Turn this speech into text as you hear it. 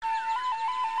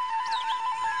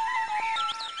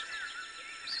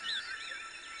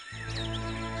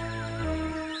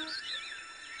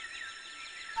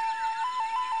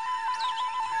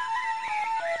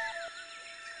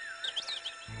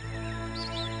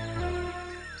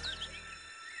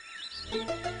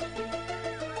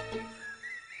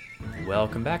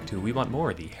welcome back to We Want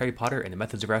MoR, the Harry Potter and the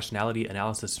Methods of Rationality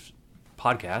analysis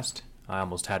podcast. I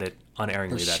almost had it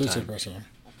unerringly that time.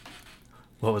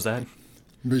 What was that?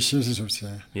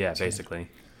 Yeah, basically.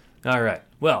 All right.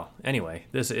 Well, anyway,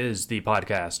 this is the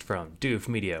podcast from Doof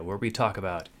Media, where we talk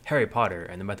about Harry Potter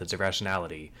and the Methods of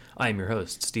Rationality. I am your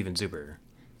host, Steven Zuber.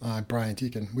 Brian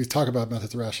Deacon. We talk about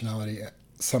Methods of Rationality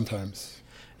sometimes.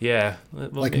 Yeah.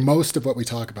 Well, most of what we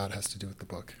talk about has to do with the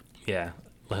book. Yeah.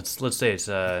 Let's say it's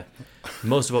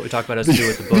most of what we talk about has to do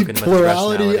with the book and the Methods of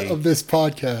Rationality. The plurality of this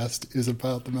podcast is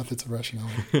about the Methods of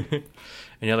Rationality. And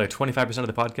the other 25% of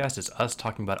the podcast is us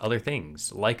talking about other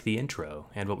things, like the intro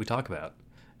and what we talk about.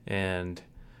 And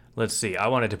let's see, I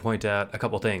wanted to point out a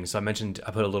couple things. So I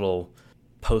put a little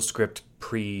postscript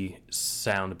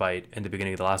pre-sound bite in the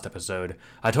beginning of the last episode.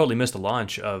 I totally missed the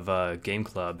launch of Game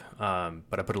Club,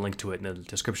 but I put a link to it in the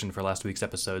description for last week's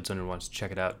episode, so anyone wants to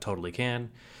check it out, totally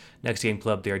can. Next Game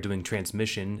Club, they are doing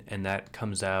Transmission, and that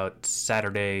comes out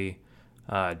Saturday,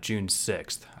 June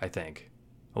 6th, I think.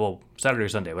 Well, Saturday or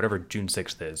Sunday, whatever June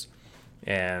 6th is.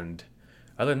 And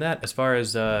other than that, as far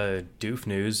as Doof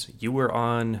news, you were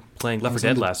on playing Left 4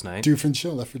 Dead last night. Doof and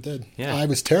Chill, Left 4 Dead. Yeah. I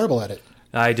was terrible at it.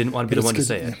 I didn't want to be the one to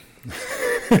say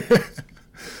it.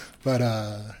 But,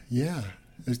 yeah,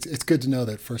 it's good to know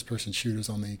that first-person shooters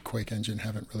on the Quake engine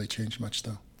haven't really changed much,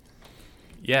 though.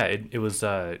 Yeah, it was,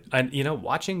 I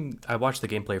watched the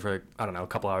gameplay for, a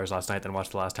couple hours last night, then watched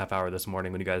the last half hour this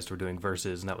morning when you guys were doing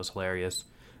Versus, and that was hilarious.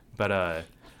 But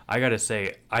I gotta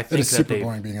say, I think it's super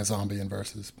boring being a zombie in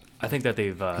Versus. I think that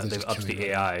they've upped the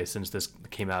AI since this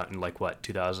came out in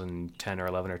 2010 or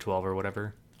 11 or 12 or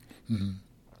whatever. Mm-hmm.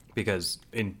 Because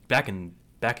back in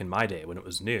my day when it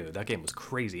was new, that game was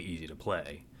crazy easy to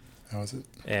play. How is it?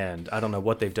 And I don't know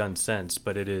what they've done since,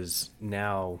 but it is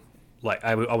now. Like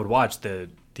I would watch the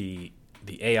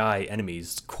AI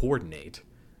enemies coordinate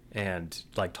and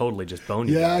totally just bone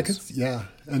you guys.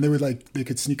 And they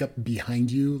could sneak up behind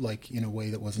you in a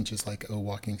way that wasn't just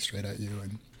walking straight at you,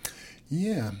 and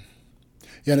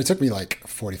and it took me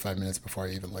 45 minutes before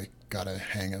I even got a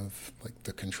hang of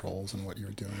the controls and what you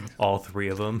were doing. All three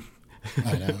of them.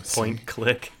 I know. Point,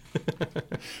 click.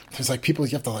 There's people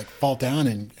you have to fall down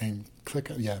and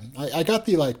click. Yeah, I got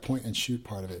the point and shoot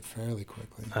part of it fairly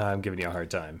quickly. I'm giving you a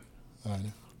hard time. I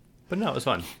know. But no, it was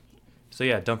fun. So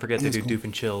yeah, don't forget to do Doof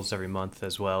and Chills every month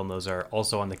as well, and those are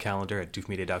also on the calendar at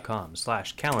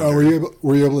doofmedia.com/calendar. Oh,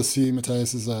 were you able to see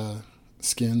Matthias's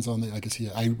skins on the? I guess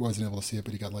I wasn't able to see it,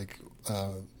 but he got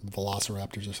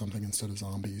velociraptors or something instead of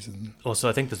zombies. And so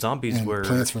I think the zombies were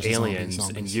aliens,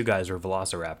 and you guys were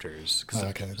velociraptors.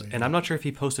 Okay. And I'm not sure if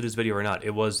he posted his video or not.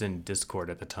 It was in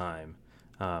Discord at the time.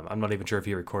 I'm not even sure if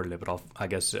he recorded it, but I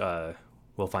guess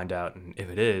we'll find out. And if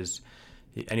it is,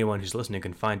 anyone who's listening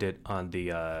can find it on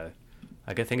the, I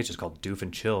think it's just called Doof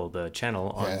and Chill, the channel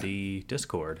on the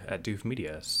Discord at Doof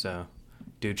Media. So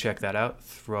do check that out.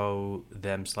 Throw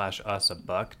them/us a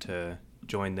buck to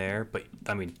join there. But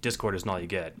Discord isn't all you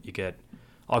get. You get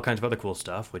all kinds of other cool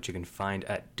stuff, which you can find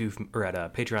at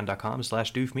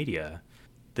patreon.com/Doof Media.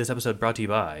 This episode brought to you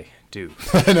by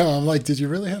Doof. I know. I'm did you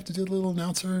really have to do the little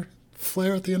announcer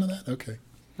flair at the end of that? Okay.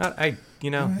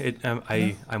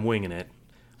 I'm winging it.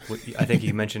 I think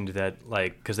you mentioned that,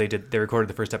 because they recorded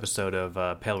the first episode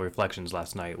of Pale Reflections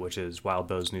last night, which is Wild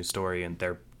Bow's new story, and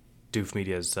their Doof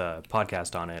Media's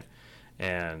podcast on it.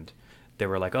 And they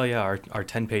were like, oh yeah, our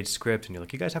 10-page script. And you're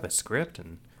like, you guys have a script?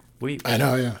 And I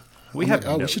know, yeah. We have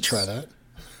notes. We should try that.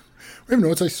 We have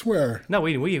notes, I swear. No,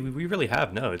 we really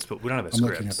have notes, but we don't have a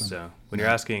script. So when you're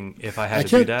asking if I had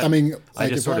to do that, I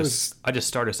just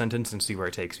start a sentence and see where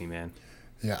it takes me, man.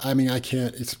 Yeah, I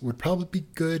can't. It would probably be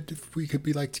good if we could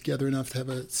be together enough to have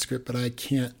a script, but I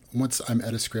can't. Once I'm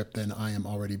at a script, then I am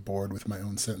already bored with my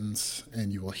own sentence,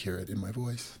 and you will hear it in my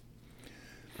voice.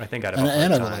 I think I'd have a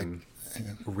hard time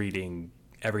reading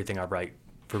everything I write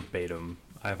verbatim.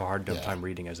 I have a hard enough time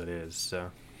reading as it is,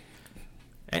 so.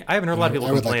 I haven't heard a lot of people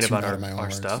complain about our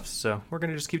stuff, so we're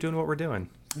going to just keep doing what we're doing.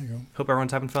 There you go. Hope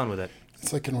everyone's having fun with it.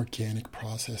 It's an organic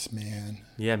process, man.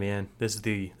 Yeah, man. This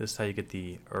is how you get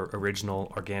the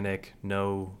original, organic,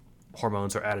 no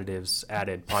hormones or additives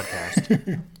added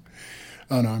podcast.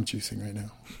 Oh, no, I'm juicing right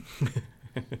now.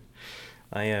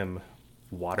 I am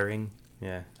watering.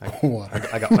 Yeah. Water.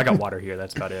 I got water here.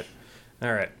 That's about it.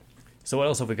 All right. So what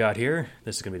else have we got here?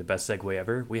 This is going to be the best segue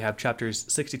ever. We have chapters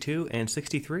 62 and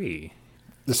 63.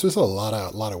 This was a lot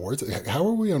of words. How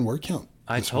are we on word count?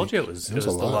 I told you it was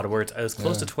a lot of words. It was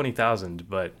close to 20,000,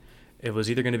 but it was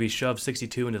either going to be shoved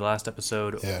 62 into the last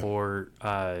episode or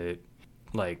you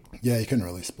couldn't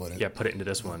really split it. Yeah, put it into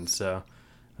this one. So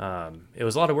it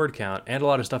was a lot of word count and a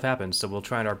lot of stuff happened. So we'll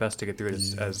try our best to get through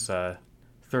it as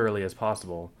thoroughly as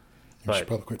possible. We should But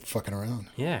probably quit fucking around.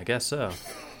 yeah, I guess so.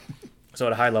 So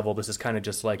at a high level, this is kind of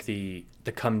just like the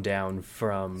come down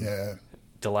from Yeah.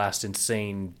 the last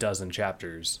insane dozen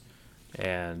chapters.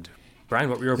 And Brian,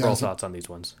 what were your overall thoughts on these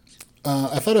ones?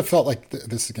 I thought it felt like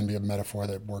this is going to be a metaphor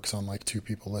that works on like two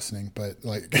people listening, but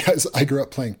like guys, I grew up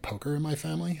playing poker in my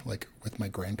family, like with my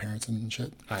grandparents and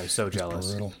shit. I was so jealous.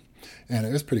 Brutal. And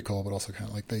it was pretty cool, but also kind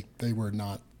of like they were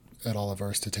not at all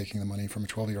averse to taking the money from a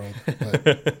 12-year-old.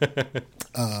 But,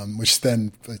 which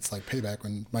then it's like payback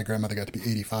when my grandmother got to be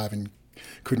 85 and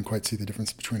couldn't quite see the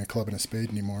difference between a club and a spade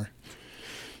anymore.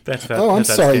 I'm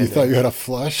sorry you thought you had a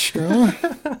flush, Grandma.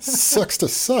 Sucks to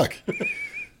suck.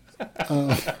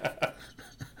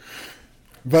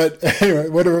 But anyway,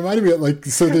 what it reminded me of, like,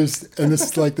 so there's, and this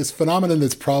is like this phenomenon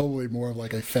that's probably more of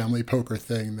like a family poker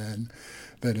thing than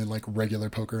in like regular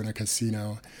poker in a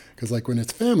casino. Because like when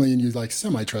it's family and you like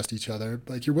semi-trust each other,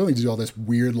 like you're willing to do all this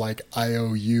weird like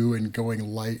IOU and going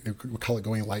light, we call it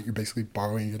going light, you're basically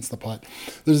borrowing against the pot.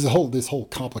 There's this whole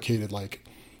complicated like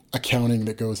accounting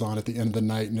that goes on at the end of the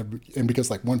night, and because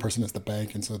like one person is the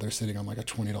bank, and so they're sitting on like a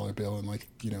 $20 bill and like,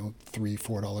 you know,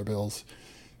 $3-4 bills,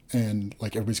 and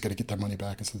like everybody's got to get their money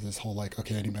back, and so this whole like,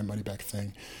 okay, I need my money back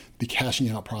thing. The cashing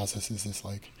out process is this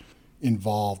like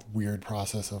involved weird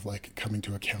process of like coming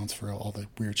to accounts for all the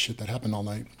weird shit that happened all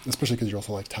night, especially because you're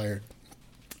also like tired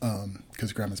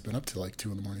because grandma's been up till like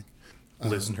 2 a.m.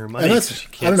 Losing her money. And that's,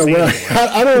 I don't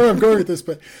know where I'm going with this,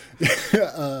 but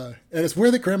and it's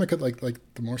where that grandma could like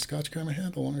the more scotch grandma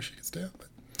had, the longer she could stay up.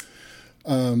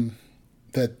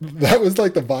 But that was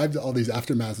like the vibe to all these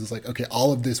aftermaths. Is like, okay,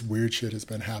 all of this weird shit has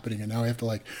been happening, and now we have to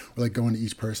like, we're like going to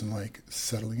each person like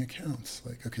settling accounts.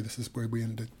 Like, okay, this is where we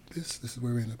ended this is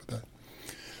where we ended up with that.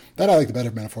 That I like the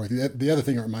better metaphor. The other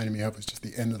thing it reminded me of was just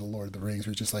the end of the Lord of the Rings,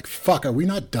 where it's just like, fuck, are we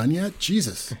not done yet?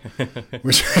 Jesus.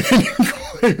 Which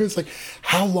it was like,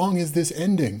 how long is this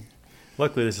ending?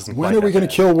 Luckily, this isn't. When are we going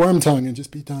to kill Wormtongue and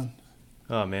just be done?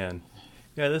 Oh man,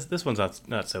 yeah, this one's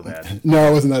not so bad. No,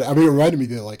 it wasn't that. I mean, it reminded me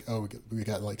that like, oh, we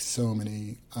got like so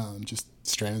many just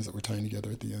strands that we're tying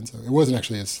together at the end. So it wasn't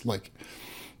actually as like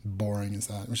boring as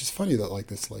that. Which is funny that like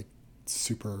this like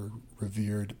super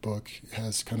revered book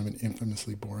has kind of an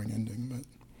infamously boring ending, but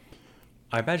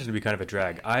I imagine it'd be kind of a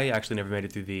drag. I actually never made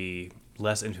it through the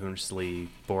less infamously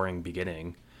boring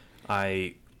beginning.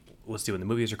 Let's see, when the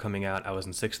movies are coming out, I was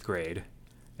in 6th grade,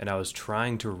 and I was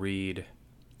trying to read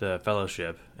The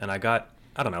Fellowship, and I got,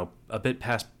 I don't know, a bit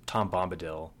past Tom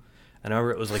Bombadil. And I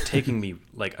remember it was like taking me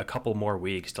like a couple more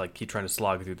weeks to like keep trying to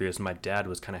slog through this. And my dad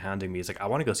was kind of hounding me. He's like, I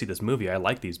want to go see this movie. I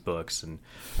like these books. And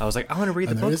I was like, I want to read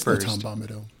the book first. Tom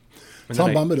Bombadil.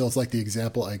 Tom Bombadil is like the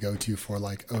example I go to for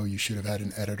like, oh, you should have had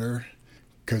an editor.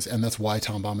 And that's why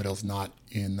Tom Bombadil's not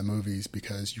in the movies,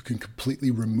 because you can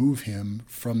completely remove him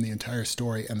from the entire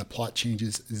story and the plot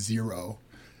changes zero.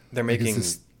 They're making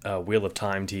a Wheel of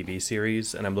Time TV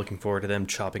series, and I'm looking forward to them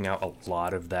chopping out a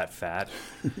lot of that fat,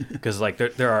 because like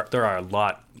there are a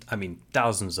lot, I mean,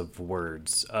 thousands of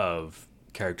words of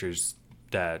characters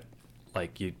that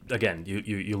like you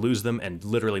lose them and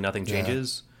literally nothing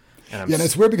changes. And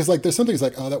it's weird because like there's some things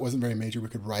like, oh, that wasn't very major, we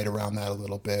could write around that a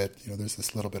little bit, you know, there's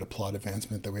this little bit of plot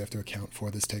advancement that we have to account for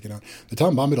that's taken out. The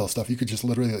Tom Bombadil stuff, you could just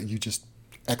literally you just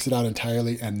exit out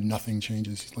entirely and nothing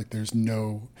changes. Like there's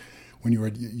no, when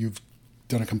you've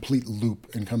done a complete loop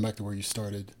and come back to where you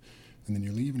started, and then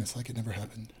you leave and it's like it never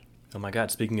happened. Oh my God,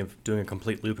 speaking of doing a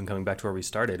complete loop and coming back to where we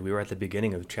started, we were at the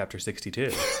beginning of chapter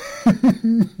 62.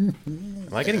 Am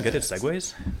I getting good at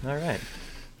segues? All right.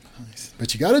 Nice.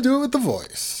 But you got to do it with the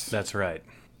voice. That's right.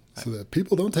 So that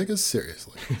people don't take us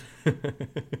seriously.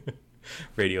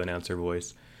 Radio announcer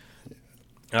voice.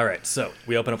 All right, so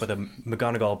we open up with a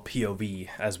McGonagall POV,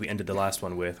 as we ended the last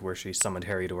one with, where she summoned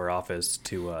Harry to her office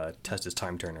to test his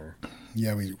time turner.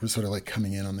 Yeah, we were sort of like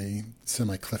coming in on the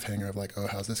semi-cliffhanger of like, oh,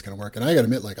 how's this going to work? And I got to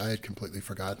admit, like, I had completely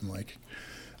forgotten, like,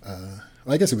 well,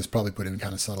 I guess it was probably put in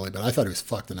kind of subtly, but I thought it was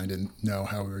fucked and I didn't know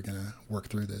how we were going to work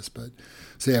through this. But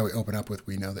so yeah, we open up with,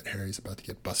 we know that Harry's about to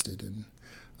get busted, and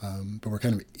but we're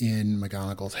kind of in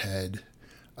McGonagall's head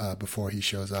before he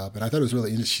shows up. And I thought it was really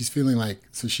interesting. She's feeling like,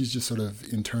 so she's just sort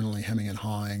of internally hemming and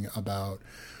hawing about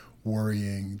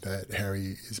worrying that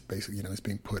Harry is basically, you know, is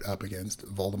being put up against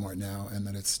Voldemort now, and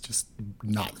that it's just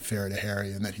not fair to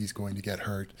Harry and that he's going to get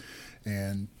hurt.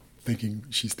 And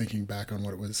she's thinking back on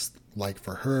what it was like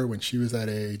for her when she was that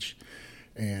age.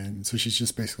 And so she's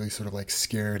just basically sort of like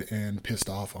scared and pissed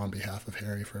off on behalf of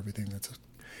Harry for everything that's,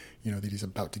 you know, that he's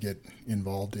about to get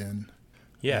involved in.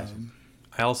 Yeah.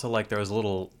 I also like there was a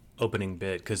little opening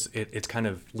bit because it's kind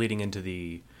of leading into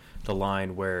the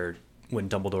line where when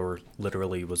Dumbledore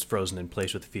literally was frozen in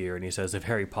place with fear, and he says, if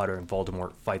Harry Potter and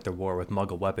Voldemort fight their war with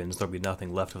Muggle weapons, there'll be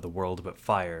nothing left of the world but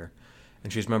fire.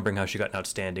 And she's remembering how she got an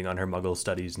outstanding on her Muggle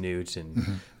studies newt,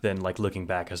 and then, like, looking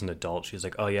back as an adult, she's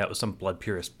like, oh yeah, it was some blood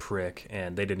purist prick,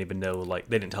 and they didn't even know, like,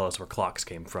 they didn't tell us where clocks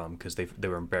came from, because they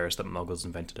were embarrassed that Muggles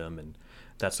invented them, and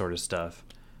that sort of stuff.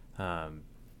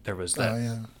 There was that.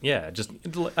 Oh, yeah. Just,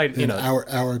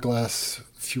 hourglass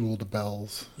fueled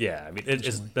bells. Yeah, I mean,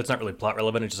 that's not really plot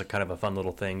relevant. It's just a kind of a fun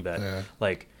little thing that,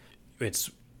 like, it's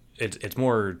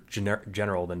more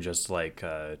general than just, like,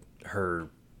 her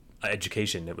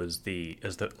education.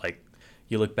 Like,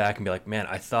 you look back and be like, man,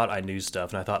 I thought I knew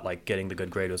stuff, and I thought, like, getting the good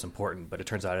grade was important, but it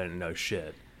turns out I didn't know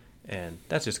shit. And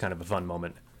that's just kind of a fun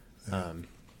moment.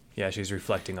 She's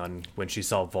reflecting on when she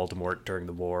saw Voldemort during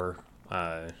the war.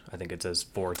 I think it says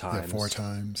 4 times. Yeah, 4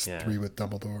 times. Yeah. 3 with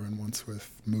Dumbledore and once with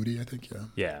Moody, I think,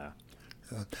 Yeah.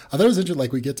 I thought it was interesting,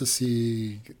 like, we get to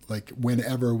see, like,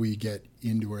 whenever we get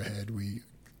into her head, we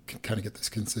kind of get this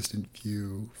consistent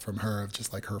view from her of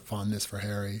just, like, her fondness for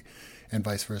Harry and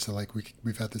vice versa. Like,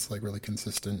 we've had this, like, really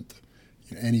consistent,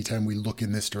 anytime we look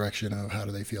in this direction of how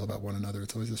do they feel about one another,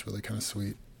 it's always this really kind of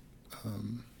sweet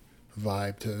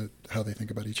vibe to how they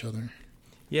think about each other.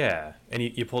 Yeah, and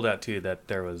you pulled out too that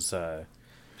there was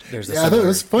there's a I thought it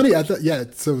was funny. I thought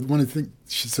so one of the things,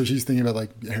 so she's thinking about,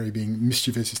 like, Harry being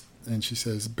mischievous, and she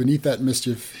says, beneath that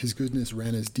mischief, his goodness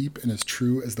ran as deep and as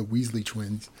true as the Weasley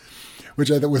twins, which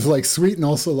I thought was, like, sweet and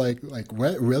also like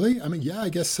what, really? I mean, yeah, I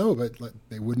guess so, but, like,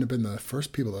 they wouldn't have been the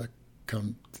first people to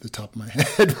come to the top of my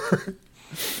head.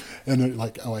 And they're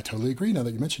like, oh, I totally agree now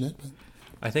that you mention it. But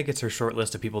I think it's her short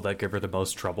list of people that give her the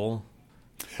most trouble.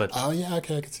 But oh yeah,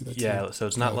 okay, I can see that too. Yeah, so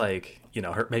it's not like,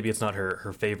 maybe it's not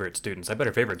her favorite students. I bet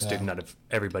her favorite student out of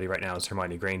everybody right now is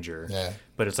Hermione Granger. Yeah.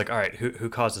 But it's like, all right, who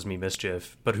causes me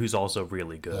mischief, but who's also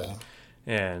really good. Yeah.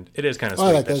 And it is kind of sweet.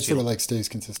 I like that sort of, like, stays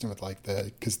consistent with, like,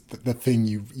 because the thing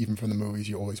even from the movies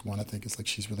you always want to think is, like,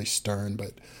 she's really stern,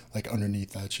 but, like,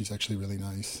 underneath that she's actually really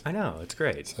nice. I know, it's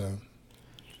great. So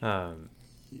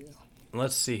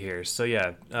let's see here.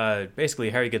 So basically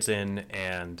Harry gets in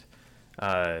and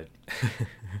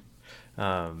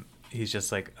he's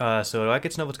just like, so do I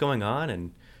get to know what's going on?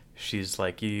 And she's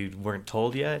like, you weren't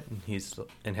told yet?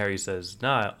 And Harry says,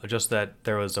 nah, just that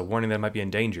there was a warning that I might be in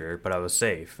danger, but I was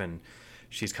safe. And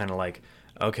she's kind of like,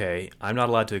 okay, I'm not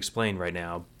allowed to explain right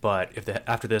now, but if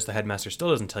after this the headmaster still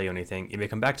doesn't tell you anything, you may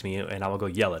come back to me and I will go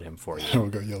yell at him for you. I will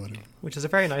go yell at him. Which is a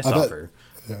very nice offer.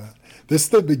 Yeah.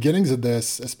 The beginnings of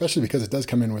this, especially because it does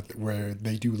come in with where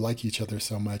they do like each other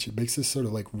so much, it makes this sort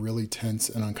of, like, really tense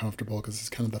and uncomfortable, because it's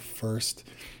kind of the first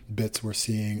bits we're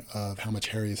seeing of how much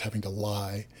Harry is having to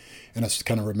lie, and us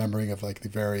kind of remembering of, like, the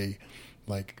very,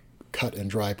 like, cut and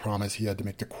dry promise he had to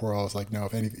make to Quirrell. Is like, no,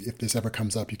 if this ever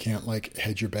comes up, you can't, like,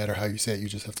 hedge your bet or how you say it, you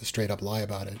just have to straight up lie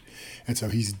about it. And so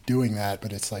he's doing that,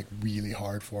 but it's, like, really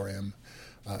hard for him.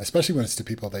 Especially when it's to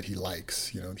people that he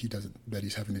likes, that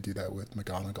he's having to do that with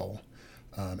McGonagall.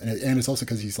 And it's also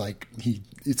because he's like,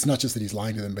 it's not just that he's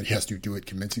lying to them, but he has to do it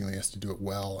convincingly, he has to do it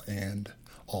well and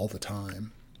all the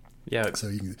time. Yeah.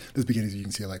 So those beginnings, you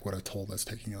can see, like, what a toll that's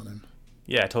taking on him.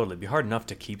 Yeah, totally. It'd be hard enough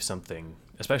to keep something,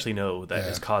 especially that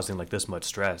is causing, like, this much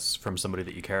stress from somebody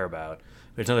that you care about.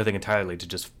 But it's another thing entirely to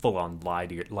just full on lie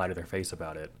to their face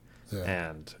about it. Yeah.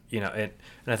 And, and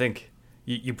I think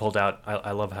you pulled out,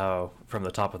 I love how from the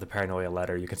top of the paranoia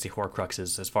letter you can see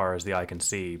Horcruxes as far as the eye can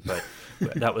see, but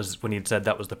that was when he'd said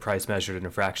that was the price measured in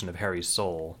a fraction of Harry's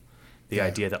soul. The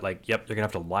idea that, like, yep, you're gonna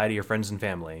have to lie to your friends and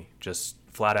family, just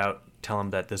flat out tell them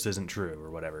that this isn't true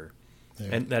or whatever.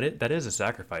 Yeah. And that is a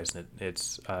sacrifice. And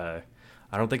it's I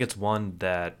don't think it's one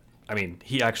that, I mean,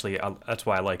 he actually, that's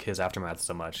why I like his Aftermath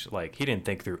so much. Like, he didn't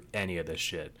think through any of this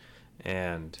shit,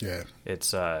 and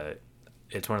it's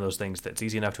one of those things that's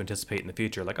easy enough to anticipate in the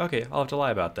future. Like, okay, I'll have to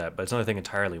lie about that. But it's another thing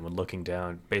entirely when looking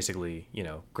down, basically,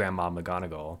 Grandma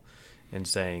McGonagall, and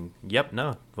saying, yep,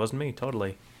 no, it wasn't me,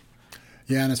 totally.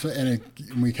 Yeah, and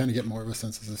we kind of get more of a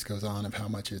sense as this goes on of how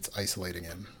much it's isolating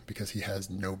him, because he has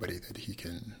nobody that he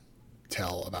can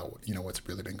tell about, what's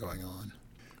really been going on.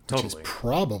 Which is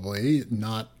probably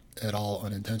not at all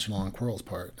unintentional on Quirrell's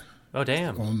part. Oh,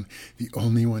 damn. The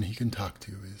only one he can talk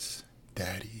to is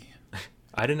Daddy.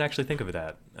 I didn't actually think of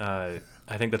that. I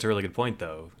think that's a really good point,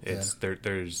 though. It's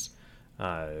there's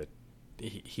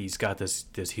he's got this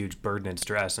huge burden and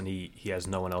stress, and he has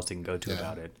no one else he can go to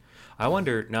about it. I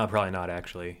wonder. No, probably not.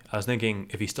 Actually, I was thinking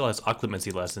if he still has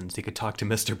occlumency lessons, he could talk to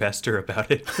Mr. Bester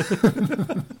about it.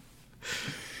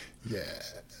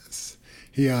 Yes,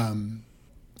 he and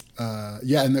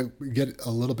we get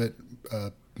a little bit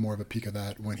more of a peek of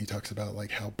that when he talks about,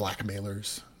 like, how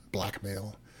blackmailers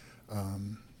blackmail.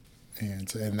 And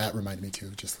that reminded me too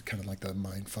of just kind of like the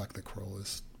mind fuck that Quirrell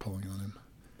is pulling on him.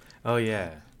 Oh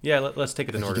yeah, yeah. Let's take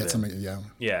it in order.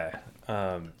 Yeah.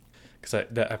 Because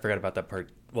I forgot about that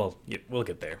part. Well, yeah, we'll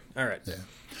get there. All right. Yeah.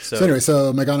 So anyway,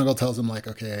 so McGonagall tells him like,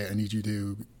 okay, I need you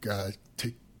to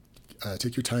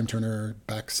take your time turner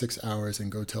back 6 hours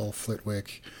and go tell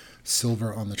Flitwick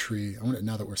silver on the tree. I wonder,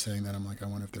 now that we're saying that, I'm like, I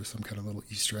wonder if there's some kind of little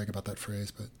Easter egg about that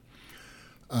phrase, but.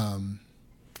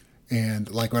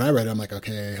 And like when I read it, I'm like,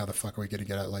 okay, how the fuck are we going to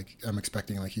get out? Like, I'm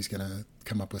expecting like he's going to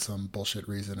come up with some bullshit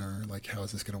reason or like, how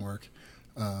is this going to work?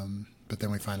 But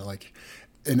then we find it like,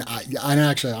 and I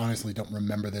actually honestly don't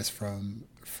remember this from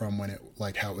when it,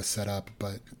 like how it was set up,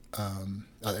 but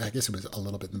I guess it was a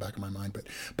little bit in the back of my mind,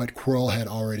 but Quirrell had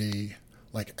already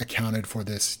like accounted for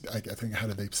this. I think, how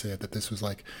did they say it? That this was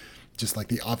like, just like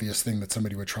the obvious thing that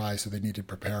somebody would try, so they needed to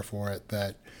prepare for it,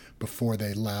 that before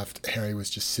they left, Harry was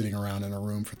just sitting around in a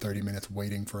room for 30 minutes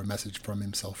waiting for a message from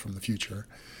himself from the future.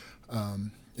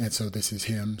 And so this is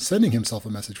him sending himself a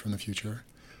message from the future,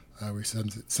 where he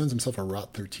sends himself a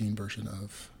Rot 13 version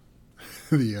of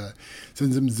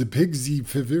sends him the Pigsy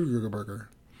Burger.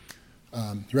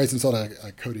 He writes himself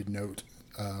a coded note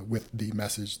with the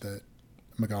message that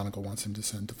McGonagall wants him to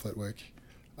send to Flitwick.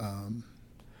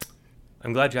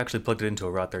 I'm glad you actually plugged it into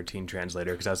a Rot 13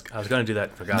 translator, because I was going to do that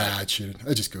and forgot. Nah, I cheated.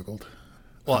 I just Googled.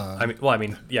 I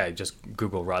mean, yeah, just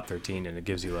Google Rot 13 and it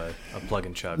gives you a plug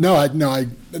and chug. No, not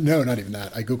even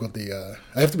that. I Googled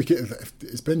I have to be.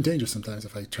 It's been dangerous sometimes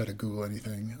if I try to Google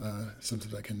anything.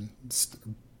 Sometimes I can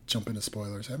jump into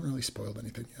spoilers. I haven't really spoiled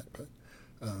anything yet, but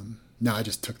no, I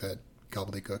just took that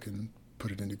gobbledygook and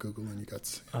put it into Google, and you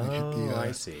got.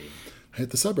 I see. I hit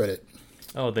the subreddit.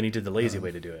 Oh, then you did the lazy way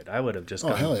to do it. I would have just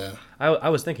gone. Oh, hell yeah. I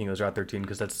was thinking it was Rot 13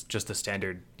 because that's just the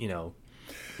standard,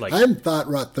 like. I hadn't thought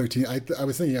Rot 13. I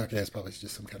was thinking, okay, it's probably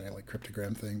just some kind of like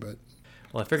cryptogram thing, but.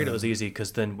 Well, I figured it was easy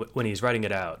because then when he's writing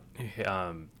it out,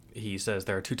 he says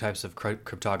there are two types of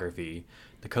cryptography: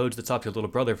 the codes that stop your little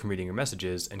brother from reading your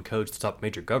messages, and codes that stop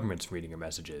major governments from reading your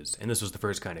messages. And this was the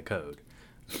first kind of code.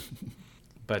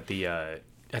 But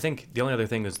I think the only other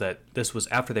thing is that this was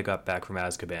after they got back from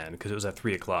Azkaban, because it was at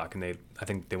 3:00, and I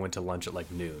think they went to lunch at like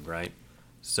noon, right?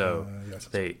 So yes.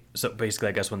 So basically,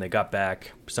 I guess when they got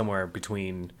back somewhere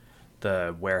between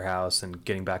the warehouse and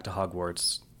getting back to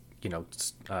Hogwarts,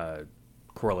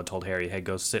 Quirrell had told Harry, "Hey,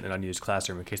 go sit in an unused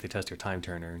classroom in case they test your time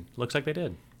turner." And looks like they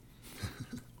did.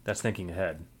 That's thinking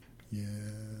ahead.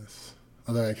 Yes.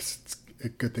 Although I guess it's a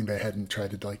good thing they hadn't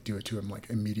tried to like do it to him like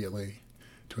immediately,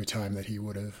 to a time that he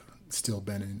would have still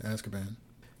been in Azkaban.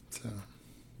 So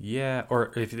yeah,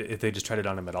 or if they just tried it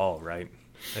on him at all, right?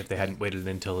 If they hadn't waited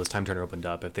until his time turner opened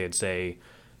up, if they had say,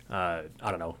 I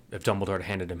don't know, if Dumbledore had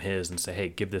handed him his and say, "Hey,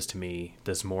 give this to me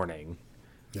this morning,"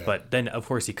 yeah. But then of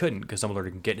course he couldn't, because Dumbledore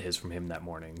didn't get his from him that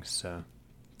morning. So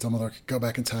Dumbledore could go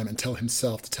back in time and tell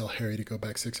himself to tell Harry to go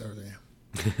back 6 hours.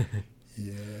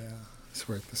 Yeah, I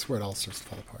swear it all starts to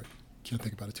fall apart. Can't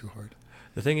think about it too hard.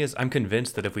 The thing is, I'm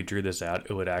convinced that if we drew this out,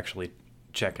 it would actually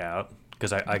check out,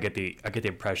 because I get the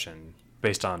impression,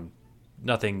 based on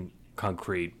nothing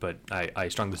concrete, but I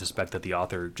strongly suspect that the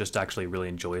author just actually really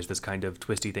enjoys this kind of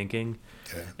twisty thinking.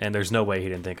 Yeah. And there's no way he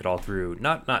didn't think it all through,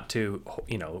 not to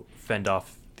fend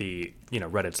off the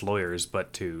Reddit's lawyers,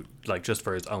 but to like just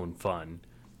for his own fun.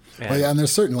 And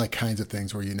there's certain like kinds of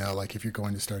things where like if you're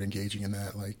going to start engaging in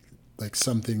that, like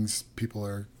some things people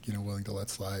are willing to let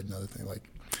slide, and other thing like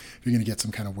if you're going to get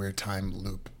some kind of weird time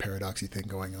loop paradoxy thing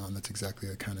going on, that's exactly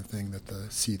the kind of thing that the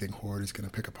seething horde is going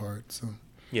to pick apart. So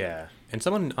yeah, and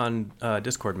someone on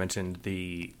Discord mentioned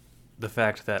the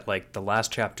fact that like the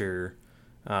last chapter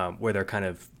where they're kind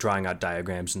of drawing out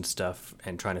diagrams and stuff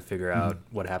and trying to figure out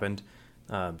what happened,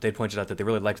 they pointed out that they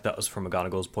really liked that was from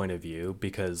McGonagall's point of view,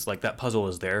 because like that puzzle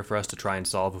is there for us to try and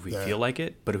solve if we feel like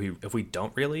it, but if we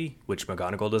don't really, which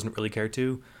McGonagall doesn't really care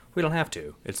to, we don't have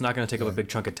to. It's not going to take up a big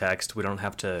chunk of text. We don't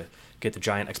have to get the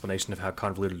giant explanation of how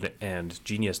convoluted and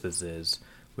genius this is.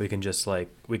 We can just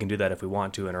we can do that if we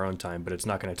want to in our own time, but it's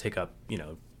not going to take up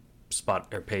spot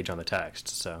or page on the text.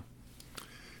 So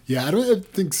yeah, I don't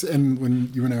think so. And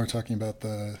when you and I were talking about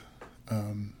the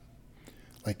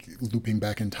like looping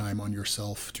back in time on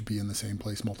yourself to be in the same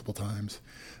place multiple times,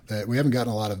 that we haven't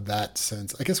gotten a lot of that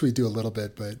sense. I guess we do a little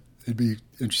bit, but it'd be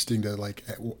interesting to like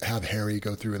have Harry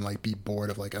go through and like be bored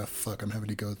of like, oh fuck, I'm having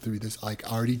to go through this. Like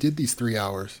I already did these 3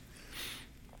 hours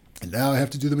and now I have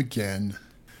to do them again.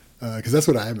 Because that's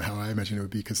how I imagine it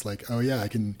would be. Because like, oh yeah, I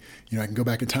can go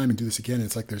back in time and do this again. And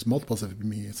it's like there's multiples of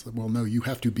me. It's like, well, no, you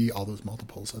have to be all those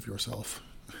multiples of yourself.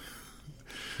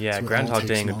 Yeah, so Groundhog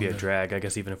Day would be a drag, I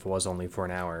guess, even if it was only for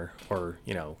an hour or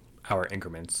hour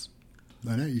increments.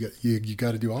 I know you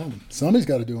got to do all of them. Somebody's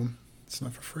got to do them. It's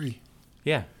not for free.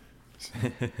 Yeah.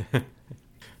 It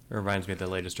reminds me of the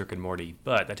latest Rick and Morty,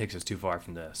 but that takes us too far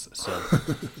from this. So,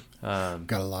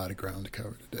 Got a lot of ground to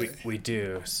cover today. we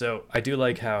do. So I do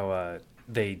like how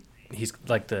he's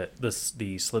like the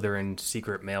Slytherin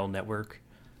secret mail network.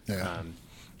 Yeah.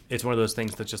 It's one of those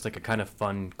things that's just like a kind of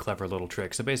fun, clever little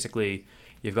trick. So basically,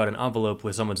 you've got an envelope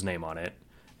with someone's name on it,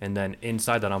 and then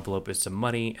inside that envelope is some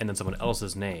money and then someone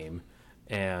else's name,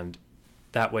 and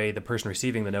that way the person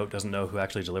receiving the note doesn't know who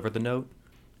actually delivered the note.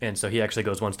 And so he actually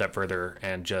goes one step further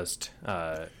and just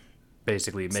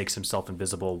basically makes himself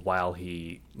invisible while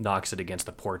he knocks it against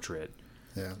the portrait.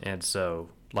 Yeah. And so,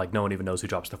 like, no one even knows who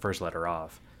drops the first letter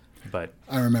off. But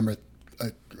I remember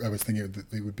I was thinking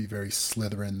that it would be very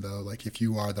Slytherin, though. Like, if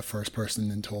you are the first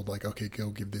person and told, like, okay, go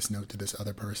give this note to this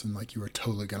other person, like, you are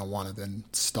totally going to want to then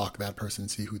stalk that person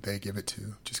and see who they give it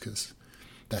to, just because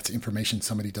that's information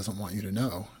somebody doesn't want you to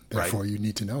know. Therefore, you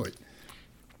need to know it.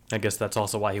 I guess that's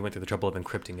also why he went through the trouble of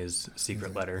encrypting his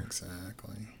secret letter.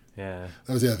 Exactly. Yeah.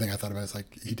 That was the other thing I thought about. Is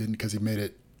like he didn't, because he made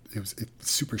it. It was a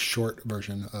super short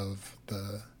version of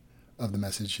the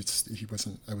message. He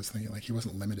wasn't. I was thinking like he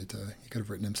wasn't limited to. He could have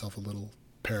written himself a little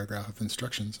paragraph of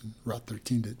instructions, and Rot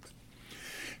 13 did. But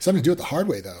he's having to do it the hard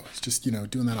way though. It's just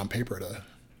doing that on paper to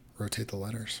rotate the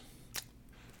letters.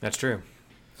 That's true.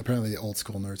 Apparently, old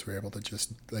school nerds were able to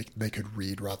just like they could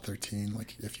read Rot 13.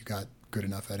 Like if you got good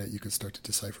enough at it, you could start to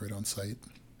decipher it on sight.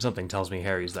 Something tells me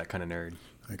Harry's that kind of nerd.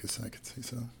 I guess I could say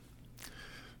so.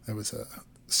 That was a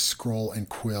scroll and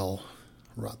quill,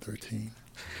 Rot 13.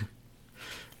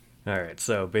 All right,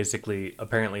 so basically,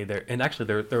 apparently there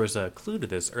was a clue to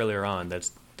this earlier on that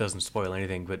doesn't spoil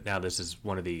anything, but now this is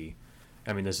one of the,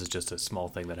 I mean, this is just a small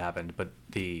thing that happened, but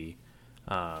the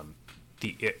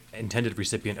intended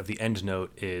recipient of the end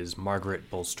note is Margaret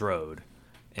Bulstrode,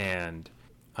 and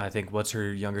I think what's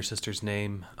her younger sister's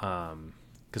name?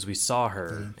 Because we saw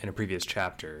her in a previous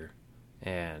chapter,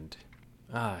 and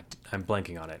I'm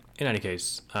blanking on it. In any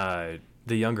case, the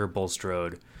younger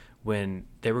Bulstrode, when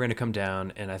they were going to come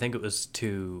down, and I think it was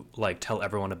to like tell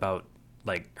everyone about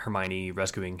like Hermione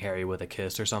rescuing Harry with a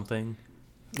kiss or something.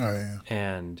 Oh yeah.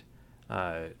 And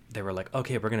they were like,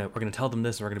 okay, we're gonna tell them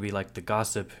this, and we're gonna be like the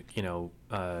gossip,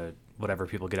 whatever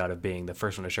people get out of being the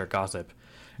first one to share gossip.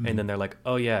 Mm-hmm. And then they're like,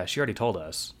 oh yeah, she already told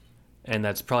us. And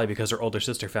that's probably because her older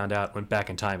sister found out, went back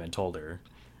in time, and told her.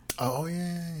 Oh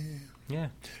yeah. Yeah.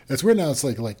 It's weird now. It's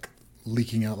like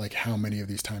leaking out like how many of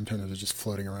these time turners are just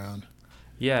floating around.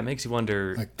 Yeah, it makes you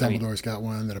wonder. Like Dumbledore's got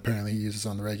one that apparently he uses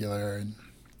on the regular, and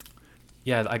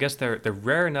yeah, I guess they're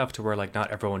rare enough to where like not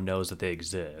everyone knows that they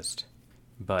exist,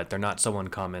 but they're not so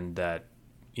uncommon that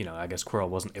I guess Quirrell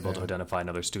wasn't able to identify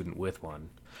another student with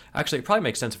one. Actually, it probably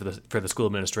makes sense for the school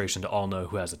administration to all know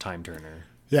who has a time turner.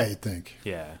 Yeah, you'd think.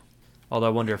 Yeah. Although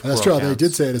I wonder if that's Quirrell true. counts. They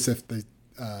did say it as if they.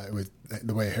 It was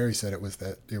the way Harry said it was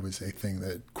that it was a thing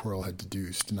that Quirrell had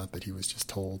deduced, not that he was just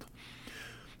told.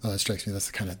 That strikes me. That's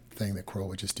the kind of thing that Quirrell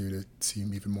would just do to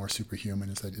seem even more superhuman.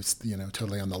 Is that it's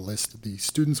totally on the list, the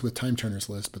students with time turners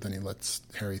list, but then he lets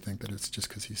Harry think that it's just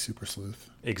because he's super sleuth.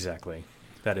 Exactly.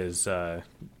 That is,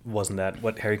 wasn't that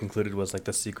what Harry concluded was like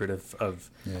the secret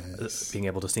of being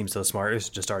able to seem so smart is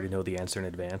just already know the answer in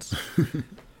advance.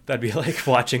 That'd be like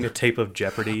watching a tape of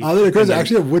Jeopardy.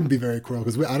 Actually, it wouldn't be very Quirrell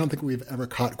because I don't think we've ever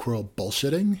caught Quirrell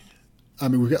bullshitting. I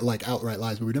mean, we've got like outright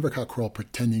lies, but we never caught Quirrell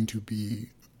pretending to be,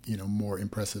 more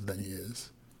impressive than he is.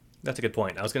 That's a good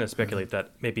point. I was going to speculate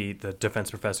that maybe the defense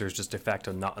professor is just de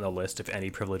facto not on the list of any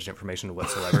privileged information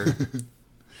whatsoever.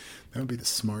 That would be the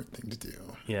smart thing to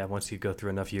do. Yeah, once you go through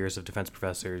enough years of defense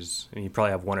professors, and you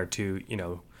probably have one or two,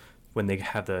 when they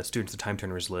have the students of time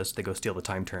turners list, they go steal the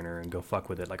time turner and go fuck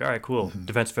with it. Like, all right, cool. Mm-hmm.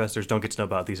 Defense professors don't get to know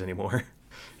about these anymore.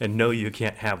 And no, you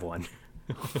can't have one.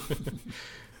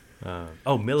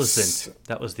 Millicent.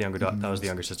 That was the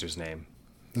younger sister's name.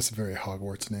 That's a very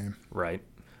Hogwarts name. Right.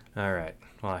 All right.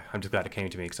 Well, I'm just glad it came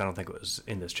to me because I don't think it was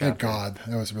in this chapter. Thank God.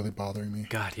 That was really bothering me.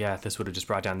 God, yeah. This would have just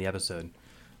brought down the episode.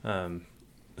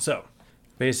 So,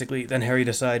 basically, then Harry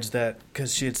decides that,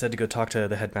 because she had said to go talk to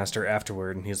the headmaster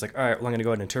afterward, and he's like, all right, well, I'm going to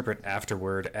go ahead and interpret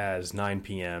afterward as 9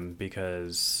 p.m.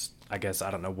 because I guess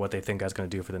I don't know what they think I was going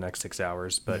to do for the next 6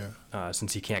 hours, but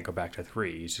since he can't go back to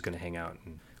 3, he's just going to hang out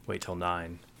and wait till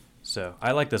 9. So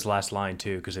I like this last line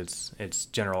too because it's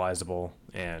generalizable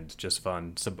and just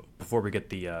fun. So before we get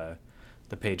the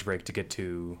page break to get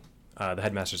to the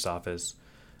headmaster's office,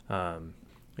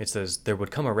 it says there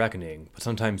would come a reckoning, but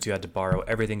sometimes you had to borrow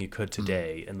everything you could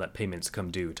today and let payments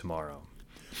come due tomorrow.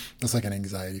 That's like an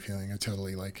anxiety feeling. I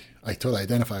totally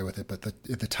identify with it. But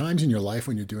the times in your life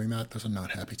when you're doing that, those are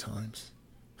not happy times.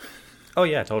 Oh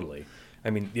yeah, totally.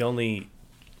 I mean, the only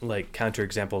like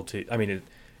counterexample to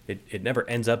it never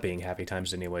ends up being happy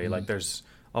times anyway. Like there's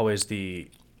always the,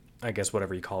 I guess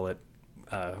whatever you call it,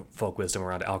 folk wisdom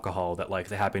around alcohol that like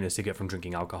the happiness you get from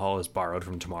drinking alcohol is borrowed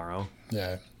from tomorrow.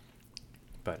 Yeah.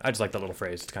 But I just like that little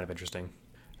phrase. It's kind of interesting.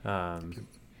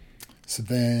 So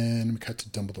then we cut to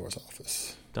Dumbledore's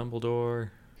office.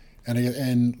 Dumbledore.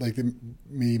 And like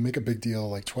we make a big deal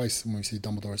like twice when we see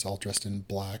Dumbledore's all dressed in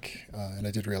black, and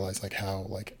I did realize like how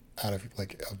like out of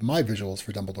like of my visuals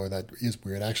for Dumbledore that is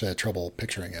weird. I actually had trouble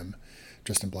picturing him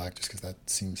dressed in black just because that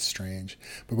seems strange.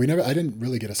 But I didn't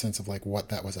really get a sense of like what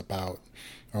that was about,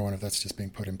 or wonder if that's just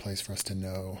being put in place for us to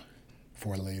know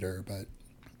for later. But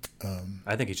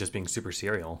I think he's just being super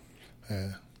serial.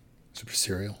 Super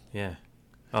serial. Yeah.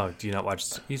 Oh, do you not watch?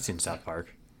 You've seen South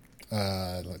Park.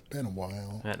 Like been a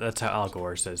while. That's how Al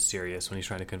Gore says serious when he's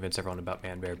trying to convince everyone about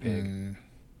Man, Bear, Pig.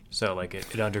 So like it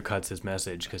undercuts his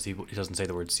message because he doesn't say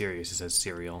the word serious. He says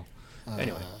serial.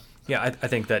 Anyway, yeah, I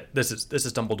think that this is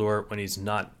Dumbledore when he's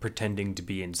not pretending to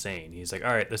be insane. He's like,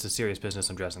 all right, this is serious business.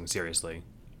 I'm dressing seriously.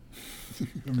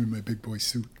 I'm in my big boy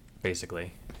suit.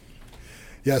 Basically.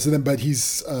 Yeah. So then, but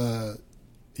he's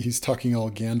talking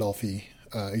all Gandalf-y.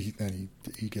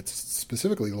 He gets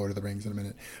specifically Lord of the Rings in a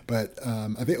minute, but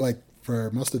I think like for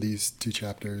most of these two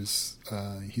chapters,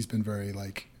 he's been very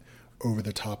like over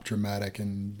the top dramatic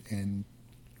and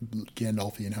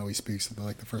Gandalf-y in how he speaks.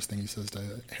 Like the first thing he says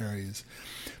to Harry is,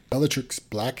 "Bellatrix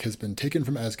Black has been taken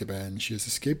from Azkaban. She has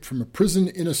escaped from a prison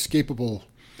inescapable."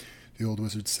 The old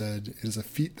wizard said, "It is a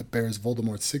feat that bears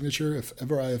Voldemort's signature, if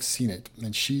ever I have seen it,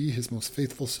 and she, his most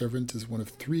faithful servant, is one of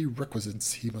 3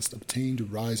 requisites he must obtain to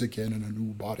rise again in a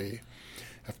new body.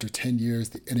 After 10 years,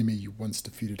 the enemy you once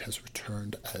defeated has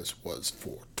returned as was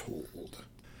foretold."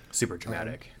 Super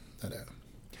dramatic. I know.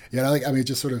 Yeah, I mean,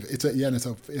 just sort of, it's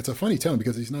a funny tone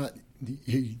because he's not,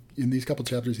 he in these couple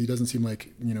chapters, he doesn't seem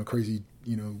like, crazy,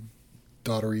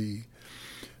 daughtery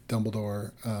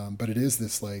Dumbledore, but it is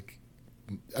this like,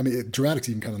 I mean, dramatic's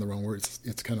even kind of the wrong word.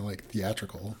 It's kind of like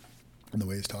theatrical in the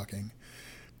way he's talking.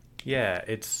 Yeah,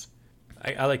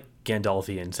 I like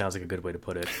Gandalfian. Sounds like a good way to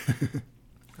put it.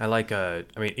 I like. I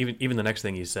mean, even the next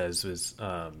thing he says was,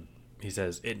 he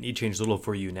says, "It need change little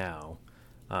for you now,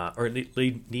 or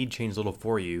need change little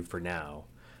for you for now.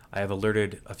 I have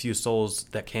alerted a few souls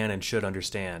that can and should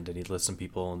understand." And he lists some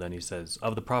people, and then he says,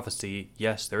 "Of the prophecy,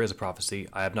 yes, there is a prophecy.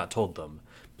 I have not told them.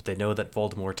 They know that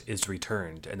Voldemort is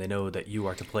returned, and they know that you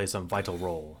are to play some vital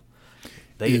role.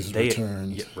 They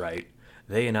returned. Yeah, right.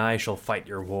 They and I shall fight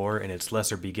your war in its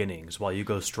lesser beginnings, while you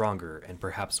go stronger and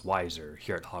perhaps wiser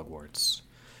here at Hogwarts."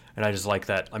 And I just like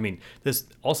that. I mean, this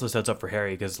also sets up for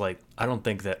Harry because, like, I don't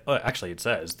think that. Actually, it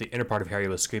says the inner part of Harry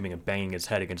was screaming and banging his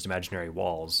head against imaginary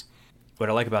walls. What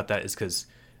I like about that is because,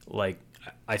 like,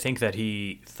 I think that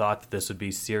he thought that this would be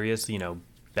serious,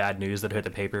 bad news that hit the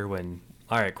paper when.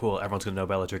 All right, cool. Everyone's going to know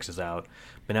Bellatrix is out.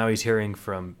 But now he's hearing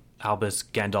from Albus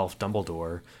Gandalf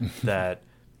Dumbledore that,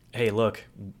 hey, look,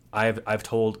 I've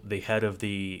told the head of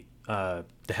the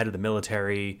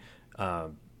military,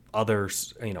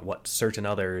 others, certain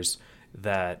others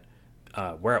that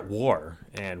we're at war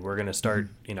and we're going to start,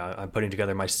 I'm putting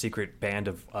together my secret band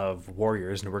of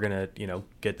warriors and we're going to,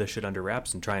 get this shit under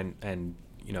wraps and try and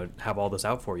have all this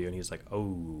out for you. And he's like,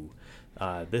 oh,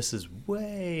 this is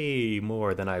way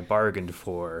more than I bargained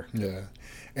for. Yeah.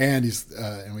 And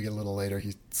and we get a little later,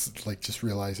 he's like just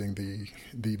realizing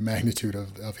the magnitude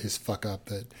of his fuck up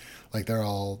that like they're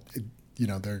all,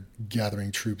 they're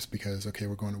gathering troops because, okay,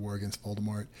 we're going to war against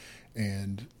Voldemort.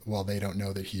 And while they don't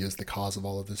know that he is the cause of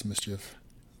all of this mischief.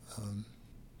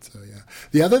 So yeah.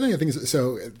 The other thing I think is,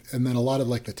 and then a lot of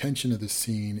like the tension of this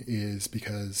scene is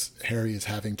because Harry is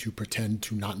having to pretend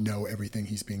to not know everything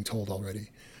he's being told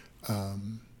already.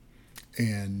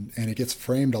 And it gets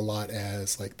framed a lot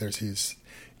as like there's his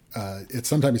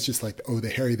sometimes it's just like, oh, the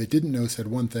Harry that didn't know said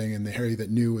one thing and the Harry that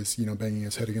knew was banging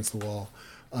his head against the wall,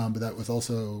 but that was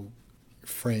also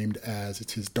framed as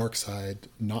it's his dark side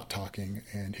not talking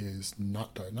and his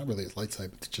not really his light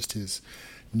side, but just his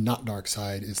not dark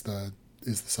side is the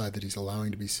side that he's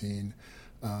allowing to be seen,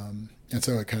 and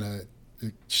so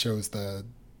it shows that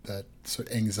sort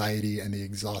of anxiety and the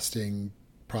exhausting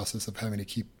process of having to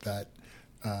keep that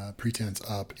pretense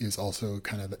up is also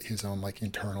kind of his own like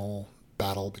internal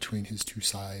battle between his two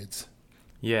sides.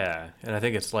 Yeah, and I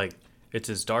think it's like it's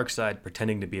his dark side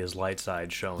pretending to be his light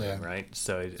side showing, right?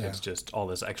 So it's just all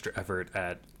this extra effort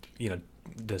at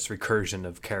this recursion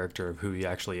of character of who he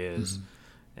actually is,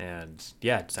 and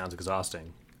yeah, it sounds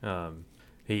exhausting. I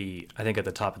think at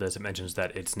the top of this it mentions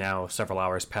that it's now several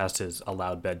hours past his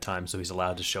allowed bedtime, so he's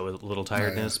allowed to show a little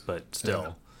tiredness, but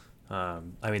still.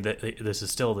 I mean, this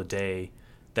is still the day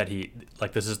that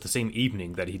this is the same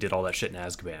evening that he did all that shit in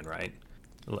Azkaban, right?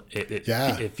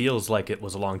 Yeah. It feels like it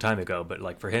was a long time ago, but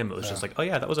like for him, it was just like, oh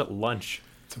yeah, that was at lunch.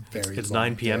 It's a very It's long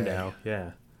 9 p.m. day. now.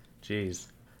 Yeah, jeez.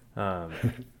 Um,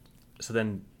 so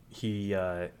then he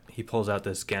pulls out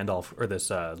this Gandalf or this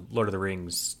Lord of the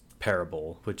Rings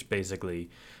parable, which basically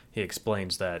he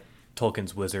explains that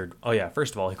Tolkien's wizard. Oh yeah,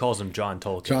 first of all, he calls him John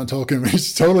Tolkien. John Tolkien, which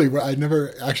is totally. I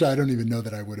never actually. I don't even know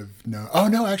that I would have known. Oh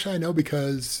no, actually, I know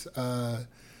because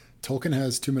Tolkien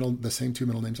has the same two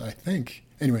middle names. I think.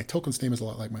 Anyway, Tolkien's name is a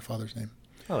lot like my father's name.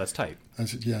 Oh, that's tight.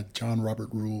 Yeah, John Robert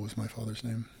Rule was my father's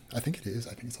name. I think it is.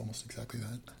 I think it's almost exactly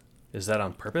that. Is that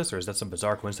on purpose or is that some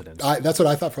bizarre coincidence? That's what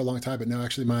I thought for a long time, but no,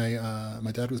 actually,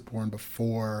 my dad was born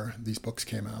before these books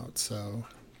came out, so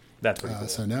That's pretty cool.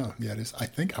 so no, yeah, it is. I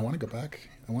think I want to go back.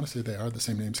 I want to say they are the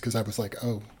same names because I was like,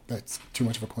 oh, that's too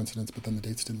much of a coincidence, but then the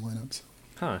dates didn't line up. So.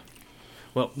 Huh.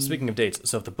 Well, speaking of dates,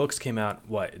 so if the books came out,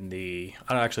 what, in the...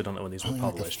 I actually don't know when these were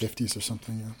published. Like the 50s or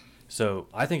something, yeah. So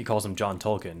I think he calls him John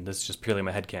Tolkien. This is just purely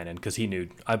my headcanon, because he knew...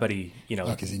 I bet he, he knew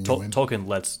him. Tolkien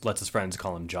lets his friends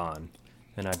call him John.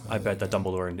 And I bet that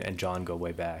Dumbledore and John go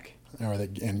way back.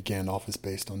 And Gandalf is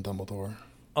based on Dumbledore.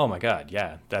 Oh my god,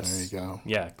 yeah. There you go.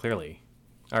 Yeah, clearly.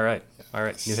 All right. Yes. All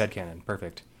right, new headcanon.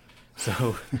 Perfect.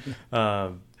 So...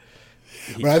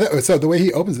 So the way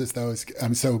he opens this, though, is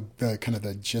so the kind of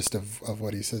the gist of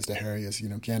what he says to Harry is,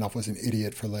 Gandalf was an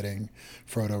idiot for letting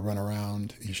Frodo run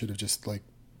around. He should have just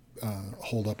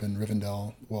holed up in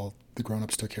Rivendell while the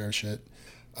grown-ups took care of shit.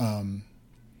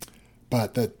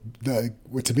 But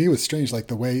what to me was strange, like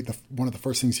the way one of the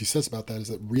first things he says about that is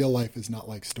that real life is not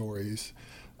like stories,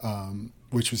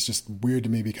 which was just weird to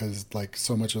me because like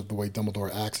so much of the way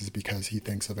Dumbledore acts is because he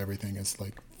thinks of everything as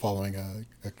like following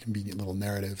a convenient little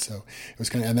narrative. So it was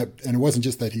kind of, and it wasn't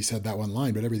just that he said that one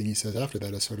line, but everything he says after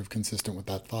that is sort of consistent with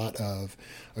that thought of,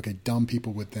 okay, dumb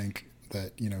people would think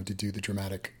that, to do the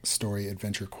dramatic story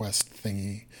adventure quest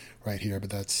thingy right here, but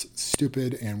that's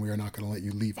stupid, and we are not going to let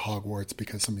you leave Hogwarts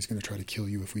because somebody's going to try to kill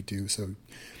you if we do, so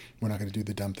we're not going to do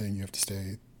the dumb thing. You have to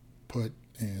stay put,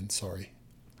 and sorry.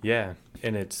 Yeah,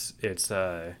 and it's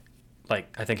like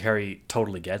I think Harry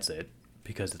totally gets it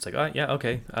because it's like, oh yeah,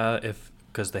 okay,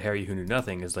 because the Harry who knew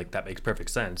nothing is like, that makes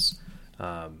perfect sense.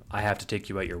 I have to take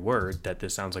you at your word that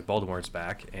this sounds like Voldemort's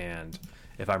back, and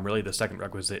if I'm really the second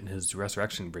requisite in his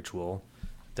resurrection ritual,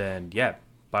 then yeah,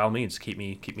 by all means, keep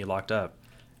me locked up.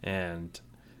 And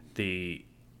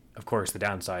of course, the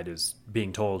downside is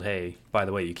being told, hey, by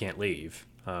the way, you can't leave.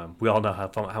 We all know how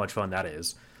much fun that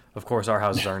is. Of course, our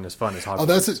houses aren't as fun as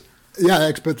Hogwarts.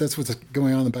 But that's what's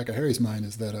going on in the back of Harry's mind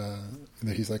is that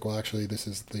he's like, well, actually, this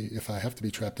is if I have to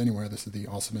be trapped anywhere, this is the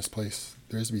awesomest place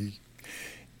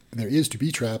there is to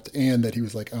be trapped, and that he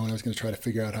was like, oh, and I was going to try to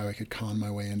figure out how I could con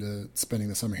my way into spending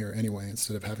the summer here anyway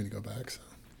instead of having to go back. So.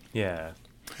 Yeah.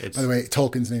 By the way,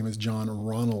 Tolkien's name is John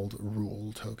Ronald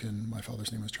Rule Tolkien. My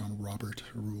father's name was John Robert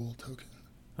Rule Tolkien.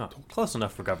 Oh, close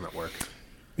enough for government work.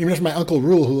 Even after my Uncle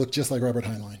Rule, who looked just like Robert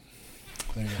Heinlein.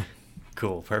 There you go.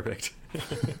 Cool, perfect.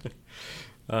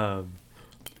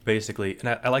 Basically,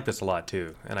 and I like this a lot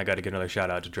too, and I got to give another shout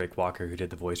out to Drake Walker who did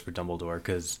the voice for Dumbledore,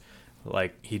 because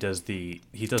like he does the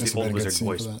old wizard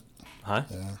voice. Huh?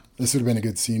 Yeah, this would have been a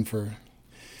good scene for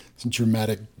some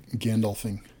dramatic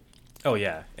Gandalfing. Oh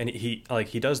yeah, and he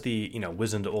does the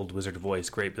wizened old wizard voice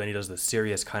great, but then he does the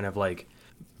serious kind of like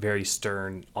very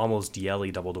stern, almost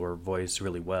yelly Dumbledore voice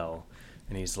really well.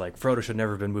 And he's like, Frodo should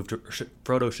have been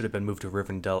moved to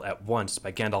Rivendell at once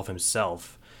by Gandalf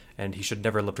himself, and he should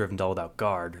never have left Rivendell without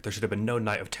guard. There should have been no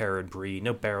Night of Terror in Bree,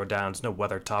 no Barrow Downs, no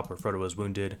Weathertop where Frodo was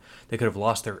wounded. They could have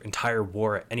lost their entire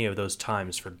war at any of those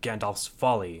times for Gandalf's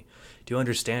folly. Do you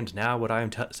understand now what I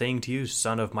am saying to you,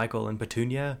 son of Michael and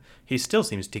Petunia? He still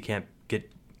seems to can't get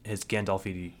his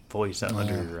Gandalfy voice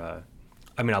under...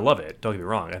 I mean, I love it. Don't get me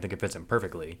wrong. I think it fits him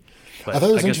perfectly. But I thought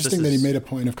it was interesting that he made a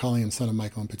point of calling him son of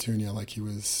Michael and Petunia, like he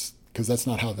was... Because that's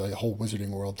not how the whole wizarding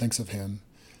world thinks of him.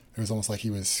 It was almost like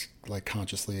he was like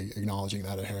consciously acknowledging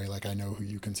that at Harry, like, I know who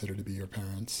you consider to be your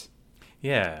parents.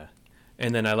 Yeah.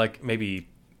 And then I like, maybe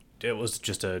it was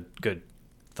just a good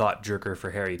thought jerker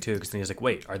for Harry too, because then he's like,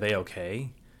 wait, are they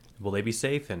okay? Will they be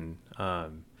safe? And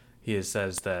he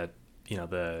says that,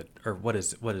 what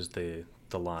is the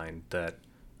line that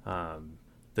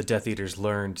the Death Eaters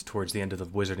learned towards the end of the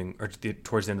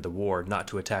towards the end of the war not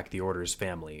to attack the Order's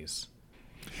families.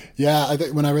 Yeah, I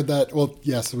think when I read that, well,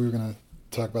 yeah, so we were going to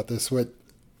talk about this.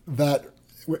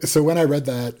 So when I read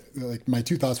that, like my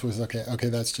two thoughts was, okay,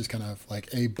 that's just kind of like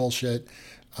a bullshit,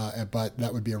 but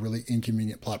that would be a really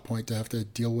inconvenient plot point to have to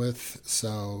deal with.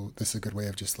 So this is a good way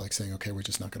of just like saying, okay, we're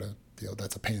just not going to deal.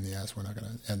 That's a pain in the ass. We're not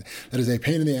going to, and that is a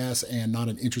pain in the ass and not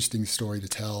an interesting story to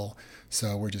tell.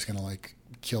 So we're just going to like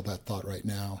kill that thought right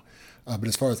now. But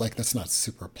as far as like, that's not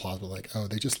super plausible. Like, oh,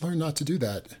 they just learned not to do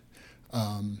that.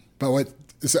 But what,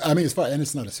 so, I mean, and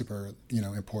it's not a super,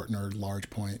 important or large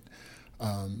point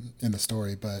in the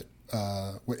story, but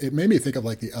it made me think of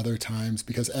like the other times,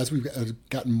 because as we've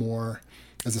gotten more,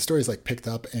 as the story's like picked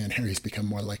up and Harry's become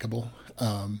more likable,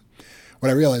 what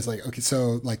I realized, like, okay,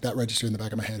 so like that registered in the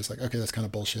back of my head is like, okay, that's kind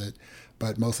of bullshit.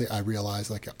 But mostly I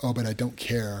realized like, oh, but I don't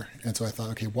care. And so I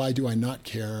thought, okay, why do I not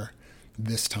care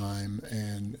this time?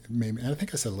 And maybe, and I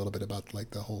think I said a little bit about like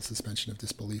the whole suspension of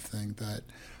disbelief thing,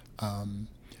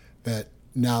 that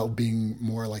now being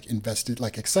more like invested,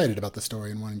 like excited about the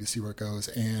story and wanting to see where it goes.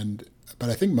 But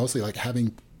I think mostly like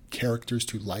having characters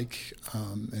to like,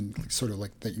 and sort of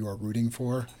like that you are rooting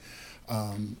for.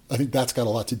 I think that's got a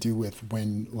lot to do with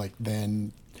when like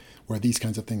then where these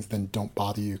kinds of things then don't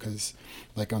bother you, because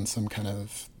like on some kind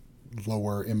of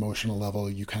lower emotional level,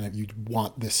 you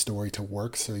want this story to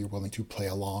work, so you're willing to play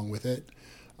along with it.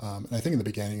 And I think in the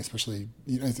beginning, especially,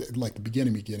 like the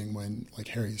beginning when like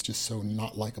Harry is just so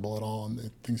not likable at all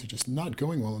and things are just not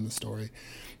going well in the story,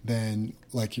 then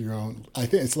like I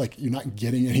think it's like you're not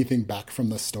getting anything back from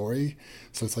the story.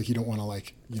 So it's like you don't want to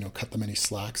like, cut them any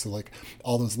slack. So like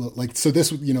all those, like, so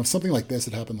this, if something like this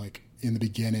had happened like in the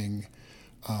beginning,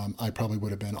 I probably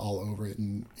would have been all over it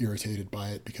and irritated by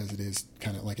it, because it is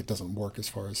kind of like it doesn't work as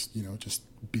far as, just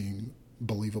being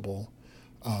believable.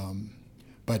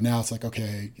 But now it's like,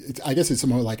 okay, I guess it's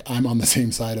more like I'm on the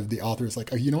same side of the author. It's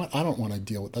like, oh, you know what? I don't want to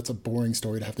deal with. That's a boring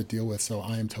story to have to deal with. So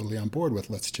I am totally on board with,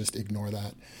 let's just ignore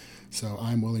that. So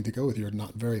I'm willing to go with your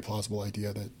not very plausible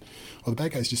idea that, well, the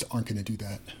bad guys just aren't going to do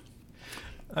that.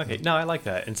 Okay, no, I like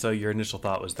that. And so your initial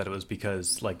thought was that it was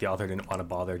because like the author didn't want to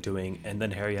bother doing, and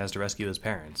then Harry has to rescue his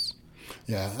parents.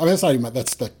 Yeah, I mean that's not even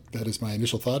that is my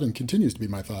initial thought and continues to be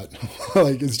my thought.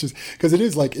 Like it's just because it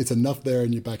is like it's enough there,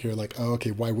 and you're back here like, oh,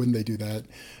 okay, why wouldn't they do that?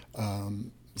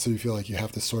 So you feel like you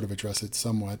have to sort of address it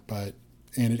somewhat, but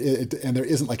and and there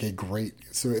isn't like a great,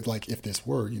 so if this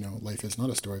were life is not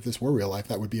a story. If this were real life,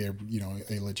 that would be a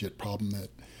legit problem that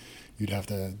you'd have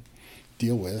to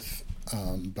deal with.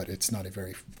 But it's not a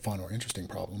very fun or interesting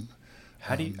problem.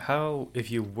 How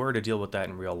if you were to deal with that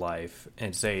in real life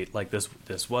and say like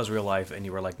this was real life and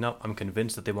you were like, nope, I'm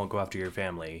convinced that they won't go after your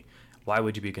family, why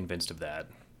would you be convinced of that?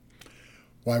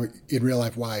 In real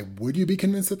life, why would you be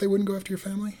convinced that they wouldn't go after your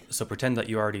family? So pretend that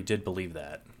you already did believe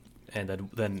that, and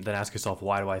then ask yourself,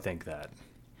 why do I think that?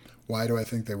 Why do I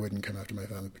think they wouldn't come after my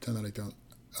family? Pretend that I don't.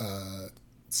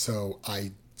 So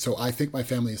I think my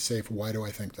family is safe. Why do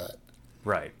I think that?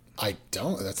 Right. I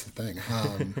don't. That's the thing.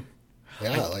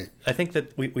 Yeah, I think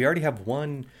that we already have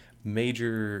one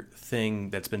major thing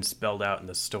that's been spelled out in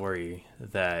the story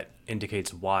that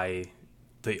indicates why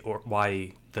the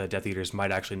Death Eaters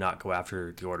might actually not go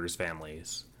after the Order's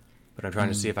families. But I'm trying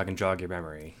to see if I can jog your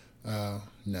memory. No.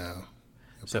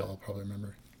 I'll probably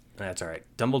remember. That's all right.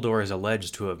 Dumbledore is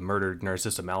alleged to have murdered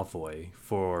Narcissa Malfoy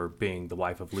for being the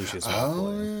wife of Lucius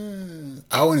Malfoy.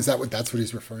 Oh, and is that's what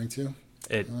he's referring to?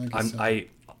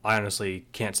 I honestly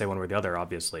can't say one way or the other,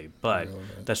 obviously, but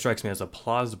that strikes me as a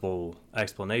plausible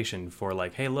explanation for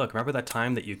like, hey, look, remember that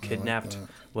time that you kidnapped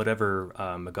whatever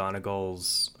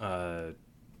McGonagall's, I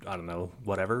don't know,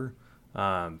 whatever?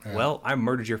 Well, I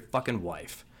murdered your fucking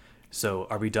wife. So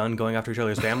are we done going after each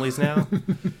other's families now?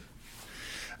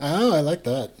 Oh, I like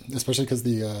that, especially because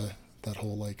that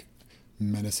whole like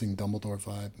menacing Dumbledore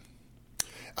vibe.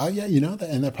 Oh yeah,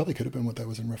 and that probably could have been what that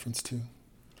was in reference to.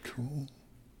 Cool.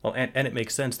 Well, and it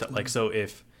makes sense that like, so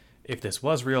if this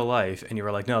was real life and you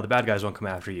were like, no, the bad guys won't come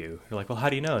after you, you're like, well, how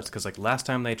do you know? It's because like last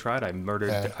time they tried, I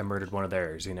murdered one of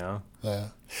theirs, Yeah.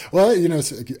 Well,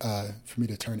 it's, for me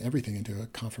to turn everything into a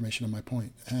confirmation of my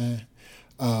point.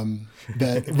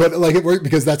 But like it worked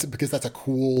because that's a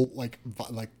cool like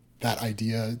that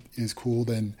idea is cool.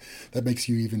 Then that makes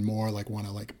you even more like want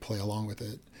to like play along with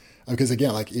it. Because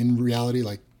again, like in reality,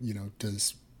 like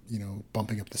does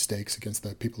bumping up the stakes against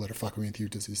the people that are fucking with you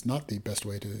is not the best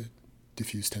way to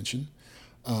diffuse tension.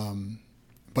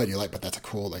 But you're like, but that's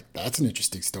that's an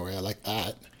interesting story. I like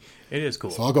that. It is cool.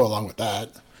 So I'll go along with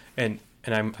that. And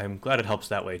I'm glad it helps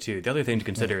that way too. The other thing to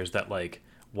consider is that like,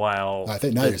 while I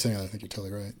think now you're saying it, I think you're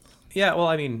totally right. Yeah, well,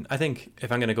 I mean, I think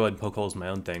if I'm going to go ahead and poke holes in my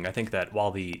own thing, I think that while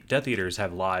the Death Eaters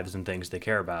have lives and things they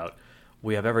care about,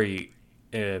 we have every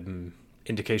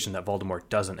indication that Voldemort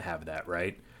doesn't have that,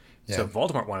 right? So Yeah.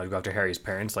 Voldemort wanted to go after Harry's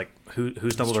parents. Like,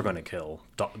 who's Dumbledore going to kill?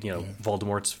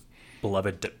 Voldemort's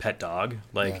beloved pet dog. Yeah.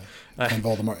 Like, And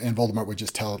Voldemort would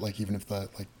just tell it, like, even if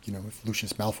if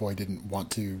Lucius Malfoy didn't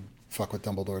want to fuck with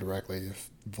Dumbledore directly, if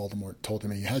Voldemort told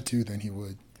him he had to, then he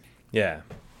would. yeah,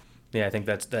 yeah. I think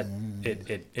that's that.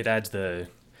 It adds the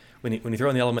when you throw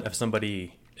in the element of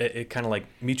somebody. It kind of like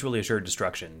mutually assured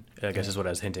destruction, I guess is what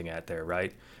I was hinting at there,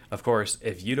 right? Of course,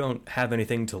 if you don't have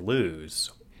anything to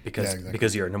lose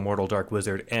because you're an immortal dark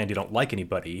wizard and you don't like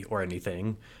anybody or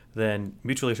anything, then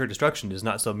mutually assured destruction is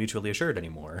not so mutually assured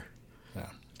anymore. Yeah.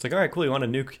 It's like, all right, cool, you want to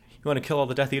nuke, you want to kill all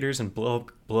the Death Eaters and blow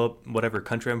up whatever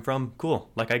country I'm from? Cool,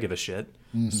 like I give a shit.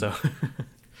 Mm-hmm. So,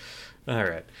 all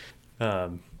right.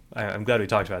 I'm glad we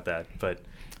talked about that, but...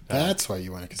 That's why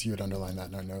you went, because you would underline that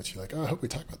in our notes. You're like, oh, I hope we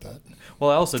talk about that. Well,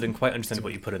 I also didn't quite understand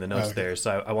what you put in the notes there,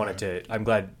 so I wanted to. I'm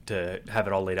glad to have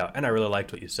it all laid out, and I really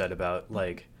liked what you said about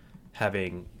like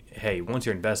having. Hey, once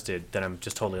you're invested, then I'm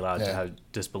just totally allowed to have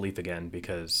disbelief again,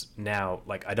 because now,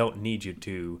 like, I don't need you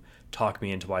to talk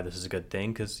me into why this is a good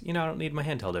thing, because I don't need my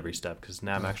hand held every step, because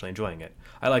now I'm actually enjoying it.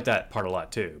 I like that part a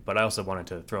lot too, but I also wanted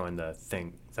to throw in the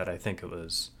thing that I think it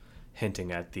was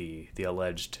hinting at the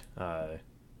alleged.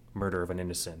 Murder of an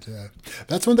innocent. Yeah,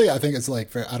 that's one thing I think is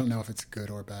like I don't know if it's good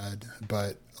or bad,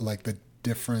 but like a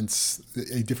difference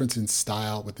in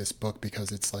style with this book,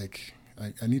 because it's like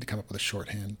I need to come up with a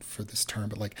shorthand for this term,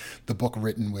 but like the book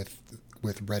written with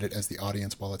Reddit as the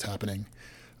audience while it's happening,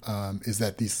 is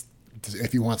that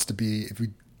if he wants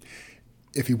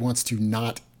to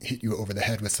not hit you over the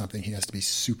head with something, he has to be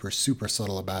super super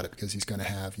subtle about it, because he's going to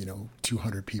have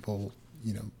 200 people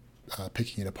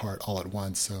picking it apart all at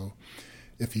once. So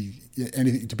if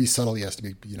anything to be subtle, he has to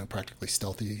be practically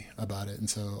stealthy about it, and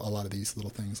so a lot of these little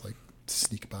things like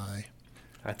sneak by.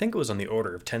 I think it was on the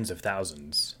order of tens of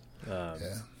thousands of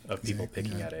people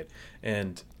picking at it,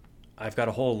 and I've got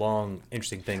a whole long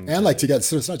interesting thing. And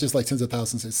so it's not just like tens of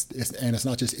thousands. It's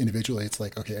not just individually. It's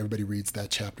like, okay, everybody reads that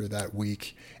chapter that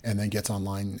week and then gets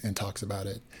online and talks about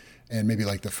it, and maybe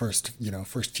like the first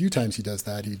few times he does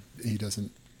that, he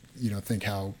doesn't. Think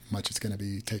how much it's going to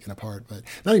be taken apart, but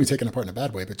not even taken apart in a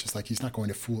bad way, but just like he's not going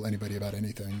to fool anybody about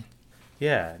anything.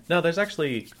 Yeah, no, there's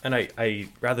actually, and I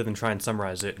rather than try and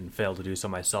summarize it and fail to do so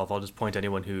myself, I'll just point to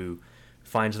anyone who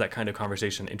finds that kind of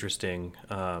conversation interesting.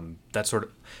 That's sort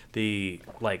of the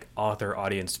like author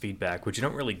audience feedback, which you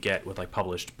don't really get with like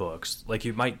published books. Like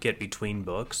you might get between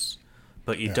books,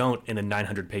 but you don't in the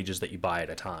 900 pages that you buy at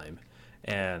a time.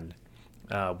 And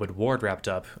when Ward wrapped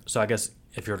up, so I guess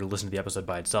if you were to listen to the episode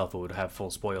by itself, it would have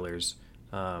full spoilers.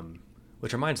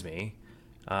 Which reminds me,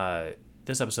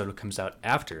 this episode comes out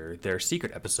after their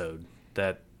secret episode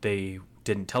that they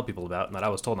didn't tell people about, and that I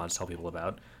was told not to tell people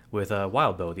about, with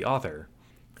Wildbow, the author.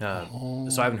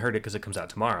 So I haven't heard it because it comes out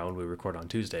tomorrow, and we record on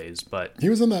Tuesdays. But he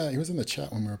was in the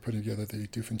chat when we were putting together the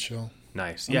Doofin show.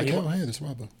 Nice, hey, there's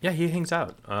Wildbow. Yeah, he hangs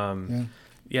out.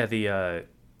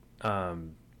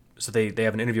 So they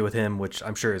have an interview with him, which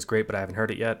I'm sure is great, but I haven't heard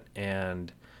it yet.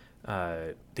 And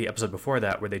the episode before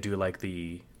that, where they do like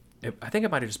I think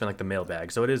it might have just been like the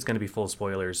mailbag. So it is going to be full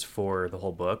spoilers for the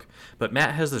whole book. But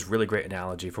Matt has this really great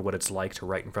analogy for what it's like to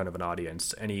write in front of an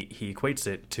audience, and he equates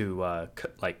it to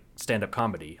like stand-up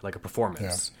comedy, like a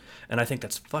performance. Yeah. And I think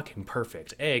that's fucking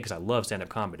perfect. because I love stand-up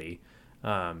comedy.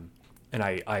 And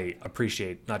I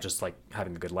appreciate not just like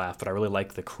having a good laugh, but I really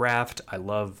like the craft. I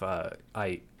love.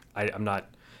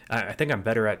 I think I'm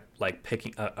better at like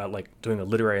picking, like doing a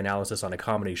literary analysis on a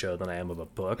comedy show than I am of a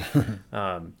book.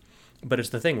 But it's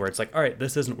the thing where it's like, all right,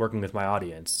 this isn't working with my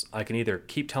audience. I can either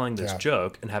keep telling this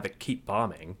joke and have it keep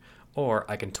bombing, or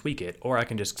I can tweak it, or I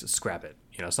can just scrap it.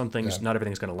 Some things, not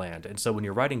everything's going to land. And so when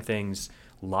you're writing things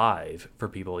live for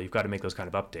people, you've got to make those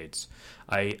kind of updates.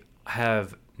 I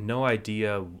have no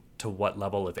idea to what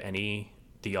level, if any,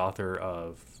 the author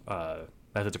of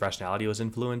Methods of Rationality was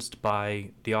influenced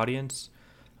by the audience.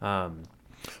 Well,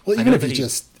 even if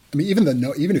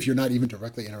even if you're not even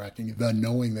directly interacting, the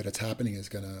knowing that it's happening is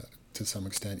gonna, to some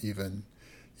extent, even,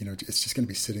 it's just gonna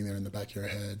be sitting there in the back of your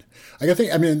head. And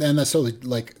that's totally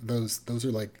like those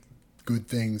are like good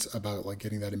things about like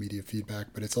getting that immediate feedback.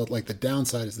 But it's like the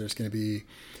downside is there's gonna be,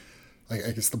 like,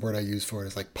 I guess the word I use for it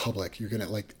is like public. You're gonna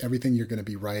like everything you're gonna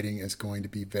be writing is going to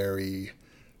be very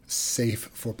safe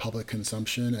for public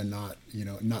consumption and not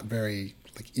very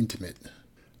like intimate.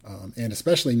 And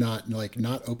especially not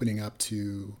opening up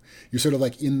to, you're sort of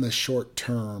like in the short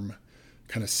term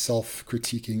kind of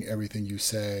self-critiquing everything you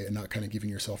say and not kind of giving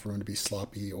yourself room to be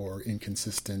sloppy or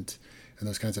inconsistent and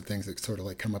those kinds of things that sort of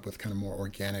like come up with kind of more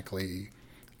organically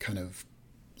kind of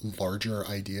larger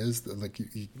ideas. Like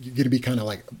you're going to be kind of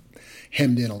like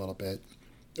hemmed in a little bit.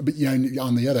 but yeah, and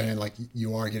on the other hand, like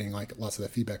you are getting like lots of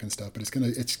that feedback and stuff, but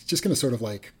it's just gonna sort of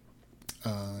like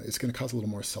it's gonna cause a little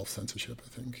more self censorship, I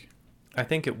think. I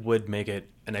think it would make it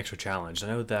an extra challenge. I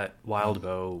know that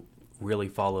Wildbow really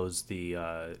follows the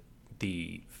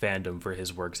fandom for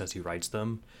his works as he writes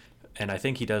them, and I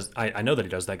think he does. I know that he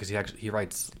does that because he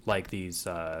writes like these.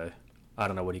 I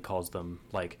don't know what he calls them,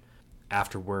 like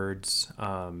afterwards.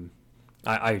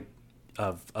 I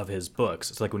of his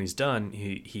books. It's like when he's done,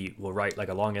 he will write like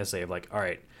a long essay of like, all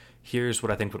right, here's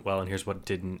what I think went well, and here's what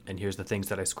didn't, and here's the things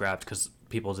that I scrapped because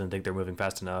people didn't think they're moving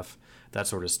fast enough, that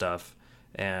sort of stuff.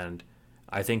 And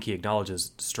I think he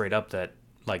acknowledges straight up that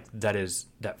like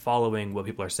that following what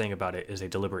people are saying about it is a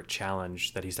deliberate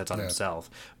challenge that he sets on himself.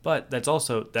 But that's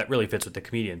also that really fits with the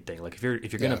comedian thing. Like if you're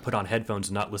gonna put on headphones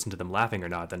and not listen to them laughing or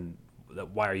not, then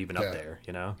why are you even up there?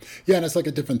 You know? Yeah, and it's like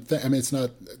a different thing. I mean, it's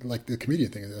not like the comedian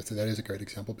thing. That is a great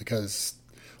example because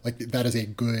like that is a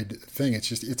good thing. It's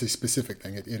just it's a specific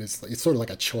thing. It's sort of like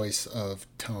a choice of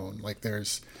tone. Like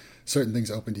there's certain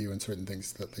things open to you and certain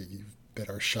things that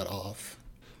are shut off.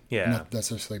 Yeah, not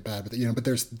necessarily bad, but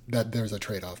but there's a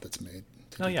trade off that's made.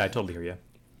 Oh yeah, I totally hear you.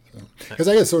 Because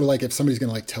I guess sort of like if somebody's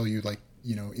gonna like tell you like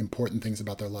important things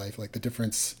about their life, like the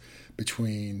difference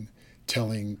between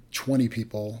telling 20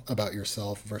 people about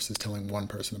yourself versus telling one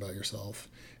person about yourself,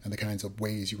 and the kinds of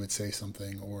ways you would say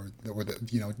something, or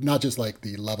the not just like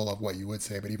the level of what you would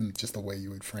say, but even just the way you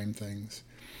would frame things.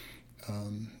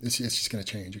 It's just going to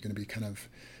change. You're going to be kind of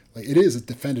like it is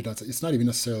defended on. It's not even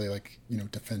necessarily like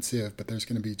defensive, but there's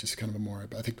going to be just kind of a more.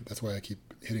 I think that's why I keep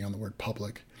hitting on the word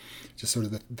public. Just sort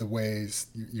of the ways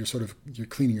you're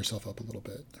cleaning yourself up a little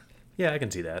bit. Yeah, I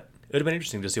can see that. It would have been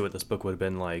interesting to see what this book would have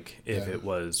been like if it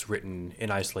was written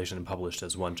in isolation and published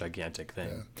as one gigantic thing.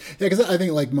 Yeah, because I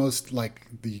think like most like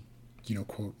the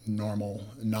quote normal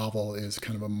novel is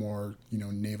kind of a more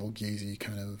navel gazy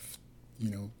kind of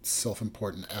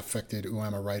self-important affected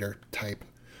I'm a writer type,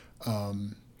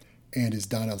 and is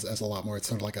done as a lot more. It's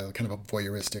sort of like a kind of a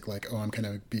voyeuristic like I'm going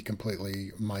to be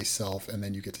completely myself, and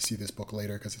then you get to see this book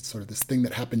later because it's sort of this thing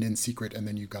that happened in secret and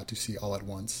then you got to see all at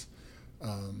once.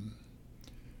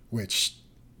 Which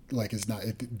like is not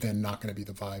then not going to be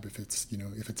the vibe if it's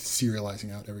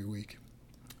serializing out every week.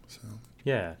 So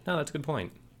yeah, no, that's a good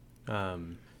point.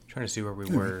 Trying to see where we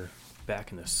were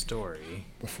back in the story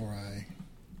before I.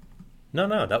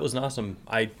 No, that was an awesome.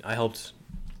 I helped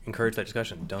encourage that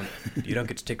discussion. You don't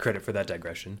get to take credit for that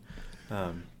digression.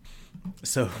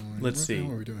 So let's see.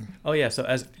 What are we doing? Oh yeah,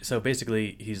 so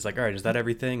basically he's like, all right, is that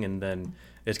everything? And then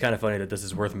it's kind of funny that this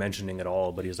is worth mentioning at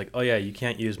all, but he's like, oh yeah, you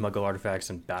can't use Muggle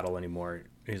artifacts in battle anymore.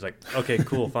 And he's like, okay,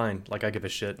 cool, fine. Like I give a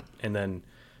shit. And then,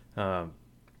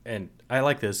 and I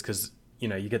like this because you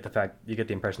get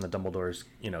the impression that Dumbledore's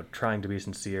trying to be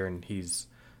sincere, and he's,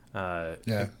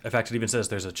 in fact, it even says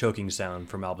there's a choking sound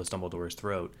from Albus Dumbledore's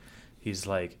throat. He's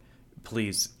like,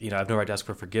 please, I have no right to ask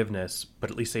for forgiveness, but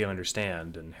at least say you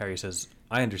understand. And Harry says,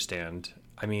 I understand.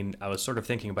 I mean, I was sort of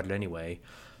thinking about it anyway.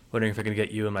 Wondering if I could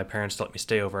get you and my parents to let me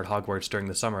stay over at Hogwarts during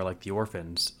the summer like the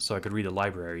orphans, so I could read the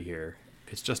library here.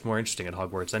 It's just more interesting at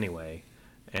Hogwarts anyway.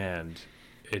 And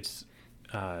it's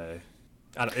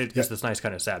this nice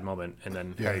kind of sad moment, and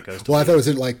then Harry goes to I thought it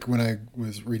was like when I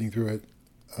was reading through it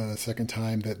a second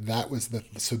time that was the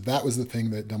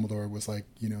thing that Dumbledore was like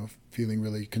feeling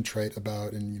really contrite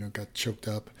about and got choked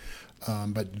up,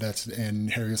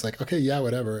 and Harry was like, okay, yeah,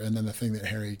 whatever. And then the thing that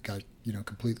Harry got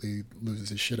completely loses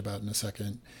his shit about in a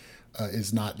second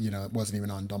is not it wasn't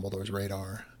even on Dumbledore's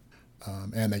radar,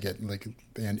 and they get like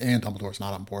and Dumbledore's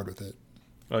not on board with it.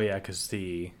 Oh yeah, because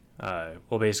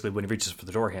basically when he reaches for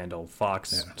the door handle,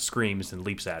 Fawkes screams and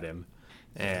leaps at him,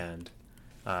 and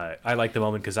I like the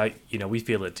moment because we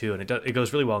feel it too, and it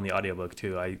goes really well in the audiobook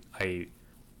too. I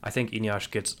think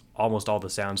Eneasz gets almost all the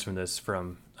sounds from this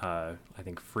from I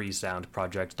think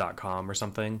freesoundproject.com or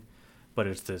something, but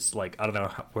it's this like I don't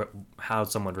know how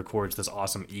someone records this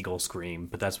awesome eagle scream,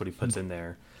 but that's what he puts in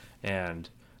there. And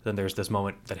then there's this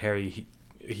moment that Harry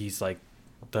he's like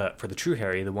for the true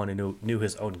Harry, the one who knew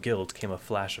his own guilt, came a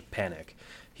flash of panic.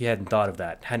 He hadn't thought of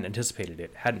that, hadn't anticipated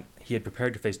it, he had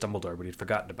prepared to face Dumbledore, but he'd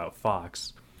forgotten about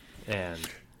Fawkes. And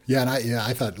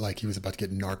I thought like he was about to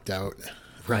get narked out,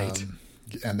 right?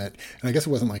 And I guess it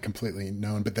wasn't like completely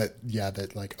known, but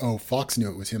that like Fawkes knew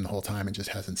it was him the whole time and just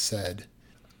hasn't said.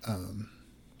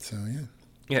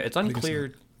 It's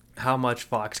unclear how much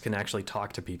Fawkes can actually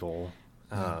talk to people.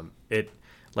 It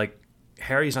like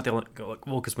Harry's not the only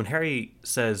because when Harry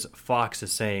says Fawkes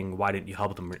is saying why didn't you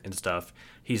help them and stuff,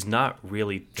 he's not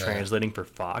really translating for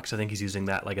Fawkes. I think he's using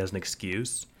that like as an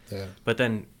excuse. But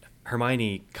then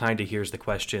Hermione kind of hears the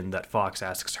question that Fawkes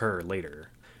asks her later,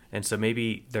 And so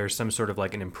maybe there's some sort of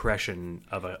like an impression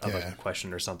of a Yeah.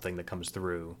 question or something that comes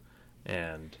through,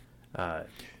 and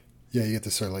Yeah, you get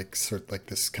this sort of like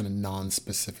this kind of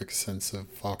non-specific sense of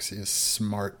Foxy is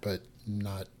smart, but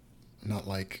not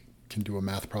like can do a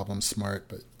math problem smart,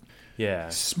 but yeah,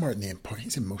 smart in the important.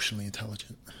 He's emotionally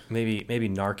intelligent. maybe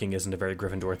narking isn't a very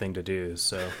Gryffindor thing to do.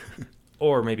 So,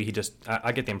 or maybe he just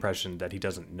I get the impression that he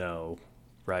doesn't know,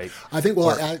 right? I think.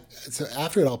 Well, so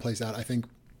after it all plays out, I think.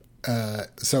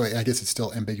 So I guess it's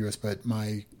still ambiguous, but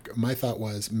my thought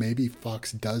was maybe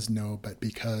Fox does know, but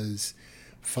because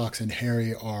Fox and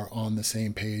Harry are on the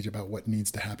same page about what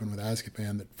needs to happen with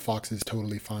Azkaban, that Fox is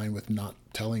totally fine with not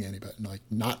telling anybody, like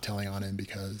not telling on him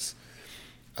because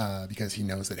he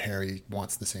knows that Harry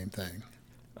wants the same thing.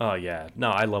 Oh yeah, no,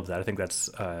 I love that. I think that's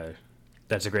a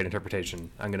great interpretation.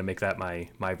 I'm gonna make that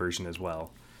my version as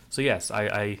well. So yes,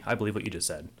 I believe what you just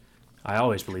said. I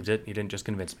always believed it. You didn't just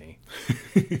convince me.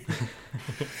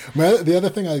 Well, the other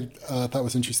thing I thought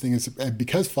was interesting is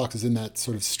because Fox is in that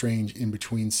sort of strange in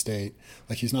between state,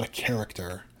 like he's not a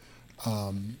character,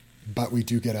 but we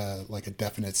do get a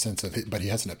definite sense of it. But he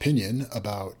has an opinion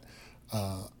about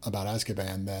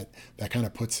Azkaban that kind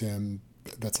of puts him.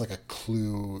 That's like a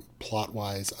clue plot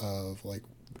wise of like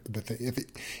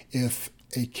if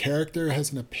a character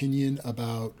has an opinion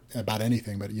about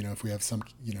anything, but if we have some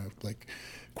like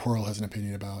Quirrell has an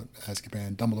opinion about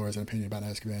Azkaban, Dumbledore has an opinion about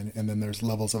Azkaban, and then there's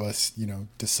levels of us,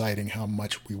 deciding how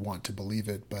much we want to believe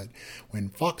it. But when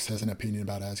Fox has an opinion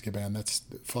about Azkaban,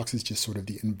 Fox is just sort of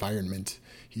the environment.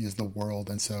 He is the world,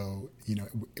 and so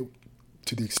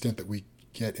to the extent that we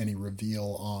get any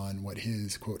reveal on what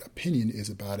his quote opinion is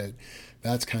about it,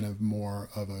 that's kind of more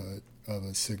of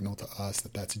a signal to us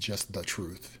that that's just the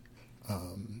truth.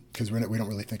 Because we don't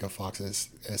really think of Fox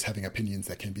as having opinions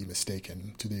that can be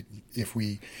mistaken. If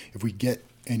we get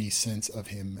any sense of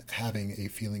him having a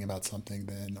feeling about something,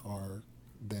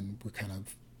 then we kind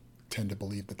of tend to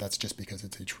believe that that's just because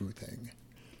it's a true thing.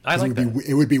 I like that.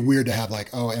 It would be weird to have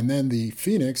and then the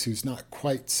Phoenix, who's not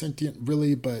quite sentient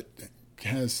really, but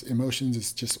has emotions,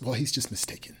 is just he's just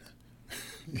mistaken.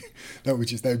 that would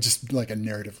just like a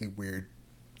narratively weird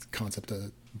concept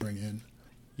to bring in.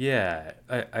 Yeah,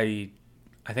 I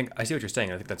think I see what you're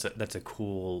saying. I think that's a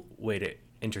cool way to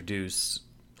introduce,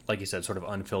 like you said, sort of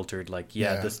unfiltered.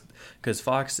 This because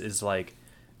Fox is like,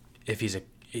 if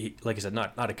like you said,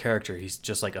 not a character. He's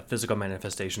just like a physical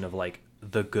manifestation of like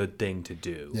the good thing to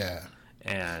do. Yeah,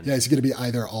 and he's going to be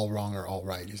either all wrong or all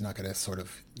right. He's not going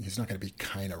to be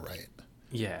kind of right.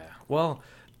 Yeah, well,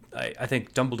 I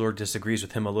think Dumbledore disagrees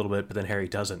with him a little bit, but then Harry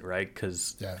doesn't, right?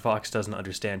 Because Fox doesn't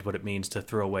understand what it means to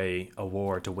throw away a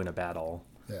war to win a battle.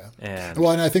 Yeah.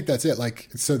 And I think that's it.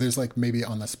 So there's maybe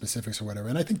on the specifics or whatever.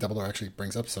 And I think Dumbledore actually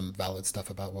brings up some valid stuff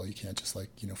about, you can't just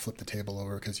flip the table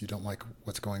over because you don't like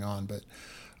what's going on. But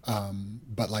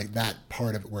that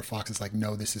part of it where Fox is like,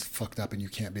 no, this is fucked up and you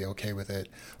can't be okay with it.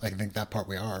 I think that part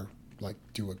we are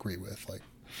do agree with.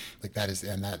 Like that is,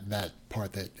 and that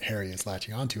part that Harry is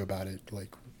latching onto about it,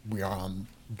 we are on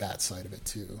that side of it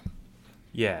too.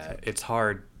 Yeah, it's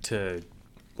hard to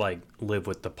live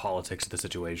with the politics of the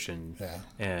situation. Yeah.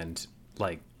 And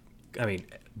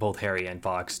both Harry and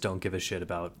Fox don't give a shit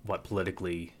about what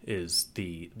politically is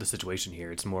the situation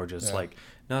here. It's more just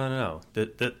no.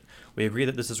 That we agree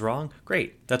that this is wrong.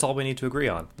 Great. That's all we need to agree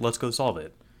on. Let's go solve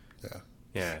it. Yeah.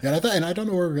 Yeah. Yeah, and I don't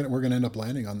know where we're gonna end up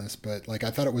landing on this, but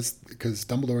I thought it was because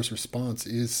Dumbledore's response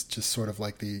is just sort of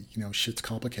like the shit's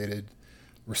complicated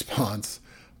response,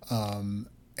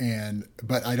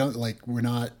 but I don't we're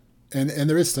not, and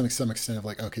there is some extent of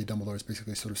okay, Dumbledore is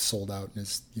basically sort of sold out and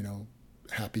is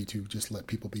happy to just let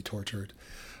people be tortured,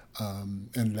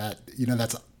 and that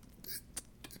that's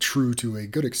true to a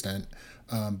good extent,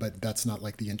 but that's not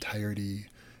the entirety.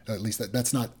 At least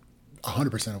that's not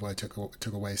 100% of what I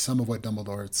took away. Some of what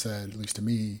Dumbledore had said, at least to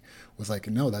me, was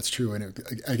no, that's true. And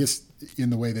I guess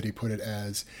in the way that he put it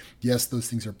as, yes, those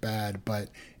things are bad, but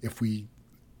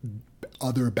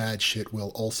other bad shit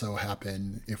will also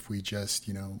happen if we just,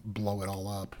 blow it all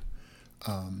up.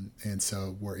 And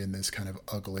so we're in this kind of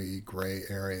ugly gray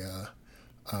area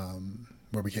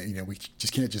where we can't, we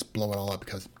just can't just blow it all up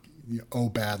because,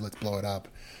 bad, let's blow it up.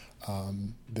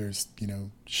 There's,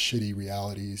 shitty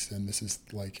realities, and this is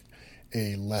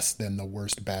a less than the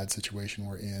worst bad situation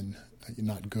we're in.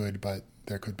 Not good, but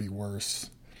there could be worse.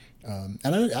 And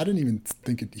I didn't even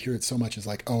hear it so much as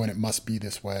and it must be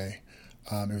this way.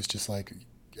 It was just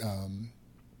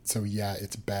so yeah,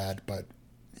 it's bad, but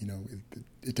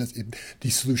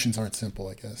these solutions aren't simple,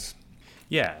 I guess.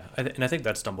 Yeah, and I think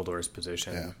that's Dumbledore's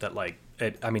position. Yeah. That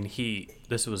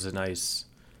this was a nice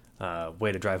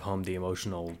way to drive home the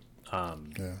emotional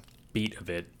beat of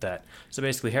it that so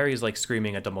basically Harry's like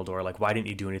screaming at Dumbledore like, why didn't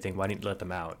you do anything, why didn't you let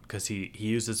them out? Because he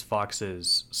uses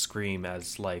Fox's scream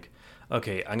as like,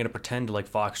 okay, I'm gonna pretend like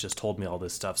Fox just told me all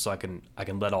this stuff so I can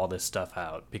let all this stuff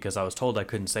out because I was told I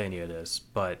couldn't say any of this,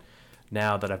 but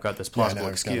now that I've got this plausible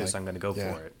excuse, I'm gonna go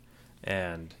for it.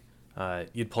 And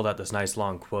you'd pulled out this nice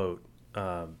long quote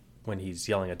when he's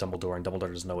yelling at Dumbledore and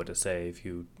Dumbledore doesn't know what to say, if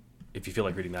you feel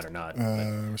like reading that or not.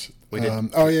 We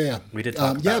did. We did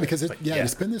talk about because it,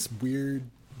 it's been this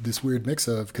weird mix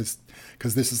of because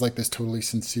this is like this totally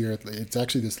sincere. It's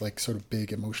actually this like sort of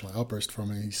big emotional outburst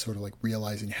from him. He's sort of like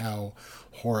realizing how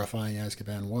horrifying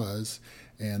Azkaban was,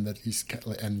 and that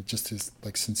and just his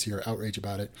like sincere outrage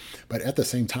about it. But at the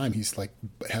same time, he's like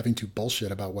having to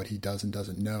bullshit about what he does and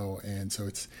doesn't know, and so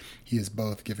he is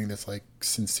both giving this like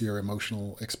sincere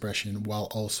emotional expression while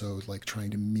also like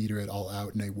trying to meter it all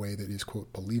out in a way that is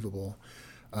quote believable.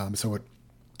 So what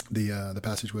the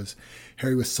passage was,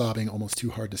 Harry was sobbing almost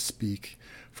too hard to speak.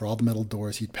 For all the metal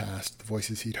doors he'd passed, the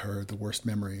voices he'd heard, the worst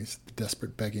memories, the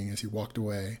desperate begging as he walked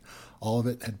away, all of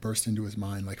it had burst into his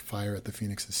mind like fire at the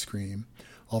phoenix's scream.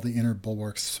 All the inner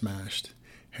bulwarks smashed.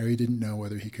 Harry didn't know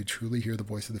whether he could truly hear the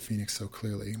voice of the phoenix so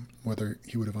clearly, whether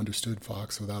he would have understood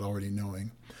Fawkes without already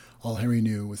knowing. All Harry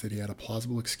knew was that he had a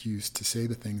plausible excuse to say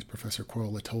the things Professor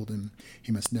Quirrell had told him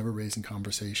he must never raise in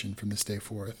conversation from this day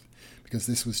forth, because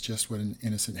this was just what an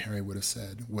innocent Harry would have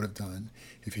said, would have done,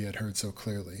 if he had heard so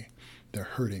clearly. They're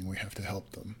hurting, we have to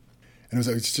help them. And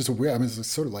it's just a weird, it was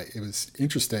sort of like, it was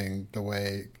interesting the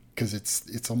way, because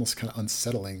it's almost kind of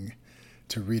unsettling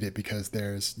to read it, because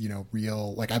there's,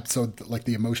 real,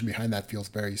 the emotion behind that feels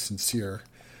very sincere,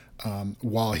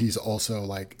 while he's also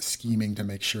like scheming to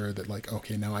make sure that like,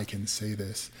 okay, now I can say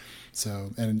this.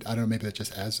 So, and I don't know, maybe that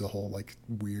just adds to the whole like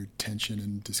weird tension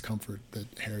and discomfort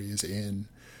that Harry is in,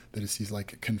 that it's these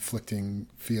like conflicting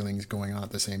feelings going on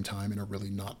at the same time in a really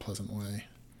not pleasant way.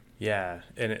 Yeah,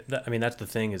 and that's the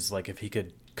thing is like if he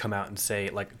could come out and say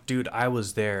like, dude, I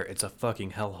was there, it's a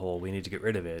fucking hellhole, we need to get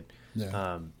rid of it.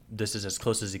 Yeah. This is as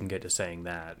close as he can get to saying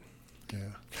that. Yeah.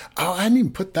 Oh, I didn't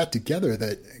even put that together.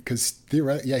 Because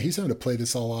theoretically, he's having to play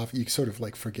this all off. You sort of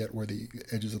like forget where the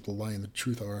edges of the lie and the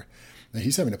truth are. And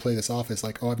he's having to play this off as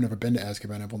like, oh, I've never been to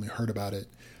Azkaban, I've only heard about it,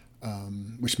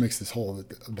 which makes that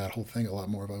whole thing a lot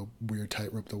more of a weird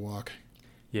tightrope to walk.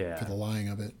 Yeah. For the lying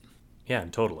of it. Yeah,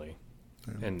 totally.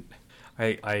 Yeah. And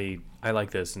I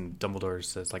like this, and Dumbledore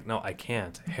says like, no, I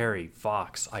can't. Harry,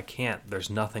 Fawkes, I can't. There's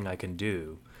nothing I can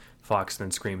do. Fawkes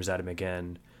then screams at him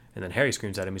again. And then Harry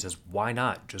screams at him. He says, why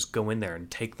not? Just go in there and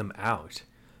take them out.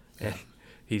 Yeah. And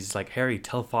he's like, Harry,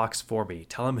 tell Fawkes for me.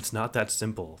 Tell him it's not that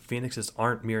simple. Phoenixes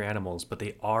aren't mere animals, but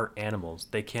they are animals.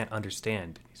 They can't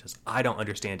understand. He says, I don't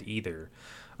understand either.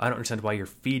 I don't understand why you're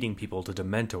feeding people to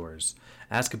Dementors.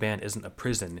 Azkaban isn't a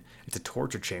prison. It's a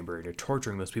torture chamber, and you're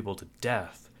torturing those people to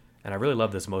death. And I really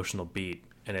love this emotional beat.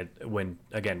 And when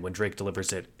Drake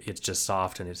delivers it, it's just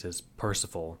soft, and it says,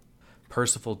 Percival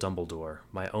Dumbledore,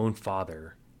 my own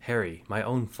father. Harry, my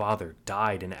own father,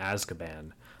 died in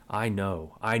Azkaban. I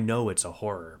know it's a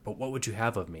horror, but what would you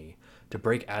have of me? To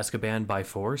break Azkaban by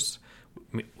force?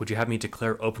 Would you have me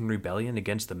declare open rebellion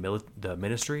against the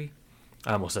ministry?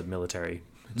 I almost said military.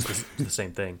 It's the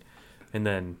same thing. And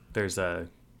then there's a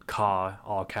caw,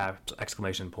 all caps,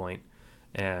 exclamation point.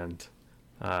 And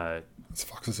it's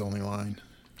Fox's only line.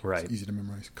 Right. It's easy to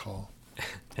memorize, caw.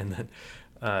 And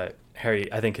then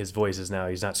Harry, I think his voice is now,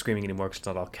 he's not screaming anymore because it's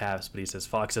not all caps, but he says,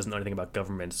 Fawkes doesn't know anything about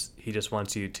governments. He just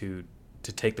wants you to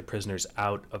take the prisoners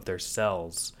out of their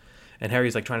cells. And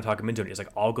Harry's like trying to talk him into it. He's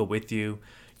like, I'll go with you.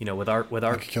 With our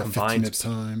combined 15 at a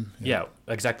time. Yeah,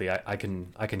 exactly. I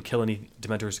can kill any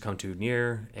Dementors who come too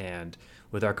near, and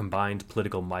with our combined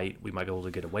political might, we might be able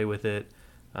to get away with it.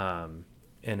 And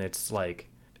it's like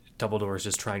Dumbledore is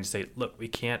just trying to say, look, we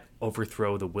can't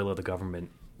overthrow the will of the government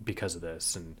because of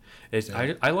this. And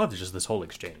I love just this whole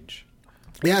exchange.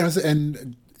 Yeah,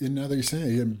 and now that you're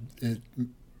saying it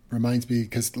reminds me,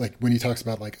 because like when he talks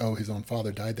about like, oh, his own father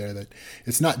died there, that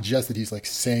it's not just that he's like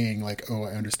saying like, oh,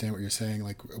 I understand what you're saying,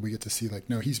 like we get to see like,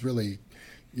 no, he's really,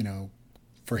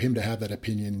 for him to have that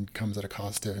opinion comes at a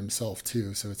cost to himself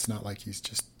too. So it's not like he's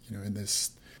just in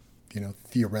this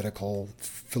theoretical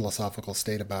philosophical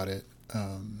state about it,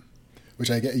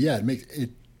 which I get. Yeah,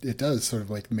 it does sort of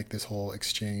like make this whole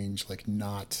exchange like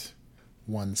not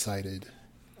one-sided.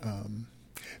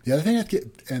 The other thing I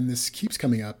get, and this keeps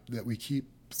coming up, that we keep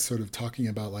sort of talking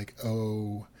about like,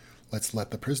 oh, let's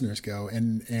let the prisoners go,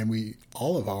 and we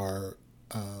all of our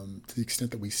to the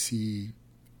extent that we see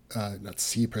not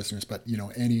see prisoners, but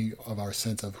any of our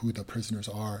sense of who the prisoners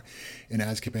are in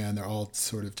Azkaban, they're all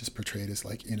sort of just portrayed as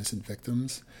like innocent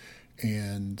victims,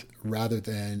 And rather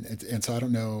than, and so I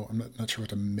don't know, I'm not sure what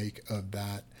to make of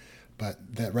that, but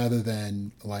that rather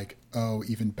than like, oh,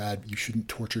 even bad, you shouldn't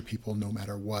torture people no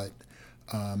matter what.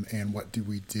 And what do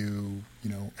we do?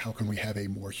 How can we have a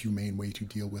more humane way to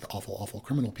deal with awful, awful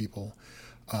criminal people?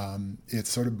 It's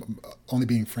sort of only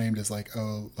being framed as like,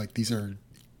 oh, like these are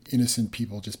innocent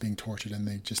people just being tortured and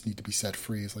they just need to be set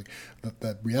free. It's like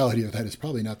the reality of that is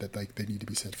probably not that like they need to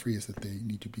be set free, is that they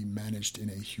need to be managed in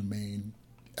a humane,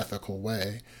 ethical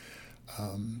way.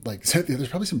 So there's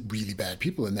probably some really bad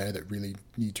people in there that really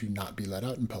need to not be let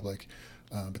out in public,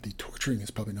 but the torturing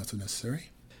is probably not so necessary.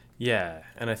 Yeah,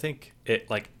 and I think it,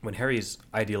 like, when Harry's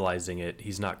idealizing it,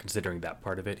 he's not considering that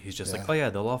part of it. He's just like, oh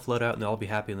yeah, they'll all float out and they'll all be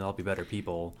happy and they'll all be better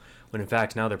people. When in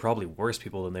fact, now they're probably worse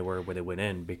people than they were when they went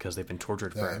in, because they've been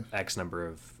tortured for X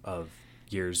number of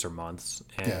years or months.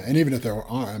 And even if there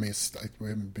are, I mean, it's like we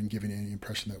haven't been given any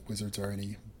impression that wizards are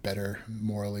any better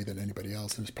morally than anybody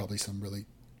else. There's probably some really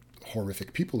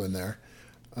horrific people in there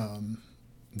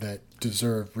that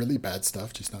deserve really bad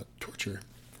stuff, just not torture.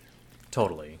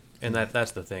 Totally. And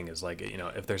that's the thing, is like,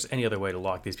 if there's any other way to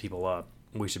lock these people up,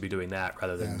 we should be doing that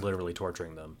rather than literally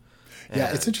torturing them.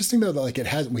 Yeah, it's interesting though that like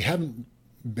we haven't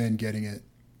been getting it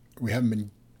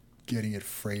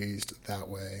phrased that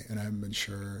way, and I haven't been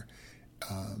sure.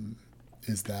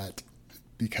 Is that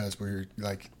because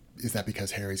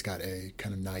Harry's got a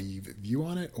kind of naive view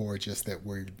on it, or just that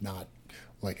we're not,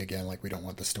 like, again, like we don't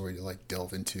want the story to like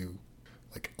delve into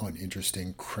like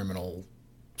uninteresting criminal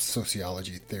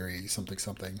sociology theory,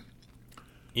 something.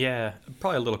 Yeah,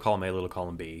 probably a little column A, a little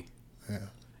column B.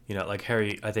 Yeah. Like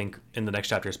Harry, I think in the next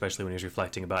chapter, especially when he's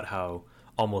reflecting about how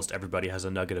almost everybody has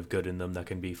a nugget of good in them that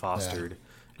can be fostered,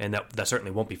 and that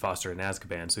certainly won't be fostered in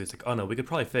Azkaban. So he's like, oh no, we could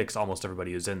probably fix almost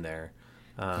everybody who's in there.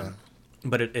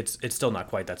 But it's still not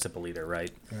quite that simple either,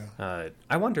 right? Yeah.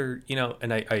 I wonder,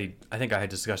 and I think I had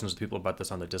discussions with people about this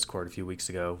on the Discord a few weeks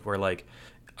ago, where like,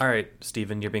 all right,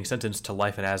 Stephen, you're being sentenced to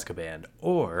life in Azkaban,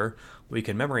 or we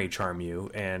can memory charm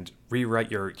you and rewrite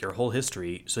your whole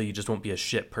history so you just won't be a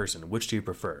shit person. Which do you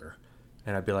prefer?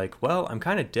 And I'd be like, well, I'm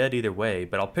kind of dead either way,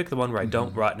 but I'll pick the one where I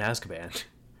don't rot in Azkaban,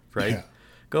 right? Yeah.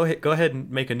 Go ahead and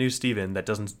make a new Stephen that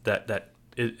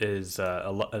is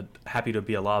happy to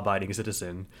be a law-abiding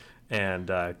citizen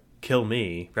and kill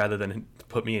me rather than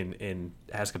put me in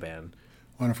Azkaban.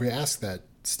 Well, and if we ask that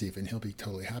Stephen, he'll be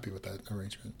totally happy with that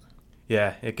arrangement.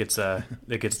 Yeah, it gets to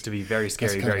be very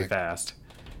scary very fast.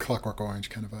 Clockwork Orange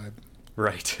kind of vibe.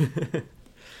 Right.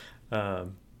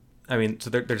 I mean, so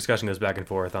their discussion goes back and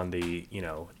forth on the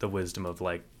wisdom of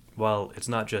like, well, it's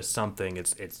not just something,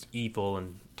 it's evil,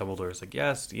 and Dumbledore is like,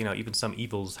 yes, even some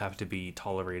evils have to be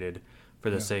tolerated for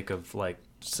the sake of like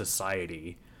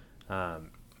society. I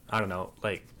don't know,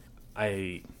 like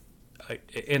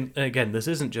and again, this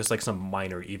isn't just like some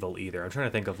minor evil either. I'm trying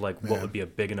to think of like what would be a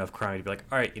big enough crime to be like,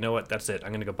 all right, you know what, that's it,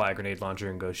 I'm gonna go buy a grenade launcher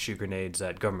and go shoot grenades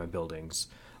at government buildings.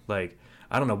 Like,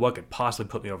 I don't know what could possibly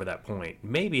put me over that point.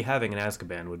 Maybe having an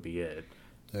Azkaban would be it.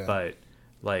 But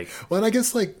like, well, and I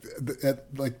guess like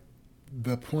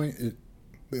the point,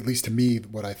 at least to me,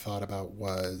 what I thought about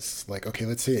was like, okay,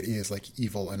 let's say it is like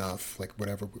evil enough, like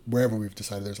wherever we've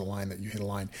decided there's a line, that you hit a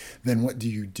line, then what do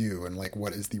you do? And like,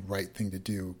 what is the right thing to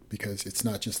do? Because it's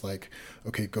not just like,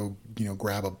 okay, go,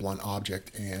 grab a blunt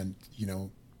object and,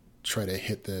 try to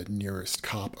hit the nearest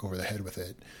cop over the head with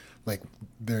it. Like,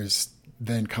 there's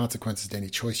then consequences to any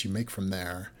choice you make from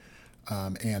there.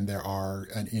 And there are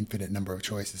an infinite number of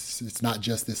choices. It's not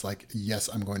just this like, yes,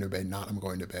 I'm going to obey, not I'm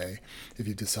going to obey. If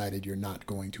you've decided you're not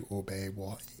going to obey,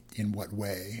 well, in what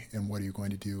way, and what are you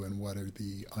going to do, and what are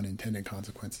the unintended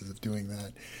consequences of doing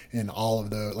that? And all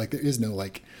of the, like, there is no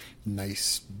like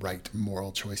nice, right,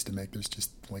 moral choice to make. There's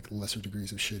just like lesser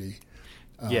degrees of shitty.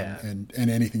 And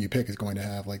anything you pick is going to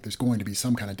have, like, there's going to be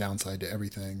some kind of downside to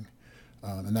everything.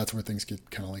 And that's where things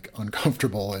get kind of like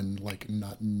uncomfortable and like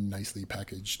not nicely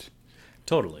packaged.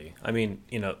 Totally. I mean,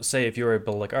 say if you were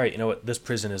able to like, all right, you know what, this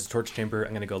prison is a torture chamber, I'm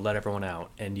going to go let everyone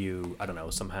out. And you, I don't know,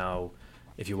 somehow,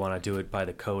 if you want to do it by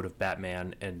the code of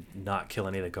Batman and not kill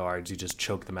any of the guards, you just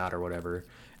choke them out or whatever.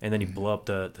 And then you blow up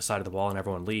the side of the wall and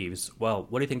everyone leaves. Well,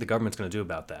 what do you think the government's going to do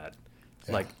about that?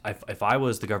 Yeah. Like, if I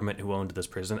was the government who owned this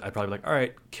prison, I'd probably be like, all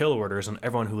right, kill orders on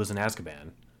everyone who was in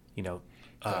Azkaban.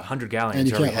 100 galleons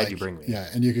for every head you bring me. Yeah,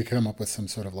 and you could come up with some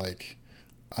sort of like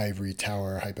ivory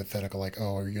tower hypothetical, like,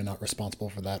 oh, you're not responsible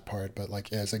for that part, but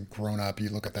like as a grown-up you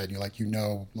look at that and you're like,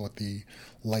 what the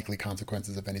likely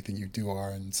consequences of anything you do are,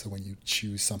 and so when you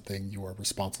choose something, you are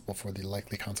responsible for the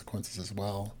likely consequences as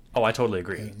well. Oh, I totally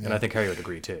agree. And I think Harry would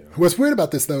agree too. What's weird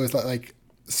about this though is that like,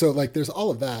 so like there's all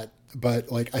of that,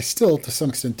 but like I still to some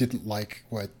extent didn't like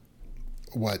what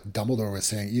what Dumbledore was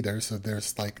saying either. So there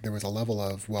was a level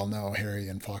of, well, no, Harry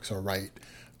and Fox are right.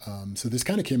 So this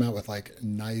kind of came out with like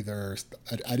neither.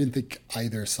 I didn't think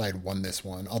either side won this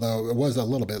one, although it was a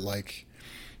little bit like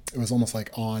it was almost like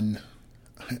on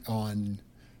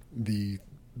the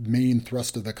main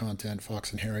thrust of the content,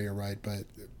 Fox and Harry are right,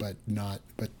 but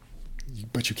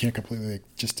you can't completely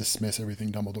just dismiss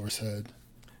everything Dumbledore said.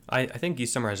 I think you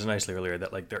summarized it nicely earlier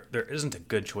that like there isn't a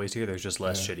good choice here. There's just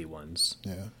less shitty ones.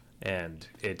 Yeah. And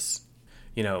it's,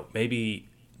 maybe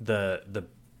the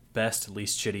best,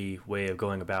 least shitty way of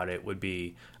going about it would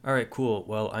be, all right, cool.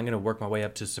 Well, I'm going to work my way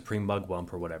up to Supreme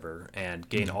Mugwump or whatever and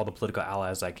gain all the political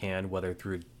allies I can, whether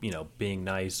through, being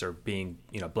nice or being,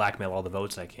 blackmail all the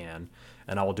votes I can.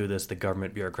 And I will do this the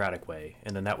government bureaucratic way.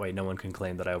 And then that way no one can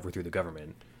claim that I overthrew the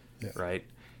government. Yeah. Right?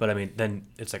 But I mean, then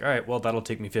it's like, all right, well, that'll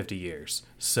take me 50 years.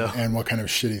 So. And what kind of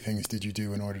shitty things did you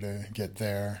do in order to get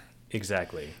there?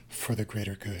 Exactly. For the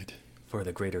greater good. For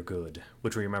the greater good.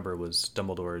 Which we remember was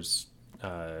Dumbledore's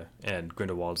and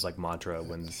Grindelwald's like mantra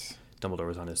when Dumbledore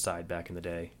was on his side back in the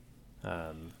day.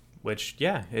 Which,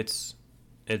 yeah, it's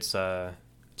a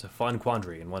fun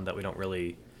quandary and one that we don't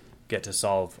really get to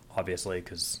solve, obviously,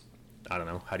 because I don't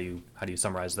know, how do you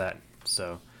summarize that?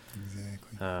 So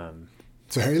exactly.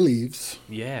 So Harry leaves.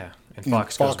 Yeah, and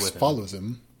Fox goes with him. Follows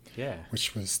him. Yeah,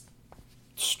 which was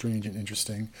strange and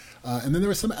interesting. And then there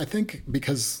was some, I think,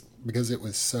 because it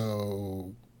was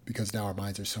so. Because now our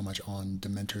minds are so much on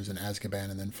Dementors and Azkaban,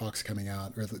 and then Fox coming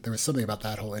out, or there was something about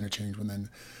that whole interchange when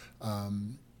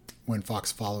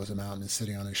Fox follows him out and is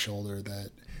sitting on his shoulder, that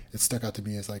it stuck out to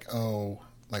me as like, oh,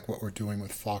 like what we're doing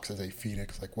with Fox as a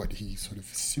phoenix, like what he sort of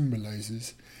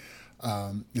symbolizes,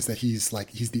 is that he's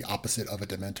the opposite of a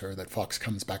Dementor, that Fox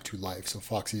comes back to life. So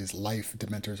Foxy is life,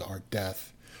 Dementors are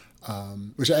death,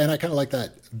 and I kind of like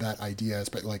that idea,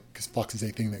 but like, because Fox is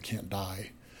a thing that can't die.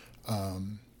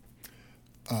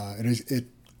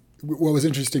 What was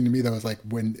interesting to me though is like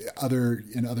when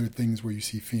in other things where you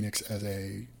see Phoenix as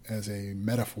a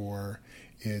metaphor,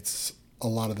 it's a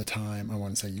lot of the time, I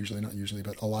want to say usually, not usually,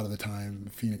 but a lot of the time,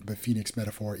 the Phoenix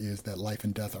metaphor is that life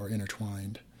and death are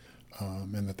intertwined,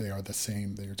 and that they are the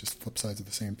same. They are just flip sides of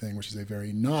the same thing, which is a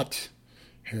very not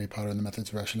Harry Potter and the Methods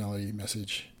of Rationality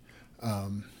message.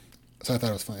 So I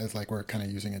thought it was fun. It's like we're kind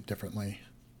of using it differently.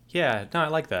 Yeah, no, I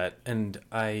like that, and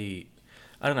I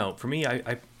don't know. For me,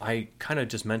 I kind of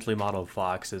just mentally model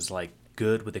Fox as like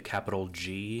good with a capital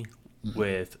G,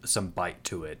 with some bite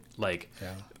to it. Like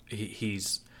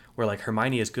he's where like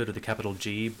Hermione is good with a capital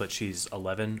G, but she's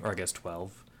 11 or I guess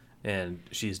 12, and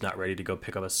she's not ready to go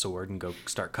pick up a sword and go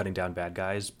start cutting down bad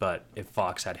guys. But if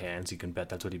Fox had hands, you can bet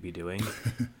that's what he'd be doing.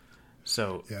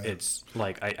 So it's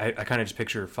like I kind of just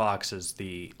picture Fox as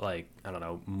the, like, I don't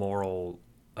know, moral,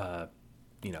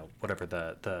 whatever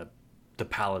the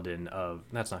paladin of,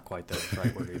 that's not quite the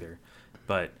right word either,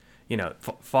 but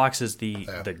Fox is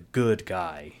the good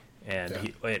guy,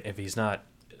 and if he's not,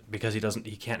 because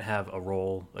he can't have a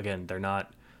role, again, they're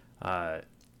not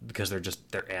because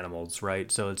they're animals,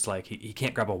 right? So it's like he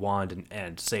can't grab a wand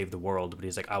and save the world, but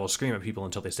he's like, I will scream at people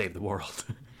until they save the world.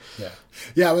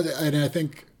 And I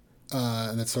think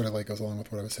and that sort of like goes along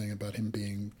with what I was saying about him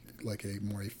being like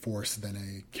more a force than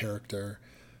a character,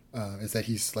 is that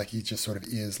he just sort of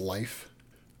is life.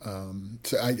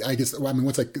 So I guess, well, I mean,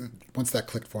 once that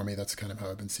clicked for me, that's kind of how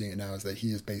I've been seeing it now, is that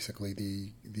he is basically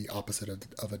the opposite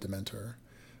of a Dementor,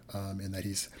 in that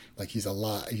he's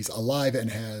alive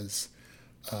and has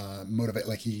motivate,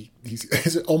 like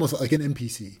he's almost like an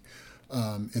NPC,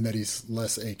 in that he's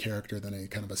less a character than a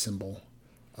kind of a symbol,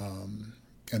 and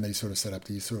that he's sort of set up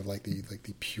to, he's sort of like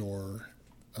the pure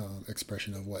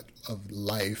expression of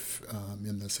life,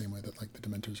 in the same way that like the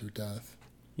Dementors are death.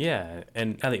 Yeah,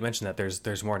 and now that you mentioned that,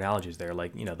 there's more analogies there.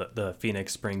 Like, the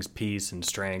Phoenix brings peace and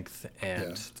strength,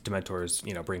 and the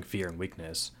Dementors, bring fear and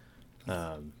weakness.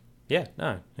 That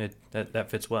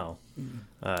fits well.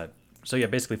 So yeah,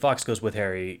 basically Fox goes with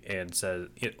Harry and says,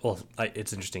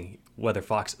 it's interesting whether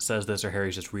Fox says this or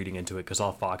Harry's just reading into it, because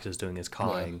all Fox is doing is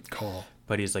cawing. Call.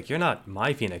 But he's like, you're not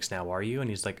my Phoenix now, are you? And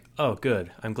he's like, oh,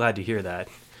 good. I'm glad to hear that.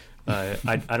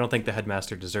 I don't think the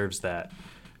headmaster deserves that.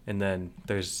 And then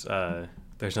there's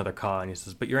another caw, and he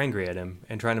says, but you're angry at him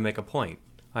and trying to make a point.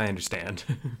 I understand.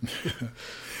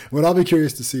 What I'll be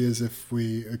curious to see is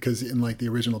because in like the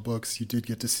original books, you did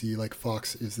get to see like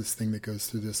Fox is this thing that goes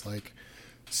through this like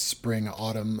spring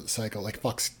autumn cycle. Like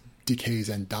Fox decays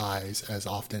and dies as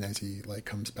often as he like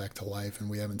comes back to life, and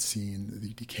we haven't seen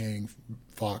the decaying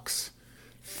Fox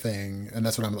thing. And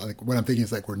that's what I'm thinking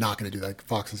is like, we're not going to do that. Like,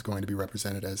 Fox is going to be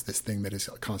represented as this thing that is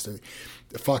constantly,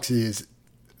 Fox is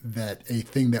that a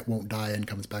thing that won't die and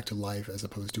comes back to life, as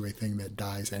opposed to a thing that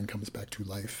dies and comes back to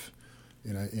life.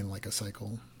 in like a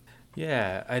cycle.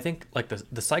 Yeah, I think like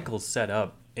the cycle's set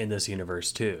up in this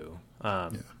universe too. Yeah.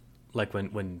 Like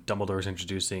when Dumbledore's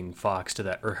introducing Fox to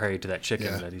that, or Harry to that chicken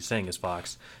Yeah. that he's saying is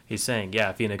Fox, he's saying,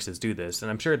 yeah, Phoenixes do this,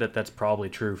 and I'm sure that that's probably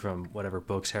true from whatever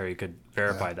books Harry could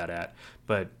verify that at.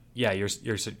 But yeah, you're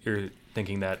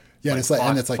thinking that Yeah, like,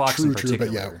 and it's like Fox in true,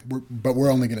 but yeah, particular. we're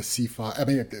only going to see Fox. I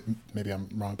mean, maybe I'm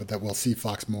wrong, but that we'll see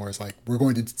Fox more as like we're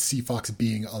going to see Fox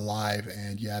being alive,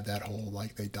 and yeah, that whole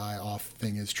like they die off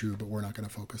thing is true, but we're not going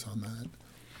to focus on that.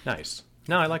 Nice.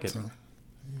 No, I like it. So,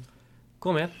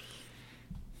 Cool, man.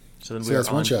 So then so we're that's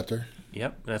on. one chapter.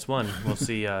 Yep, that's one. We'll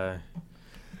see. There's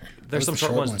was some the short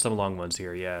short ones one. and some long ones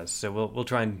here. Yeah, so we'll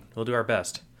try and we'll do our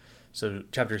best. So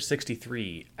chapter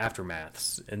 63,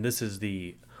 Aftermaths, and this is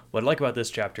the what I like about this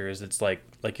chapter is it's like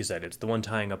you said, it's the one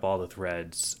tying up all the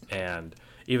threads, and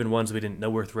even ones we didn't know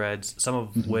were threads. Some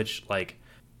of which like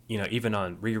even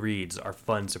on rereads are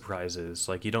fun surprises.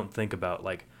 Like you don't think about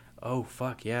like, oh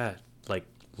fuck yeah, like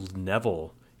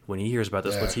Neville when he hears about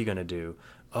this, Yeah. what's he gonna do?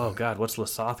 Oh god, what's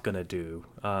Lesath gonna do?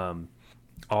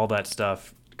 All that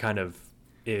stuff kind of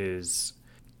is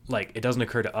like it doesn't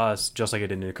occur to us, just like it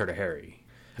didn't occur to Harry.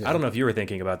 Yeah. I don't know if you were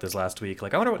thinking about this last week.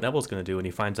 Like, I wonder what Neville's going to do when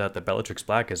he finds out that Bellatrix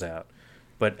Black is out.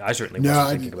 But I certainly wasn't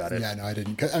thinking about it. Yeah, no, I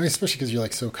didn't. 'Cause- I mean, especially because you're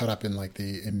like so caught up in like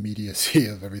the immediacy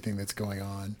of everything that's going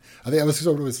on. I think I was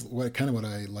sort of what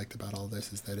I liked about all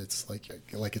this is that it's like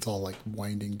it's all like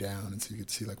winding down, and so you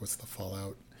could see like what's the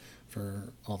fallout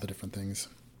for all the different things,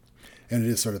 and it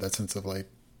is sort of that sense of like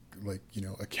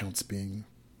accounts being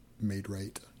made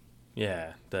right.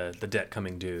 Yeah, the debt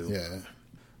coming due. Yeah.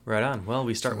 Right on. Well,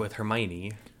 we start with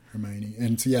Hermione.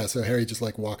 And so Harry just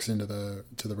like walks into the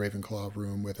Ravenclaw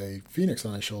room with a phoenix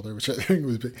on his shoulder, which I think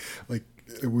was like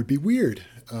it would be weird.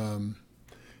 And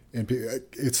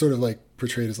it's sort of like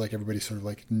portrayed as like everybody sort of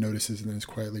like notices and then is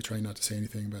quietly trying not to say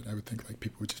anything. But I would think like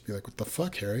people would just be like, "What the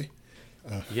fuck, Harry?"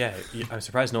 Yeah, I'm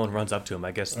surprised no one runs up to him.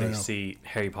 I guess they know. see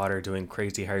Harry Potter doing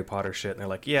crazy Harry Potter shit, and they're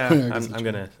like, "Yeah, I guess I'm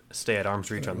gonna stay at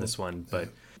arm's reach on this one." But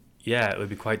yeah, it would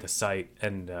be quite the sight.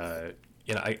 And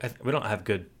we don't have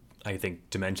good, I think,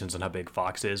 dimensions on how big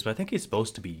Fox is, but I think he's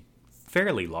supposed to be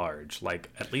fairly large, like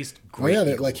at least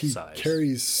great like he size.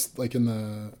 carries like in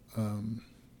the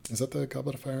is that the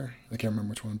Goblet of Fire? I can't remember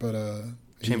which one, but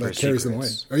he Chamber like of carries them away.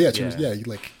 Secrets. Oh yeah, yeah. He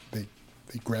like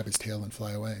they grab his tail and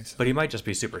fly away. So. But he might just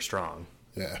be super strong.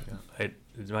 Yeah. It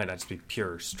might not just be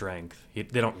pure strength. They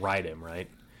don't ride him, right?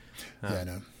 Yeah, I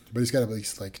know. But he's got at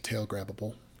least like tail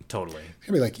grabbable. Totally. It's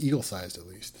gonna be like eagle sized at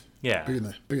least. Yeah.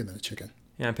 Bigger than a chicken.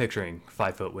 Yeah, I'm picturing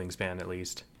 5-foot wingspan at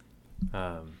least.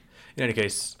 In any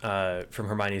case, from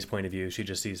Hermione's point of view, she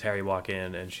just sees Harry walk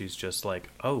in and she's just like,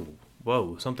 "Oh,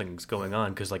 whoa, something's going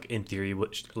on." Because like in theory,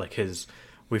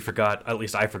 we forgot. At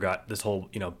least I forgot this whole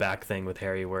back thing with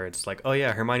Harry, where it's like, oh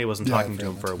yeah, Hermione wasn't talking to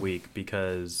him for a week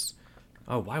because,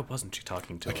 why wasn't she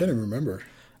talking to him? I can't even remember.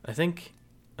 I think,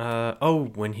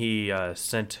 when he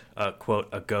sent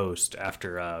a ghost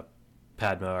after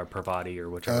Padma or Parvati or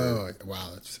whichever. Oh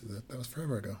wow, that was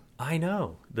forever ago. I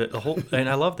know the whole, and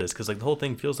I love this because like the whole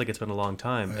thing feels like it's been a long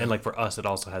time, and like for us, it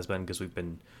also has been because we've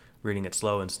been reading it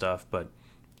slow and stuff. But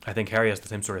I think Harry has the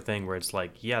same sort of thing where it's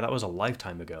like, yeah, that was a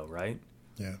lifetime ago, right?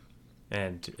 Yeah.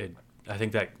 And I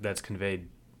think that's conveyed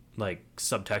like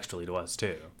subtextually to us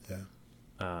too.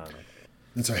 Yeah.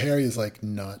 And so Harry is like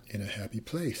not in a happy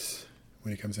place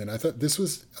when he comes in. I thought this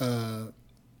is an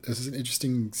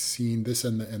interesting scene. This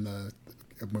and the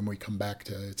when we come back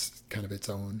to it's kind of its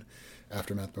own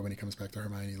aftermath. But when he comes back to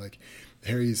Hermione, like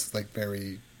Harry's like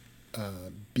very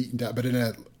beaten down, but in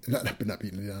a not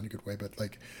beaten down in a good way. But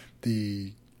like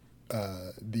the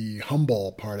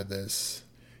humble part of this,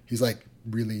 he's like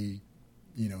really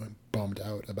bummed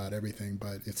out about everything.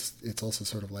 But it's also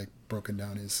sort of like broken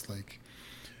down his like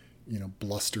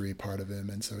blustery part of him,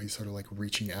 and so he's sort of like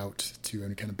reaching out to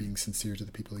and kind of being sincere to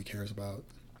the people he cares about.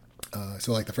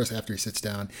 So like the first after he sits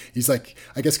down, he's like,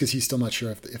 I guess because he's still not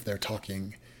sure if they're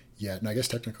talking yet, and I guess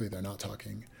technically they're not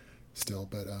talking still,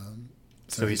 but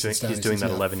so he's doing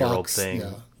that 11-year-old thing.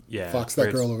 Yeah, Fox,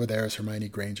 that girl over there is Hermione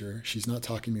Granger. She's not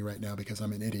talking to me right now because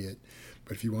I'm an idiot,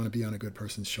 but if you want to be on a good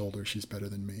person's shoulder, she's better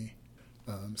than me.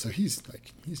 So he's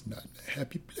not in a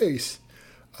happy place.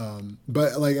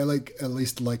 But like I like at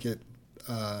least like it.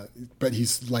 But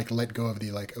he's like let go of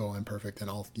the like, oh, I'm perfect and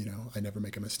I never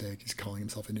make a mistake. He's calling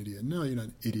himself an idiot. No, you're not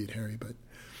an idiot, Harry. But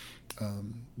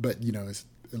is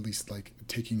at least like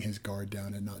taking his guard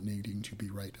down and not needing to be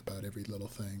right about every little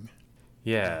thing.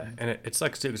 Yeah, and it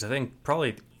sucks too because I think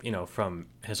probably from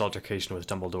his altercation with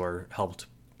Dumbledore helped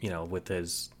with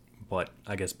his what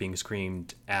I guess being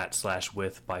screamed at /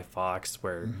 with by Fox,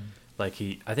 where like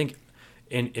I think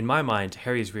in my mind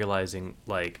Harry's realizing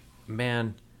like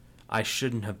man, I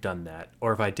shouldn't have done that.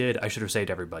 Or if I did, I should have saved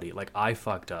everybody. Like, I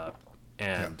fucked up.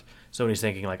 And so when he's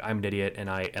thinking, like, I'm an idiot and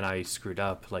I screwed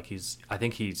up, like, I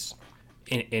think he's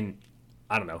in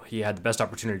I don't know, he had the best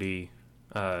opportunity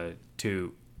to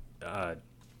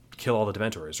kill all the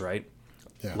Dementors, right?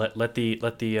 Yeah. Let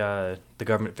the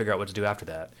government figure out what to do after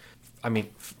that. I mean,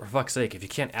 for fuck's sake, if you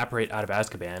can't apparate out of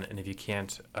Azkaban, and if you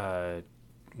can't,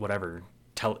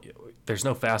 there's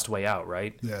no fast way out,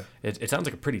 right? Yeah. It sounds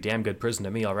like a pretty damn good prison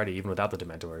to me already, even without the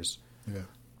Dementors. Yeah.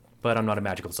 But I'm not a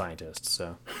magical scientist,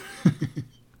 so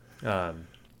I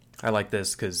like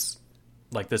this because,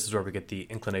 like, this is where we get the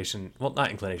inclination. Well,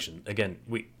 not inclination. Again,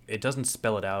 it doesn't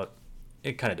spell it out.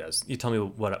 It kind of does. You tell me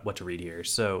what to read here.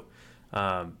 So,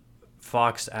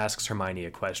 Fox asks Hermione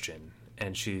a question,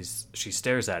 and she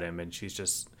stares at him, and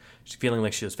she's feeling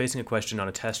like she was facing a question on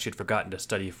a test she'd forgotten to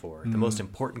study for. The most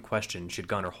important question. She'd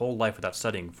gone her whole life without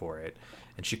studying for it,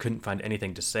 and she couldn't find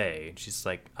anything to say. She's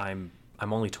like, I'm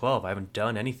only 12. I haven't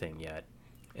done anything yet.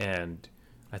 And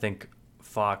I think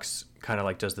Fox kind of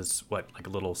like does this, like a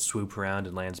little swoop around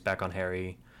and lands back on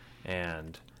Harry.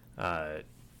 And I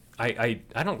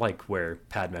don't like where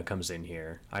Padma comes in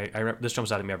here. I remember, this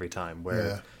jumps out at me every time,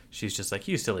 where she's just like,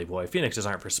 you silly boy, Phoenixes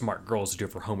aren't for smart girls to do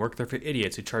it for homework. They're for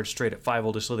idiots who charge straight at 5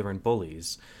 older Slytherin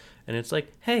bullies. And it's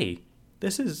like, hey,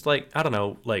 this is like, I don't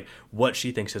know, like what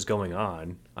she thinks is going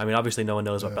on. I mean, obviously no one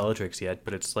knows about Bellatrix yet,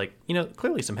 but it's like,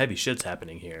 clearly some heavy shit's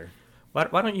happening here. Why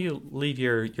don't you leave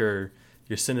your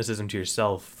cynicism to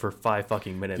yourself for 5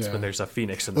 fucking minutes when there's a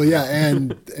Phoenix in the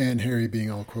room? and Harry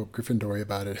being all quote Gryffindor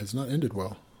about it has not ended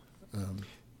well. And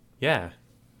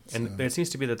it seems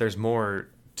to be that there's more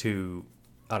to,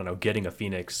 I don't know, getting a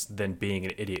Phoenix than being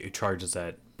an idiot who charges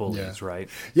at bullies, right?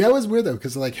 Yeah, it was weird though,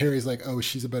 because like Harry's like, oh,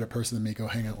 she's a better person than me, go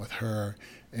hang out with her.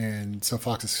 And so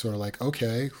Fox is sort of like,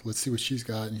 okay, let's see what she's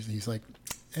got. And he's like,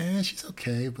 she's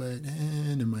okay, but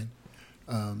never mind.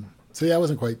 So yeah, I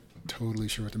wasn't quite totally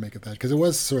sure what to make of that, because it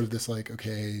was sort of this like,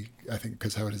 okay, I think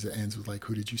because how it ends with like,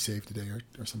 who did you save today,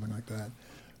 or something like that.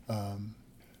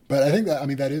 But I think that, I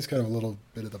mean, that is kind of a little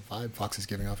bit of the vibe Fox is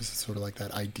giving off. It's sort of like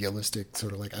that idealistic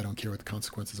sort of like, I don't care what the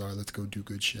consequences are, let's go do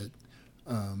good shit.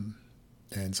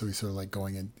 And so he's sort of like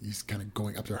he's kind of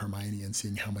going up to Hermione and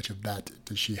seeing how much of that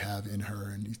does she have in her,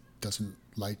 and he doesn't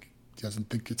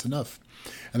think it's enough.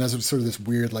 And that's sort of this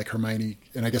weird, like Hermione,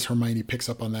 and I guess Hermione picks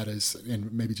up on that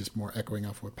and maybe just more echoing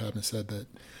off what Padma said, that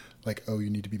like, oh, you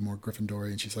need to be more Gryffindor.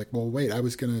 And she's like, well, wait, I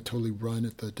was going to totally run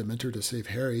at the Dementor to save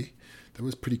Harry. That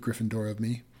was pretty Gryffindor of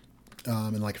me.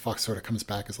 And like Fox sort of comes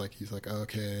back as like, he's like,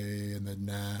 okay, and then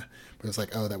nah. But it's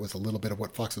like, oh, that was a little bit of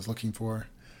what Fox was looking for,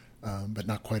 but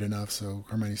not quite enough. So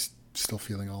Hermione's still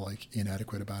feeling all like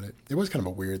inadequate about it. It was kind of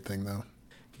a weird thing though.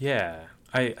 Yeah,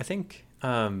 I think,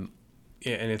 and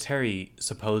it's Harry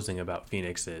supposing about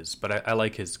phoenixes, but I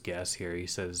like his guess here. He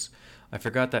says, I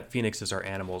forgot that phoenixes are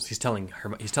animals. He's telling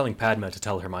Padma to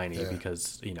tell Hermione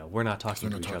because, we're not talking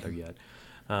to each other yet.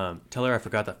 Tell her I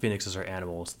forgot that phoenixes are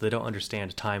animals. They don't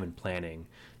understand time and planning.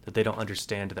 That they don't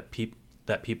understand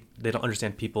they don't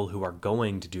understand people who are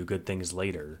going to do good things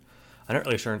later. I'm not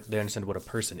really sure they understand what a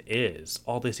person is.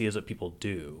 All they see is what people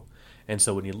do. And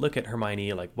so when you look at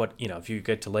Hermione, like what, if you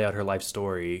get to lay out her life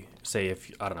story, say if,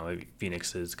 I don't know, maybe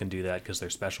phoenixes can do that because they're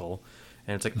special.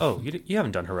 And it's like, oh, you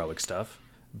haven't done heroic stuff.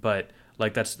 But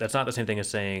like that's not the same thing as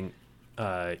saying,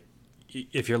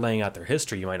 if you're laying out their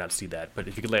history, you might not see that. But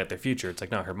if you could lay out their future, it's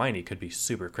like, no, Hermione could be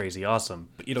super crazy awesome.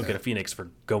 But you don't get a Phoenix for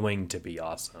going to be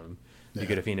awesome. You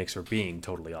get a Phoenix for being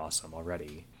totally awesome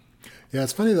already. Yeah,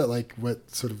 it's funny that like what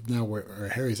sort of now where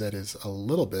Harry's at is a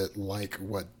little bit like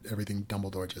what everything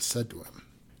Dumbledore just said to him,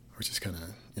 which is kind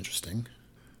of interesting.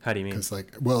 How do you mean?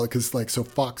 Because so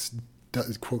Fox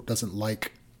doesn't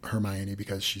like Hermione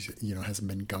because she's hasn't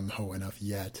been gung ho enough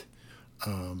yet.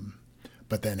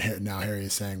 But then now Harry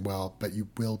is saying, well, but you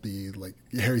will be, like,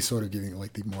 Harry's sort of giving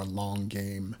like the more long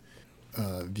game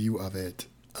view of it,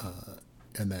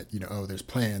 and that there's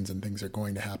plans and things are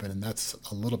going to happen, and that's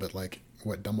a little bit like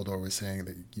what Dumbledore was saying,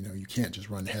 that you can't just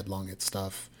run headlong at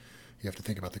stuff. You have to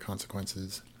think about the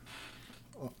consequences.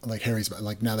 Like Harry's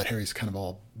like, now that Harry's kind of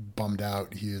all bummed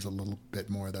out, he is a little bit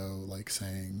more though like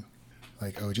saying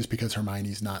like, oh, just because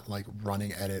Hermione's not like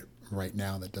running at it right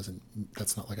now,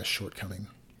 that's not like a shortcoming.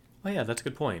 Oh yeah, that's a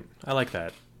good point. I like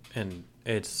that, and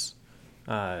it's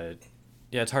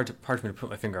it's hard for me to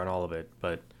put my finger on all of it,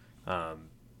 but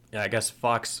I guess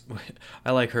Fox,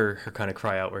 I like her kind of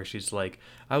cry out where she's like,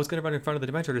 I was going to run in front of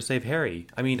the Dementor to save Harry.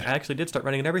 I mean, I actually did start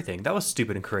running and everything. That was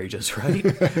stupid and courageous, right?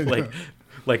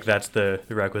 like that's the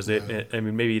requisite. Yeah. I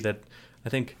mean, maybe that, I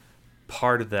think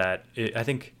part of that, I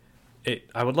think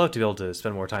I would love to be able to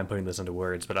spend more time putting this into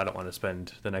words, but I don't want to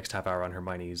spend the next half hour on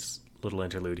Hermione's little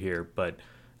interlude here. But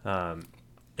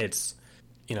it's,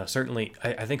 certainly,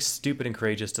 I think stupid and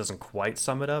courageous doesn't quite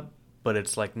sum it up, but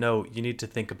it's like, no, you need to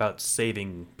think about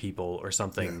saving people or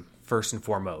something first and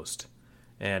foremost.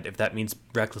 And if that means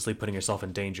recklessly putting yourself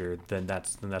in danger, then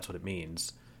that's what it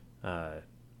means.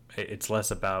 It's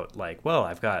less about like, well,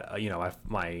 I've got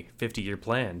my 50-year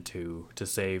plan to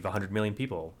save 100 million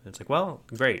people. It's like, well,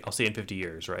 great, I'll see you in 50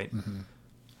 years, right?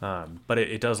 Mm-hmm. But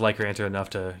it does like her answer enough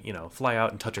to fly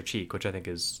out and touch her cheek, which I think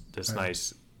is this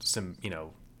nice,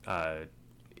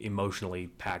 emotionally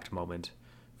packed moment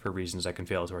for reasons I can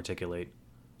fail to articulate.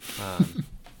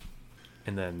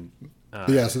 And then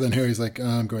so then Harry's like,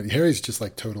 I'm going. Harry's just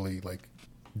like totally like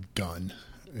done.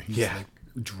 He's like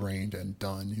drained and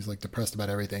done. He's like depressed about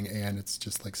everything, and it's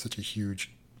just like such a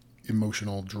huge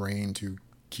emotional drain to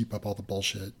keep up all the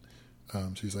bullshit.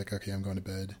 So he's like, okay, I'm going to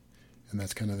bed. And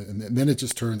that's kind of, and then it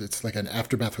just turns, it's like an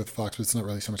aftermath with Fox, but it's not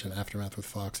really so much an aftermath with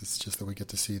Fox. It's just that we get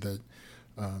to see that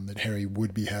that Harry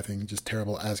would be having just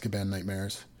terrible Azkaban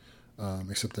nightmares,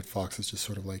 except that Fox is just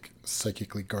sort of like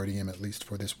psychically guarding him, at least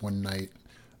for this one night.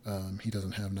 He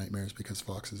doesn't have nightmares because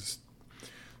Fox is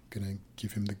going to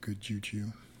give him the good juju.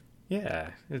 Yeah,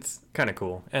 it's kind of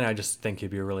cool. And I just think he'd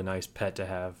be a really nice pet to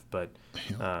have. But,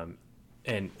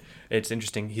 and it's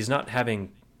interesting. He's not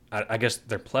having, I guess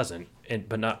they're pleasant,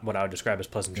 but not what I would describe as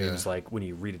pleasant dreams. Like when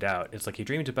you read it out, it's like he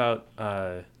dreamed about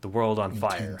the world on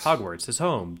fire, Hogwarts, his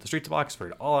home, the streets of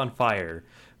Oxford, all on fire,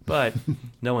 but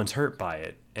no one's hurt by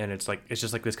it. And it's like, it's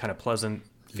just like this kind of pleasant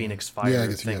Phoenix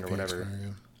fire thing or whatever.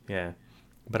 Fire, yeah.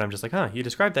 But I'm just like, you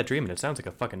described that dream and it sounds like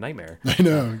a fucking nightmare. I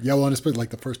know. Yeah, well, honestly,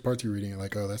 like the first parts you're reading, you're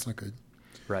like, oh, that's not good.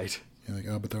 Right. You're like,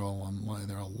 oh, but they're all online.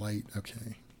 They're all light.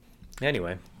 Okay.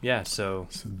 Anyway, yeah. So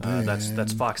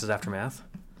that's Fox's aftermath.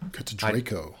 Cut to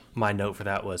Draco. My note for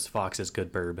that was Fox's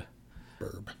good burb.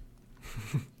 Burb.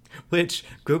 Which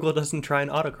Google doesn't try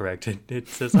and autocorrect. It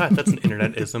says, that's an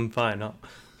internet-ism. Fine.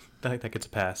 That gets a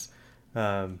pass.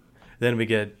 Then we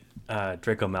get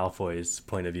Draco Malfoy's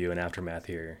point of view and aftermath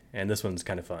here, and this one's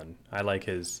kind of fun. I like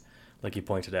his, like you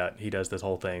pointed out, he does this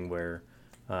whole thing where,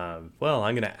 I'm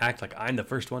going to act like I'm the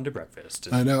first one to breakfast.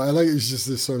 I know. I like it's just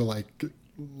this sort of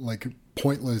like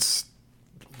pointless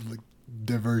like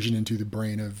diversion into the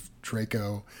brain of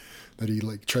Draco that he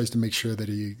like tries to make sure that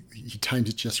he times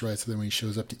it just right so that when he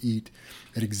shows up to eat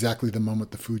at exactly the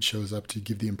moment the food shows up to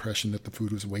give the impression that the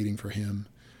food was waiting for him.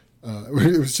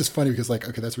 It was just funny because like,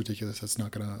 okay, that's ridiculous. That's not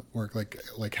going to work.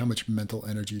 Like how much mental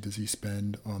energy does he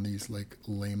spend on these like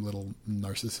lame little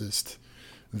narcissist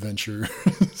ventures?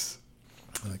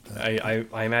 I like that.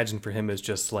 I imagine for him it's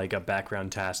just like a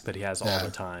background task that he has all the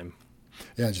time.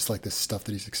 Yeah, just like this stuff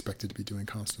that he's expected to be doing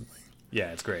constantly.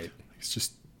 Yeah, it's great. It's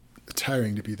just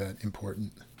tiring to be that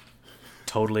important.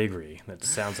 Totally agree. That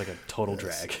sounds like a total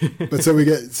drag. But so we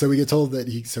get told that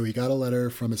he got a letter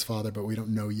from his father, but we don't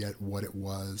know yet what it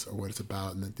was or what it's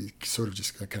about, and that it sort of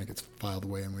just kind of gets filed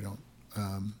away, and we don't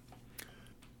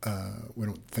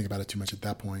think about it too much at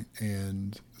that point.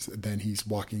 And then he's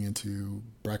walking into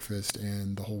breakfast,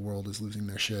 and the whole world is losing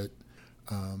their shit.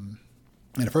 And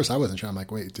at first, I wasn't sure. I'm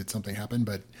like, wait, did something happen?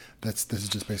 But this is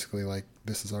just basically like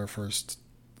this is our first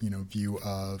view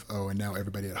of, and now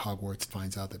everybody at Hogwarts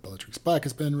finds out that Bellatrix Black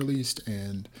has been released,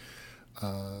 and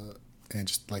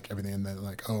just like everything, and then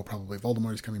like, probably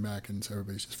Voldemort is coming back, and so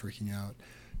everybody's just freaking out.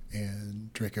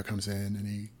 And Draco comes in and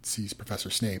he sees Professor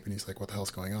Snape, and he's like, what the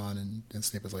hell's going on? And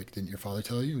Snape is like, didn't your father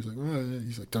tell you?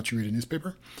 He's like, don't you read a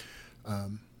newspaper?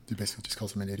 He basically just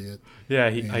calls him an idiot. Yeah,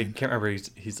 I can't remember.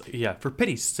 He's for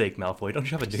pity's sake, Malfoy, don't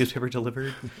you have a newspaper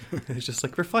delivered? It's just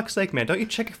like, for fuck's sake, man, don't you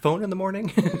check your phone in the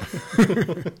morning?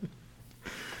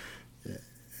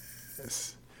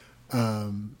 Yes.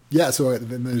 So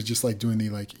then there's just like doing the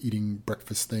like eating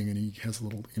breakfast thing, and he has a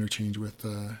little interchange with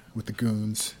the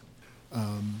goons.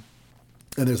 And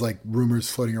there's like rumors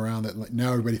floating around that like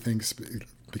now everybody thinks,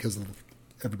 because of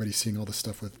everybody's seeing all this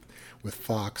stuff with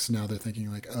Fox, now they're thinking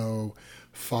like,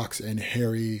 Fox and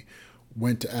Harry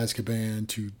went to Azkaban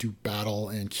to do battle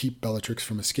and keep Bellatrix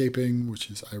from escaping,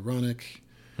 which is ironic.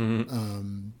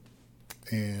 Mm-hmm.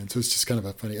 And so it's just kind of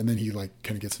a funny, and then he like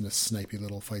kind of gets into snipey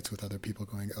little fights with other people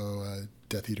going,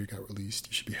 Death Eater got released.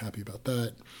 You should be happy about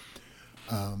that.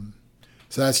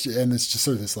 So that's, and it's just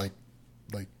sort of this like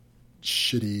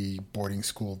shitty boarding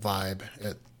school vibe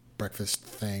at breakfast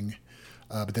thing.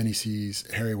 But then he sees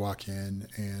Harry walk in,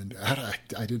 and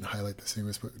I didn't highlight this thing,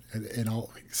 but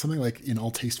something like in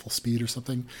all tasteful speed or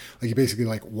something. Like he basically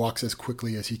like walks as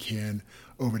quickly as he can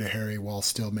over to Harry while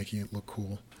still making it look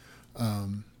cool.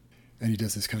 And he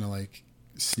does this kind of like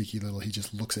sneaky little, he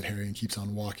just looks at Harry and keeps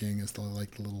on walking as the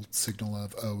little signal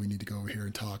of, oh, we need to go over here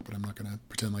and talk, but I'm not going to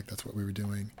pretend like that's what we were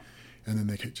doing. And then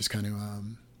they could just kind of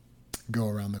go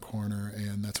around the corner,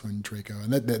 and that's when Draco,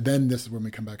 and then this is when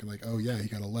we come back and like, oh yeah, he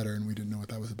got a letter and we didn't know what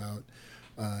that was about.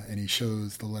 And he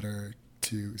shows the letter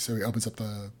so he opens up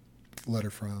the letter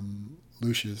from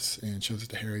Lucius and shows it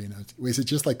to Harry, and is it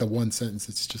just like the one sentence?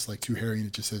 It's just like to Harry, and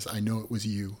it just says, "I know it was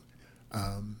you,"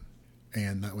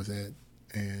 and that was it.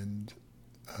 And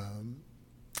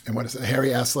what is it?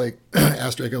 Harry asks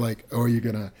asked Draco like, "Oh, are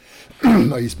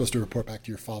you supposed to report back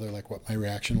to your father like what my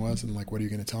reaction was, and like what are you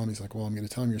going to tell him?" He's like, "Well, I'm going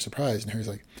to tell him you're surprised." And Harry's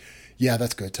like, "Yeah,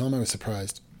 that's good. Tell him I was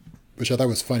surprised," which I thought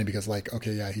was funny because like,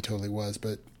 okay, yeah, he totally was,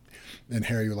 but. And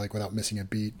Harry, like, without missing a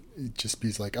beat,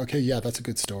 he's like, okay, yeah, that's a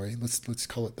good story. Let's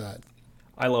call it that.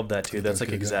 I love that too. That's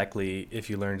like exactly if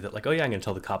you learned that, like, oh yeah, I'm going to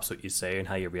tell the cops what you say and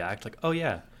how you react. Like, oh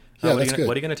yeah, yeah, what are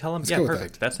you going to tell them? Yeah,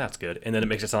 perfect. That. That's good. And then it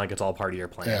makes it sound like it's all part of your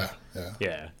plan.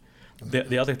 Yeah.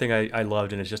 The other thing I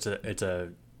loved, and it's a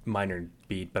minor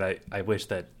beat, but I wish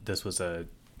that this was an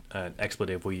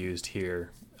expletive we used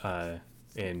here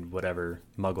in whatever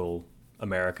Muggle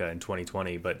America in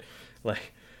 2020, but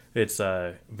like. It's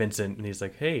Vincent, and he's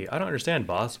like, "Hey, I don't understand,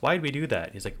 boss. Why'd we do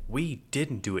that?" He's like, "We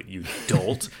didn't do it, you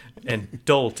dolt." And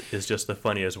dolt is just the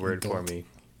funniest word dolt. For me.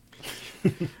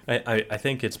 I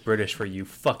think it's British for you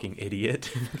fucking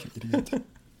idiot. Idiot.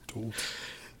 Dolt.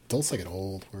 Dolt's like an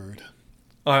old word.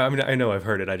 I mean, I know I've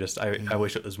heard it. I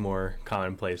wish it was more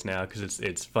commonplace now because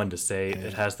it's fun to say. Yeah.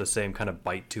 It has the same kind of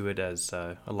bite to it as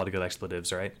a lot of good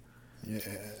expletives, right?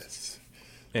 Yes.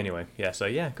 Anyway, yeah. So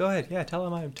yeah, go ahead. Yeah, tell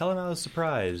him I was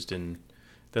surprised, and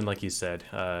then like you said,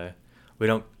 we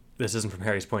don't. This isn't from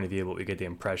Harry's point of view, but we get the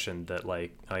impression that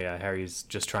like, oh yeah, Harry's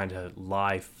just trying to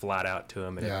lie flat out to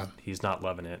him, and he's not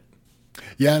loving it.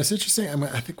 Yeah, and it's interesting. I mean,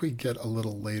 I think we get a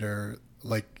little later,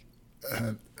 like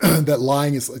that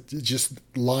lying is just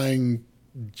lying,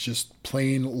 just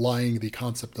plain lying. The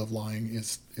concept of lying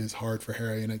is hard for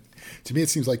Harry, and to me, it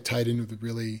seems like tied in with the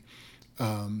really.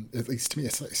 At least to me,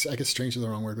 I guess strange is the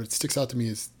wrong word, but it sticks out to me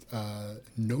as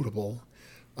notable,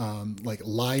 like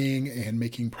lying and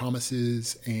making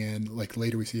promises, and like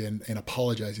later we see and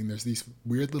apologizing. There's these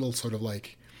weird little sort of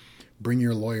like bring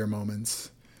your lawyer moments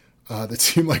that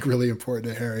seem like really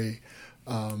important to Harry,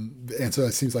 and so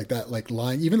it seems like that, like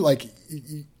lying, even like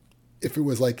if it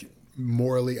was like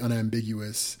morally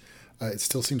unambiguous, it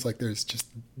still seems like there's just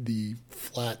the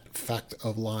flat fact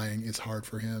of lying is hard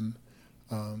for him.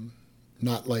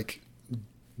 Not like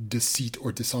deceit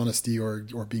or dishonesty or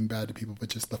being bad to people, but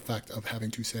just the fact of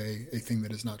having to say a thing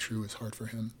that is not true is hard for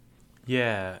him.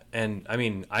 Yeah, and I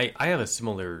mean, I have a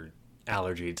similar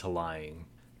allergy to lying,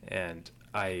 and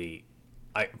I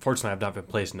fortunately I've not been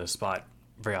placed in a spot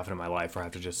very often in my life where I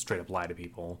have to just straight up lie to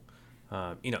people.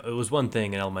 It was one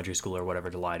thing in elementary school or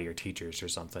whatever to lie to your teachers or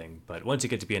something, but once you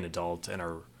get to be an adult and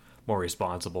are more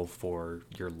responsible for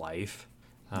your life,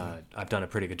 I've done a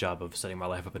pretty good job of setting my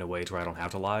life up in a way to where I don't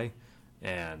have to lie,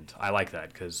 and I like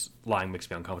that because lying makes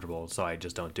me uncomfortable, so I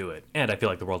just don't do it. And I feel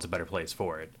like the world's a better place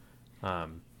for it.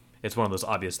 It's one of those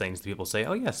obvious things that people say,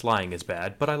 oh yes, lying is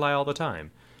bad, but I lie all the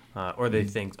time. Or they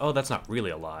think, oh, that's not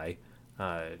really a lie.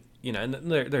 And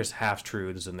there's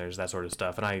half-truths and there's that sort of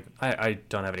stuff, and I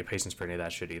don't have any patience for any of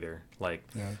that shit either. Like,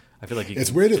 I feel like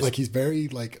it's weird. Like he's very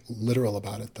like literal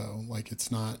about it though. Like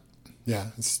it's not.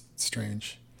 Yeah, it's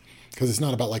strange. Because it's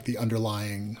not about like the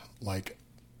underlying, like,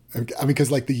 I mean, because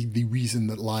like the reason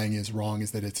that lying is wrong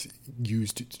is that it's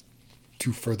used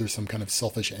to further some kind of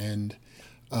selfish end,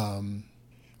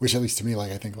 which at least to me,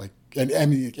 like, I think like, and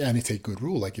it's a good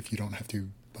rule. Like if you don't have to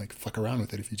like fuck around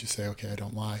with it, if you just say, okay, I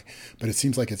don't lie, but it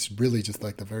seems like it's really just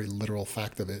like the very literal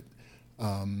fact of it,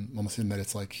 almost in that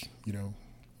it's like,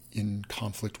 in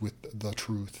conflict with the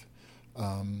truth.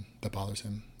 That bothers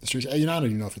him. I don't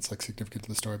even know if it's like significant to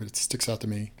the story, but it sticks out to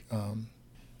me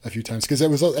a few times because it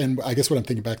was. And I guess what I'm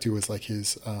thinking back to is like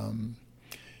his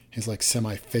like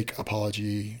semi-fake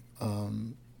apology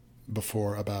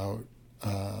before about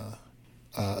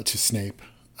to Snape,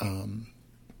 and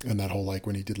that whole like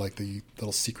when he did like the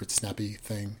little secret snappy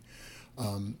thing,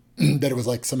 that it was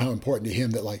like somehow important to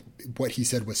him that like what he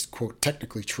said was quote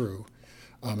technically true,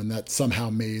 and that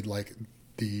somehow made like.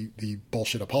 The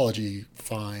bullshit apology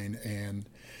fine, and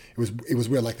it was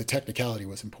where like the technicality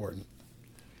was important.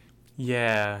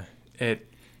 Yeah,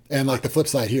 and like the flip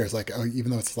side here is like, oh,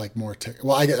 even though it's like more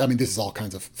I mean this is all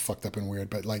kinds of fucked up and weird,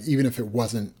 but like even if it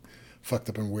wasn't fucked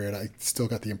up and weird, I still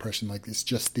got the impression like it's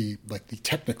just the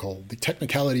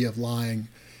technicality of lying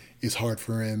is hard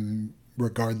for him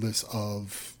regardless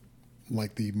of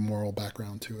like the moral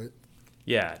background to it.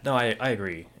 Yeah, no, I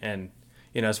agree, and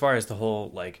as far as the whole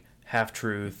like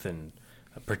half-truth and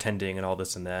pretending and all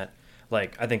this and that.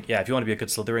 Like, I think, yeah, if you want to be a good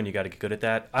Slytherin, you got to get good at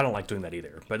that. I don't like doing that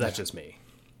either, but that's just me.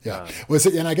 Yeah.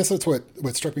 And I guess that's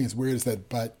what struck me as weird is that,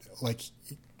 but like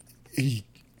he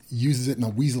uses it in a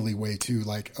weaselly way too.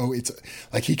 Like, oh, it's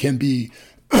like he can be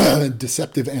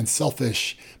deceptive and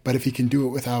selfish, but if he can do it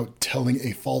without telling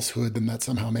a falsehood, then that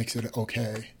somehow makes it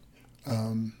okay.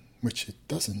 Which it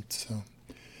doesn't. So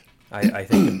I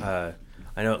think I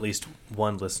know at least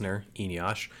one listener,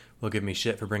 Eniosh, will give me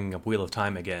shit for bringing up Wheel of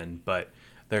Time again, but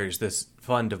there's this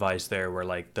fun device there where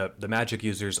like the magic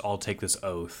users all take this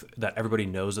oath that everybody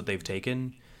knows that they've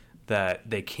taken, that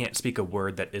they can't speak a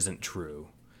word that isn't true.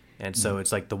 And so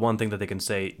it's like the one thing that they can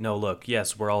say, no, look,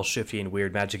 yes, we're all shifty and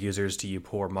weird magic users to you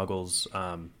poor muggles.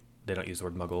 They don't use the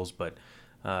word muggles, but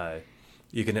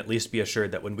you can at least be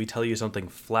assured that when we tell you something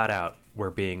flat out,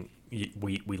 we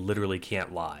literally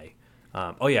can't lie.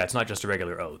 Oh yeah, it's not just a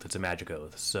regular oath; it's a magic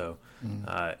oath. So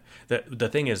the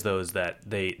thing is, though, is that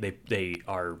they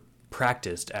are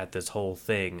practiced at this whole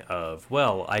thing of,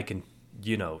 well, I can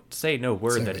say no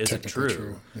word that isn't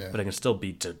true, yeah. but I can still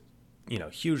be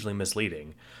hugely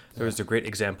misleading. There was a great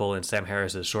example in Sam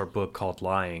Harris's short book called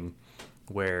Lying,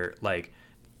 where like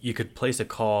you could place a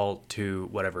call to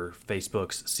whatever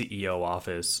Facebook's CEO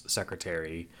office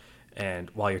secretary, and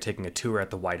while you're taking a tour at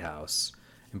the White House.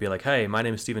 And be like, hey, my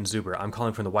name is Steven Zuber. I'm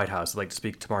calling from the White House. I'd like to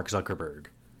speak to Mark Zuckerberg.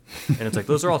 And it's like,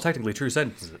 those are all technically true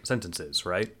sentences,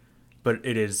 right? But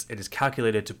it is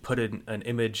calculated to put in an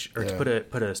image or to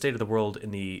put a state of the world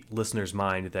in the listener's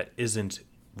mind that isn't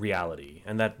reality.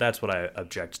 And that's what I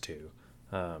object to.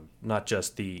 Not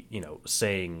just the,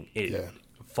 saying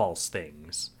false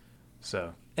things.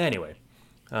 So anyway,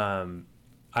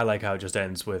 I like how it just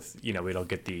ends with, we don't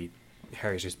get the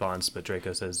Harry's response, but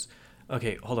Draco says,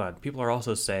 okay, hold on. People are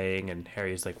also saying, and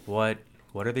Harry's like, what?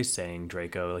 What are they saying,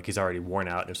 Draco? Like, he's already worn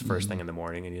out. It's the first thing in the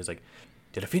morning, and he's like,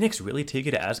 did a phoenix really take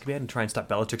you to Azkaban and try and stop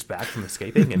Bellatrix back from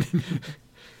escaping? And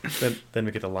then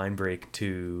we get the line break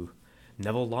to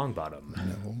Neville Longbottom.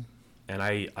 Neville. And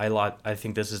I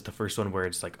think this is the first one where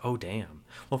it's like, oh, damn.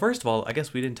 Well, first of all, I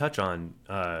guess we didn't touch on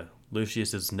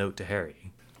Lucius's note to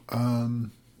Harry. Yeah,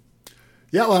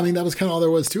 well, I mean, that was kind of all there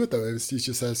was to it, though. He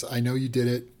just says, I know you did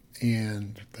it.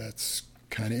 And that's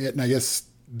kind of it. And I guess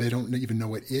they don't even know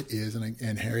what it is.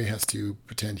 And Harry has to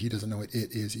pretend he doesn't know what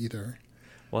it is either.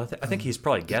 Well, I think he's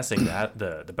probably guessing that,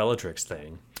 the Bellatrix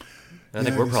thing. And I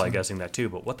think we're probably guessing that too.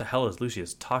 But what the hell is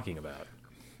Lucius talking about?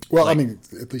 Well, I mean,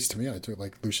 at least to me, I do.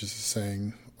 Like, Lucius is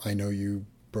saying, I know you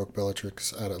broke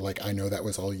Bellatrix out of, like, I know that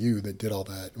was all you that did all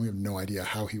that. And we have no idea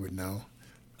how he would know.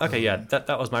 Okay, yeah,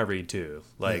 that was my read too.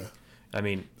 Like, I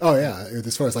mean... Oh, yeah.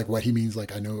 As far as, like, what he means,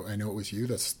 like, I know it was you,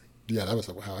 that was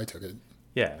how I took it.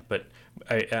 Yeah, but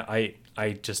I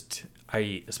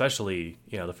especially,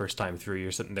 the first time through,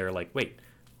 you're sitting there like, wait,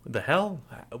 what the hell?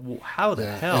 How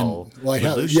the hell? And, like,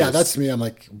 that's me. I'm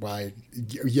like, why?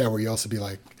 Yeah, where you also be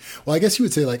like, well, I guess you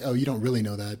would say like, oh, you don't really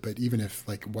know that, but even if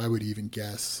like, why would he even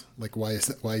guess? Like, why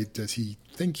does he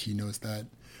think he knows that?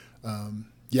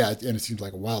 Yeah, and it seems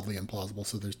like wildly implausible.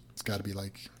 So there's got to be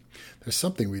like, there's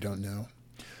something we don't know.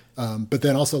 But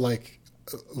then also like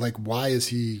why is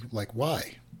he like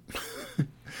why?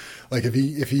 Like if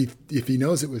he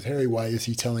knows it was Harry, why is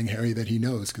he telling Harry that he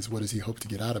knows? Because what does he hope to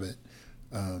get out of it?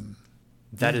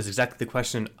 That is exactly the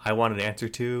question I wanted an answer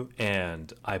to,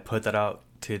 and I put that out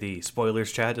to the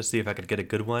spoilers chat to see if I could get a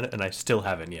good one, and I still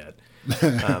haven't yet.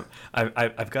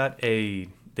 I've got the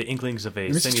inklings of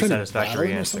a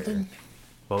semi-satisfactory answer.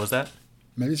 What was that?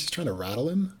 Maybe he's just trying to rattle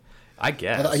him. I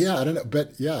guess. Yeah, I don't know,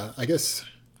 but yeah, I guess.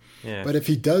 Yeah. But if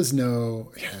he does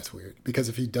know, yeah, it's weird because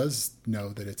if he does know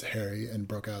that it's Harry and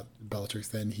broke out Bellatrix,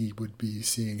 then he would be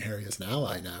seeing Harry as an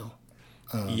ally now.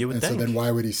 You would think. So then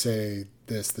why would he say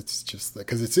this? That's just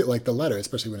because it's like the letter,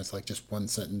 especially when it's like just one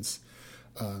sentence.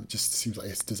 Just seems like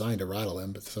it's designed to rattle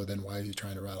him. But so then why is he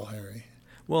trying to rattle Harry?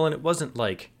 Well, and it wasn't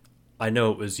like, I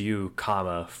know it was you,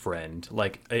 comma, friend.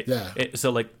 Like,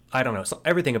 so like, I don't know. So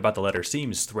everything about the letter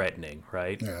seems threatening,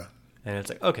 right? Yeah. And it's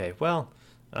like, okay, well,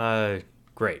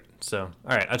 great. So,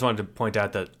 all right. I just wanted to point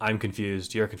out that I'm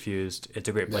confused. You're confused. It's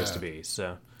a great place to be.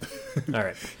 So, all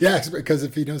right. Yeah, because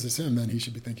if he knows it's him, then he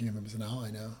should be thinking of him as an ally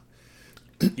now.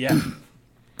 Yeah.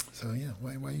 So yeah,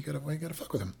 why you gotta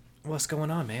fuck with him? What's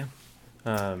going on, man?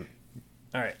 All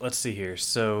right. Let's see here.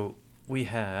 So we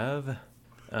have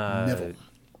Neville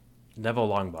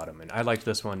Longbottom, and I liked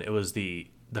this one. It was the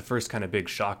first kind of big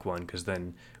shock one, because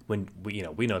then when we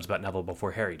know it's about Neville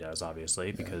before Harry does,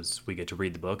 obviously, because we get to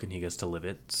read the book and he gets to live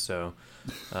it. So,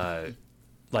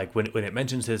 like when it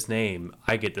mentions his name,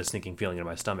 I get this sneaking feeling in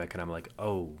my stomach, and I'm like,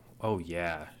 oh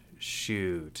yeah,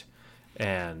 shoot.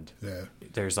 and Yeah.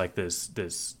 there's like this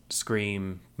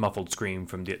muffled scream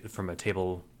from a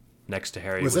table next to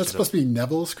Harry. Was that supposed to be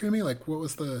Neville screaming? Like, what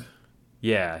was the...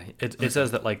 Yeah, it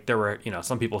says that like there were,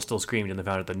 some people still screamed and they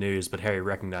found out the news, but Harry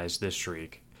recognized this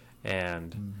shriek,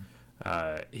 and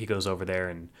he goes over there,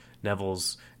 and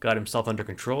Neville's got himself under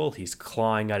control. He's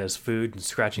clawing at his food and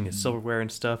scratching his silverware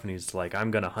and stuff, and he's like, "I'm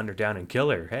gonna hunt her down and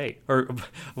kill her." Hey, or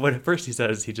what at first he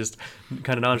says, he just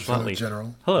kind of nonchalantly, Hello,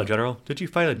 General. "Hello, General. Did you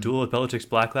fight a duel with Bellatrix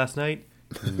Black last night?"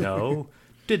 "No,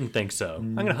 didn't think so.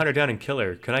 I'm gonna hunt her down and kill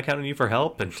her. Can I count on you for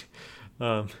help?"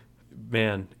 And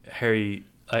man, Harry.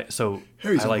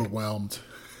 Harry's overwhelmed.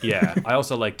 Yeah, I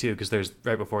also like too, because there's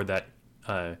right before that,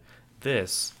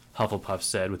 this Hufflepuff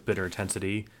said with bitter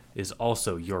intensity is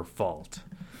also your fault.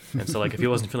 And so like if he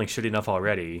wasn't feeling shitty enough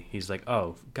already, he's like,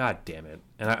 oh god damn it.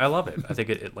 And I love it. I think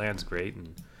it lands great.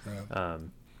 And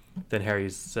then Harry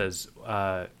says,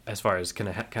 as far as can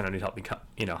I help me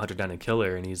hunt her down and kill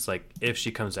her, and he's like, if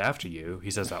she comes after you, he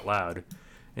says out loud,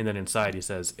 and then inside he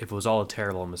says, if it was all a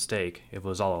terrible mistake, if it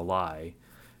was all a lie.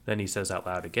 Then he says out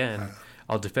loud again,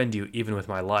 I'll defend you even with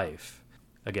my life.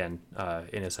 Again,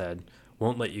 in his head,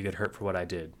 won't let you get hurt for what I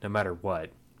did, no matter what.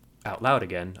 Out loud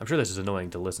again. I'm sure this is annoying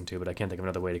to listen to, but I can't think of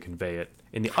another way to convey it.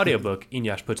 In the audiobook,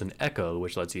 Inyash puts an echo,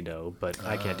 which lets you know, but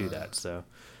I can't do that. So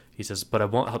he says, but I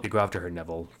won't help you go after her,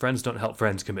 Neville. Friends don't help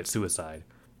friends commit suicide.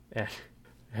 And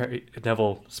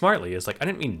Neville, smartly, is like, I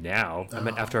didn't mean now. I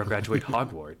meant after I graduate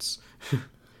Hogwarts.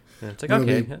 And it's like,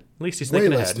 okay, at least he's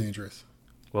thinking ahead. Way less dangerous.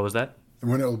 What was that? And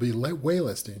when it will be way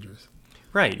less dangerous.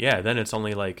 Right, yeah. Then it's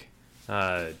only like...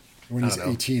 when he's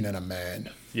 18 and a man.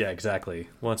 Yeah, exactly.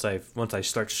 Once I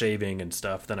start shaving and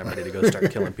stuff, then I'm ready to go start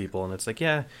killing people. And it's like,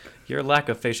 yeah, your lack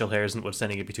of facial hair isn't what's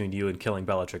standing in between you and killing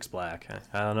Bellatrix Black.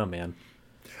 I don't know, man.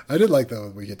 I did like, though,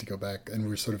 we get to go back, and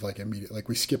we're sort of like immediate. Like,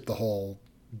 we skipped the whole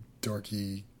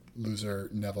dorky loser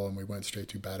Neville, and we went straight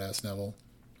to badass Neville.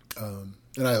 And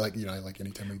I like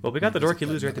anytime we... Well, we got the dorky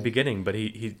loser at the beginning, but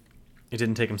he it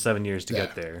didn't take him 7 years to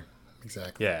get there.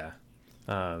 Exactly. Yeah.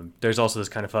 There's also this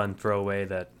kind of fun throwaway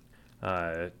that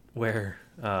where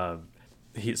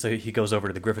he goes over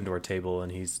to the Gryffindor table, and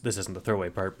this isn't the throwaway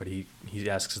part, but he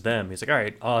asks them. He's like, all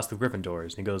right, I'll ask the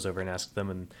Gryffindors. And he goes over and asks them,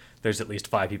 and there's at least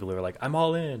 5 people who are like, I'm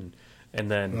all in. And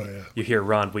then you hear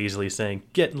Ron Weasley saying,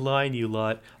 get in line, you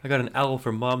lot. I got an owl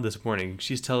from Mom this morning.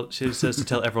 She says to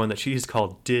tell everyone that she's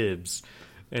called dibs.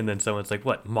 And then someone's like,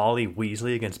 what, Molly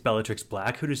Weasley against Bellatrix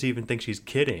Black? Who does he even think she's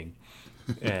kidding?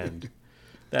 And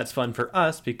that's fun for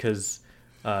us because,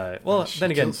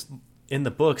 then again, in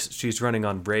the books, she's running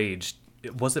on rage.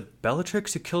 Was it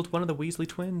Bellatrix who killed one of the Weasley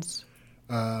twins?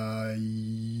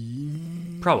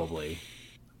 Probably.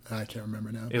 I can't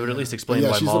remember now. It would at least explain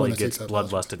why Molly gets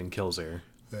bloodlusted and kills her.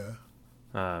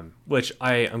 Yeah. Which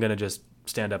I am going to just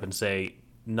stand up and say,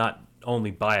 not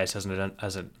only biased as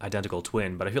an identical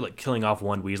twin, but I feel like killing off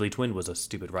one Weasley twin was a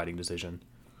stupid writing decision.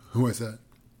 Who was that?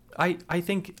 I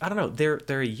think, I don't know,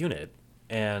 they're a unit,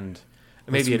 and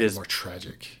maybe it is more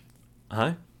tragic.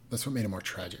 Huh? That's what made it more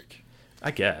tragic.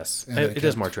 I guess it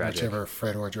is more tragic. Whichever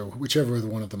Fred or Joe, whichever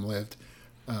one of them lived,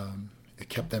 it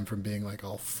kept them from being like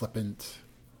all flippant,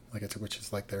 which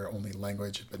is like their only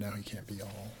language. But now he can't be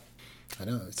all. I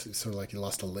know, it's sort of like he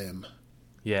lost a limb.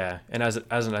 Yeah, and as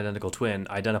an identical twin,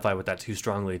 I identify with that too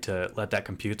strongly to let that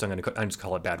compute. So I'm just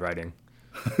call it bad writing.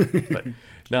 But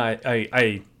no,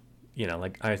 I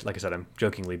like I said, I'm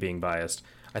jokingly being biased.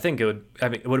 I think it would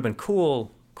have been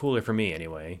cooler for me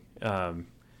anyway,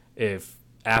 if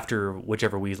after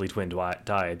whichever Weasley twin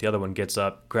died, the other one gets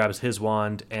up, grabs his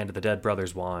wand and the dead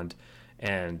brother's wand,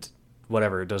 and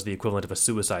whatever does the equivalent of a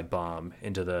suicide bomb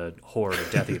into the horde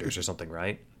of Death Eaters or something,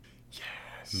 right?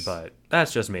 Yes. But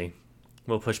that's just me.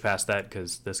 We'll push past that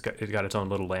because it got its own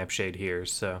little lampshade here.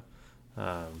 So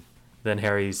then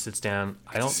Harry sits down.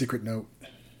 Secret note.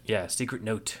 Yeah, secret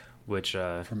note, which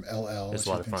from LL is a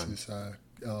lot of fun. Is,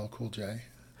 LL Cool J.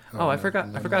 Oh, I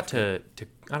forgot to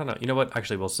I don't know. You know what?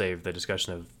 Actually, we'll save the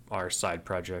discussion of our side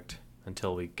project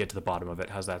until we get to the bottom of it.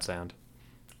 How's that sound?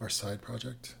 Our side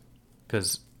project?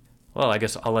 Because, well, I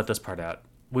guess I'll let this part out.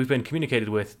 We've been communicated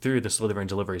with through the Slytherin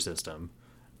delivery system,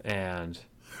 and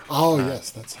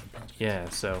yes, that's side project. Yeah,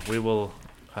 so we will.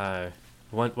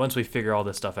 Once we figure all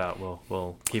this stuff out,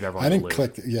 we'll keep everyone. I didn't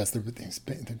click. Yes, they're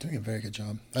doing a very good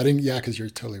job. I didn't. Yeah, because you're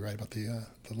totally right about the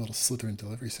little Slytherin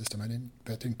delivery system.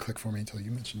 That didn't click for me until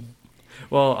you mentioned it.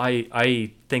 Well,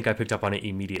 I think I picked up on it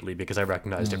immediely because I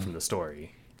recognized it from the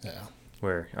story. Yeah.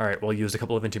 Where we'll use a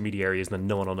couple of intermediaries, and then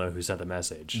no one will know who sent the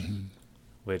message. Mm-hmm.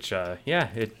 Which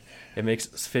it makes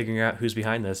figuring out who's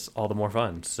behind this all the more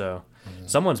fun. So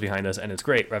someone's behind this, and it's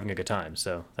great. We're having a good time.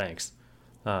 So thanks.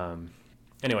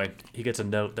 Anyway, he gets a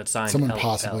note that's signed Someone LL.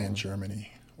 possibly in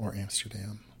Germany or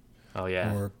Amsterdam. Oh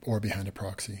yeah. Or behind a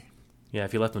proxy. Yeah,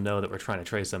 if you let them know that we're trying to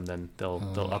trace them, then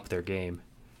they'll up their game.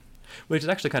 Which is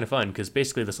actually kind of fun because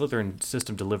basically the Slytherin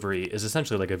system delivery is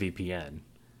essentially like a VPN.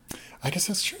 I guess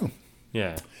that's true.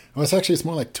 Yeah. Well, it's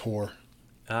more like Tor.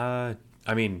 I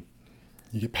mean,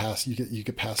 You get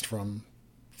passed from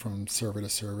server to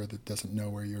server that doesn't know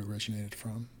where you originated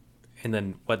from. and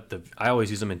then I always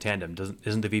use them in tandem.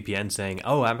 Isn't the VPN saying,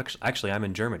 "Oh, I'm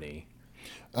in Germany"?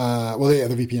 Well, yeah,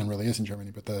 the VPN really is in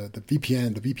Germany, but the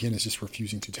VPN is just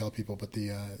refusing to tell people. But the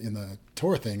in the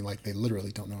Tor thing, like they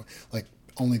literally don't know. Like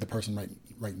only the person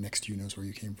right next to you knows where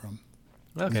you came from.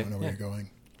 Okay. You don't know where you're going.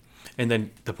 And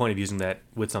then the point of using that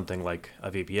with something like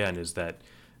a VPN is that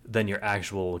then your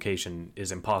actual location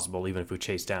is impossible, even if we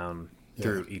chase down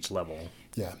through each level.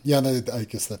 Yeah. I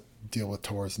guess that deal with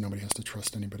Tor is nobody has to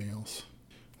trust anybody else.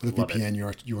 With Love VPN,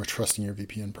 you are trusting your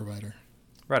VPN provider.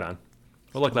 Right on.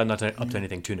 Well, luckily I'm not up to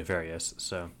anything too nefarious.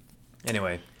 So,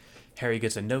 anyway, Harry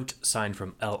gets a note signed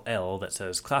from LL that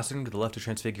says, "Classroom to the left of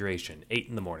Transfiguration, 8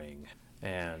 in the morning."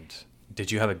 And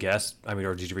did you have a guess? I mean,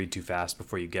 or did you read too fast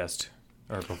before you guessed?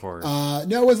 Or before?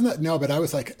 No, it wasn't that. No, but I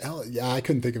was like, yeah, I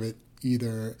couldn't think of it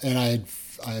either. And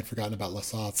I had forgotten about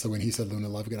Lassath. So when he said Luna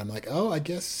Lovegood, I'm like, oh, I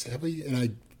guess, have we? And I,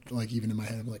 like, even in my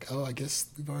head, I'm like, oh, I guess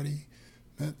we've already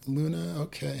met Luna.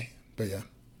 Okay. But yeah.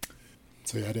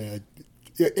 So yeah,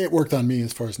 it worked on me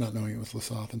as far as not knowing it was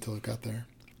Lassath until it got there.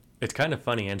 It's kind of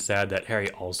funny and sad that Harry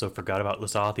also forgot about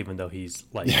Lassath, even though he's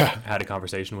had a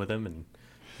conversation with him. And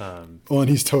well, and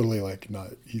he's totally like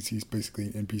not. He's basically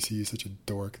an NPC. He's such a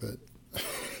dork that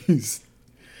he's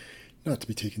not to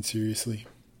be taken seriously.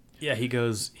 Yeah, he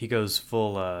goes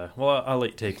full. Well, I'll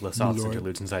let you take Lassath's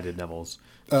interlude since I did Neville's.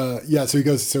 Yeah, so he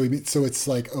goes. So it's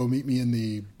like, oh, meet me in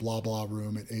the blah blah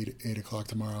room at 8 o'clock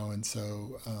tomorrow. And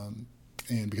so,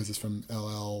 and because it's from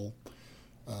LL,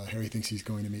 Harry thinks he's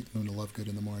going to meet Luna Lovegood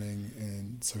in the morning,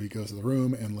 and so he goes to the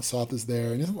room, and Lassath is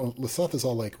there, and Lassath is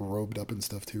all like robed up and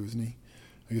stuff too, isn't he?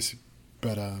 I guess,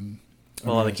 but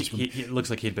well, like he looks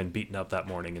like he'd been beaten up that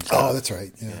morning and stuff. Oh, that's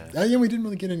right. Yeah. Yeah. We didn't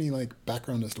really get any like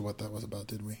background as to what that was about,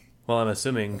 did we? Well, I'm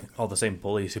assuming all the same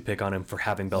bullies who pick on him for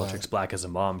having Bellatrix Black as a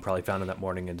mom probably found him that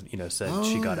morning and said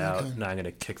she got out. Now I'm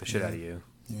gonna kick the shit out of you.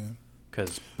 Yeah.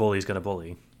 Because bully's gonna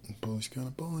bully. Bully's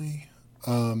gonna bully.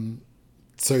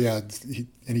 So yeah,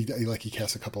 he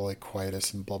casts a couple like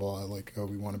quietus and blah blah, like, oh,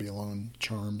 we want to be alone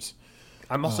charms.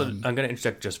 I'm going to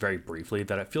interject just very briefly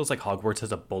that it feels like Hogwarts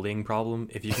has a bullying problem.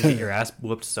 If you can get your ass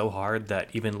whooped so hard that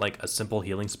even like a simple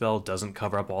healing spell doesn't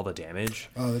cover up all the damage.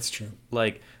 Oh, that's true.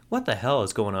 Like, what the hell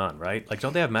is going on, right? Like,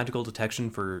 don't they have magical detection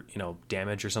for,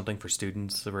 damage or something for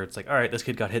students where it's like, all right, this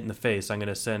kid got hit in the face. I'm going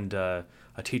to send a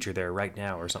teacher there right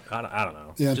now or something. I don't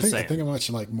know. Yeah, I think how much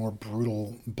like more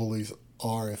brutal bullies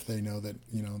are if they know that,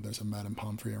 there's a Madame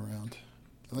Pomfrey around.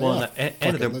 Like, well,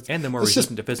 and they're more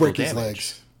resistant to physical damage.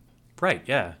 Legs. Right,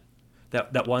 yeah.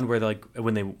 That one where like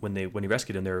when he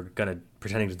rescued him, they were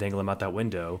pretending to dangle him out that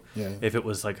window. Yeah. If it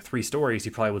was like 3 stories, he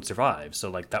probably would survive.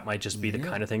 So like that might just be the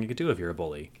kind of thing you could do if you're a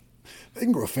bully. They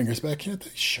can grow fingers back, can't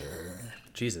they? Sure.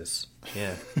 Jesus.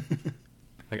 Yeah.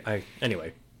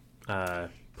 Anyway,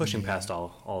 pushing past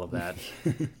all of that.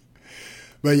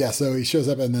 But yeah, so he shows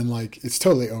up and then like it's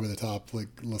totally over the top. Like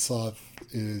Lassath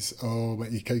is, but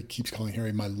he keeps calling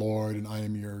Harry my lord, and I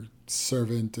am your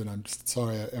servant, and I'm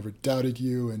sorry I ever doubted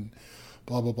you, and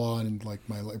blah blah blah, and like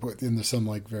my life. And there's some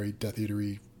like very Death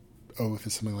Eatery oath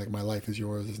is something like my life is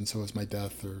yours, and so is my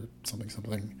death, or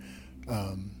something.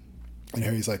 And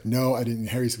Harry's like, no, I didn't.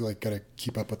 Harry's like got to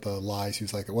keep up with the lies.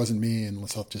 He's like, it wasn't me, and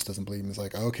Lassath just doesn't believe him. He's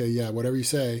like, okay, yeah, whatever you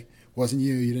say. Wasn't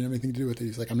you. You didn't have anything to do with it.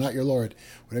 He's like, I'm not your lord.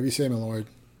 Whatever you say, my lord.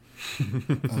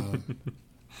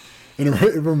 And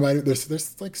it reminded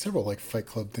there's like several like Fight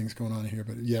Club things going on here,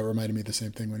 but yeah, it reminded me of the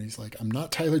same thing when he's like, I'm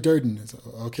not Tyler Durden. It's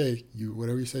okay, you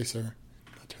whatever you say, sir.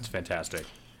 It's fantastic.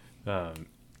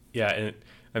 Yeah, and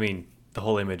I mean the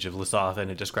whole image of Lassath, and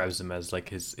it describes him as like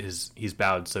he's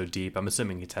bowed so deep. I'm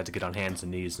assuming he's had to get on hands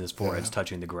and knees and his forehead's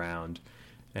touching the ground,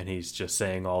 and he's just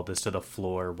saying all this to the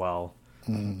floor while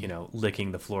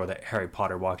licking the floor that Harry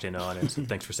Potter walked in on, and said,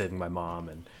 thanks for saving my mom,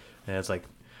 and it's like,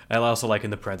 I also like in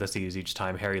the parentheses each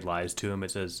time Harry lies to him, it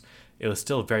says, it was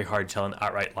still very hard to tell an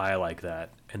outright lie like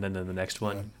that, and then in the next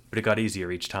one, but it got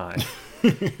easier each time.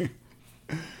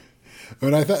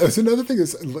 And I thought, so another thing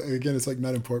is, again, it's like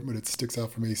not important, but it sticks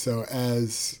out for me. So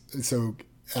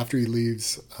after he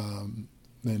leaves,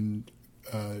 then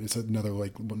it's another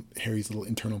like Harry's little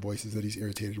internal voices that he's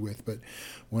irritated with, but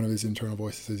one of his internal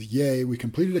voices says, "Yay, we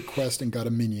completed a quest and got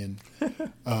a minion,"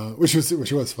 which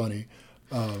was funny.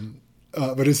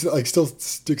 But it's like still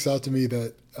sticks out to me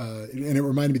that, and it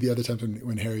reminded me the other times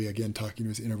when Harry, again, talking to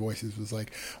his inner voices, was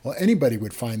like, well, anybody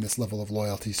would find this level of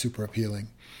loyalty super appealing.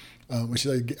 Which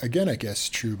is, again, I guess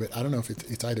true, but I don't know if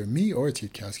it's either me or it's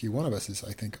Yudkowsky. One of us is,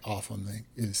 I think, off of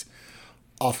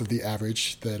the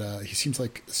average. That he seems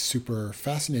like super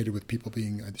fascinated with people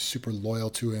being super loyal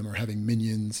to him or having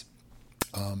minions.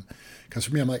 Because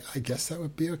for me, I'm like, I guess that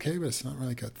would be okay, but it's not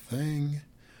really a thing.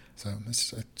 So I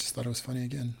just thought it was funny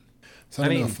again. So I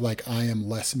don't know if like I am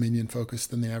less minion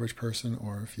focused than the average person,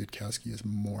 or if Yudkowsky is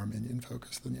more minion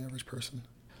focused than the average person.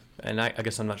 And I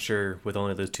guess I'm not sure with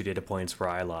only those 2 data points where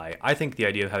I lie. I think the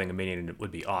idea of having a minion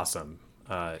would be awesome.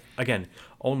 Again,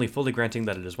 only fully granting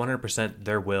that it is 100%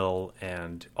 their will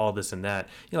and all this and that.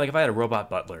 Like if I had a robot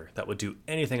butler that would do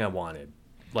anything I wanted,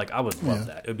 like I would love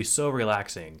that. It would be so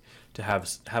relaxing to have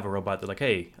a robot that's like,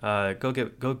 hey,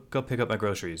 go pick up my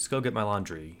groceries, go get my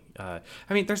laundry.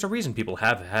 There's a reason people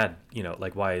have had,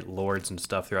 like why lords and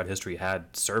stuff throughout history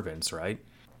had servants, right?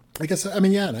 I guess,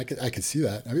 yeah, and I could see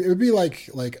that. It would be like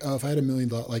if I had $1 million,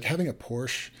 like having a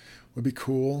Porsche would be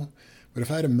cool. But if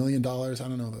I had $1 million, I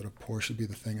don't know that a Porsche would be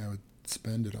the thing I would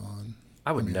spend it on.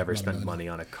 I would never spend money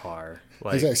on a car.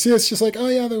 Like, exactly. See, it's just like, oh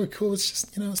yeah, they were cool. It's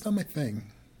just, it's not my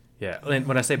thing. Yeah, and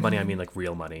when I say money, I mean like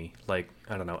real money. Like,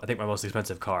 I don't know. I think my most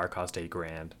expensive car cost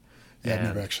 $8,000. Yeah, I've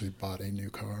never actually bought a new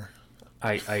car.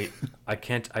 I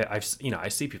can't. I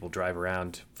see people drive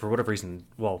around for whatever reason.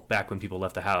 Well, back when people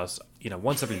left the house,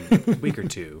 once every week or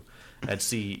two, I'd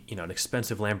see an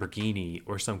expensive Lamborghini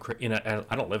or some.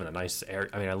 I don't live in a nice area.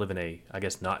 I live in a, I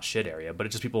guess, not shit area, but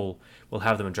it's just people will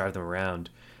have them and drive them around,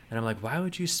 and I'm like, why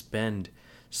would you spend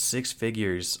 6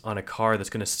 figures on a car that's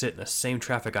going to sit in the same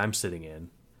traffic I'm sitting in?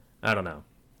 I don't know.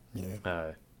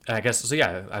 Yeah. I guess so.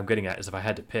 Yeah, I'm getting at is if I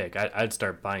had to pick, I'd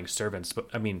start buying servants. But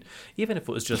even if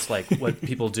it was just like what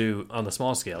people do on the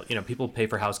small scale, people pay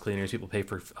for house cleaners, people pay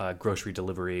for grocery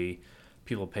delivery,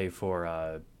 people pay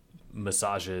for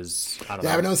massages. I don't know.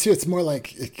 Yeah, but no, see, it's more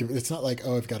like it's not like,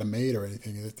 oh, I've got a maid or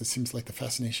anything. It seems like the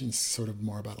fascination is sort of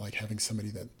more about like having somebody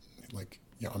that like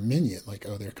a minion, like,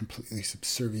 oh, they're completely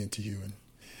subservient to you, and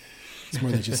it's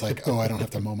more than just like, oh, I don't have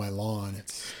to mow my lawn.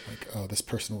 It's like, oh, this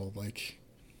person will like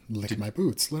lick my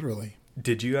boots, literally.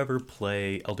 Did you ever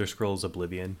play Elder Scrolls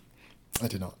Oblivion? I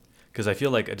did not. Because I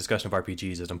feel like a discussion of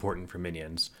RPGs is important for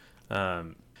minions.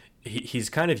 He's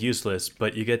kind of useless,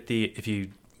 but you get if you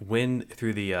win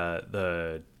through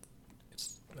it's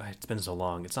been so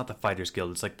long. It's not the Fighters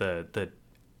Guild. It's like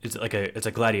it's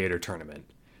a gladiator tournament.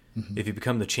 Mm-hmm. If you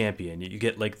become the champion, you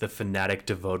get like the fanatic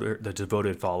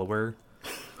devoted follower,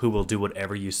 who will do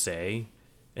whatever you say.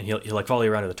 And he'll like follow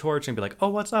you around to the torch and be like, "Oh,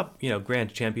 what's up?"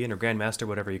 Grand champion or grandmaster,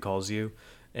 whatever he calls you.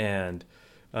 And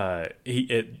the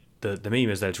meme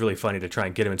is that it's really funny to try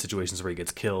and get him in situations where he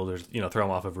gets killed or throw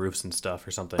him off of roofs and stuff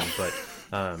or something. But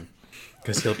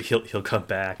because he'll come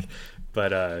back.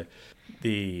 But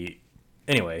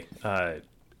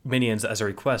minions as a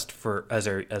request as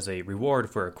a reward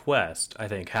for a quest, I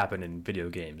think happen in video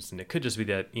games, and it could just be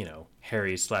that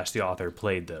Harry / the author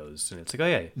played those, and it's like, oh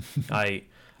yeah,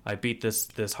 I beat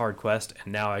this hard quest,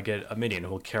 and now I get a minion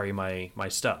who will carry my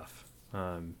stuff,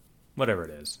 whatever it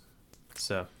is.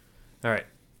 So, all right,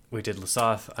 we did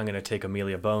Lesath. I'm gonna take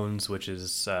Amelia Bones, which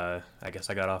is I guess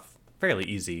I got off fairly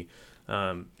easy.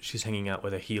 She's hanging out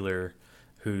with a healer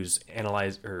who's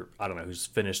who's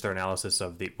finished their analysis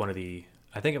of I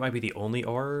think it might be the only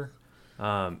Auror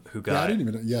who got. Yeah, I didn't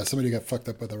even. Yeah, somebody got fucked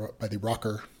up by the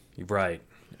rocker. Right.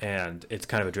 And it's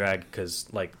kind of a drag because,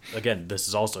 like, again, this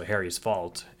is also Harry's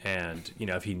fault. And,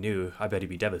 if he knew, I bet he'd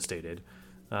be devastated.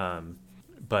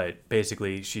 But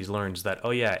basically, she learns that, oh,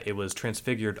 yeah, it was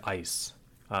transfigured ice.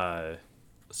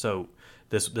 So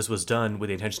this was done with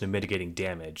the intention of mitigating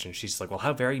damage. And she's like, well,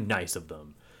 how very nice of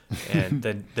them. And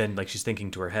then like, she's thinking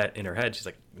in her head, she's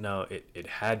like, no, it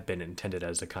had been intended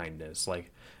as a kindness.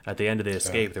 Like, at the end of the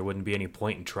escape, there wouldn't be any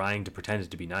point in trying to pretend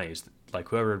it to be nice. Like,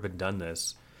 whoever had done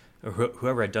this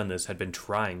had been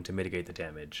trying to mitigate the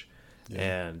damage.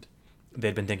 Yeah. And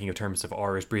they'd been thinking of terms of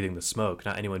Aurors breathing the smoke,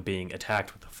 not anyone being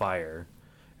attacked with the fire.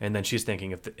 And then she's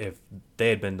thinking if they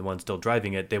had been the ones still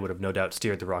driving it, they would have no doubt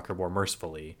steered the rocker more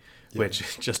mercifully,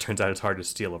 which just turns out it's hard to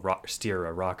steer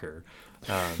a rocker.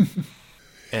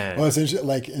 And well, it's interesting,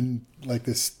 like in like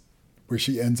this, where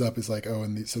she ends up is like, oh,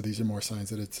 and so these are more signs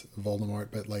that it's Voldemort,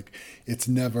 but like it's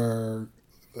never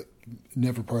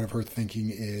part of her thinking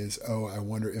is, oh, I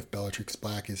wonder if Bellatrix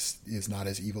Black is not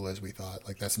as evil as we thought.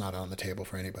 Like, that's not on the table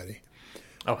for anybody.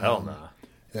 Oh, hell no.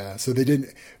 Yeah, so they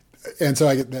didn't, and so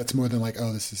I get that's more than like,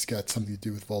 oh, this has got something to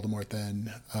do with Voldemort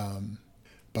then.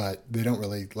 but they don't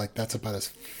really like, that's about as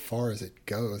far as it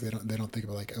goes. They don't think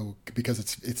about like, oh, because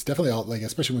it's definitely all like,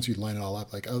 especially once you line it all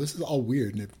up, like, oh, this is all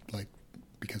weird, and it, like,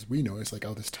 because we know it's like,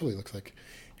 oh, this totally looks like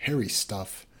Harry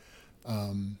stuff.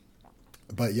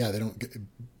 But yeah,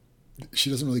 she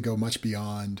doesn't really go much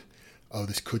beyond, oh,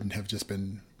 this couldn't have just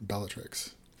been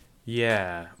Bellatrix.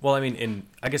 Yeah. Well, I mean,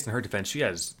 I guess in her defense, she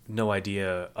has no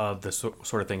idea of the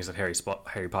sort of things that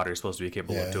Harry Potter is supposed to be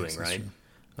capable of doing, right?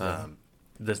 Yeah.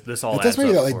 This all But that's adds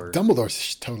maybe up like for...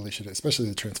 Dumbledore totally should, especially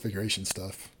the Transfiguration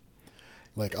stuff.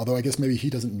 Like, although I guess maybe he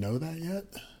doesn't know that yet.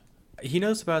 He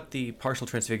knows about the partial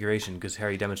transfiguration because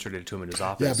Harry demonstrated it to him in his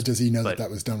office. Yeah, but does he know that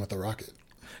was done with the rocket?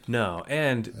 No,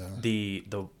 and the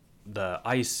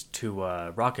ice to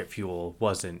rocket fuel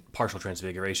wasn't partial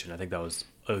transfiguration. I think that was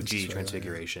OG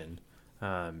transfiguration.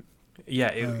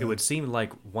 Yeah, it would seem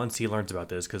like once he learns about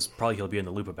this, because probably he'll be in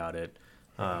the loop about it.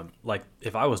 Like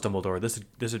if I was Dumbledore,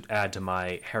 this would add to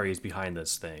my Harry's behind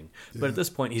this thing. But at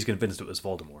this point, he's convinced it was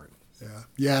Voldemort.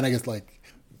 Yeah, and I guess like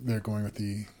they're going with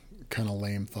the kind of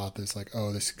lame thought that's like,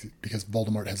 oh, this because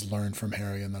Voldemort has learned from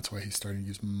Harry, and that's why he's starting to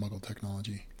use Muggle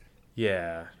technology.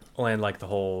 Yeah, well, and like the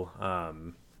whole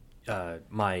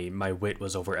my wit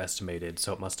was overestimated,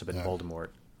 so it must have been Voldemort.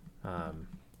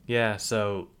 Yeah.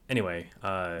 So anyway,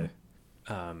 what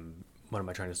am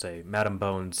I trying to say? Madame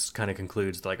Bones kind of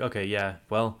concludes like, okay, yeah,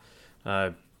 well,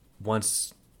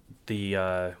 once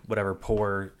the whatever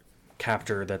poor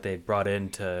captor that they brought in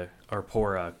to, or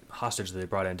poor hostage that they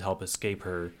brought in to help escape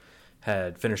her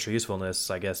had finished her usefulness,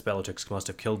 I guess Bellatrix must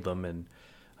have killed them, and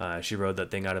she rode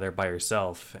that thing out of there by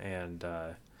herself. And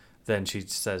then she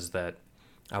says that,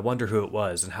 I wonder who it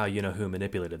was and how you know who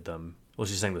manipulated them. Well,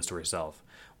 she's saying this to herself.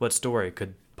 What story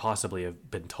could possibly have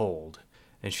been told?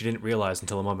 And she didn't realize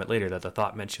until a moment later that the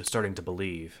thought meant she was starting to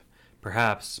believe.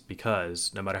 Perhaps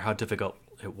because, no matter how difficult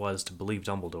it was to believe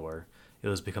Dumbledore, it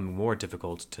was becoming more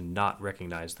difficult to not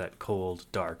recognize that cold,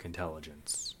 dark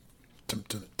intelligence. Dun,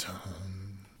 dun,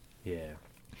 dun. Yeah.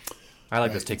 I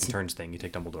like this taking turns thing. You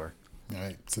take Dumbledore. All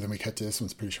right. So then we cut to, this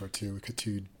one's pretty short too. We cut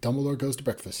to Dumbledore goes to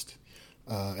breakfast.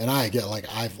 And I get like,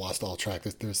 I've lost all track.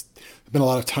 There's been a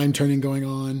lot of time turning going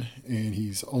on, and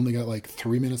he's only got like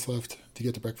 3 minutes left to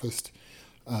get to breakfast.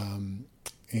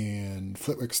 And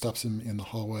Flitwick stops him in the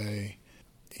hallway.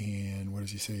 And what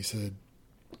does he say? He said,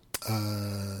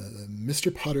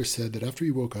 Mr. Potter said that after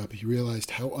he woke up, he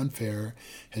realized how unfair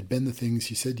had been the things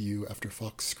he said to you after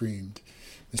Fox screamed.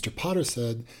 Mr. Potter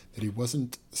said that he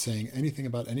wasn't saying anything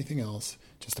about anything else,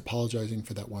 just apologizing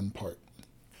for that one part.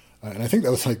 And I think that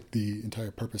was like the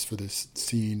entire purpose for this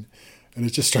scene. And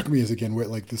it just struck me as, again,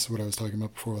 like this is what I was talking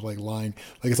about before, like lying.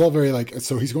 Like it's all very like,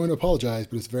 so he's going to apologize,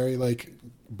 but it's very like,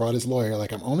 brought his lawyer,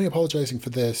 like I'm only apologizing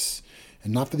for this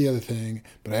and not for the other thing,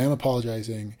 but I am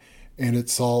apologizing. And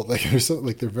it's all like, there's so,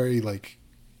 like, they're very like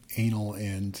anal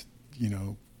and, you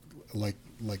know, like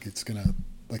it's gonna,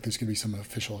 like there's gonna be some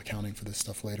official accounting for this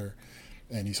stuff later.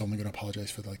 And he's only going to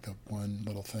apologize for like the one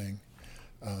little thing.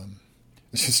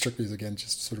 It just struck me as, again,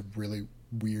 just sort of really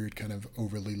weird, kind of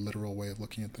overly literal way of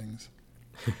looking at things.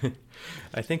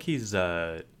 I think he's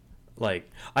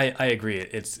like I agree.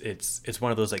 It's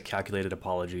one of those like calculated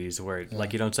apologies where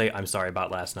like you don't say I'm sorry about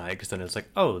last night, because then it's like,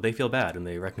 oh, they feel bad and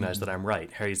they recognize that I'm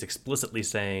right. Harry's explicitly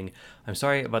saying I'm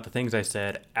sorry about the things I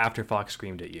said after Fox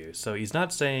screamed at you. So he's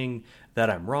not saying that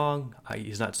I'm wrong.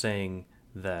 He's not saying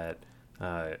that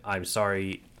I'm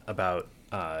sorry about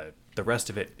the rest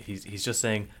of it. He's just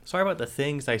saying sorry about the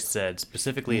things I said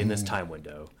specifically in this time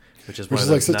window, which is one of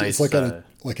those like nice. It's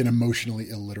like an emotionally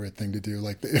illiterate thing to do.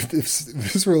 Like if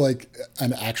this were like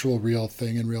an actual real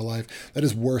thing in real life, that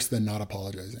is worse than not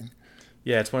apologizing.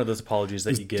 Yeah, it's one of those apologies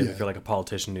that you give if you're like a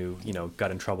politician who, you know,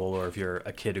 got in trouble, or if you're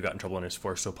a kid who got in trouble and is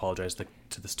forced to apologize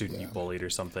to the student you bullied or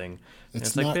something.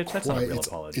 It's like, not bitch, that's not a real it's,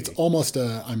 apology. It's almost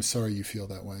a I'm sorry you feel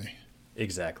that way.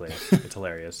 Exactly. It's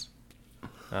hilarious.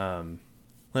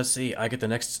 Let's see. I get the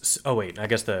next. Oh wait, I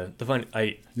guess the fun.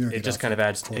 It just kind of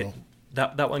adds.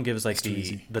 That one gives like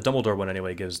the Dumbledore one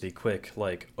anyway gives the quick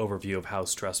like overview of how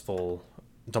stressful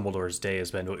Dumbledore's day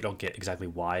has been. We don't get exactly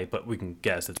why, but we can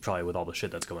guess it's probably with all the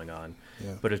shit that's going on.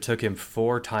 Yeah. But it took him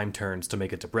 4 time turns to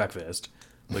make it to breakfast,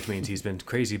 which means he's been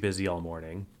crazy busy all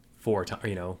morning. 4 times,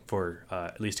 you know, for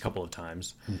at least a couple of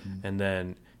times, and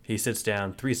then he sits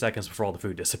down 3 seconds before all the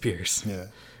food disappears. Yeah.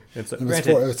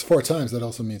 It's 4 times. That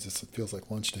also means it feels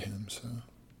like lunch to him. So.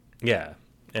 Yeah,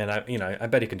 and I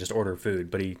bet he can just order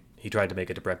food, but he tried to make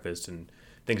it to breakfast, and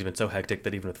things have been so hectic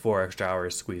that even with 4 extra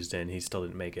hours squeezed in, he still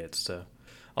didn't make it. So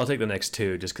I'll take the next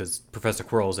 2 just because Professor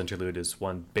Quirrell's interlude is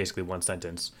basically one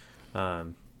sentence.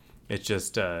 It's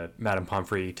just Madame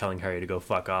Pomfrey telling Harry to go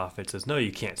fuck off. It says, no, you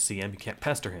can't see him. You can't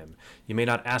pester him. You may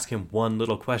not ask him one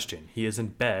little question. He is in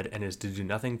bed and is to do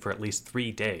nothing for at least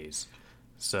 3 days.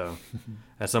 So,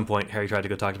 at some point, Harry tried to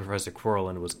go talk to Professor Quirrell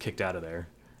and was kicked out of there.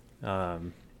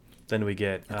 Then we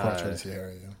get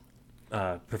Professor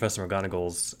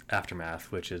McGonagall's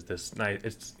aftermath, which is this night.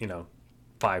 It's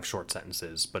 5 short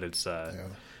sentences, but it's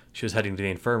she was heading to the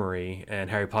infirmary, and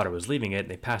Harry Potter was leaving it, and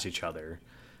they pass each other.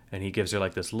 And he gives her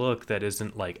like this look that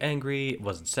isn't like angry, it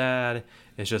wasn't sad.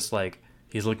 It's just like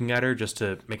he's looking at her just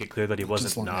to make it clear that he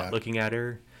wasn't not looking at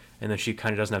her. And then she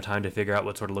kind of doesn't have time to figure out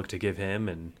what sort of look to give him.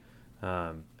 And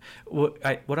what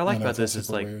I like about this is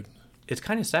like weird. It's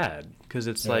kind of sad because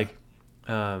it's like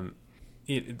it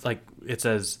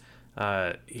says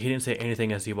he didn't say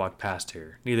anything as he walked past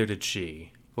her. Neither did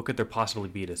she. What could there possibly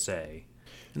be to say?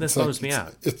 And this bums me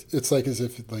out. It's like as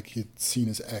if like he'd seen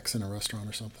his ex in a restaurant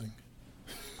or something.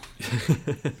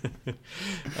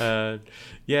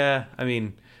 Yeah, I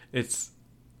mean, it's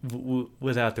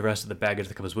without the rest of the baggage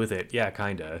that comes with it. Yeah,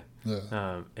 kinda.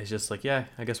 Yeah. It's just like, yeah,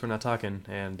 I guess we're not talking,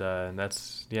 and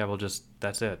that's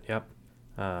that's it. Yep.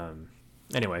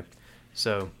 Anyway,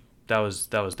 so that was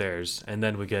theirs, and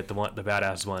then we get the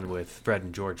badass one with Fred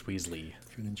and George Weasley.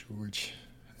 Fred and George,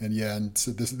 and so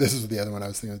this is the other one I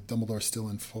was thinking of. Dumbledore's still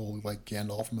in full like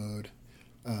Gandalf mode.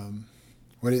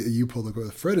 What did you pull the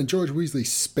quote? Fred and George Weasley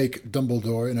spake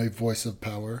Dumbledore in a voice of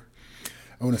power.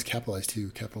 Oh, and it's capitalized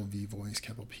too. Capital V voice,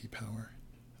 capital P power.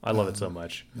 I love it so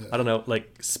much. Yeah. I don't know,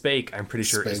 like spake. I'm pretty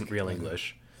sure isn't real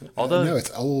English. Although no, it's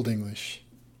old English.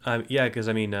 Yeah, because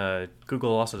I mean,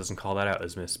 Google also doesn't call that out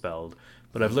as misspelled.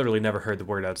 But I've literally never heard the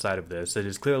word outside of this. It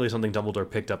is clearly something Dumbledore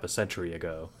picked up a century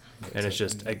ago. And it's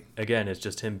just, again, it's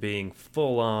just him being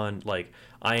full on, like,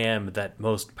 I am that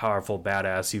most powerful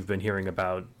badass you've been hearing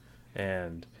about.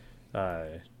 And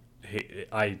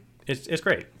it's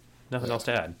great. Nothing else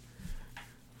to add.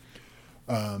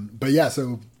 But yeah,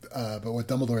 so but what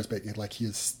Dumbledore is basically like, he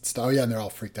is and they're all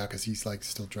freaked out because he's like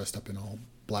still dressed up in all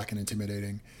black and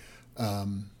intimidating,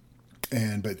 and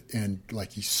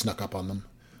like he snuck up on them,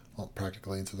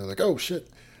 practically, and so they're like, oh shit.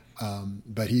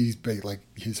 But he's like,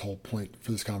 his whole point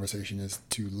for this conversation is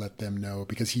to let them know,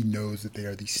 because he knows that they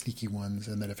are these sneaky ones,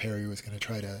 and that if Harry was going to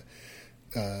try to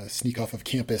sneak off of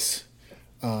campus,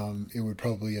 it would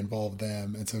probably involve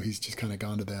them. And so he's just kind of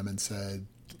gone to them and said,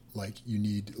 like, you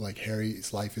need, like,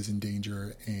 Harry's life is in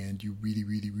danger, and you really,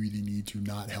 really, really need to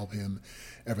not help him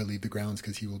ever leave the grounds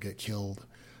because he will get killed.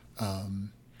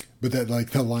 But that, like,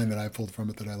 the line that I pulled from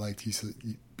it that I liked, he said,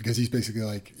 because he's basically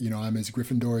like, I'm as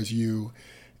Gryffindor as you,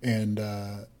 and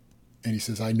he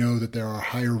says, I know that there are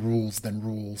higher rules than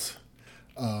rules.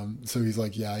 So he's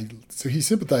like, yeah, so he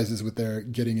sympathizes with their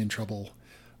getting in trouble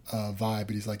vibe,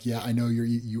 but he's like, yeah, I know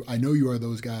I know you are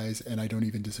those guys, and I don't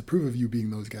even disapprove of you being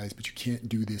those guys, but you can't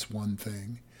do this one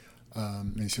thing.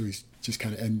 And so he's just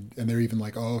kind of, and they're even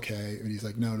like, oh, okay. And he's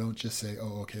like, no, don't just say,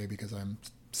 oh, okay, because I'm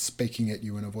spaking at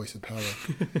you in a voice of power.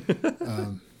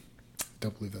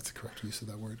 Don't believe that's the correct use of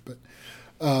that word, but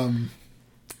and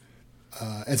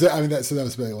so I mean that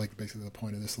was basically the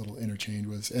point of this little interchange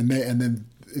was, and then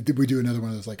we do another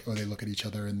one that was like, oh, they look at each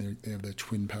other and they have the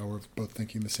twin power of both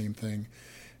thinking the same thing,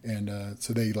 and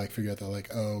so they like figure out that,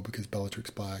 like, oh, because Bellatrix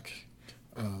black,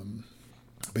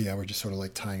 but yeah, we're just sort of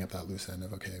like tying up that loose end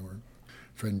of, okay,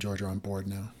 Fred and George are on board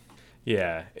now.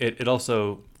 Yeah, it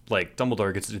also, like,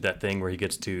 Dumbledore gets to do that thing where he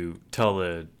gets to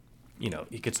tell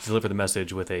he gets to deliver the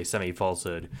message with a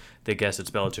semi-falsehood. They guess it's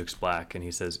Bellatrix Black, and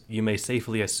he says, you may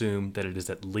safely assume that it is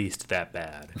at least that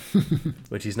bad.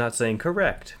 Which he's not saying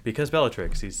correct, because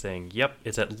Bellatrix. He's saying, yep,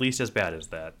 it's at least as bad as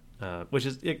that. Which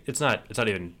is, it's not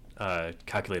even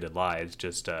calculated lie. It's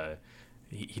just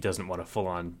he doesn't want to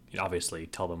full-on, obviously,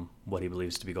 tell them what he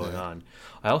believes to be going on.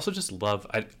 I also just love,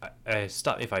 I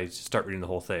stop if I start reading the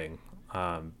whole thing.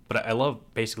 But I love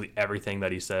basically everything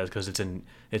that he says, because it's in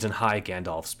high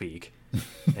Gandalf speak.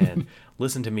 And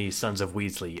listen to me, sons of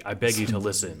Weasley. I beg you to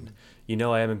listen. You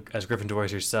know I am as Gryffindor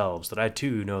as yourselves, that I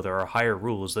too know there are higher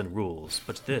rules than rules.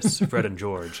 But this, Fred and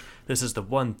George, this is the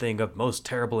one thing of most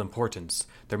terrible importance.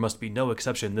 There must be no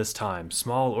exception this time,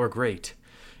 small or great.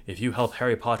 If you help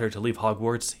Harry Potter to leave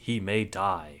Hogwarts, he may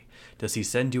die. Does he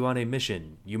send you on a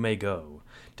mission? You may go.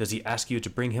 Does he ask you to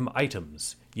bring him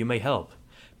items? You may help.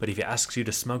 But if he asks you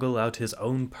to smuggle out his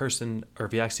own person, or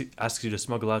if he asks you to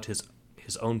smuggle out his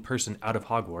own person out of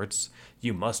Hogwarts,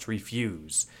 you must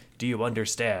refuse. Do you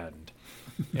understand?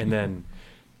 And then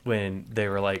when they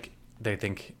were like, they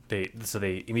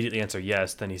immediately answer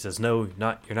yes. Then he says, no,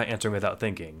 you're not answering without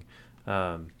thinking.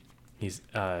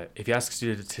 If he asks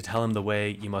you to tell him the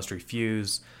way, you must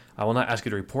refuse. I will not ask you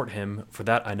to report him, for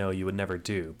that I know you would never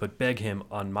do, but beg him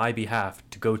on my behalf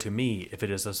to go to me if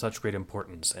it is of such great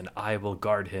importance, and I will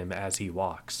guard him as he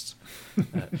walks.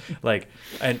 Like,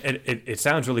 and it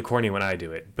sounds really corny when I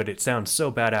do it, but it sounds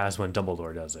so badass when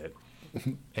Dumbledore does it.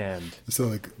 And So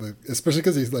like especially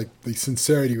because he's like the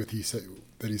sincerity with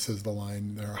that he says the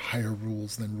line, there are higher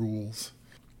rules than rules.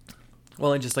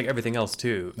 well, and just like everything else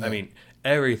too. Yeah. I mean,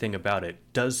 everything about it.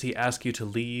 Does he ask you to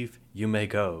leave? You may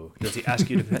go. Does he ask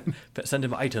you to send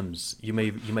him items? You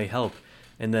may help.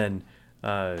 And then,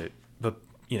 but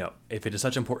you know, if it is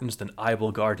such importance, then I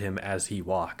will guard him as he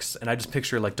walks. And I just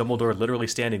picture like Dumbledore literally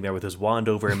standing there with his wand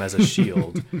over him as a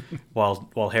shield,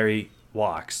 while Harry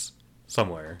walks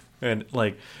somewhere. And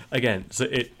like again, so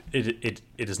it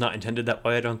is not intended that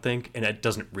way, I don't think, and it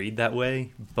doesn't read that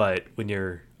way. But when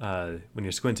you're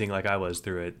squinting like I was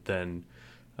through it, then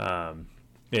you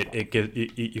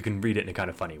can read it in a kind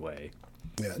of funny way.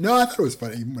 Yeah. No, I thought it was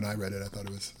funny. Even when I read it, I thought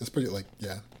it was pretty like,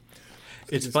 yeah.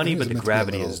 It's funny, but the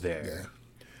gravity is there. Yeah.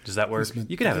 Does that work?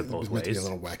 You can have it both ways. It was meant to be a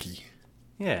little wacky.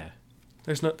 Yeah.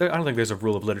 I don't think there's a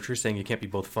rule of literature saying you can't be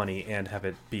both funny and have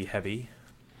it be heavy.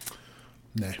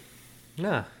 Nah.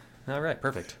 Nah. All right.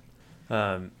 Perfect. All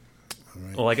right.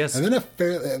 Well, I guess. And then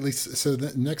at least, so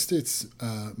next it's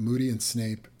Moody and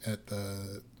Snape at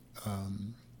the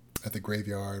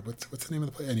graveyard. What's the name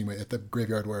of the place? Anyway, at the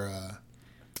graveyard where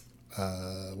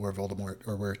Voldemort,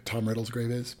 or where Tom Riddle's grave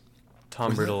is.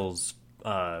 Tom Riddle's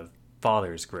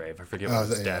father's grave. I forget what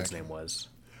his dad's name was.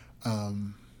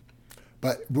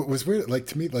 But what was weird, like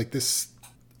to me, like this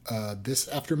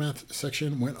aftermath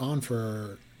section went on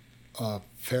for a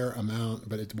fair amount,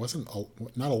 but it wasn't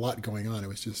not a lot going on. It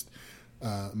was just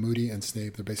Moody and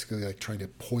Snape. They're basically like trying to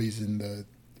poison the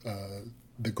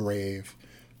grave.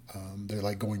 They're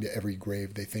like going to every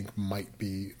grave they think might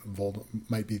be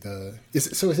Is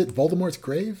it Voldemort's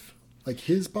grave, like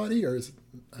his body, or is it?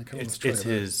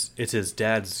 It's his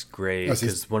dad's grave,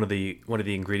 because one of the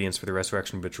ingredients for the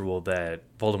resurrection ritual that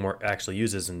Voldemort actually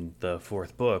uses in the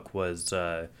fourth book was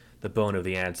the bone of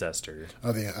the ancestor.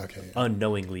 Oh, yeah, okay. Yeah.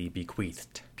 Unknowingly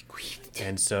bequeathed.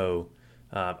 And so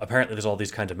apparently there's all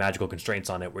these kinds of magical constraints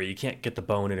on it where you can't get the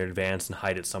bone in advance and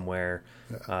hide it somewhere.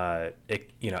 Yeah.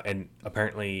 And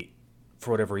apparently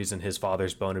for whatever reason his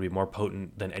father's bone would be more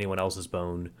potent than anyone else's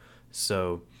bone.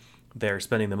 So they're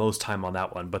spending the most time on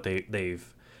that one, but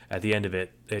they've at the end of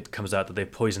it, it comes out that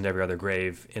they've poisoned every other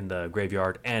grave in the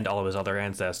graveyard and all of his other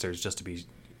ancestors just to be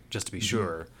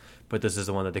sure. But this is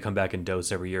the one that they come back and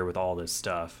dose every year with all this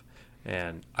stuff.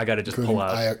 And I got to just pull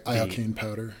out iocane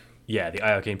powder. Yeah, the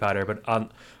iocane powder. But on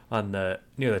the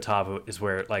near the top is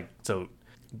where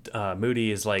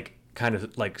Moody is like kind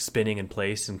of like spinning in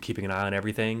place and keeping an eye on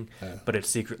everything, but it's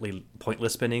secretly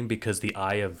pointless spinning because the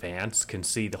eye of Vance can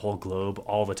see the whole globe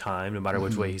all the time, no matter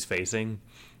which way he's facing.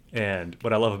 And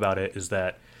what I love about it is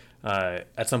that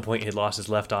at some point he had lost his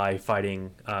left eye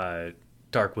fighting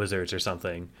dark wizards or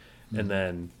something, and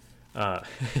then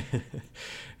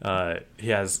he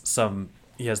has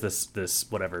this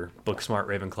whatever book smart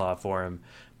Ravenclaw for him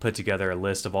put together a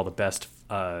list of all the best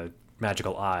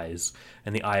magical eyes,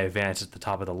 and the Eye of Vance at the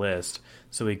top of the list.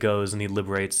 So he goes and he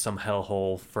liberates some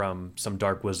hellhole from some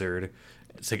dark wizard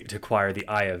to acquire the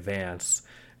Eye of Vance,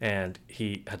 and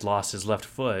he had lost his left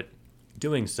foot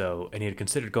doing so, and he had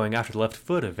considered going after the left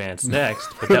foot of Vance next,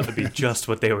 but that would be just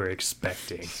what they were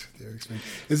expecting.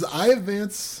 Is the Eye of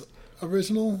Vance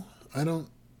original? I don't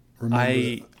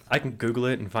remember. I can Google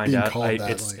it and find out.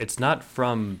 It's not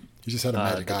from you just had a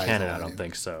magic eye canon. I don't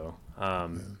think so.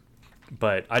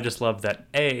 But I just love that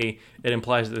it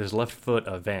implies that there's left foot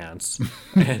of Vance,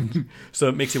 and so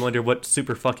it makes you wonder what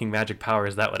super fucking magic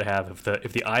powers that would have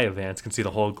if the Eye of Vance can see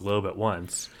the whole globe at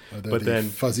once. But then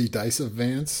fuzzy dice of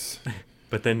Vance.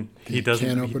 But then he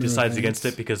decides against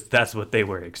it because that's what they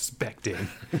were expecting.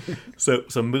 So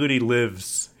Moody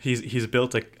lives. He's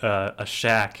built a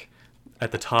shack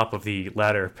at the top of the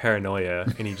ladder of paranoia,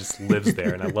 and he just lives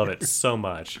there, and I love it so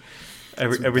much.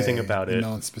 Everything about it.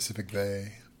 Non-specific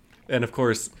they. And of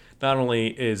course, not only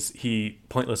is he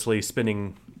pointlessly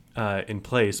spinning in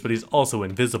place, but he's also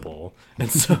invisible.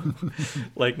 And so,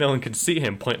 like, no one can see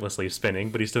him pointlessly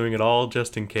spinning, but he's doing it all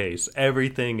just in case.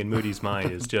 Everything in Moody's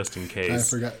mind is just in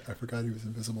case. I forgot he was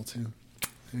invisible too.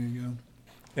 There you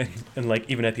go. And like,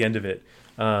 even at the end of it,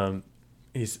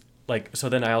 he's like, so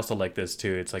then I also like this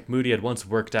too. It's like Moody had once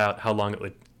worked out how long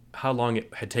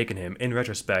it had taken him, in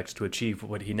retrospect, to achieve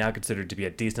what he now considered to be a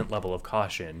decent level of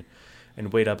caution,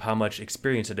 and weighed up how much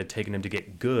experience it had taken him to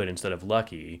get good instead of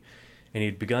lucky. And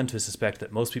he'd begun to suspect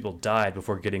that most people died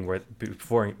before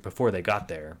they got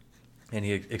there. And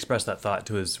he expressed that thought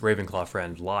to his Ravenclaw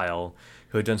friend, Lyle,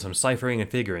 who had done some ciphering and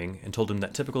figuring, and told him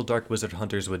that typical dark wizard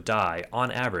hunters would die,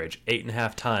 on average,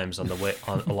 8.5 times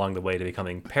along the way to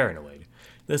becoming paranoid.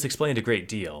 This explained a great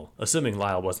deal, assuming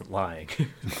Lyle wasn't lying.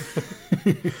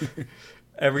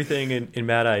 Everything in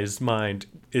Mad Eye's mind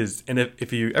is, and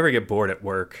if you ever get bored at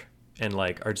work and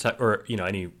like are just, or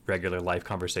any regular life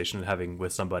conversation having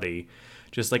with somebody,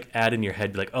 just like add in your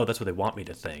head, be like, oh, that's what they want me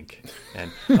to think,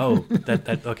 and oh,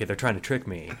 that okay, they're trying to trick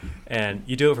me, and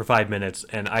you do it for 5 minutes,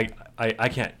 and I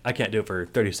can't do it for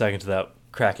 30 seconds without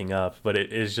cracking up, but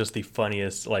it is just the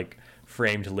funniest like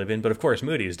frame to live in. But of course,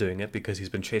 Moody is doing it because he's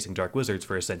been chasing dark wizards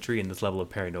for a century, and this level of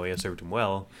paranoia served him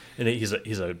well, and he's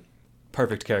a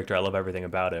perfect character. I love everything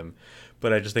about him,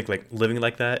 but I just think like living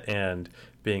like that and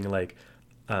being like,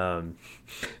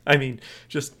 I mean,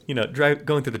 just going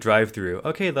through the drive-through.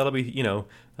 Okay, that'll be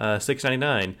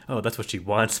 $6.99. Oh, that's what she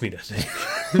wants me to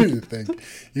think.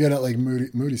 You gotta like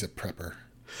Moody's a prepper.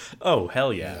 Oh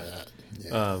hell yeah.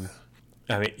 I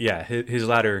mean, yeah, his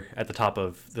ladder at the top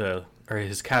of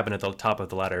his cabin at the top of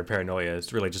the ladder of paranoia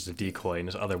is really just a decoy, and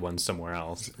his other one's somewhere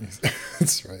else.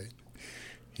 That's right.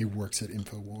 He works at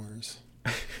InfoWars.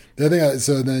 The other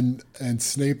thing, and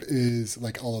Snape is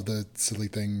like all of the silly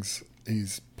things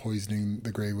he's poisoning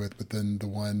the Grey with, but then the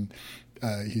one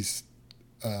he's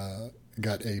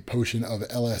got a potion of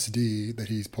LSD that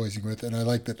he's poisoning with, and I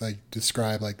like that like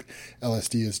describe like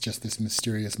LSD is just this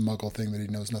mysterious Muggle thing that he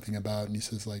knows nothing about, and he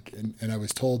says like, and I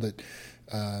was told that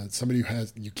somebody who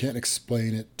you can't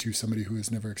explain it to somebody who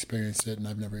has never experienced it, and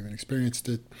I've never even experienced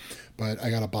it, but I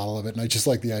got a bottle of it, and I just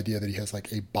like the idea that he has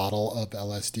like a bottle of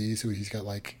LSD, so he's got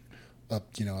like a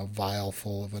vial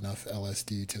full of enough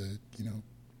LSD to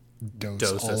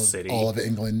dose all of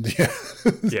England.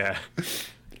 Yeah.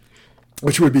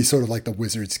 Which would be sort of like the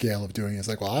wizard scale of doing it. It's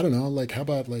like, well, I don't know, like how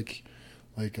about like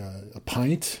a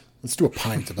pint? Let's do a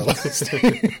pint of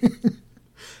LSD.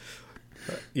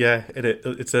 Yeah,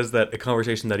 it says that a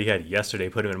conversation that he had yesterday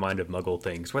put him in mind of Muggle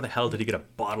things. Where the hell did he get a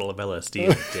bottle of LSD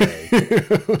in a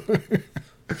day?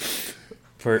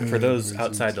 For those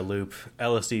outside the loop,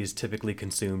 LSD is typically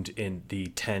consumed in the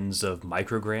tens of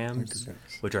micrograms,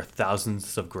 which are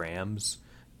thousands of grams,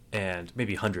 and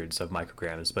maybe hundreds of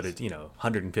micrograms, but it's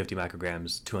 150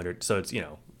 micrograms, 200. So it's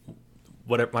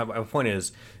whatever. My point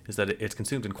is that it's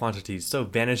consumed in quantities so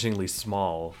vanishingly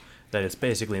small that it's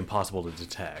basically impossible to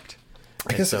detect.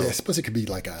 I suppose it could be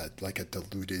like a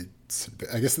diluted.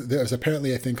 I guess there's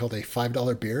apparently a thing called a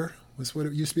 $5 beer. Was what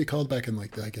it used to be called back in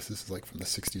like I guess this is like from the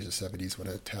 60s or 70s when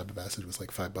a tab of acid was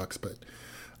like $5. But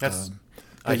that's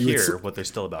I hear what they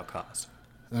still about cost.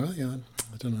 Oh yeah,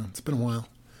 I don't know. It's been a while.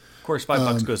 Of course,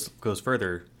 $5 goes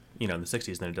further, in the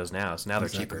 60s than it does now. So now they're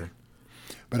cheaper.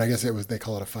 But I guess they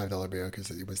call it a $5 beer because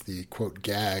it was the quote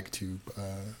gag to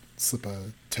slip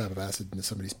a tab of acid into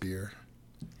somebody's beer.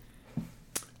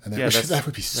 And that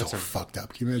would be so fucked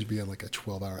up. Can you imagine being on like a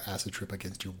 12-hour acid trip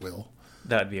against your will?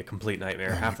 That would be a complete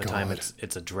nightmare. Half the time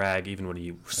it's a drag, even when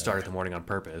you start the morning on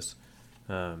purpose.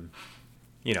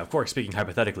 Of course, speaking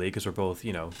hypothetically, because we're both,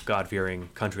 God-fearing,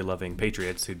 country-loving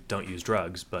patriots who don't use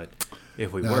drugs, but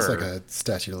if we were... it's like a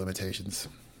statute of limitations.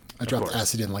 I dropped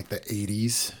acid in like the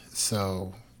 80s,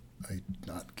 so I'm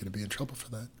not going to be in trouble for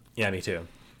that. Yeah, me too.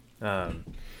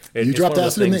 You dropped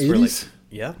acid in the 80s?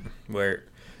 Where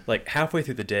like halfway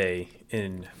through the day,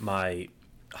 in my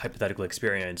hypothetical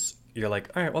experience, you're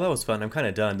like, all right, well, that was fun. I'm kind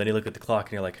of done. Then you look at the clock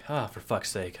and you're like, for fuck's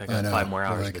sake, I got 5 more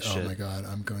hours of this shit. Oh my God,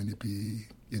 I'm going to be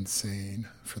insane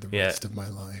for the rest of my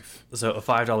life. So a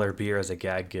 $5 beer as a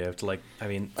gag gift, like, I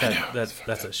mean,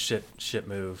 that's a shit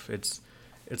move. It's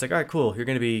like, all right, cool. You're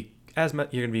going to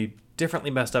be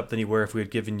differently messed up than you were if we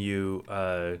had given you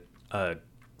a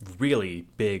really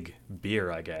big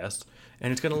beer, I guess.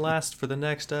 And it's going to last for the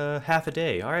next half a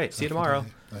day. All right, see you tomorrow.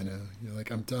 I know. You're like,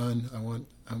 I'm done. I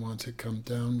want to come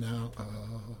down now.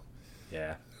 Oh.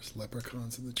 Yeah. There's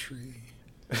leprechauns in the tree.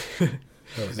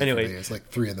 Anyway. It's like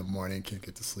 3 a.m. Can't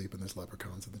get to sleep, and there's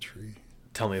leprechauns in the tree.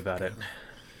 Tell me about it.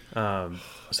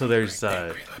 So there's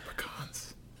angry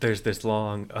leprechauns. There's this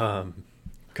long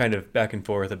kind of back and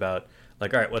forth about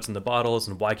like, all right, what's in the bottles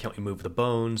and why can't we move the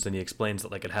bones? And he explains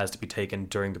that like it has to be taken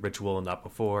during the ritual and not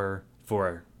before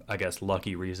for, I guess,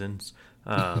 lucky reasons.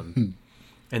 And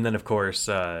then, of course,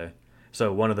 so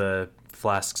one of the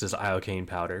flasks is iocane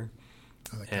powder,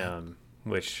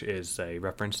 which is a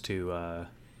reference to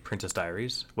Princess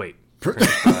Diaries. Wait,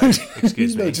 Princess Bride,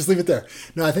 excuse me. No, just leave it there.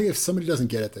 No, I think if somebody doesn't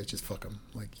get it, they just fuck them.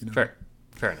 Like,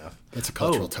 Fair enough. That's a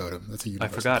cultural totem. That's a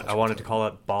universal. I forgot. I wanted to call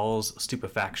it Ball's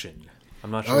stupefaction. I'm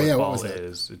not sure what Ball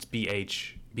is. It's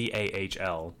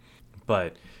BAHL,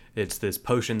 but it's this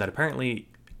potion that apparently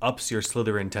ups your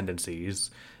Slytherin tendencies,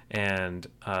 and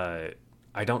I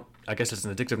guess it's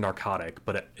an addictive narcotic,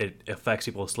 but it affects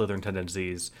people with Slytherin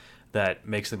tendencies that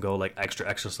makes them go like extra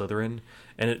Slytherin,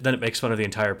 and then it makes fun of the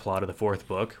entire plot of the fourth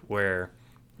book where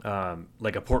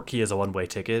like a port key is a one-way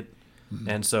ticket,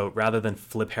 and so rather than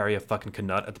flip Harry a fucking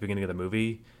canut at the beginning of the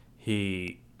movie,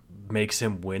 he makes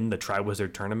him win the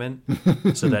Triwizard Tournament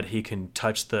so that he can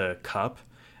touch the cup,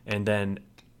 and then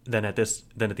at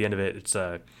the end of it, it's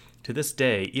to this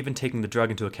day, even taking the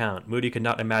drug into account, Moody could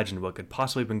not imagine what could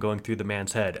possibly have been going through the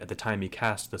man's head at the time he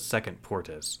cast the second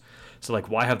portus. So, like,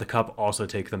 why have the cup also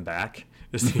take them back?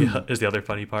 Is the other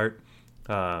funny part.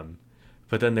 But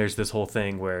then there's this whole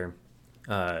thing where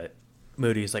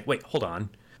Moody's like, wait, hold on.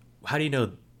 How do you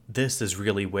know this is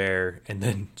really where? And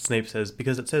then Snape says,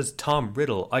 because it says Tom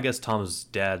Riddle. I guess Tom's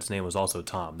dad's name was also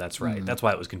Tom. That's right. That's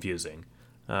why it was confusing.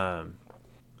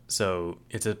 So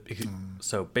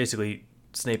basically,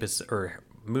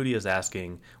 Moody is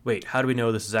asking, wait, how do we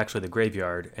know this is actually the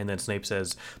graveyard? And then Snape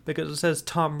says, because it says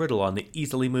Tom Riddle on the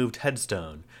easily moved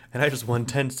headstone. And I just won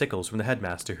 10 sickles from the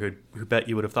headmaster who bet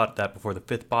you would have thought that before the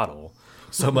 5th bottle.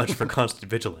 So much for constant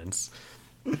vigilance.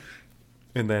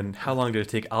 And then, how long did it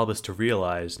take Albus to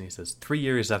realize? And he says, 3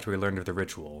 years after we learned of the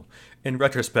ritual. In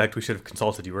retrospect, we should have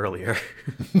consulted you earlier.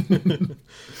 And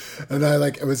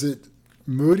was it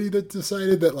Moody that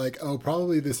decided that, like, oh,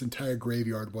 probably this entire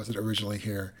graveyard wasn't originally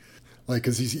here? Like,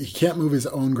 because he can't move his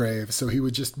own grave, so he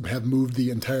would just have moved the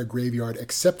entire graveyard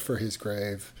except for his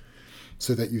grave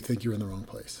so that you think you're in the wrong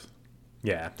place.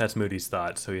 Yeah, that's Moody's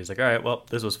thought. So he's like, all right, well,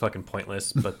 this was fucking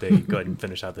pointless, but they go ahead and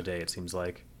finish out the day, it seems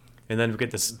like. And then we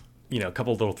get this, a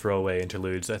couple little throwaway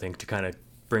interludes, I think, to kind of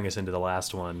bring us into the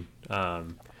last one.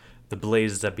 The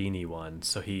Blaze Zabini one.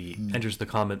 So he enters the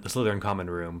Slytherin common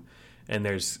room, and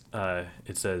there's,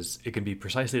 it says, it can be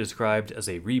precisely described as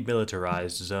a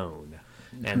remilitarized zone.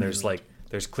 And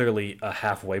there's clearly a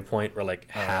halfway point where like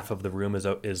half of the room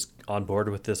is on board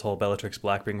with this whole Bellatrix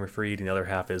Black being freed, and the other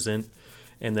half isn't.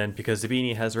 And then because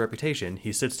Zabini has a reputation,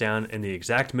 he sits down in the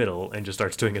exact middle and just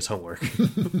starts doing his homework.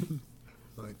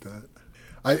 Like that.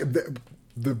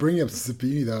 The bringing up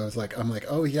Zabini though is like, I'm like,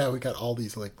 oh yeah, we got all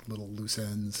these like little loose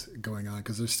ends going on,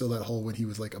 because there's still that whole when he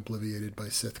was like obliviated by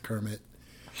Sith Kermit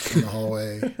in the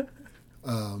hallway.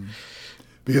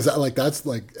 Because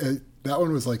that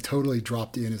one was like totally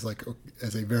dropped in as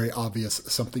a very obvious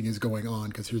something is going on,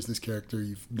 because here's this character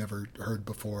you've never heard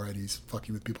before and he's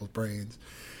fucking with people's brains.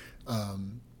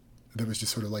 That was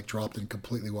just sort of like dropped and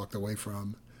completely walked away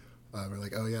from. We're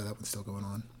like, oh yeah, that one's still going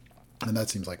on, and that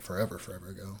seems like forever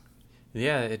ago.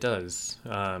 Yeah, it does.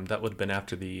 That would have been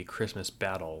after the Christmas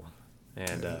battle,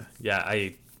 and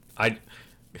I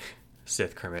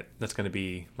Sith Kermit. That's going to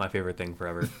be my favorite thing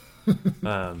forever.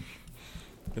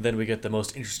 And then we get the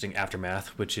most interesting aftermath,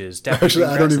 which is Daphne actually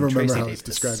I don't even and remember Tracy how Davis. it's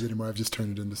described anymore. I've just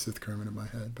turned it into Sith Kermit in my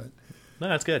head, but no,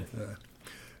 that's good.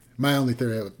 My only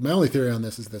theory on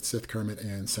this is that Sith Kermit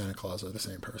and Santa Claus are the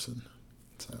same person.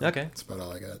 So Okay, that's about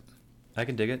all I got. I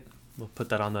can dig it. We'll put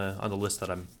that on the list that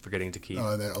I'm forgetting to keep.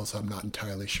 And also, I'm not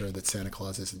entirely sure that Santa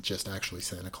Claus isn't just actually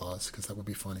Santa Claus, because that would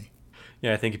be funny.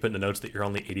 Yeah, I think you put in the notes that you're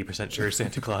only 80% sure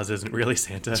Santa Claus isn't really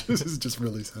Santa. This is just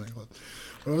really Santa Claus.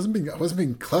 But I wasn't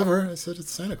being clever. I said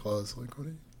it's Santa Claus. Like, what?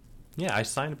 Yeah, I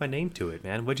signed my name to it,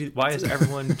 man. Why is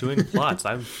everyone doing plots?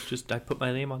 I put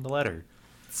my name on the letter.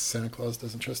 Santa Claus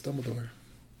doesn't trust Dumbledore.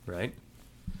 Right.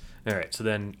 All right. So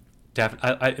then,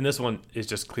 and this one is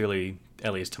just clearly,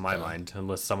 at least to my mind,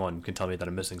 unless someone can tell me that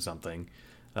I'm missing something,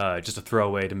 just a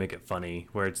throwaway to make it funny,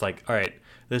 where it's like, all right,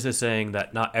 this is saying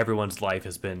that not everyone's life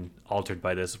has been altered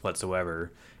by this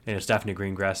whatsoever, and it's Daphne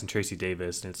Greengrass and Tracy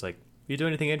Davis, and it's like, you do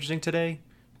anything interesting today?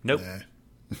 Nope. Nah.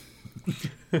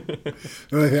 The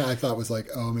only thing I thought was like,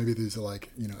 oh, maybe these are like,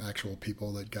 actual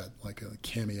people that got like a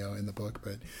cameo in the book,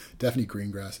 but Daphne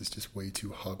Greengrass is just way too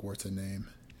Hogwarts a name.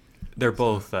 They're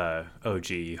both OG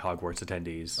Hogwarts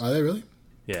attendees. Are they really?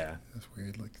 Yeah. That's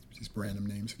weird. Like these random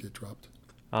names get dropped.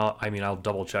 I'll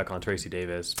double check on Tracy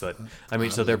Davis, but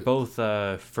so they're both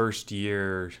first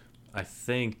year. I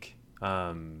think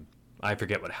I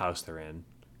forget what house they're in.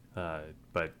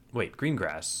 But wait,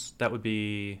 Greengrass. That would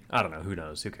be, I don't know. Who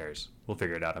knows? Who cares? We'll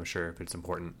figure it out, I'm sure, if it's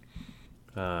important.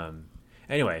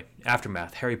 Anyway,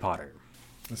 Aftermath, Harry Potter.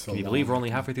 Can you believe we're only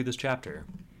halfway through this chapter?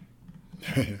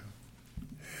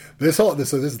 So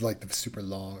this is like the super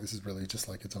long. This is really just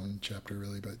like its own chapter,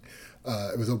 really. But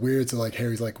it was a weird. So like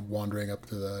Harry's like wandering up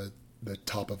to the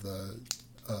top of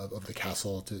the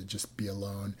castle to just be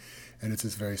alone, and it's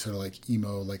this very sort of like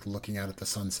emo, like looking out at the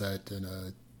sunset and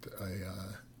a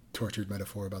tortured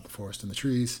metaphor about the forest and the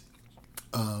trees.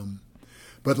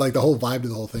 But like the whole vibe to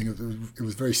the whole thing, it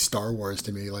was very Star Wars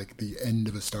to me, like the end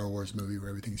of a Star Wars movie where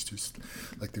everything's just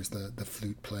like there's the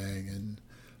flute playing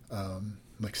and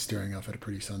like staring off at a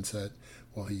pretty sunset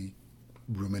while he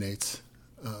ruminates.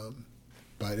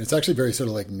 But it's actually very sort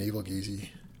of like navel gazy.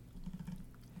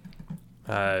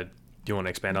 Do you want to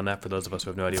expand on that for those of us who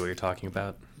have no idea what you're talking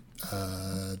about?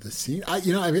 The scene, I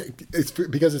mean, it's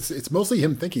because it's mostly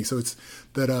him thinking. So it's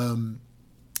that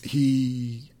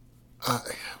he,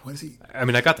 what is he? I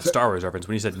mean, I got the Star Wars reference.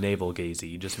 When you said navel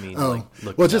gazy, you just mean like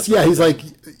looking. Well, just he's like,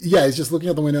 he's just looking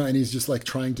out the window and he's just like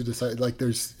trying to decide. Like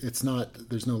there's no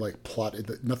like plot.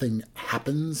 Nothing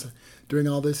happens during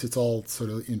all this. It's all sort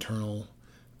of internal.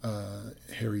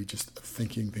 Harry just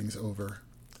thinking things over.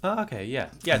 Oh, okay, yeah,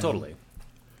 totally.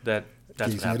 That's what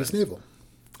gazing happened. at his navel.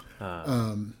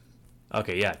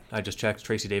 Okay, yeah, I just checked.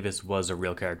 Tracy Davis was a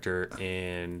real character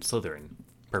in Slytherin.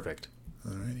 Perfect.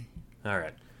 Alrighty. All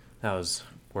right, that was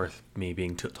worth me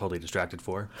being totally distracted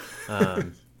for.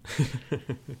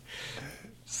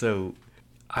 So,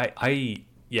 I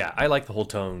like the whole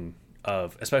tone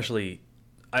of, especially,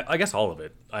 I guess all of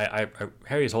it.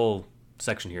 Harry's whole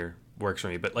section here works for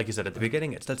me. But like you said at the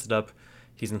beginning, it sets it up.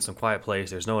 He's in some quiet place.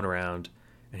 There's no one around,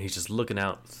 and he's just looking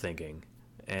out, thinking.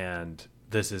 And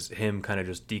this is him kind of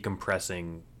just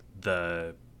decompressing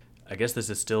the. I guess this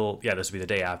is still, this would be the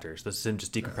day after. So this is him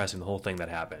just decompressing the whole thing that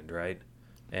happened, right?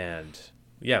 And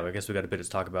I guess we got a bit to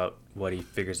talk about what he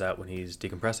figures out when he's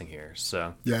decompressing here.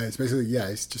 So it's basically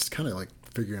he's just kind of like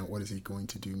figuring out what is he going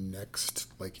to do next,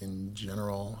 like in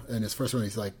general. And his first one,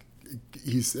 he's like,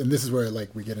 and this is where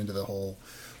like we get into the whole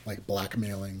like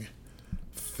blackmailing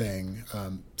thing.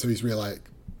 So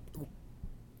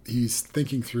he's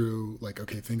thinking through like,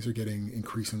 okay, things are getting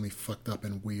increasingly fucked up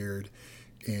and weird,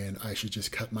 and I should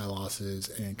just cut my losses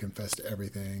and confess to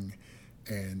everything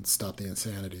and stop the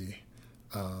insanity.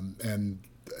 And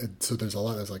so there's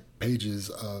like pages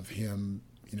of him,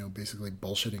 basically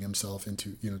bullshitting himself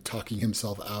into, talking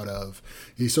himself out of,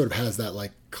 he sort of has that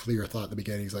like clear thought at the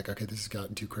beginning. He's like, okay, this has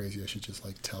gotten too crazy. I should just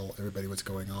like tell everybody what's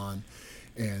going on.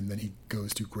 And then he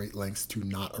goes to great lengths to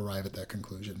not arrive at that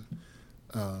conclusion.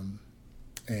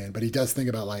 But he does think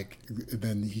about like,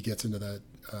 then he gets into that,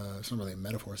 it's not really a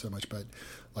metaphor so much, but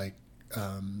like,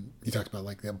 he talks about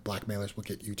like the blackmailers will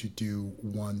get you to do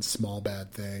one small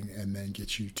bad thing and then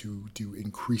get you to do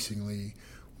increasingly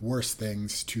worse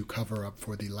things to cover up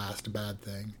for the last bad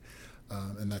thing.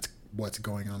 And that's what's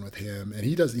going on with him. And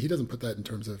he doesn't put that in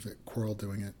terms of Quirrell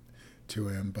doing it to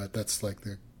him, but that's like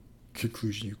the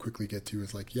conclusion you quickly get to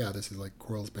is like, this is like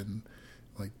Quirrell's been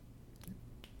like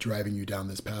driving you down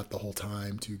this path the whole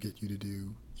time to get you to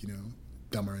do,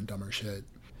 dumber and dumber shit.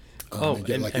 And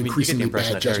get, like, increasingly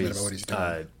bad judgment about what he's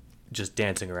doing. Just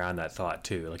dancing around that thought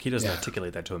too. Like he doesn't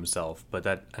articulate that to himself, but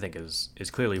that I think is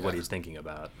clearly what he's thinking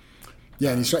about.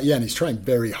 Yeah, and he's trying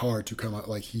very hard to come out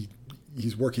like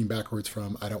he's working backwards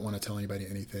from I don't want to tell anybody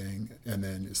anything, and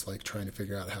then it's like trying to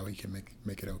figure out how he can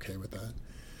make it okay with that.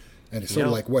 And it's sort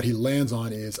of like what he lands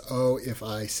on is, if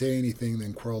I say anything,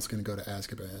 then Quirrell's going to go to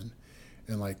Azkaban,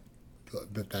 and like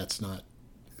that's not.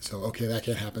 So okay, that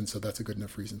can't happen. So that's a good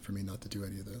enough reason for me not to do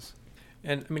any of this.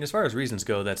 And I mean, as far as reasons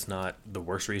go, that's not the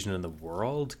worst reason in the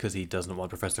world because he doesn't want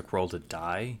Professor Quirrell to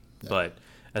die. Yeah. But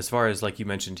as far as like you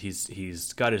mentioned,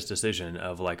 he's got his decision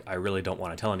of like I really don't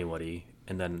want to tell anybody,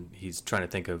 and then he's trying to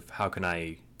think of how can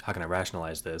I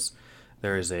rationalize this.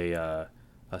 There is a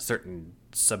certain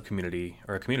subcommunity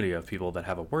or a community of people that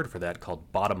have a word for that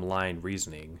called bottom line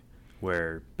reasoning,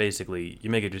 where basically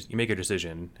you make a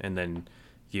decision and then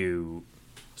you.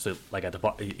 So, like at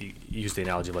the you use the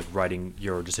analogy of like writing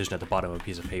your decision at the bottom of a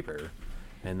piece of paper,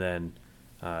 and then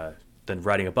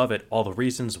writing above it all the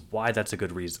reasons why that's a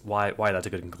good reason, why that's a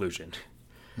good conclusion.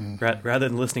 Mm-hmm. Rather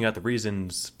than listing out the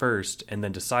reasons first and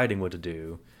then deciding what to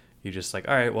do, you just like,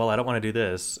 all right, well, I don't want to do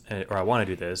this, or I want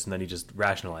to do this, and then you just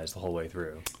rationalize the whole way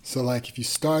through. So, like, if you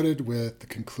started with the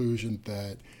conclusion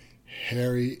that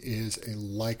Harry is a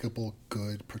likable,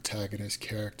 good protagonist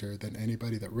character, then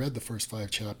anybody that read the first 5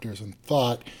 chapters and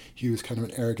thought he was kind of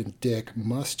an arrogant dick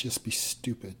must just be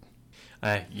stupid.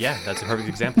 That's a perfect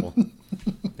example.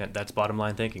 That's bottom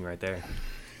line thinking right there.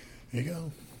 There you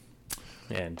go.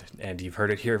 And you've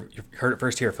heard it here. You've heard it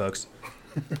first here, folks.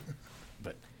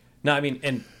 But no, I mean,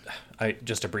 and I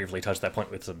just to briefly touch that point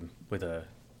with a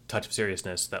touch of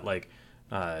seriousness that like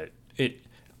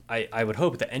I would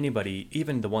hope that anybody,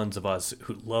 even the ones of us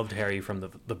who loved Harry from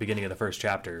the beginning of the first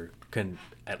chapter, can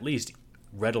at least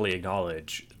readily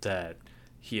acknowledge that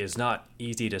he is not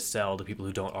easy to sell to people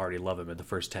who don't already love him in the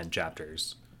first 10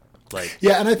 chapters. Like,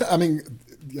 Yeah, and I mean,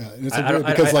 yeah, and it's I weird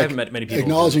because I like haven't met many people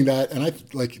acknowledging that, and I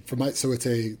like for my so it's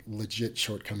a legit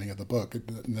shortcoming of the book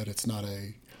that it's not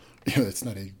a, it's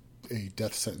not a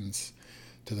death sentence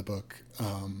to the book,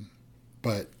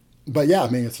 but yeah, I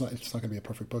mean it's not going to be a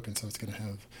perfect book, and so it's going to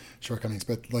have shortcomings.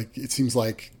 But like it seems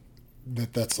like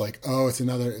that's like, oh, it's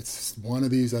one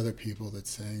of these other people that's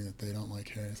saying that they don't like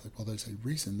Harry. It's like, well, there's a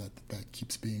reason that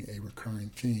keeps being a recurring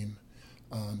theme,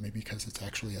 maybe because it's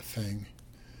actually a thing.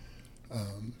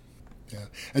 Yeah,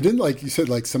 and didn't like you said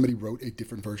like somebody wrote a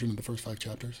different version of the first 5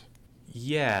 chapters.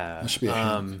 yeah. That should be a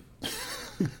hint.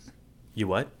 You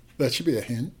what? That should be a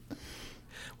hint.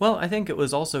 Well, I think it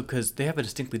was also because they have a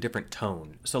distinctly different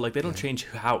tone. So like they don't change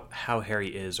how Harry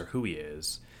is or who he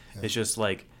is. Yeah. It's just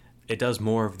like it does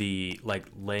more of the like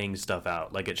laying stuff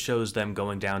out. Like it shows them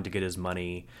going down to get his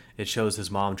money. It shows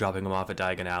his mom dropping him off at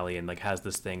Diagon Alley and like has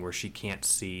this thing where she can't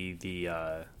see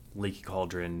the leaky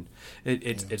cauldron.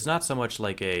 It's not so much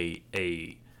like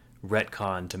a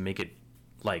retcon to make it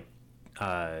like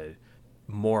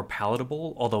more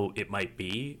palatable, although it might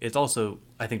be. It's also,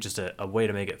 I think, just a way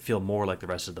to make it feel more like the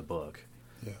rest of the book.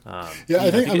 Yeah, I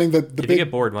think. I mean, if you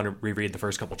get bored and want to reread the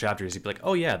first couple chapters, you'd be like,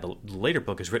 "Oh yeah, the later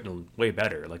book is written way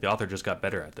better. Like the author just got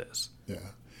better at this." Yeah,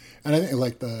 and I think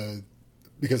like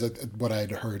because what I had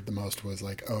heard the most was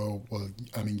like, oh well,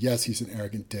 I mean, yes, he's an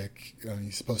arrogant dick. I mean,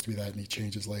 he's supposed to be that, and he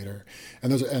changes later,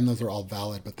 and those are all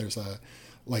valid. But there's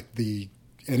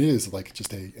and it is like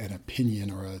just an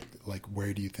opinion or a like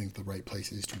where do you think the right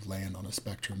place is to land on a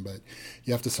spectrum, but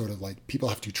you have to sort of like people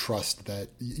have to trust that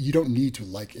you don't need to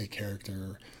like a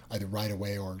character either right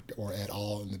away or at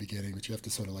all in the beginning, but you have to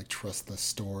sort of like trust the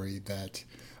story that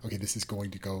okay, this is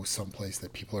going to go someplace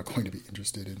that people are going to be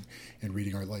interested in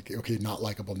reading, or like okay, not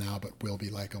likable now but will be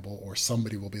likable, or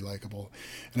somebody will be likable.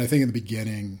 And I think in the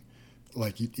beginning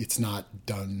like it's not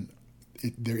done,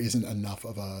 there isn't enough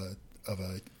of a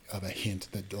hint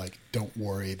that like don't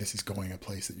worry, this is going a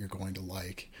place that you're going to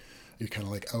like. You're kind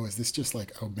of like, oh, is this just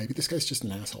like, oh, maybe this guy's just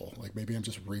an asshole, like maybe I'm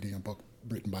just reading a book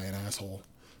written by an asshole.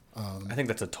 I think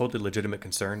that's a totally legitimate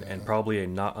concern and probably a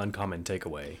not uncommon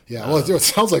takeaway. Yeah, well, it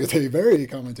sounds like it's a very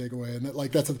common takeaway, and that,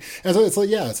 like and so it's like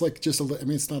it's like just I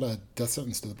mean, it's not a death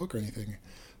sentence to the book or anything,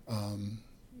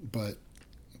 but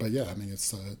yeah, I mean,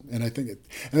 it's and I think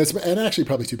and actually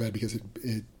probably too bad because it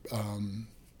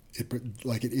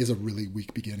is a really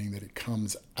weak beginning that it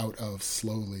comes out of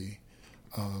slowly,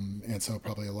 and so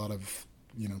probably a lot of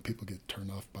people get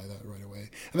turned off by that right away.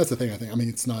 And that's the thing. I think. I mean,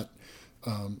 it's not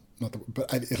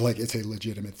it's a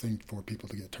legitimate thing for people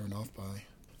to get turned off by.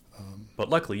 But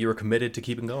luckily, you were committed to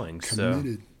keeping going.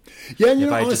 Committed. So, yeah, and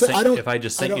honestly, if I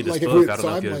just sent you this book, I don't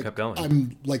know if you'd have kept going.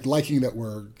 I'm like liking that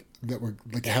we're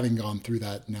like having gone through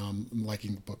that. Now I'm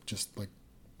liking the book just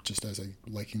as a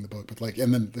liking the book, but like,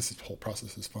 and then this whole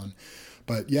process is fun.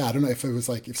 But yeah, I don't know if it was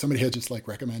like if somebody had just like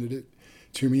recommended it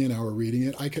to me and I were reading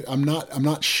it, I'm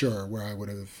not sure where I would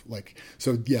have like.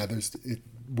 So yeah, it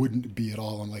wouldn't be at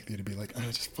all unlikely to be like, oh,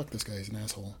 just fuck this guy, he's an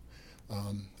asshole.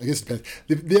 I guess it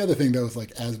depends. The other thing though is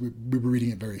like as we were reading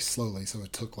it very slowly, so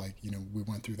it took like we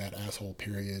went through that asshole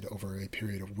period over a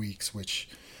period of weeks, which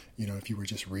if you were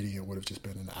just reading it would have just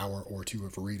been an hour or two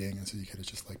of reading, and so you could have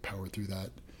just like powered through that.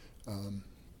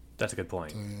 That's a good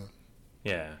point. So,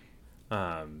 yeah.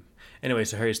 Anyway,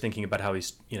 so Harry's thinking about how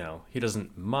he's, he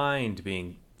doesn't mind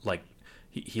being like,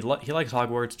 he likes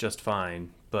Hogwarts just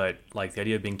fine, but like the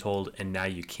idea of being told, and now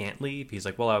you can't leave. He's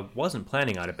like, well, I wasn't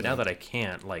planning on it, but now that I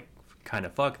can't, like, kind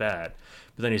of fuck that.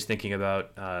 But then he's thinking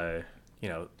about,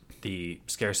 the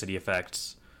scarcity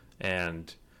effects,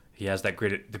 and he has the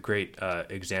great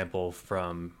example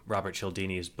from Robert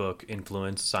Cialdini's book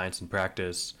Influence, Science and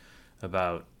Practice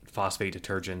about phosphate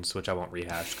detergents, which I won't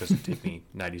rehash because it'd take me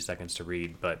 90 seconds to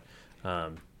read. But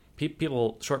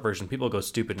people, short version, people go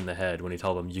stupid in the head when you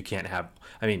tell them you can't have.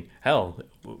 I mean, hell,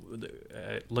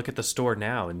 look at the store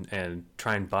now and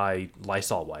try and buy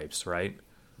Lysol wipes, right?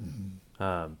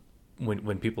 Mm-hmm.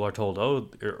 When people are told,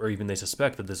 or even they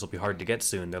suspect that this will be hard to get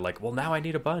soon, they're like, well, now I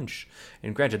need a bunch.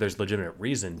 And granted, there's legitimate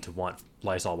reason to want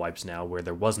Lysol wipes now where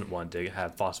there wasn't one to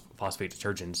have phosphate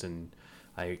detergents. And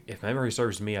if memory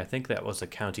serves me, I think that was a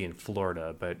county in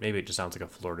Florida, but maybe it just sounds like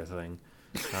a Florida thing.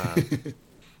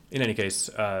 In any case,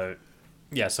 so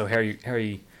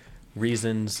Harry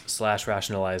reasons /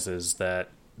 rationalizes that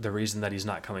the reason that he's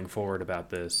not coming forward about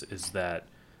this is that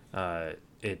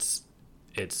it's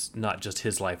not just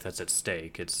his life that's at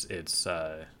stake. It's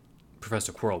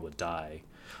Professor Quirrell would die.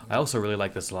 I also really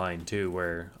like this line too,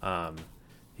 where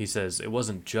he says it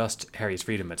wasn't just Harry's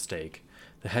freedom at stake.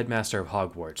 The headmaster of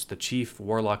Hogwarts, the chief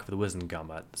warlock of the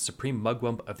Wizengamot, the supreme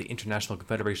mugwump of the International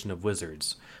Confederation of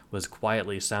Wizards, was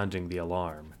quietly sounding the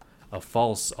alarm. a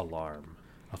false alarm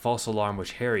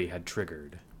which Harry had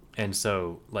triggered. And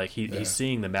so, like, he's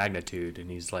seeing the magnitude, and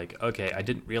he's like, okay, I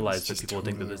didn't realize that people would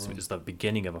think that this is the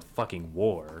beginning of a fucking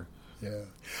war. Yeah.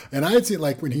 And I had seen,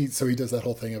 like, when he does that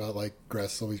whole thing about, like,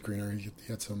 grass is always greener. He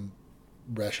had some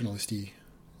rationalisty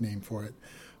name for it.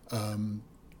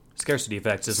 Scarcity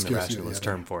effects isn't a rationalist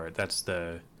term for it. That's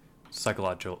the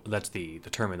psychological, that's the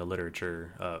term in the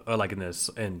literature, or like in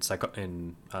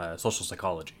social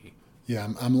psychology. Yeah,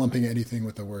 I'm lumping anything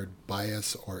with the word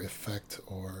bias or effect,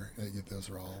 or those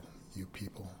are all you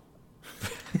people.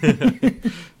 If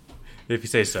you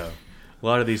say so. A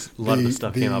lot of the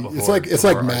stuff came out before. It's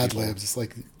like Mad Libs. It's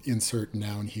like insert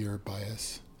noun here,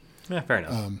 bias. Yeah, fair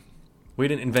enough. We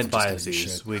didn't invent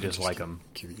biases. We just like them.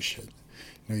 Give you shit.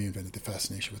 No, you invented the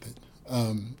fascination with it.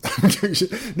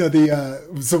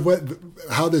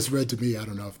 How this read to me, I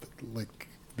don't know if like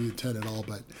the intent at all,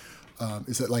 but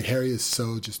is that like Harry is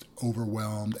so just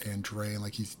overwhelmed and drained,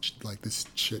 like he's like this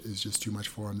shit is just too much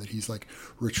for him, that he's like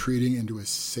retreating into his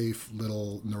safe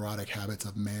little neurotic habits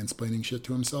of mansplaining shit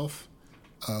to himself,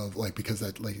 of like, because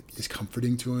that like is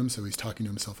comforting to him. So he's talking to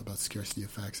himself about scarcity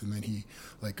effects, and then he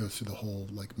like goes through the whole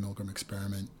like Milgram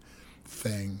experiment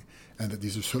thing, and that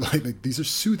these are sort of like these are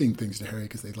soothing things to Harry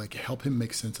because they like help him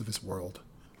make sense of his world.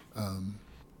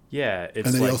 Yeah, it's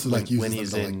and then like he also like when uses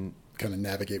he's them to in. like kind of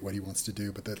navigate what he wants to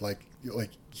do, but that like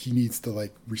he needs to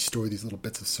like restore these little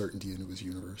bits of certainty into his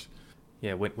universe.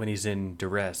 Yeah, when he's in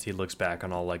duress, he looks back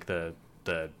on all like the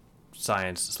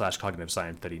science / cognitive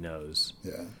science that he knows.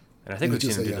 Yeah, and I think we've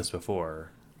seen him do this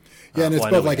before. Yeah, and it's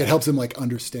both like it helps him like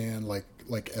understand like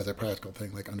as a practical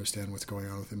thing, like understand what's going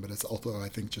on with him, but it's also, I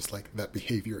think, just like that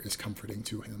behavior is comforting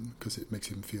to him because it makes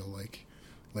him feel like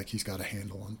he's got a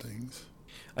handle on things.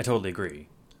 I totally agree.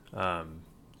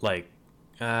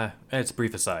 It's a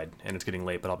brief aside, and it's getting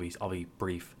late, but I'll be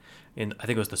brief. I think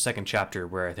it was the second chapter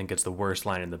where I think it's the worst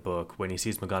line in the book, when he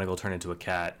sees McGonagall turn into a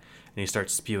cat, and he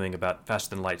starts spewing about faster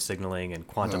than light signaling and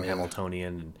quantum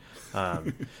Hamiltonian.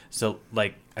 So,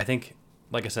 like, I think,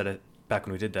 like I said back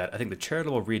when we did that, I think the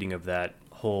charitable reading of that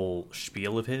whole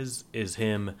spiel of his is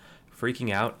him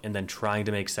freaking out and then trying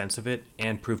to make sense of it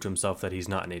and prove to himself that he's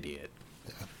not an idiot.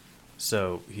 Yeah.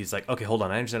 So he's like, okay, hold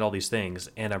on, I understand all these things,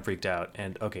 and I'm freaked out,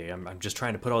 and okay, I'm just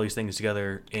trying to put all these things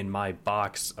together in my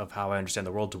box of how I understand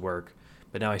the world to work,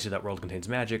 but now I see that world contains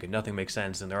magic, and nothing makes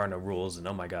sense, and there are no rules, and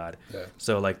oh my god. Yeah.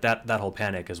 So, like, that whole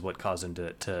panic is what caused him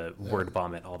to word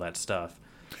vomit all that stuff.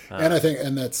 And I think,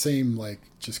 and that same, like,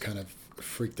 just kind of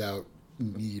freaked out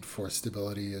need for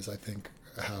stability is, I think,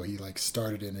 how he, like,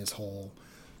 started in his whole...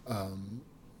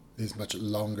 his much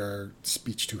longer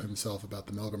speech to himself about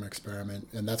the Milgram experiment,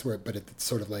 and that's where, but it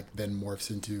sort of like then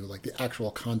morphs into like the actual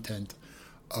content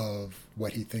of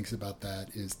what he thinks about that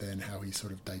is then how he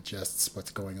sort of digests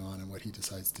what's going on and what he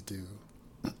decides to do.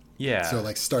 Yeah. So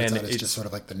like starts out as just sort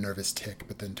of like the nervous tick,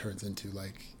 but then turns into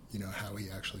like, you know, how he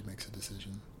actually makes a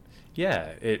decision.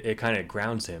 Yeah, it kind of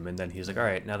grounds him, and then he's like, all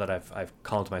right, now that I've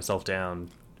calmed myself down,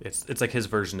 it's like his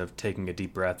version of taking a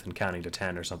deep breath and counting to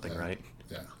 10 or something, right?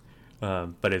 Yeah.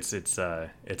 But it's a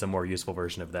more useful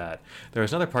version of that. There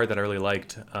was another part that I really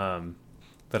liked,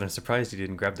 that I'm surprised he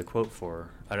didn't grab the quote for.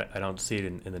 I don't see it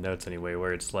in the notes anyway,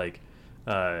 where it's like,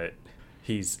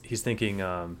 he's thinking,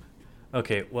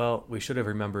 okay, well, we should have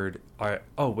remembered our.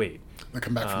 Oh wait, I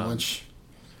come back from lunch.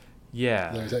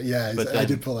 Yeah, but I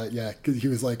did pull that. Yeah, because he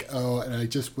was like, oh, and I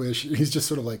just wish he's just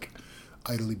sort of like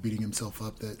idly beating himself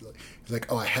up that he's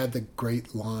like, oh, I had the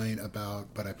great line about,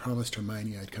 but I promised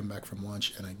Hermione I'd come back from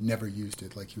lunch and I never used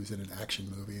it. Like he was in an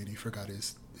action movie and he forgot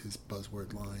his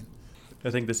buzzword line.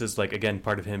 I think this is like, again,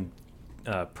 part of him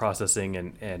processing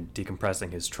and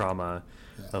decompressing his trauma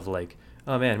of like,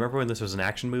 oh man, remember when this was an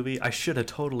action movie? I should have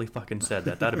totally fucking said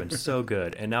that. That'd have been so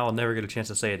good. And now I'll never get a chance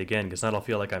to say it again because now I'll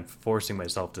feel like I'm forcing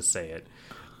myself to say it.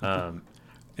 And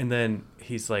then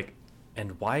he's like,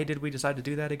 and why did we decide to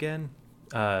do that again?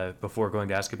 Before going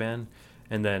to Azkaban,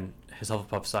 and then his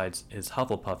Hufflepuff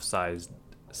size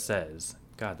says,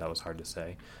 God, that was hard to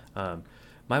say.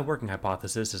 My working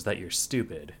hypothesis is that you're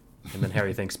stupid. And then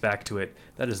Harry thinks back to it.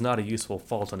 That is not a useful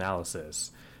fault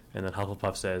analysis. And then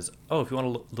Hufflepuff says, oh, if you want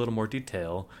a little more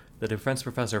detail, the defense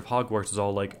professor of Hogwarts is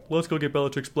all like, let's go get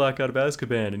Bellatrix Black out of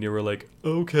Azkaban. And you were like,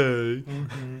 okay.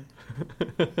 Mm-hmm.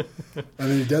 I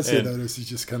mean, he does say notice he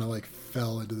just kind of like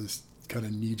fell into this kind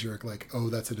of knee-jerk, like, oh,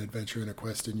 that's an adventure and a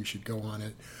quest and you should go on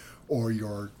it, or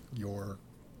your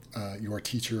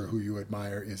teacher who you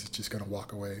admire is just going to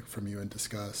walk away from you in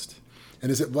disgust. And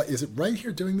is it right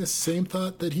here doing this same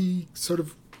thought that he sort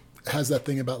of has that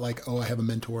thing about like, oh, I have a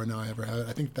mentor and now I ever have it?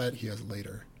 I think that he has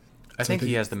later. I think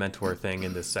he has the mentor thing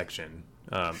in this section.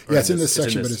 Or Yeah, it's in this it's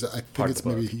section, but this I part think of the it's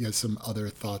maybe book. he has some other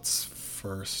thoughts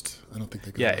first. I don't think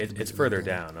they go Yeah, back it's immediately further to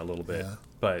down a little bit, Yeah.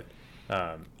 but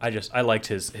I liked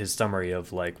his summary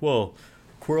of like, well,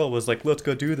 Quirrell was like, let's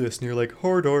go do this, and you're like,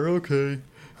 Hordor, okay,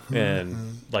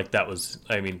 and like that was,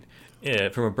 I mean, yeah,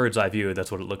 from a bird's eye view,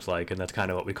 that's what it looked like, and that's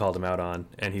kind of what we called him out on,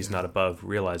 and he's not above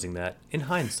realizing that in Yeah,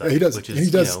 he hindsight, does, which and he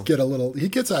is does get a little. He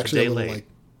gets a actually day a little late.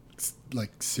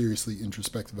 like seriously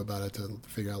introspective about it to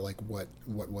figure out like what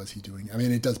was he doing. I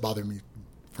mean, it does bother me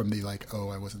from the like, oh,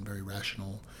 I wasn't very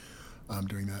rational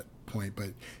during that point, but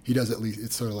he does at least.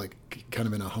 It's sort of like kind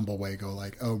of in a humble way, go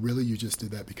like, oh, really? You just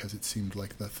did that because it seemed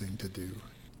like the thing to do.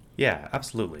 Yeah,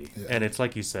 absolutely. Yeah. And it's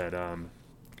like you said,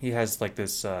 he has like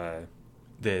this I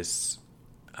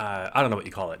don't know what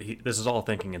you call it. This is all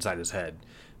thinking inside his head,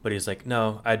 but he's like,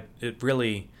 no,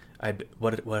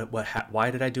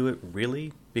 why did I do it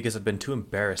really? Because I'd been too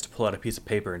embarrassed to pull out a piece of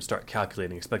paper and start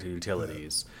calculating expected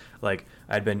utilities. Like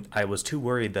I was too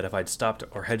worried that if I'd stopped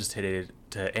or hesitated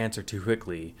to answer too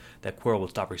quickly, that Quirrell would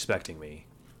stop respecting me.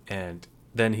 And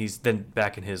then he's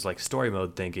back in his like story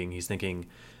mode thinking. He's thinking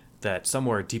that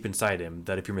somewhere deep inside him,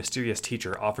 that if your mysterious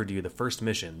teacher offered you the first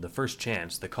mission, the first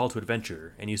chance, the call to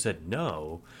adventure, and you said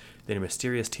no, then your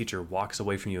mysterious teacher walks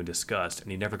away from you in disgust,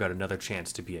 and he never got another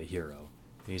chance to be a hero.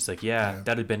 And he's like, yeah,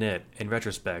 that had been it. In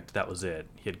retrospect, that was it.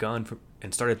 He had gone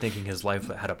and started thinking his life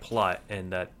had a plot,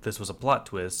 and that this was a plot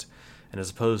twist, and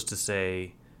as opposed to,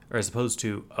 say,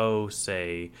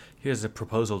 here's a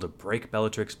proposal to break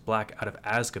Bellatrix Black out of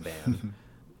Azkaban.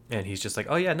 And he's just like,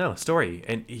 oh yeah, no, story.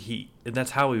 And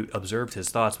that's how he observed his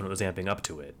thoughts when it was amping up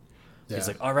to it. Yeah. He's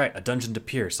like, all right, a dungeon to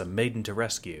pierce, a maiden to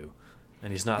rescue.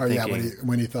 And he's not Or thinking... yeah,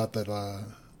 when he thought that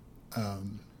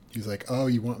he's like, oh,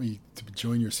 you want me to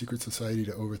join your secret society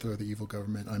to overthrow the evil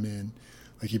government I'm in?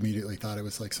 Like he immediately thought it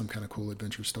was like some kind of cool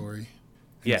adventure story.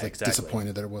 And yeah, he was like exactly.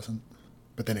 disappointed that it wasn't.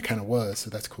 But then it kind of was, so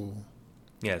that's cool.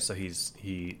 Yeah, so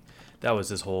that was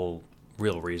his whole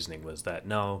real reasoning, was that,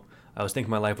 no, I was thinking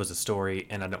my life was a story,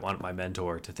 and I don't want my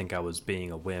mentor to think I was being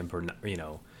a wimp or,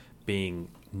 being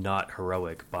not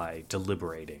heroic by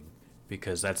deliberating,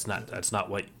 because that's not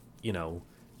what,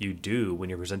 you do when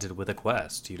you're presented with a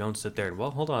quest. You don't sit there and,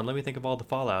 well, hold on, let me think of all the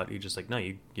fallout. You just like, no,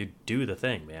 you do the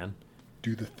thing, man.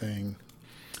 Do the thing.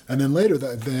 And then later,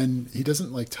 then he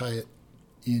doesn't like tie it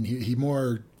in. He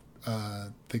more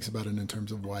thinks about it in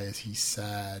terms of why is he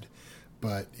sad,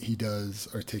 but he does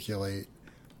articulate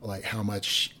like how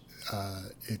much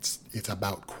it's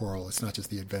about Quirrell. It's not just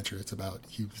the adventure. It's about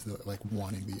he was like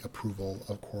wanting the approval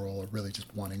of Quirrell, or really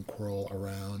just wanting Quirrell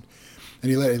around.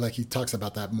 And he talks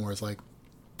about that more as like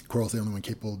Quirrell's the only one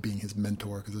capable of being his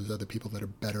mentor, because there's other people that are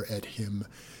better at him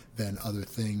than other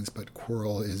things, but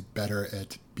Quirrell is better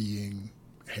at being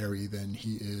Harry than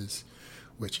he is,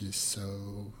 which is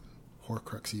so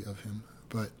Horcruxy of him.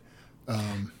 But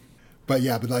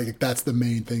like that's the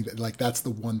main thing, that like that's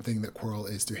the one thing that Quirrell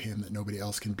is to him that nobody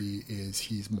else can be, is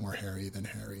he's more Harry than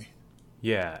Harry.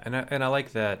 Yeah, and I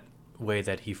like that way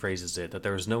that he phrases it, that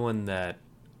there was no one that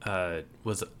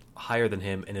was higher than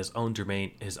him in his own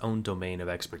domain of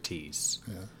expertise.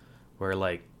 Yeah. Where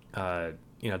like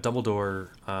Dumbledore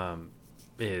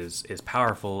is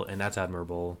powerful, and that's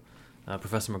admirable.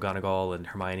 Professor McGonagall and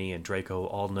Hermione and Draco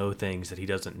all know things that he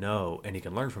doesn't know, and he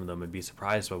can learn from them and be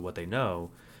surprised by what they know.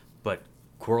 But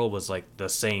Quirrell was like the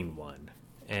sane one,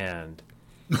 and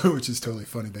which is totally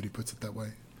funny that he puts it that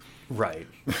way. Right.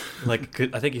 Like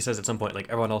I think he says at some point, like,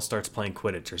 everyone else starts playing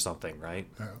Quidditch or something, right?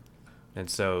 Yeah. And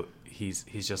so he's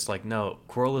just like, no,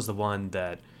 Quirrell is the one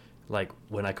that, like,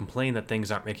 when I complain that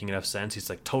things aren't making enough sense, he's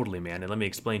like, totally, man, and let me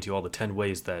explain to you all the 10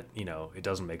 ways that, it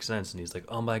doesn't make sense. And he's like,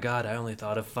 oh my god, I only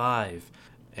thought of 5.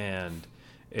 And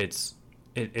it's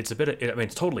a bit of, I mean,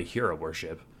 it's totally hero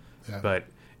worship, but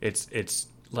it's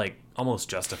like almost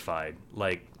justified.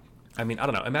 Like, I mean, I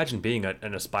don't know, imagine being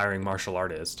an aspiring martial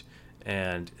artist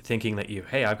and thinking that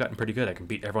hey, I've gotten pretty good, I can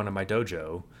beat everyone in my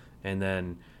dojo, and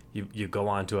then you go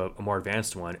on to a more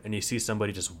advanced one, and you see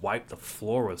somebody just wipe the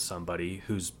floor with somebody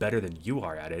who's better than you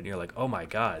are at it, and you're like, oh my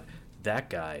god, that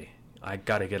guy, I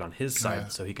gotta get on his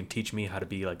side so he can teach me how to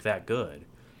be like that good.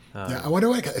 I wonder,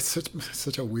 like, it's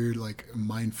such a weird like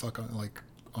mind fuck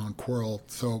on Quirrell.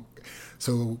 So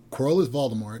Quirrell is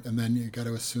Voldemort, and then you got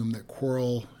to assume that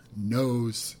Quirrell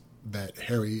knows that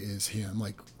Harry is him.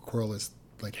 Like Quirrell is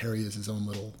like Harry is his own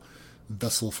little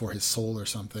vessel for his soul or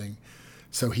something.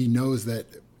 So he knows that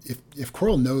if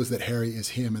Quirrell knows that Harry is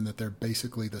him and that they're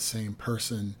basically the same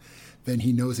person, then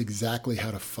he knows exactly how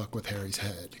to fuck with Harry's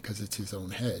head, because it's his own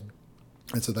head.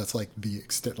 And so that's like the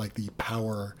extent, like the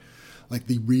power, like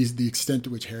the extent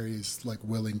to which Harry is like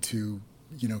willing to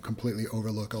completely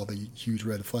overlook all the huge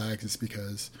red flags is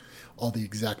because all the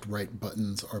exact right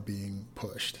buttons are being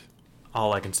pushed.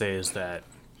 All I can say is that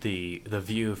the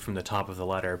view from the top of the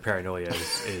ladder of paranoia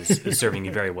is serving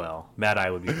you very well. Mad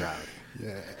Eye would be proud.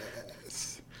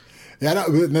 Yes. Yeah,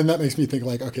 and then that makes me think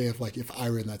like, okay, if I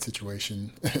were in that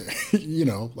situation,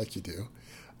 like you do,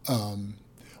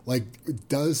 like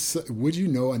would you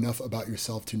know enough about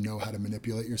yourself to know how to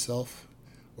manipulate yourself,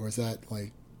 or is that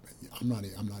like, I'm not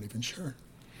even sure.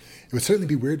 It would certainly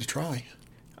be weird to try.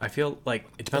 I feel like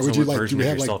it depends on what version of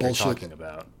yourself you're talking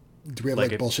about. Do we have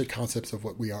like bullshit concepts of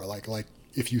what we are like? Like,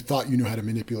 if you thought you knew how to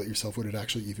manipulate yourself, would it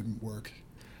actually even work?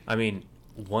 I mean,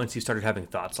 once you started having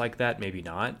thoughts like that, maybe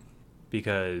not.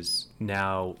 Because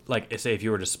now, like, say if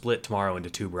you were to split tomorrow into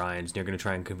two Brians and you're going to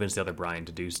try and convince the other Brian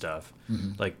to do stuff,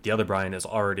 like, the other Brian has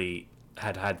already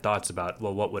had thoughts about,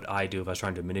 well, what would I do if I was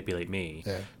trying to manipulate me?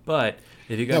 Yeah. But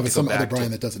if you got but some other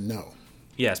Brian that doesn't know.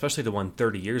 Yeah, especially the one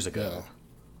 30 years ago,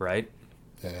 right?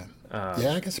 Yeah.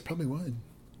 I guess it probably would.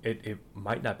 It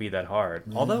might not be that hard.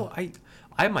 Yeah. Although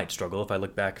I might struggle if I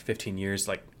look back 15 years.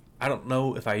 Like, I don't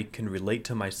know if I can relate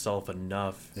to myself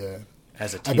enough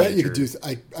as a teenager. I bet you could do.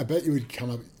 I bet you would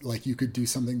come up, like, you could do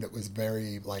something that was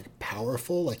very, like,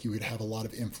 powerful. Like, you would have a lot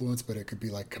of influence, but it could be,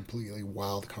 like, completely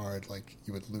wild card. Like,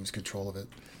 you would lose control of it.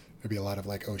 There'd be a lot of,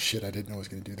 like, oh, shit, I didn't know I was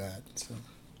going to do that. So,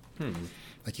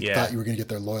 like, you thought you were going to get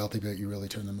their loyalty, but you really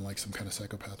turned them into, like, some kind of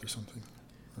psychopath or something.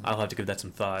 I'll have to give that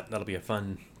some thought. That'll be a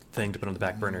fun thing to put on the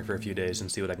back burner for a few days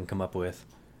and see what I can come up with.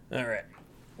 All right.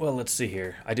 Well, let's see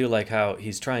here. I do like how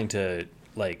he's trying to,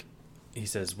 like, he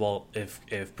says, well, if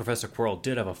Professor Quirrell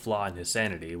did have a flaw in his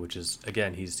sanity, which is,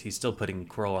 again, he's still putting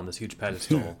Quirrell on this huge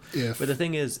pedestal. But the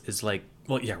thing is like,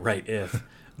 well, yeah, right, if.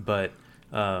 But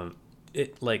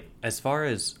it, like, as far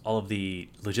as all of the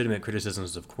legitimate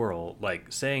criticisms of Quirrell,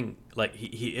 like, saying, like,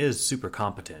 he is super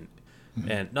competent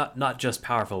and not just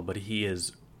powerful, but he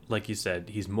is, like you said,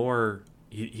 he's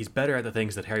better at the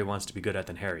things that Harry wants to be good at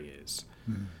than Harry is.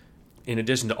 In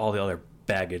addition to all the other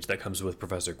baggage that comes with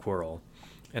Professor Quirrell.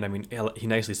 And I mean, he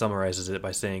nicely summarizes it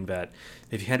by saying that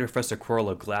if you handed Professor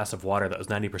Quirrell a glass of water that was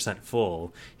 90%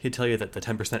 full, he'd tell you that the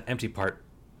 10% empty part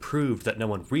proved that no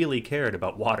one really cared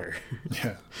about water.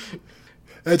 Yeah.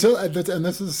 And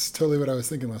this is totally what I was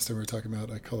thinking last time we were talking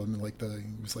about. I call him like it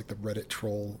was like the Reddit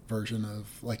troll version of,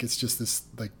 like, it's just this,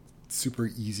 like, super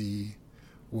easy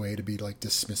way to be, like,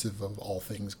 dismissive of all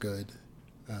things good.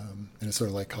 And it's sort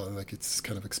of like it's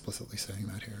kind of explicitly saying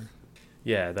that here.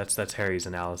 Yeah, that's Harry's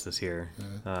analysis here.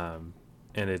 Yeah.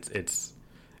 And it's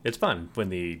fun when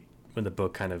the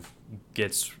book kind of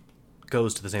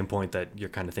goes to the same point that you're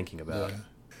kind of thinking about.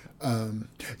 Yeah.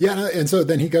 And so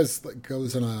then he goes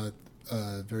on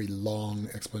a very long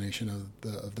explanation of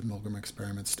the Milgram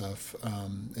experiment stuff,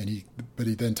 but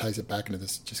he then ties it back into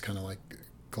this just kind of like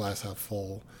glass half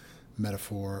full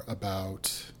metaphor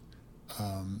about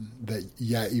that,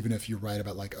 even if you're right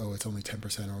about, like, oh, it's only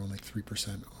 10% or only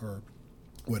 3% or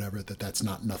whatever, that's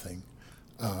not nothing,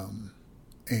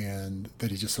 and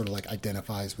that he just sort of, like,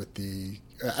 identifies with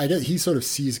I guess he sort of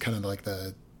sees kind of like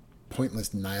the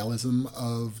pointless nihilism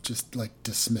of just, like,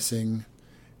 dismissing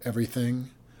everything,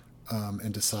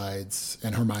 and decides,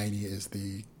 and Hermione is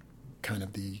the kind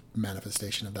of the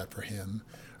manifestation of that for him.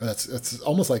 Or that's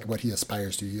almost like what he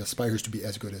aspires to. He aspires to be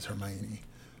as good as Hermione.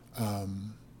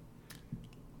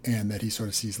 And that he sort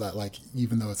of sees that, like,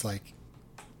 even though it's like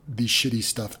the shitty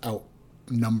stuff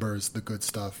outnumbers the good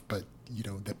stuff, but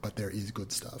but there is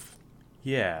good stuff.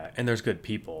 Yeah, and there's good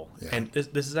people. Yeah. And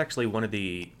this is actually one of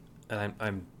the, and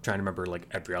I'm trying to remember, like,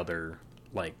 every other,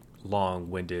 like,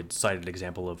 long-winded cited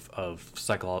example of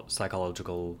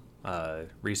psychological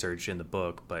research in the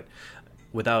book, but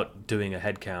without doing a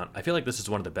head count, I feel like this is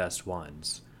one of the best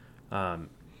ones.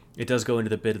 It does go into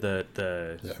the bit of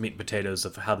the meat and potatoes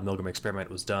of how the Milgram experiment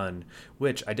was done,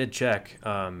 which I did check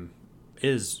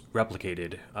is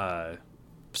replicated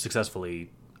successfully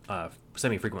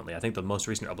semi-frequently. I think the most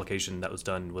recent replication that was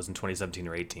done was in 2017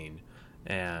 or 18,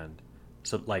 and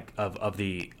so, like, of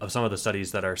some of the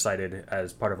studies that are cited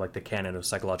as part of, like, the canon of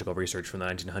psychological research from the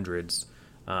 1900s,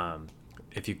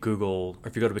 if you Google, or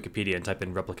if you go to Wikipedia and type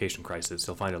in replication crisis,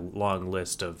 you'll find a long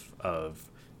list of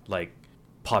like,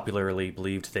 popularly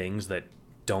believed things that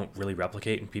don't really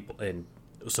replicate in people, and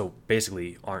so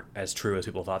basically aren't as true as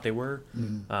people thought they were.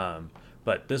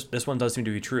 But this one does seem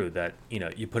to be true, that,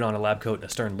 you put on a lab coat and a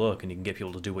stern look and you can get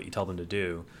people to do what you tell them to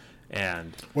do.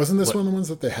 And wasn't this one of the ones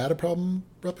that they had a problem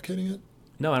replicating it?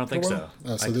 No, I don't think so.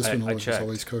 So this one was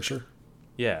always kosher?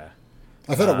 Yeah.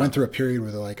 I thought it went through a period where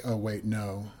they're like, oh, wait,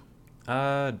 no.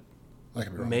 I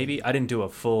could be wrong. Maybe. I didn't do a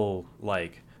full,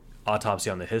 like, autopsy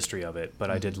on the history of it,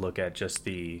 but I did look at just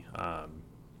the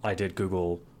I did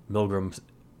Google Milgram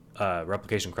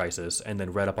replication crisis, and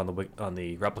then read up on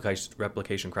the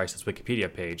replication crisis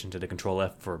Wikipedia page and did a Control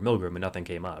F for Milgram, and nothing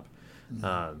came up.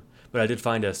 But I did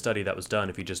find a study that was done.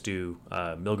 If you just do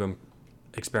Milgram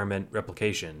experiment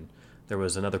replication, there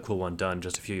was another cool one done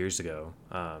just a few years ago.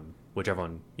 Which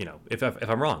everyone, if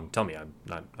I'm wrong, tell me.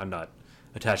 I'm not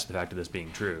attached to the fact of this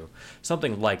being true.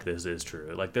 Something like this is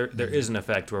true. Like there is an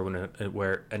effect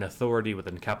where an authority with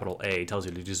a capital A tells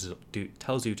you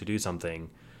to do something,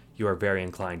 you are very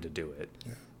inclined to do it.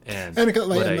 Yeah. And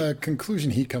the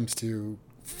conclusion he comes to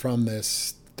from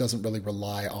this doesn't really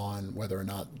rely on whether or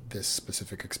not this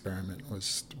specific experiment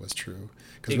was true.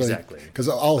 Exactly. Because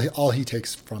all he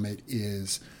takes from it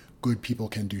is good people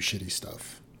can do shitty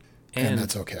stuff, and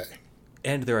that's okay.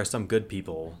 And there are some good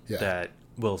people that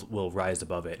will rise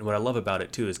above it. And what I love about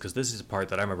it too is because this is a part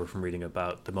that I remember from reading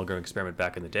about the Milgram experiment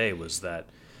back in the day, was that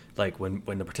like when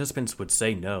the participants would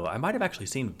say no, I might have actually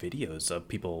seen videos of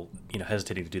people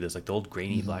hesitating to do this, like the old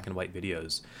grainy black and white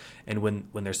videos, and when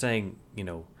they're saying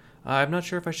I'm not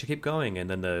sure if I should keep going, and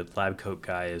then the lab coat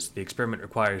guy is, the experiment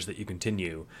requires that you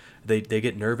continue, they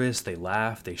get nervous, they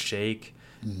laugh, they shake.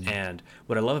 And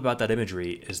what I love about that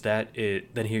imagery is that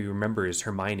then he remembers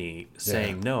Hermione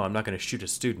saying, no, I'm not going to shoot a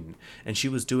student. And she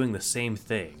was doing the same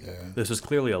thing. Yeah. This was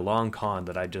clearly a long con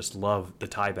that I just love the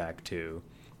tie back to,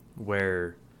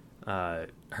 where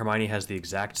Hermione has the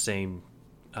exact same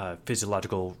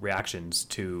physiological reactions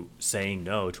to saying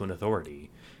no to an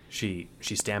authority. She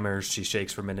stammers, she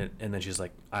shakes for a minute, and then she's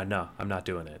like, no, I'm not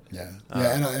doing it. Yeah.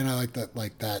 And I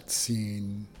like that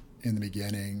scene in the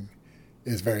beginning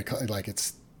is very, like,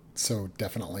 it's so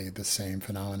definitely the same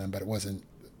phenomenon, but it wasn't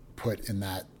put in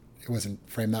that, it wasn't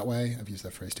framed that way. I've used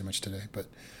that phrase too much today, but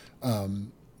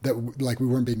that, like, we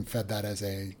weren't being fed that as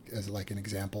like an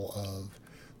example of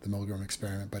the Milgram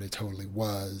experiment, but it totally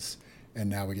was. And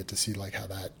now we get to see like how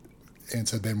that, and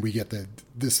so then we get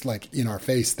this like in our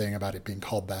face thing about it being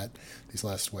called that these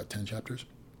last 10 chapters.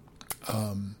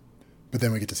 But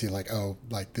then we get to see like, oh,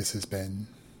 like this has been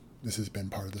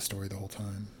part of the story the whole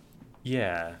time.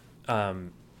 Yeah.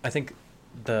 I think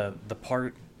the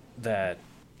part that,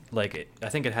 like, I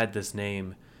think it had this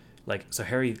name, like, so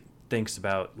Harry thinks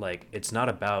about, like, it's not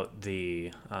about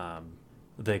the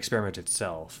experiment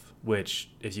itself, which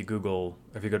if you go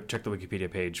check the Wikipedia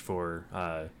page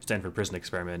for Stanford Prison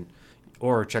Experiment,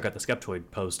 or check out the Skeptoid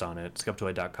post on it,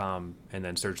 skeptoid.com, and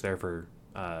then search there for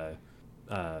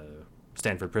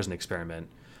Stanford Prison Experiment,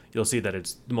 you'll see that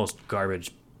it's the most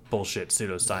garbage, bullshit,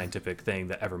 pseudoscientific thing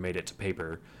that ever made it to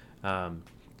paper.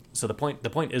 So the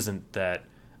point isn't that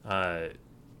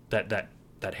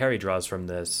that Harry draws from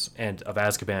this and of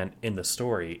Azkaban in the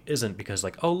story isn't because,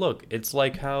 like, oh look, it's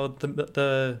like how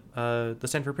the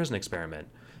Stanford Prison Experiment.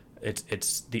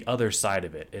 It's the other side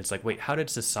of it. It's like, wait, how did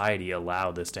society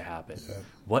allow this to happen? Yeah.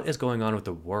 What is going on with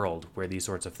the world where these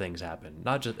sorts of things happen?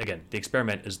 Not just, again, the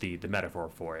experiment is the metaphor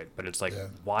for it, but it's like,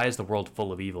 why is the world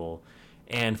full of evil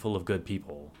and full of good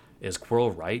people? Is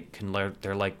Quirrell right?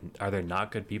 Are there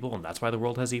not good people, and that's why the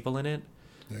world has evil in it?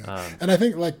 Yeah. And I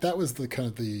think like that was the kind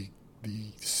of the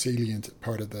salient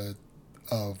part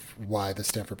of why the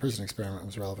Stanford Prison Experiment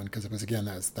was relevant, because it was, again,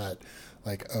 that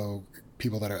like, oh,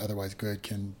 people that are otherwise good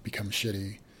can become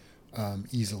shitty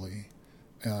easily,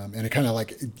 and it kind of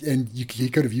like, and he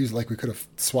could have used, like, we could have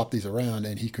swapped these around,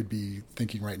 and he could be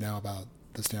thinking right now about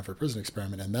the Stanford Prison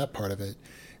Experiment and that part of it,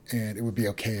 and it would be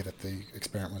okay that the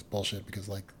experiment was bullshit, because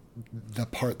like the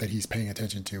part that he's paying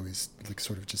attention to is like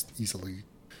sort of just easily,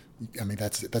 I mean,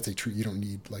 that's a true, you don't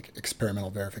need like experimental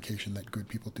verification that good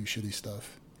people do shitty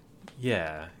stuff.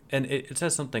 Yeah, and it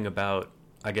says something about,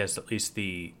 I guess, at least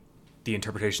the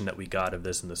interpretation that we got of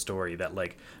this in the story, that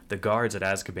like the guards at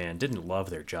Azkaban didn't love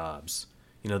their jobs.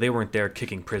 They weren't there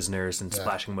kicking prisoners and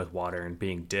splashing them with water and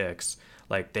being dicks.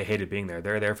 Like, they hated being there.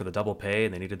 They're there for the double pay,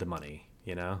 and they needed the money,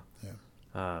 Yeah.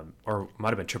 Or might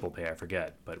have been triple pay, I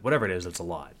forget. But whatever it is, it's a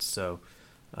lot. So,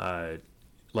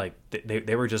 like,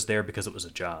 they were just there because it was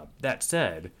a job. That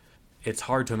said, it's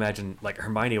hard to imagine, like,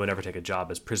 Hermione would never take a job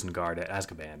as prison guard at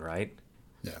Azkaban, right?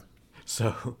 Yeah.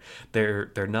 So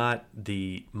they're not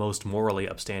the most morally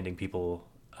upstanding people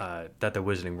that the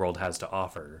Wizarding world has to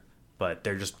offer, but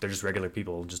they're just regular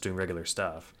people just doing regular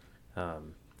stuff.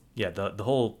 The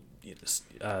whole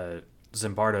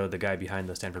Zimbardo, the guy behind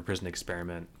the Stanford Prison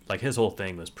Experiment, like, his whole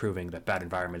thing was proving that bad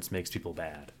environments makes people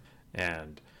bad,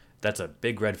 and that's a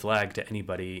big red flag to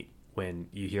anybody when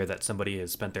you hear that somebody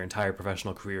has spent their entire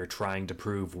professional career trying to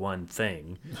prove one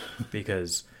thing,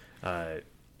 because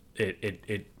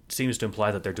it seems to imply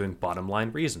that they're doing bottom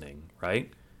line reasoning,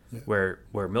 right? Yeah. Where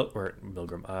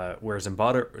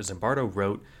Zimbardo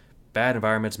wrote, bad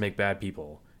environments make bad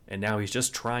people, And now he's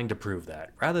just trying to prove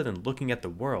that. Rather than looking at the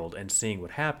world and seeing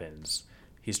what happens,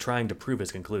 he's trying to prove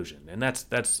his conclusion. And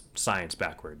that's science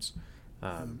backwards.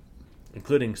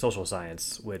 Including social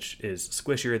science, which is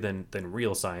squishier than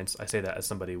real science. I say that as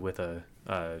somebody with a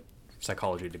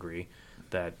psychology degree.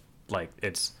 That like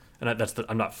it's and that's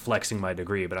I'm not flexing my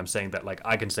degree, but I'm saying that like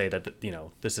I can say that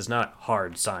this is not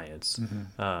hard science.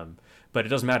 But it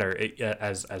doesn't matter.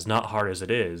 As not hard as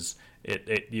it is,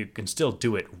 you can still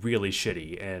do it really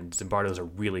shitty. And Zimbardo's a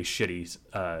really shitty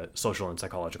social and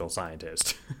psychological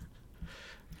scientist.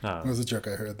 It was a joke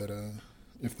I heard that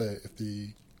if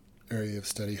the area of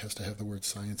study has to have the word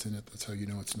science in it, that's how you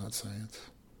know it's not science.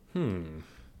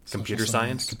 Computer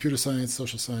science? Computer science,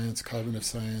 social science, cognitive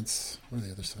science. What are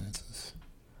the other sciences?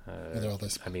 They're all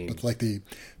this. I mean, but like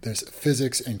there's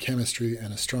physics and chemistry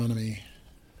and astronomy.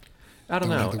 I don't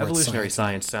know. Evolutionary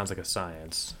science sounds like a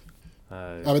science.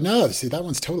 But no, see, that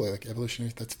one's totally like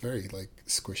evolutionary. That's very like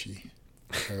squishy.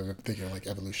 I'm thinking like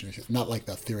evolutionary, not like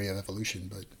the theory of evolution,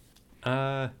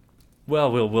 but.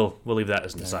 Well, we'll leave that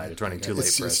as an aside. It's running too late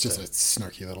for us. It's just a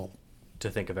snarky little to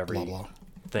think of every blah, blah.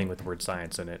 thing with the word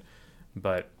science in it,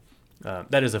 but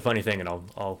that is a funny thing, and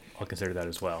I'll consider that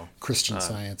as well. Christian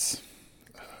Science,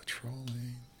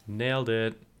 trolling. Nailed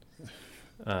it.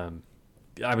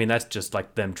 I mean, that's just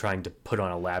like them trying to put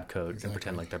on a lab coat and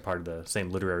pretend like they're part of the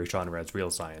same literary genre as real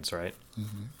science, right?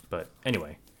 Mm-hmm. But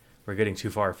anyway, we're getting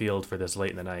too far afield for this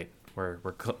late in the night. We're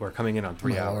coming in on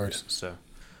 3 hours, so.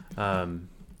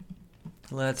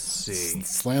 Let's see.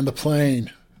 Slam the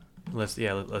plane. Let's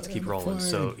keep rolling.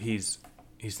 So he's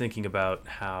thinking about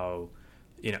how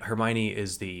Hermione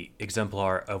is the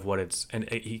exemplar of what it's, and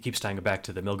he keeps tying it back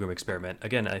to the Milgram experiment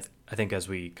again. I think as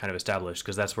we kind of established,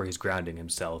 because that's where he's grounding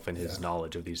himself and his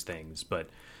knowledge of these things. But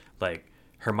like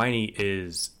Hermione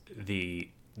is the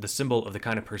symbol of the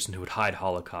kind of person who would hide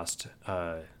Holocaust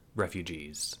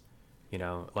refugees.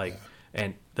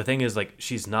 And the thing is, like,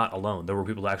 she's not alone. There were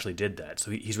people who actually did that.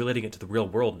 So he's relating it to the real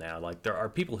world now. Like, there are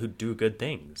people who do good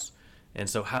things. And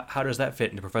so how does that fit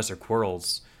into Professor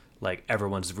Quirrell's, like,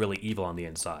 everyone's really evil on the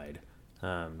inside?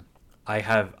 I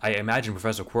imagine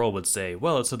Professor Quirrell would say,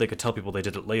 well, it's so they could tell people they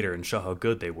did it later and show how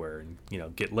good they were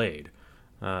and, get laid.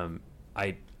 I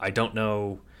don't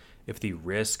know if the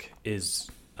risk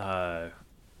is,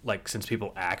 since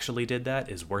people actually did that,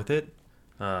 is worth it.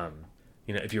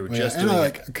 If you were just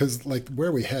doing because like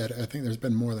where we head, I think there's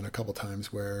been more than a couple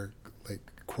times where like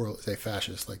Quirrell is a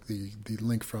fascist. Like the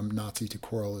link from Nazi to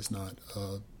Quirrell is not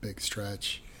a big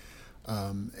stretch,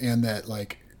 and that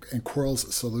and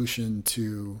Quirrell's solution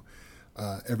to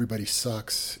everybody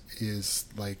sucks is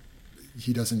like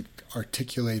he doesn't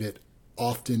articulate it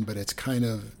often, but it's kind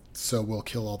of so we'll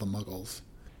kill all the Muggles.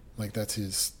 Like that's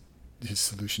his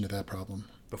solution to that problem.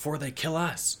 Before they kill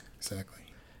us. Exactly.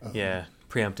 Yeah.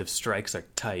 Preemptive strikes are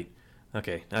tight.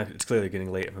 Okay, it's clearly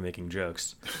getting late if I'm making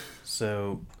jokes.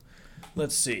 So,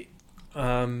 let's see.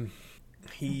 I know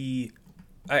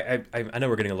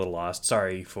we're getting a little lost.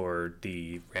 Sorry for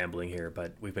the rambling here,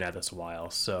 but we've been at this a while.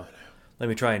 So, let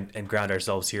me try and ground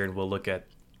ourselves here, and we'll look at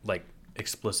like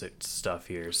explicit stuff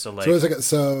here. So, like,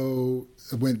 so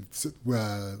when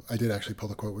I did actually pull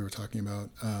the quote we were talking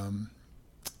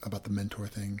about the mentor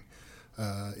thing.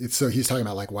 So he's talking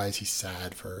about like why is he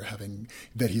sad for having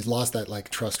that he's lost that like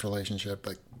trust relationship.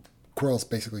 Like Quirrell's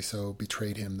basically so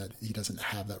betrayed him that he doesn't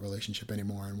have that relationship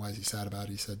anymore. And why is he sad about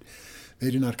it? He said,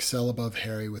 they did not excel above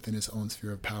Harry within his own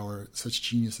sphere of power. Such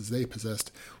genius as they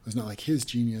possessed was not like his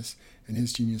genius, and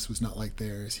his genius was not like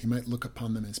theirs. He might look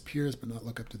upon them as peers, but not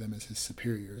look up to them as his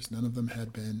superiors. None of them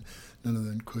had been, none of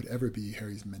them could ever be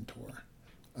Harry's mentor.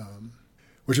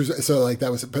 Which was so like that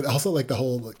was, but also like the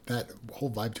whole like, that whole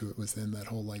vibe to it was then that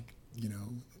whole like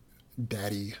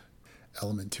daddy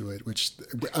element to it. Which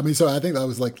I mean, so I think that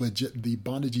was like legit. The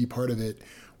bondagey part of it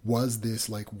was this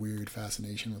like weird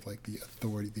fascination with like the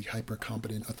authority, the hyper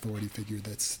competent authority figure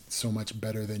that's so much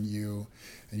better than you,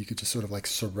 and you could just sort of like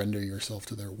surrender yourself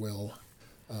to their will,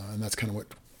 and that's kind of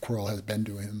what Quirrell has been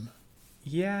to him.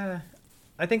 Yeah,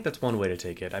 I think that's one way to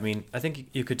take it. I mean, I think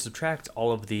you could subtract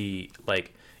all of the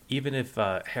like. Even if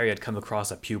Harry had come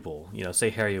across a pupil, say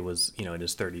Harry was, in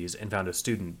his 30s and found a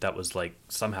student that was like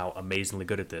somehow amazingly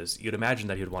good at this, you'd imagine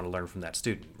that he'd want to learn from that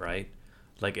student, right?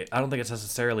 Like, I don't think it's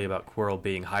necessarily about Quirrell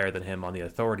being higher than him on the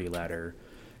authority ladder.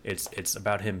 It's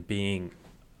about him being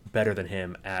better than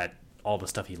him at all the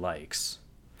stuff he likes.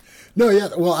 No, yeah.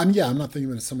 Well, I'm not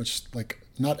thinking of it so much like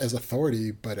not as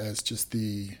authority, but as just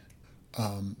the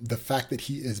fact that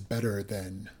he is better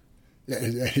than. Yeah,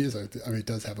 it is. I mean, it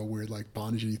does have a weird like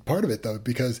bondage part of it though,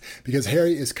 because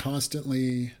Harry is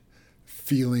constantly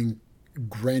feeling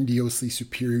grandiosely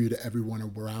superior to everyone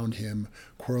around him.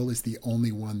 Quirrell is the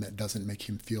only one that doesn't make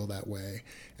him feel that way.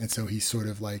 And so he sort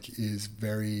of like is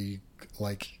very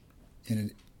like in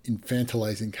an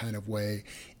infantilizing kind of way,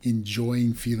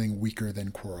 enjoying feeling weaker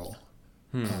than Quirrell.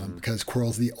 Because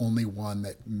Quirrell's the only one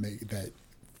that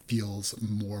feels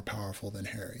more powerful than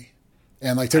Harry.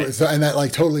 And like, and that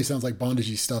like totally sounds like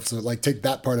bondagey stuff. So like, take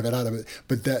that part of it out of it.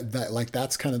 But that like,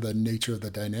 that's kind of the nature of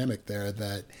the dynamic there.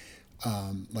 That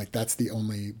like, that's the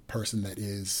only person that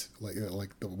is like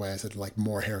the way I said, like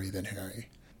more Harry than Harry.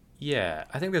 Yeah,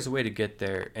 I think there's a way to get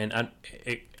there, and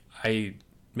I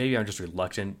maybe I'm just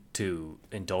reluctant to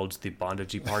indulge the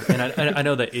bondagey part, and I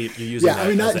know that you're using that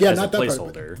as a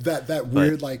placeholder. That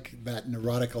weird like that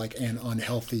neurotic like and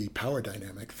unhealthy power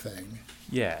dynamic thing.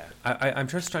 Yeah, I'm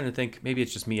just trying to think. Maybe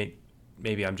it's just me.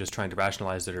 Maybe I'm just trying to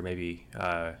rationalize it, or maybe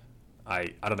I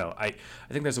don't know. I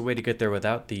think there's a way to get there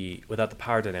without the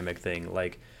power dynamic thing.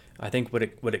 Like, I think what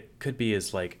it could be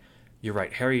is like, you're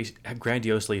right. Harry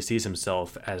grandiosely sees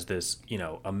himself as this,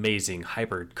 amazing,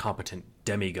 hyper competent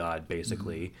demigod,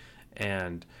 basically,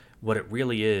 and what it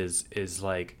really is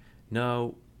like,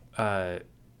 no,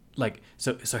 like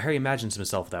so Harry imagines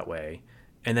himself that way.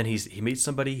 And then he meets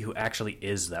somebody who actually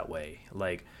is that way.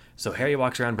 Like, so Harry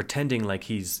walks around pretending like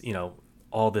he's,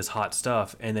 all this hot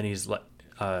stuff. And then he's like,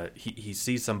 he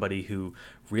sees somebody who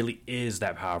really is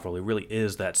that powerful. Who really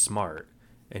is that smart.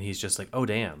 And he's just like, oh,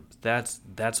 damn, that's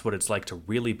what it's like to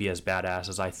really be as badass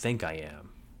as I think I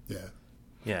am. Yeah.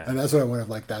 Yeah. And that's what I wonder,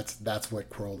 like, that's what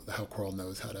how Quirrell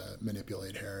knows how to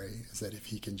manipulate Harry, is that if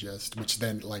he can just, which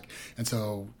then like, and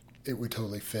so it would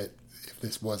totally fit if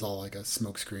this was all like a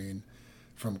smokescreen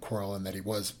from Quirrell, and that he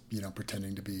was,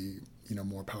 pretending to be,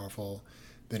 more powerful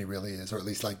than he really is, or at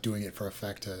least like doing it for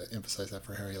effect to emphasize that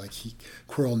for Harry. Like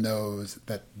Quirrell knows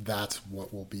that that's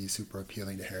what will be super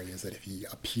appealing to Harry, is that if he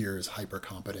appears hyper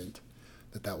competent,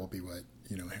 that will be what,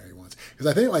 Harry wants. Because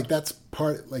I think like that's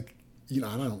part, like, and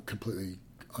I don't completely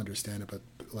understand it, but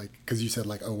like, because you said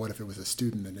like, oh, what if it was a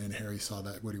student and Harry saw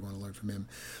that, what do you want to learn from him?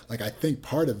 Like, I think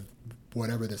part of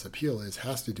whatever this appeal is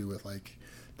has to do with like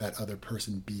that other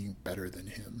person being better than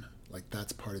him. Like,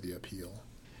 that's part of the appeal.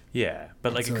 Yeah,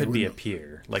 but like, so it could be a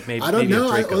peer. Like, maybe I don't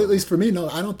know. At least for me, no,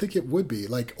 I don't think it would be.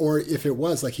 Like, or if it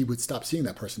was, like, he would stop seeing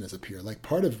that person as a peer. Like,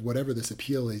 part of whatever this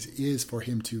appeal is for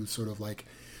him to sort of like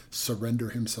surrender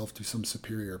himself to some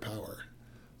superior power.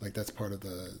 Like, that's part of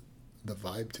the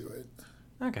vibe to it.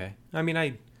 Okay, I mean,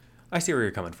 I see where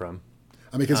you're coming from.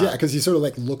 I mean, because he sort of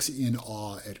like looks in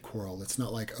awe at Quirrell. It's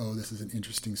not like, oh, this is an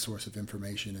interesting source of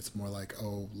information. It's more like,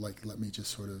 oh, like, let me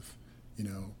just sort of,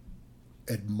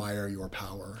 admire your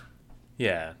power.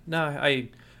 Yeah. No,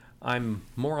 I'm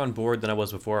more on board than I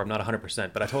was before. I'm not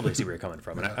 100%, but I totally see where you're coming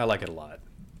from, and I like it a lot.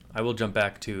 I will jump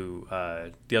back to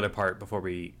the other part before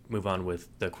we move on with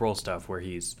the Quirrell stuff, where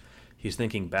he's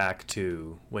thinking back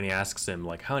to when he asks him,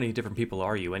 like, how many different people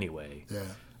are you anyway? Yeah. And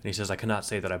he says, I cannot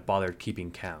say that I bothered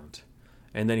keeping count.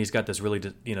 And then he's got this really,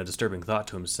 disturbing thought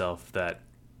to himself that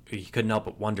he couldn't help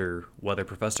but wonder whether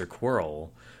Professor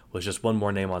Quirrell was just one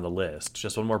more name on the list,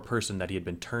 just one more person that he had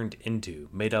been turned into,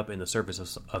 made up in the service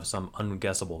of some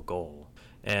unguessable goal.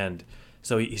 And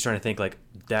so he's trying to think, like,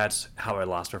 that's how I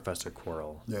lost Professor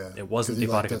Quirrell. Yeah. It wasn't the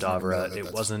Avada Kedavra.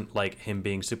 It wasn't like him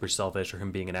being super selfish or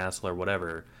him being an asshole or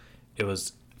whatever. It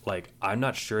was like, I'm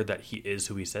not sure that he is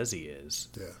who he says he is.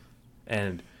 Yeah.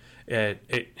 And I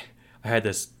had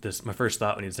this my first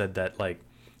thought when he said that, like,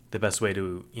 the best way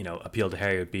to, appeal to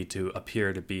Harry would be to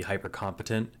appear to be hyper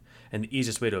competent. And the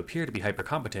easiest way to appear to be hyper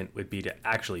competent would be to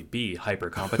actually be hyper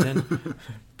competent.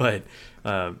 But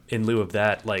in lieu of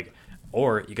that, like,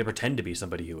 or you could pretend to be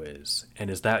somebody who is. And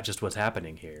is that just what's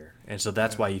happening here? And so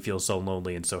that's why he feels so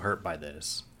lonely and so hurt by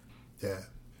this. Yeah.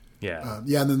 Yeah.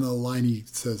 And then the line he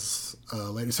says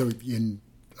later, so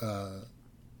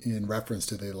in reference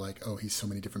to the, like, oh, he's so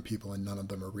many different people and none of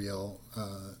them are real,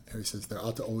 Harry says, there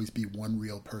ought to always be one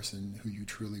real person who you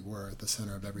truly were at the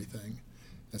center of everything.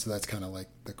 And so that's kind of like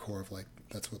the core of, like,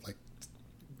 that's what, like,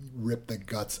 ripped the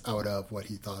guts out of what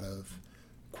he thought of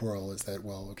Quirrell, is that,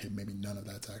 well, okay, maybe none of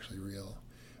that's actually real.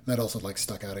 And that also, like,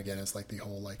 stuck out again as, like, the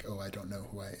whole, like, oh, I don't know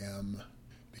who I am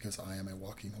because I am a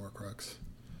walking Horcrux.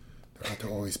 There ought to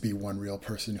always be one real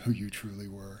person who you truly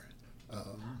were.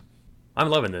 I'm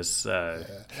loving this. And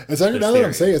so now that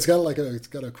I'm saying, it's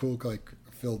got a cool, like,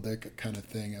 Phil Dick kind of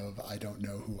thing of, I don't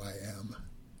know who I am.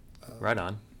 Right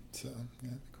on. So, yeah.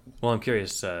 Well, I'm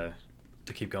curious to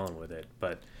keep going with it,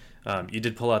 but you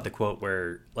did pull out the quote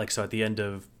where, like, so at the end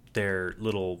of their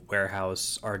little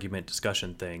warehouse argument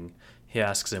discussion thing, he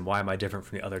asks him, why am I different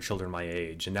from the other children my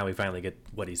age? And now we finally get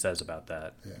what he says about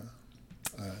that. Yeah.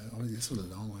 This was a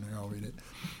long one here. I'll read it.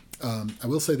 I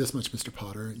will say this much, Mr.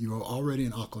 Potter. You are already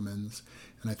an Occlumens,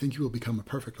 and I think you will become a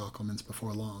perfect Occlumens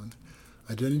before long.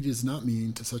 Identity does not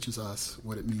mean to such as us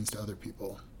what it means to other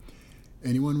people.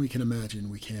 Anyone we can imagine,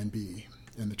 we can be.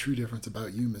 And the true difference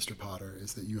about you, Mr. Potter,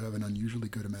 is that you have an unusually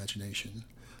good imagination.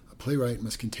 A playwright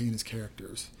must contain his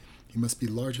characters. He must be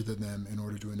larger than them in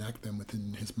order to enact them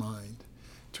within his mind.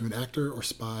 To an actor or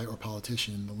spy or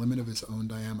politician, the limit of his own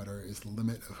diameter is the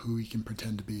limit of who he can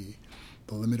pretend to be,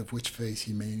 the limit of which face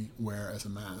he may wear as a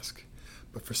mask.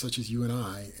 But for such as you and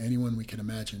I, anyone we can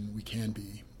imagine, we can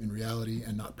be, in reality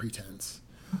and not pretense.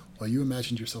 While you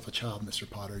imagined yourself a child, Mr.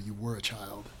 Potter, you were a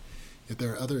child. Yet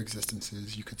there are other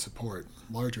existences you could support,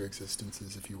 larger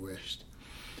existences if you wished.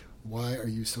 Why are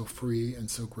you so free and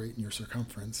so great in your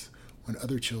circumference, when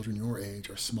other children your age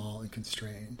are small and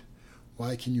constrained?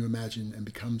 Why can you imagine and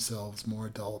become selves more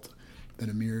adult than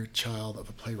a mere child of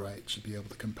a playwright should be able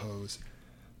to compose?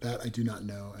 That I do not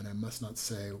know, and I must not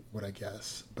say what I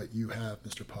guess. But you have,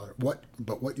 Mr. Potter. What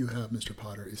you have, Mr.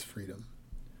 Potter, is freedom.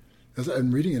 As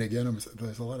I'm reading it again,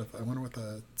 there's a lot of. I wonder what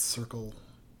the circle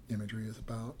imagery is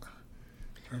about.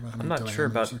 I'm not sure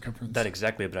about that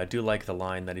exactly, but I do like the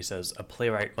line that he says, "A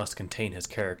playwright must contain his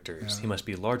characters. He must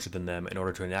be larger than them in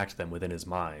order to enact them within his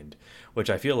mind," which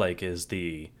I feel like is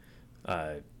the.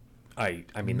 I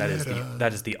mean that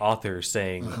is the author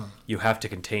saying you have to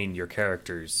contain your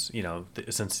characters. You know,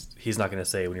 since he's not going to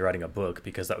say when you're writing a book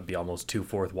because that would be almost too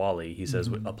fourth Wally. He says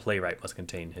a playwright must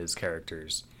contain his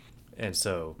characters, and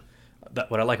so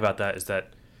what I like about that is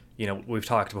that. You know, we've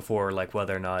talked before, like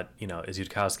whether or not, you know, is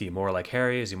Yudkowsky more like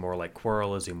Harry? Is he more like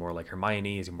Quirrell? Is he more like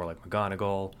Hermione? Is he more like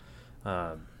McGonagall?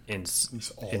 In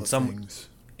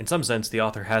some sense, the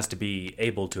author has to be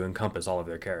able to encompass all of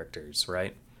their characters,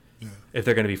 right? Yeah. If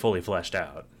they're going to be fully fleshed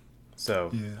out. So,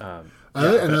 yeah.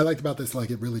 I liked about this, like,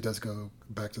 it really does go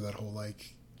back to that whole,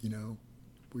 like, you know,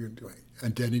 we're doing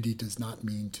identity does not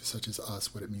mean to such as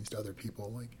us what it means to other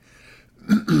people. Like,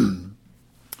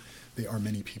 they are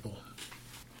many people.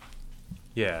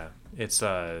 Yeah,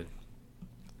 I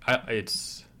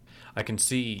can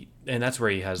see, and that's where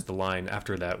he has the line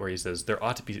after that where he says, there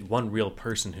ought to be one real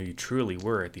person who you truly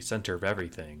were at the center of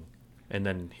everything. And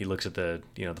then he looks at the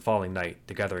falling night,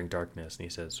 the gathering darkness, and he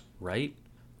says, right?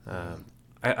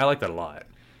 I like that a lot.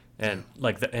 And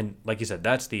like you said,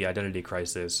 that's the identity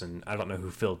crisis, and I don't know who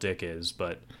Phil Dick is,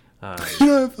 but...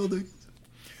 yeah, Phil Dick.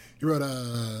 He wrote,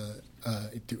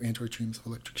 Do Android Dreams of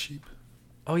Electric Sheep?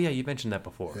 Oh, yeah, you mentioned that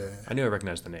before. Yeah. I knew I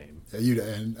recognized the name. Yeah,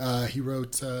 and he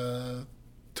wrote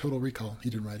Total Recall. He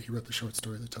didn't write it. He wrote the short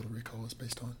story that Total Recall was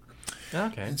based on.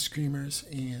 Okay. And Screamers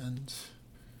and...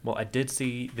 Well, I did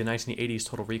see the 1980s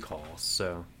Total Recall,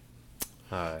 so...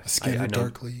 Scanner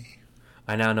Darkly.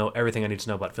 I now know everything I need to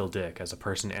know about Phil Dick as a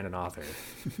person and an author.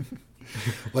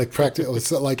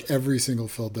 It's like every single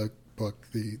Phil Dick book,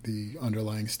 the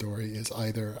underlying story is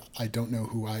either I don't know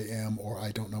who I am or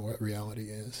I don't know what reality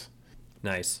is.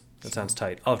 Nice. That sounds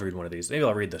tight. I'll have to read one of these. Maybe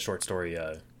I'll read the short story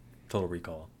Total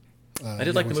Recall. I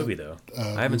did like the movie, though.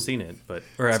 I haven't seen it,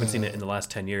 I haven't seen it in the last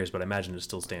 10 years, but I imagine it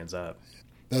still stands up.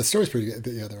 The story's pretty good.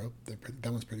 Yeah,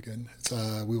 that one's pretty good. It's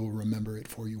We Will Remember It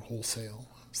For You Wholesale.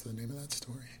 That's the name of that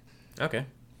story. Okay.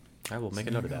 I will make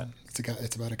a note of that.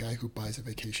 It's about a guy who buys a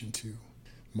vacation to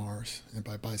Mars, and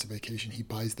by buys a vacation, he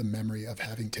buys the memory of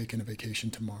having taken a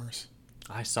vacation to Mars.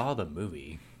 I saw the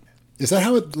movie. Is that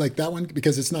how it, like that one?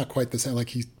 Because it's not quite the same. Like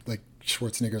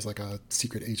Schwarzenegger's like a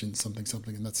secret agent, something,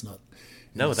 and that's not.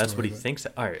 No, that's what he thinks.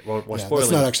 All right, well, we're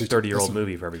spoiling a 30-year-old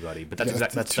movie for everybody, but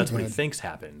that's what he thinks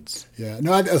happens. Yeah,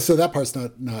 no. So that part's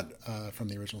not from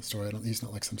the original story. He's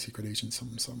not like some secret agent,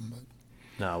 something. But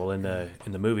no, well, in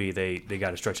the movie, they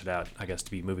got to stretch it out, I guess,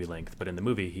 to be movie length. But in the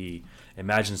movie, he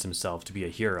imagines himself to be a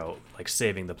hero, like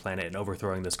saving the planet and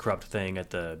overthrowing this corrupt thing at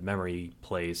the memory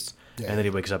place. Yeah, and then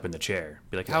he wakes up in the chair.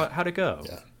 Be like, how'd it go?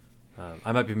 Yeah.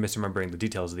 I might be misremembering the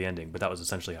details of the ending, but that was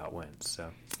essentially how it went. So.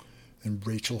 And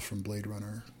Rachel from Blade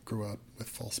Runner grew up with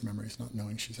false memories, not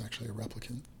knowing she's actually a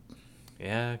replicant.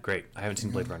 Yeah, great. I haven't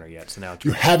seen Blade Runner yet, so now...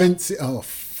 You haven't seen... Oh,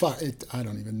 fuck. I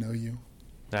don't even know you.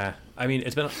 Nah, I mean,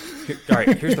 it's been... All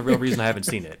right, here's the real reason I haven't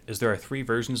seen it, is there are 3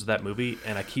 versions of that movie,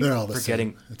 and I keep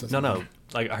forgetting... No.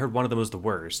 Like, I heard one of them was the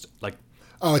worst. Like...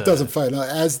 Oh, it doesn't fight. No,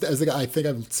 as the guy, I think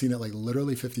I've seen it like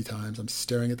literally 50 times. I'm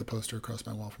staring at the poster across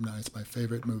my wall from now. It's my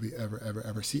favorite movie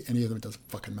ever. See any of them, it doesn't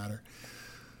fucking matter.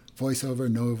 Voiceover,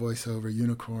 no voiceover,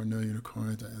 unicorn, no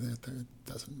unicorn.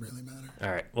 It doesn't really matter.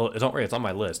 All right. Well, don't worry. It's on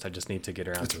my list. I just need to get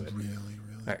around to it. It's really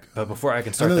All right. But before I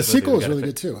can start, the sequel was really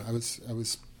good too. I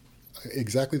was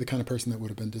exactly the kind of person that would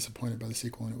have been disappointed by the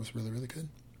sequel, and it was really, really good.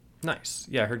 Nice.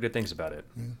 Yeah, I heard good things about it.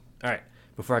 Yeah. All right.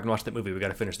 Before I can watch that movie, we got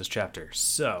to finish this chapter.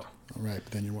 So. All right,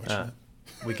 but then you're watching it.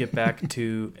 we get back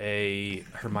to a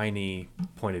Hermione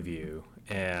point of view,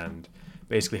 and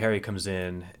basically Harry comes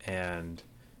in and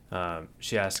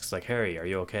she asks like, Harry, are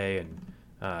you okay?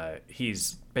 And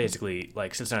he's basically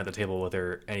like sits down at the table with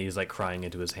her, and he's like crying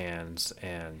into his hands.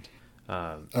 And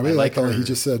I really like how her. he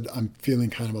just said, "I'm feeling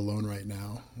kind of alone right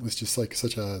now." It was just like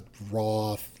such a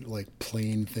raw, like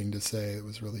plain thing to say. It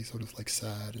was really sort of like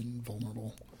sad and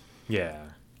vulnerable. Yeah,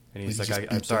 and he's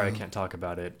like, I'm sorry, I can't talk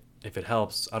about it. If it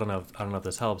helps, I don't know if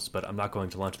this helps, but I'm not going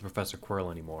to lunch with Professor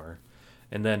Quirrell anymore.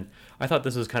 And then I thought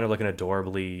this was kind of like an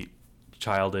adorably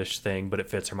childish thing, but it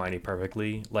fits Hermione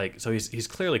perfectly. Like, so he's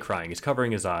clearly crying. He's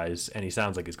covering his eyes, and he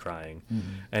sounds like he's crying. Mm-hmm.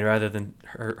 And rather than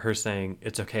her saying,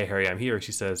 "It's okay, Harry, I'm here,"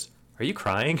 she says, "Are you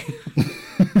crying?"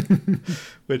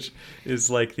 Which is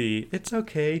like "It's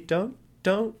okay,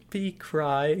 don't be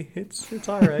cry. It's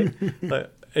all right."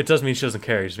 But it doesn't mean she doesn't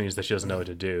care. It just means that she doesn't know what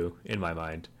to do, in my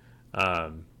mind.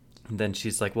 Then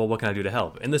she's like, "Well, what can I do to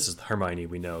help?" And this is Hermione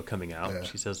we know coming out. Yeah.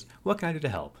 She says, "What can I do to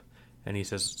help?" And he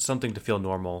says, "Something to feel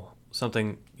normal,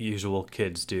 something usual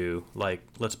kids do, like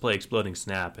let's play Exploding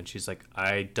Snap." And she's like,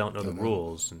 "I don't know the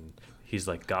rules." And he's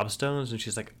like, "Gobstones?" And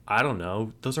she's like, "I don't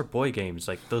know. Those are boy games.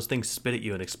 Like those things spit at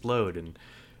you and explode." And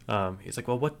he's like,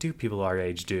 "Well, what do people our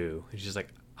age do?" And she's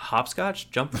like,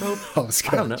 "Hopscotch, jump rope."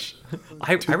 Hopscotch. I don't know.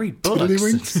 I read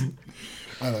books.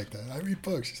 I like that. I read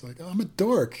books. She's like, "Oh, I'm a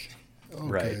dork." Oh,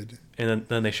 right. Good. And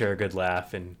then they share a good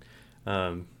laugh, and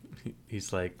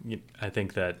he's like, "I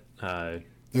think that."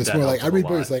 It's more like I read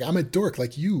books. Like I'm a dork,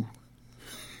 like you.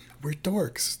 We're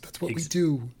dorks. That's what we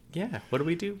do. Yeah. What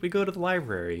do? We go to the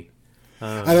library.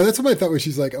 I know, that's what I thought when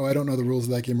she's like, "Oh, I don't know the rules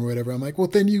of that game or whatever." I'm like, "Well,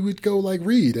 then you would go like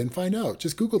read and find out.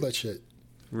 Just Google that shit."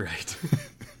 Right.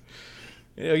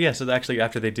 Yeah, so actually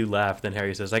after they do laugh, then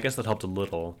Harry says, "I guess that helped a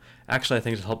little. Actually, I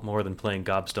think it helped more than playing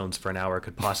Gobstones for an hour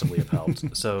could possibly have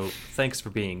helped. So thanks for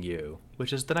being you,"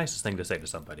 which is the nicest thing to say to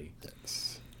somebody.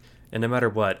 Yes. "And no matter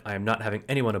what, I am not having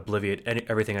anyone obliviate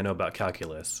everything I know about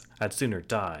calculus. I'd sooner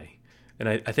die." And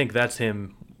I think that's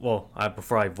him. Well,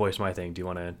 before I voice my thing, do you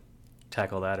want to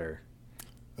tackle that or?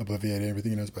 Obliviate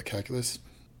everything he knows about calculus?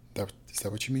 Is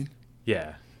that what you mean?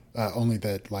 Yeah. Only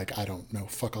that, like, I don't know.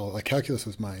 Fuck all. Like, calculus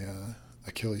was my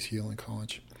Achilles heel in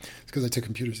college. It's because I took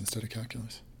computers instead of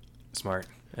calculus. Smart.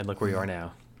 And look where you are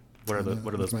now. What are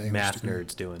those math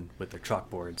nerds doing with their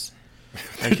chalkboards?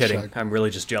 I'm kidding. I'm really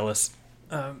just jealous.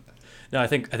 No, I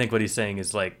think what he's saying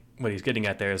is like what he's getting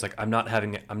at there is like I'm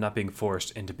not being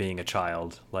forced into being a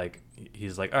child. Like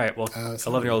he's like, all right, well,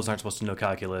 11-year-olds aren't supposed to know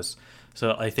calculus.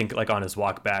 So I think like on his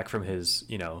walk back from his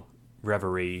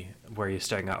reverie where he's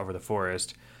staring out over the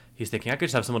forest, he's thinking I could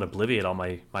just have someone obliviate all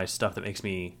my stuff that makes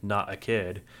me not a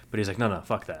kid. But he's like, no,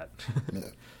 fuck that.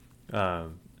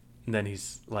 And then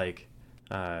he's like,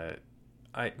 I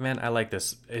like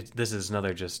this. This is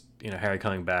another just Harry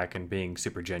coming back and being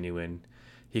super genuine.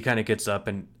 He kind of gets up,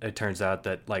 and it turns out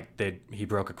that he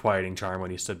broke a quieting charm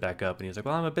when he stood back up, and he's like,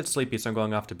 "Well, I'm a bit sleepy, so I'm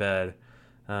going off to bed.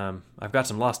 I've got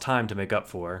some lost time to make up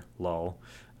for, lol.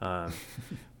 But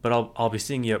I'll be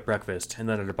seeing you at breakfast, and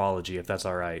then at herbology, if that's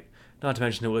all right. Not to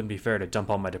mention it wouldn't be fair to dump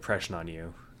all my depression on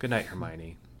you. Good night,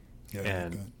 Hermione." Yeah,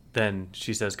 and then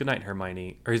she says, "Good night,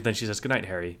 Hermione," or then she says, "Good night,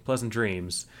 Harry. Pleasant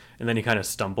dreams." And then he kind of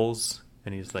stumbles,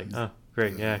 and he's like, "Oh,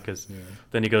 great, yeah," because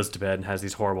then he goes to bed and has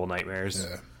these horrible nightmares.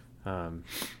 Yeah.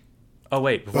 Oh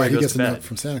wait! Before he gets to bed, a note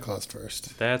from Santa Claus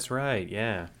first. That's right.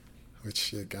 Yeah.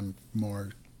 Which I'm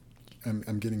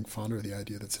getting fonder of the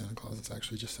idea that Santa Claus is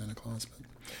actually just Santa Claus, but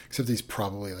except he's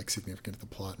probably like significant to the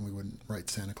plot, and we wouldn't write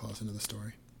Santa Claus into the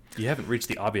story. You haven't reached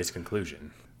the obvious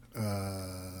conclusion.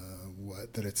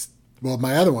 What? That it's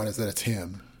my other one is that it's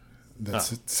him.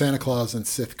 That Santa Claus and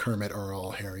Sith Kermit are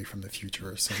all Harry from the future,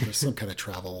 or there's some kind of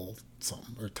travel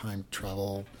something or time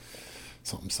travel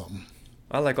something.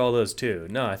 I like all those too.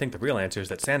 No, I think the real answer is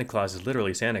that Santa Claus is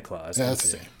literally Santa Claus.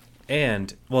 That's it.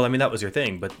 And well, I mean that was your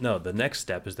thing, but no, the next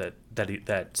step is that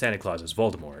Santa Claus is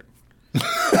Voldemort.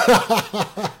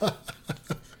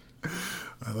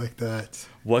 I like that.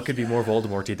 What could be more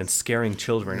Voldemorty than scaring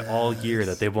children all year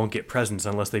that they won't get presents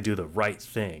unless they do the right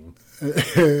thing?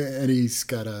 And he's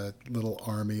got a little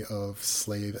army of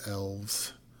slave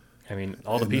elves. I mean,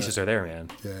 all the pieces are there, man.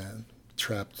 Yeah,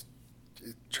 trapped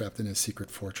in his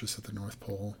secret fortress at the North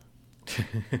Pole.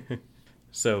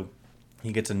 So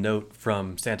he gets a note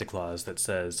from Santa Claus that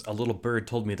says, "A little bird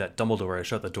told me that Dumbledore has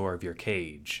shut the door of your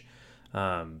cage."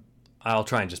 I'll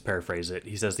try and just paraphrase it.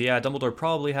 He says, "Yeah, Dumbledore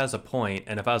probably has a point,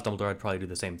 and if I was Dumbledore, I'd probably do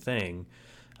the same thing.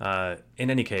 In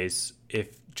any case,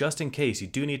 just in case you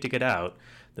do need to get out,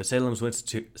 the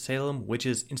Salem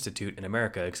Witches Institute in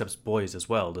America accepts boys as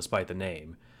well, despite the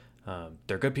name.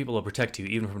 They're good people to protect you,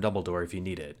 even from Dumbledore, if you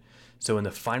need it. So in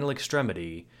the final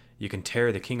extremity, you can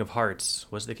tear the King of Hearts.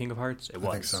 Was it the King of Hearts? It was.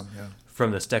 I think so, yeah.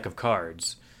 From this deck of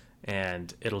cards,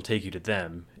 and it'll take you to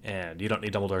them, and you don't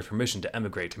need Dumbledore's permission to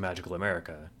emigrate to magical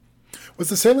America. Was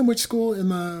the Salem Witch School in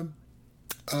the...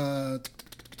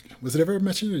 was it ever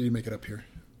mentioned, or did you make it up here?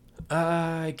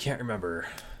 I can't remember.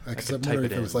 Because I'm wondering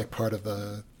if it was like part of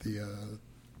the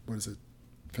what is it,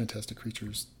 Fantastic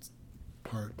Creatures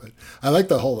part. But I like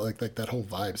the whole like that whole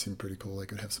vibe seemed pretty cool.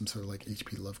 Like it would have some sort of like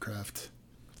H.P. Lovecraft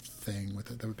thing with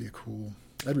it. That would be a cool.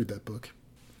 I'd read that book.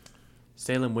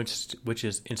 Salem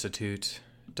Witches Institute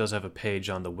does have a page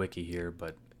on the wiki here,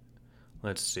 but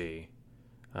let's see.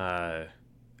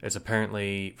 It's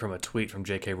apparently from a tweet from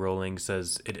J.K. Rowling,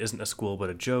 says it isn't a school but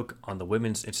a joke on the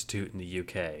Women's Institute in the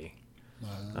UK.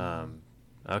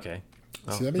 Okay.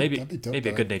 Well, See, maybe dope, maybe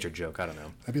a good-natured joke. I don't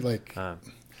know. That'd be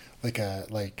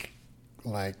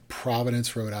like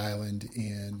Providence, Rhode Island,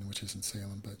 which is in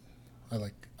Salem, but I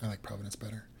like Providence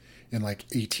better. In like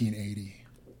 1880,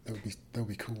 that would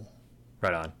be cool.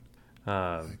 Right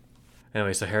on.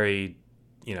 Anyway, so Harry,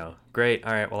 great.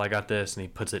 All right, well, I got this, and he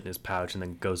puts it in his pouch and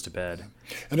then goes to bed.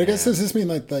 Yeah. And I guess does this mean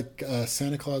like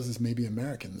Santa Claus is maybe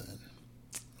American then?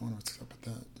 I wonder what's up with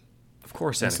that. Of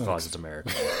course, Santa Claus is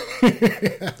American.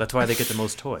 That's why they get the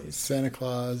most toys. Santa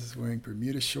Claus is wearing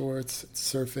Bermuda shorts,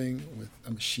 surfing with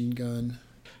a machine gun.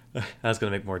 I was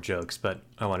going to make more jokes, but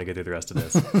I want to get through the rest of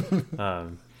this.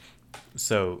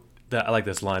 I like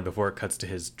this line before it cuts to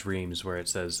his dreams, where it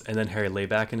says, "And then Harry lay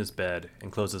back in his bed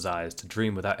and closed his eyes to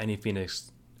dream without any phoenix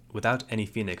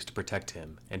to protect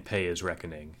him and pay his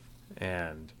reckoning."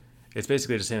 And it's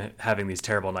basically just him having these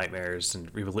terrible nightmares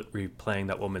and replaying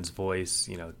that woman's voice,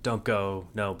 "Don't go,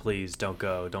 no, please, don't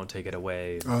go, don't take it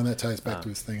away." Oh, and that ties back to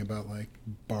his thing about like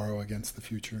borrow against the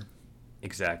future.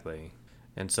 Exactly.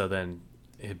 And so then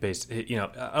I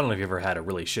don't know if you ever had a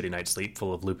really shitty night's sleep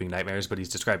full of looping nightmares, but he's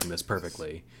describing this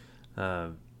perfectly.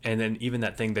 And then even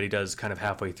that thing that he does kind of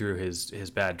halfway through his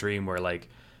bad dream, where like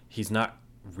he's not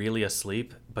really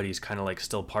asleep, but he's kind of like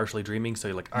still partially dreaming. So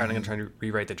you're like, all right, I'm gonna try to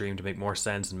rewrite the dream to make more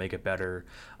sense and make it better.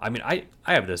 I mean, I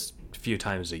have this a few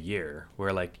times a year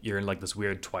where like you're in like this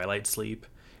weird twilight sleep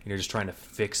and you're just trying to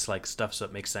fix like stuff so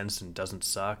it makes sense and doesn't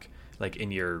suck, like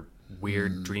in your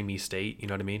weird dreamy state. You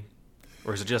know what I mean?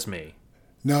 Or is it just me?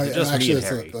 No, actually,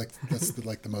 that's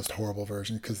like the most horrible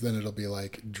version, because then it'll be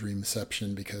like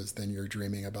dreamception, because then you're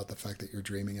dreaming about the fact that you're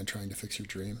dreaming and trying to fix your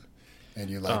dream, and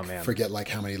you forget like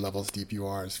how many levels deep you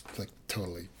are. It's like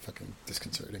totally fucking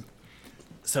disconcerting.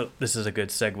 So this is a good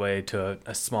segue to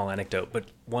a small anecdote, but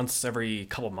once every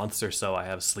couple months or so, I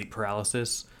have sleep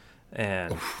paralysis,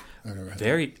 and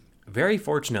very, very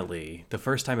fortunately, the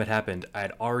first time it happened, I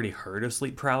had already heard of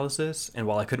sleep paralysis, and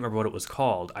while I couldn't remember what it was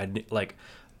called,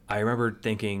 I remembered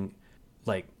thinking,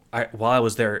 while I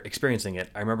was there experiencing it,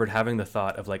 I remembered having the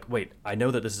thought of like, wait, I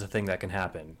know that this is a thing that can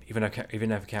happen. Even if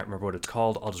I can't remember what it's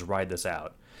called, I'll just ride this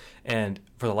out. And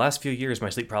for the last few years, my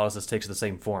sleep paralysis takes the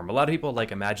same form. A lot of people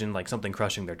like imagine like something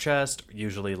crushing their chest.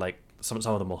 Usually, like some of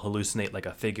them will hallucinate like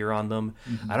a figure on them.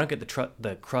 Mm-hmm. I don't get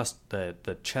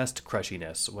the chest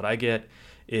crushiness. What I get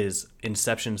is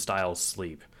Inception style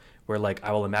sleep, where like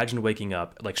I will imagine waking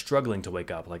up, like struggling to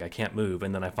wake up, like I can't move,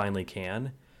 and then I finally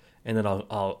can. And then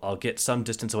I'll get some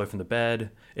distance away from the bed.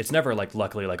 It's never like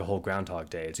luckily like a whole Groundhog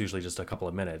Day. It's usually just a couple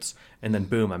of minutes, and then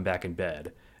boom, I'm back in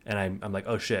bed, and I'm like,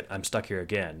 oh shit, I'm stuck here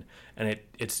again. And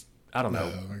it's I don't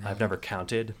know, I've never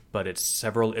counted, but it's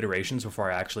several iterations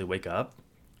before I actually wake up.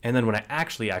 And then when I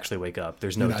actually wake up,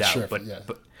 there's no doubt. Sure,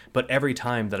 but every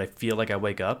time that I feel like I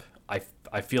wake up,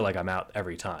 I feel like I'm out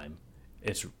every time.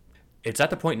 It's at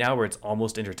the point now where it's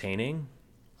almost entertaining,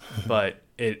 but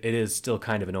it is still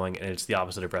kind of annoying, and it's the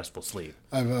opposite of restful sleep.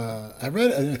 I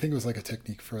read, and I think it was like a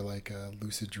technique for like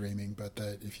lucid dreaming, but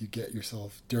that if you get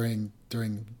yourself during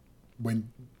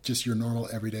when just your normal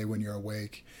everyday when you're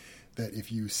awake, that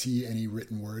if you see any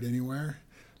written word anywhere,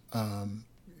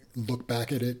 look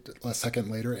back at it a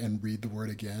second later and read the word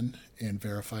again and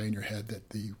verify in your head that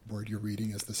the word you're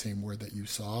reading is the same word that you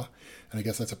saw. And I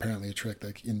guess that's apparently a trick.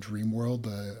 Like in dream world,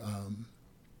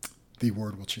 the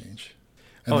word will change.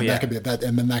 And that could be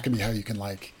and then that can be how you can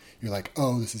like, you're like,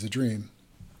 oh, this is a dream.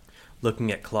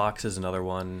 Looking at clocks is another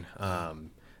one.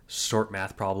 Short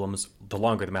math problems. The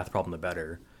longer the math problem, the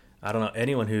better. I don't know.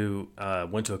 Anyone who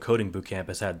went to a coding boot camp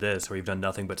has had this, where you've done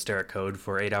nothing but stare at code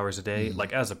for 8 hours a day.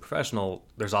 Like as a professional,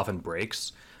 there's often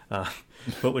breaks.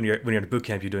 But when you're in a boot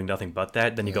camp, you're doing nothing but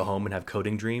that. Then you go home and have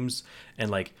coding dreams, and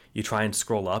like you try and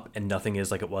scroll up, and nothing is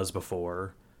like it was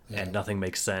before, and nothing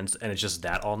makes sense, and it's just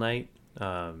that all night.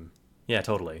 Yeah,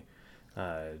 totally.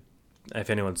 if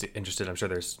anyone's interested, I'm sure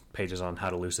there's pages on how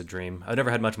to lucid dream. I've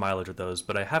never had much mileage with those,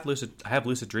 but I have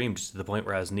lucid dreams to the point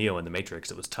where I was Neo in the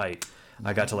Matrix. It was tight.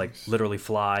 I got to like literally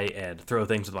fly and throw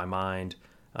things with my mind.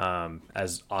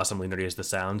 As awesomely nerdy as this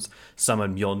sounds,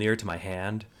 summon Mjolnir to my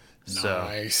hand. So,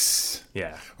 nice.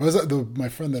 Yeah. What was that? My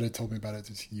friend that had told me about it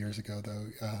just years ago, though.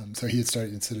 So he had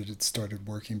started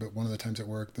working, but one of the times at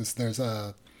work, there's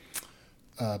a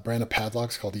brand of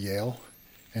padlocks called Yale,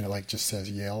 and it like just says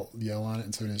Yale on it.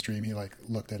 And so in his dream, he like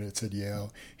looked at it, it said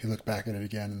Yale. He looked back at it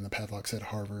again, and the padlock said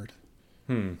Harvard.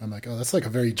 I'm like, oh, that's like a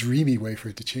very dreamy way for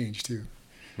it to change too.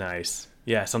 Nice.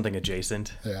 Yeah, something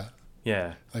adjacent. Yeah.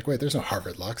 Yeah. Like, wait, there's no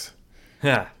Harvard locks.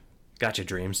 Yeah. Gotcha,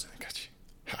 dreams. I got you.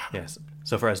 Yes.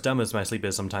 So for as dumb as my sleep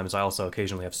is sometimes, I also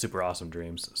occasionally have super awesome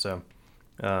dreams. So,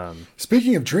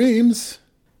 Speaking of dreams.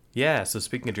 yeah. So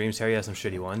speaking of dreams, Harry has some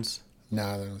shitty ones.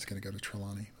 Nah, then I was going to go to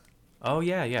Trelawney. Oh,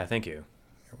 yeah. Thank you.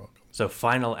 You're welcome. So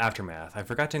final aftermath. I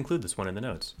forgot to include this one in the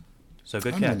notes. So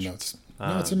good I'm catch. in the notes.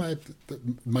 No, it's in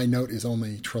my note is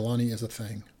only Trelawney is a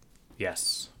thing.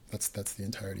 Yes. That's the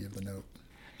entirety of the note.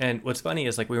 And what's funny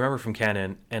is, like, we remember from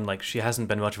canon, and, like, she hasn't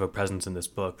been much of a presence in this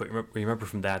book, but we remember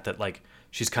from that, like,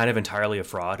 she's kind of entirely a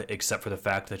fraud, except for the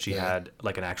fact that she had,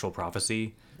 like, an actual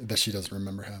prophecy. That she doesn't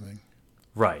remember having.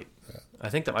 Right. Yeah. I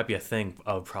think that might be a thing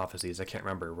of prophecies. I can't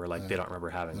remember, where, like, they don't remember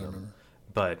having them. Remember.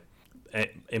 But,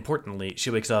 importantly,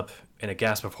 she wakes up in a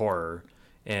gasp of horror,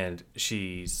 and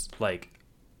she's, like,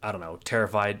 I don't know,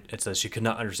 terrified. It says she could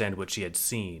not understand what she had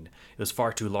seen. It was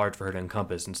far too large for her to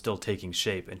encompass and still taking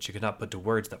shape, and she could not put to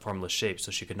words that formless shape, so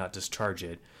she could not discharge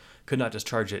it.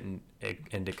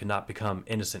 And it could not become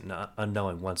innocent and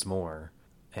unknowing once more.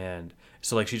 And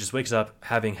so, like, she just wakes up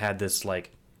having had this,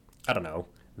 like, I don't know,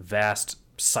 vast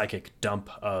psychic dump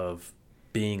of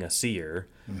being a seer.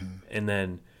 Mm-hmm. And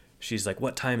then she's like,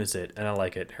 what time is it? And I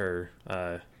like it.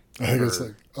 I think it's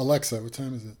like, Alexa, what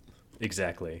time is it?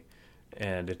 Exactly.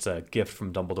 And it's a gift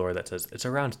from Dumbledore that says, it's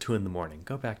around 2 a.m.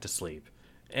 Go back to sleep.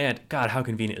 And, God, how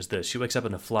convenient is this? She wakes up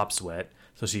in a flop sweat,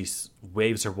 so she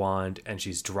waves her wand, and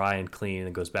she's dry and clean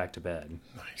and goes back to bed.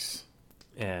 Nice.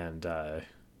 And,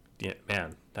 yeah,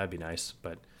 man, that'd be nice.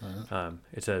 But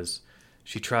it says,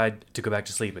 she tried to go back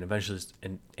to sleep and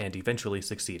eventually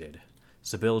succeeded.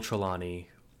 Sybil Trelawney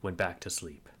went back to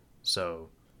sleep. So,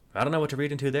 I don't know what to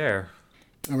read into there.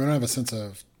 And we don't have a sense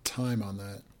of time on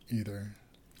that either.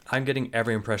 I'm getting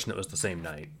every impression it was the same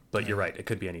night, but you're right. It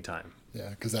could be any time. Yeah,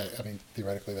 because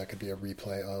theoretically that could be a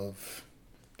replay of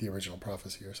the original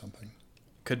prophecy or something.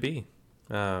 Could be.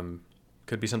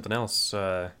 Could be something else.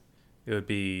 It would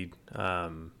be, I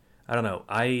don't know.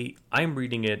 I'm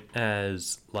reading it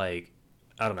as, like,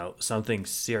 I don't know, something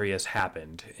serious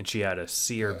happened, and she had a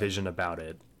seer vision about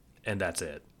it, and that's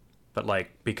it. But,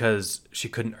 like, because she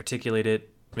couldn't articulate it,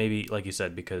 maybe, like you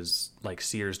said, because, like,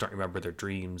 seers don't remember their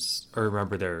dreams or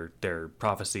remember their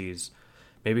prophecies.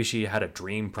 Maybe she had a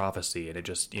dream prophecy and it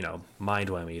just,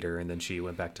 mind-whammied her, and then she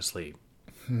went back to sleep.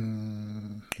 We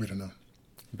don't know.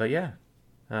 But yeah.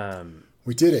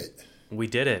 We did it. We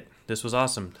did it. This was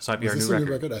awesome. This might be our new record.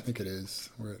 New record. I think it is.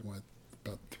 We're at,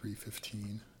 about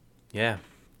 3:15. Yeah.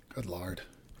 Good Lord.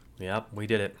 Yep, we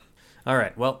did it. All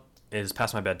right, well, it is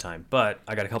past my bedtime, but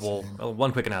I got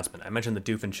one quick announcement. I mentioned the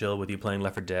Doof and Chill with you playing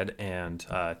Left 4 Dead and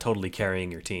totally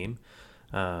carrying your team.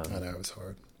 I know, it was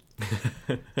hard.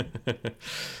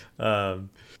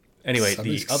 Anyway,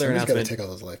 the other announcement... Somebody's got to take all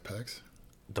those life packs.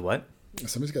 The what?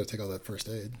 Somebody's got to take all that first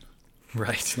aid.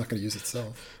 Right. It's not going to use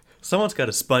itself. Someone's got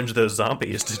to sponge those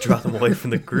zombies to draw them away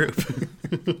from the group.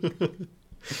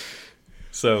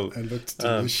 So... It looked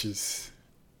delicious.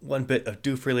 One bit of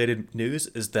Doof-related news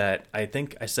is that I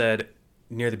think I said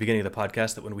near the beginning of the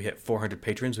podcast that when we hit 400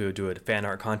 patrons, we would do a fan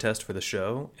art contest for the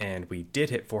show, and we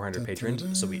did hit 400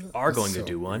 patrons, so we are going to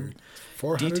do one.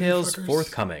 Details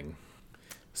forthcoming.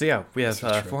 So yeah, we have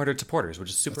 400 supporters, which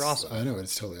is super awesome. I know,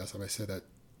 it's totally awesome. I say that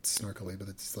snarkily, but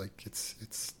it's like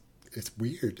it's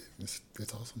weird. It's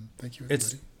awesome. Thank you,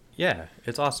 everybody.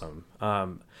 It's awesome.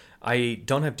 I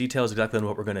don't have details exactly on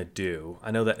what we're going to do. I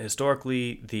know that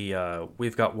historically the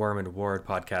We've Got Worm and Ward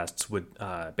podcasts would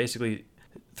basically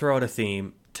throw out a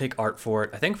theme, take art for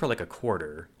it, I think for like a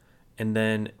quarter, and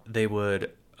then they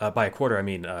would, by a quarter I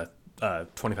mean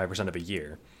 25% of a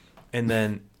year, and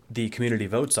then the community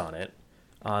votes on it,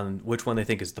 on which one they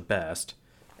think is the best,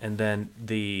 and then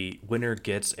the winner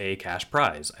gets a cash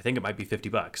prize. I think it might be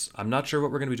 $50. I'm not sure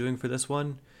what we're going to be doing for this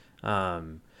one.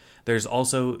 There's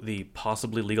also the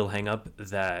possibly legal hang-up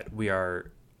that we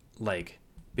are, like,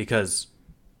 because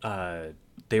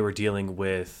they were dealing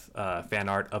with fan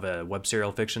art of a web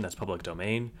serial fiction that's public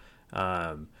domain.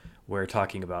 We're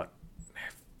talking about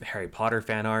Harry Potter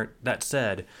fan art. That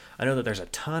said, I know that there's a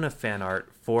ton of fan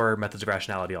art for Methods of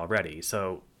Rationality already.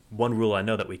 So one rule I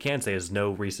know that we can say is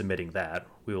no resubmitting that.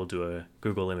 We will do a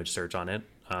Google image search on it.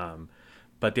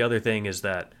 But the other thing is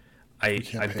that I'm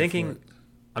thinking,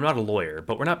 I'm not a lawyer,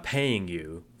 but we're not paying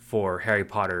you for Harry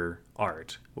Potter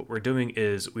art. What we're doing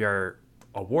is we are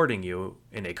awarding you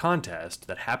in a contest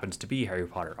that happens to be Harry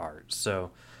Potter art.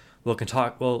 So we'll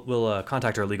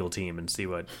contact our legal team and see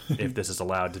what if this is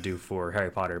allowed to do for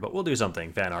Harry Potter. But we'll do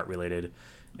something fan art related,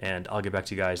 and I'll get back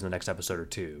to you guys in the next episode or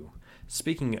two.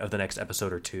 Speaking of the next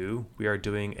episode or two, we are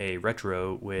doing a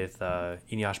retro with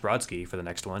Eneasz Brodsky for the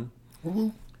next one.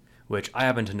 Woo-hoo. Which I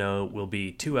happen to know will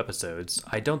be 2 episodes.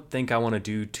 I don't think I want to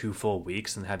do 2 full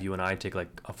weeks and have you and I take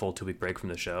like a full 2-week break from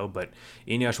the show, but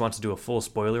Eneasz wants to do a full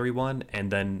spoilery one and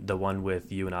then the one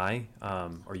with you and I,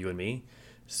 or you and me.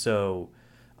 So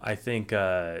I think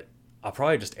I'll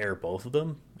probably just air both of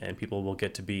them, and people will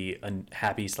get to be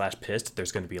happy/pissed.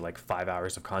 There's going to be like 5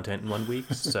 hours of content in 1 week,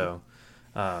 so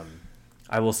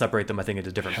I will separate them, I think,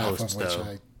 into different posts, Half of which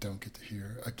though. I don't get to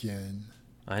hear again.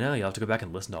 I know, you'll have to go back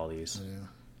and listen to all these. Yeah.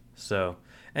 So,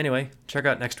 anyway, check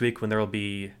out next week when there will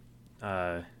be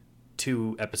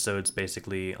 2 episodes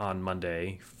basically on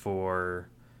Monday for,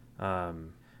 I'll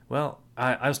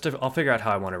figure out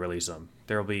how I want to release them.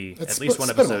 There will be at least one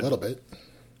episode. Split them a little bit.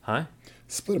 Huh?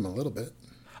 Split them a little bit.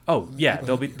 Oh yeah,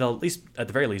 they'll at least at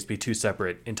the very least be 2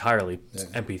 separate entirely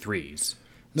MP3s.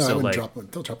 No, so I wouldn't drop one.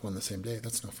 Don't drop one the same day.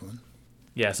 That's no fun.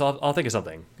 Yeah, so I'll think of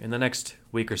something in the next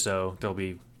week or so. There'll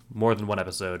be more than one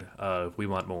episode of We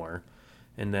Want MoR.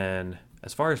 And then,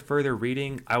 as far as further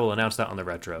reading, I will announce that on the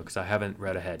retro, because I haven't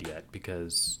read ahead yet,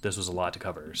 because this was a lot to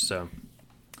cover. So,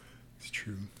 It's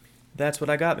true. that's what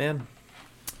I got, man.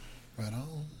 Right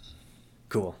on.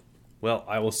 Cool. Well,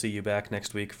 I will see you back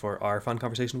next week for our fun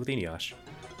conversation with Eneasz.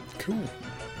 Cool.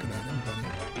 Good night, everybody.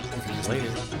 If it is Later.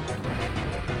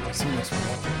 later. See you next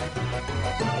week.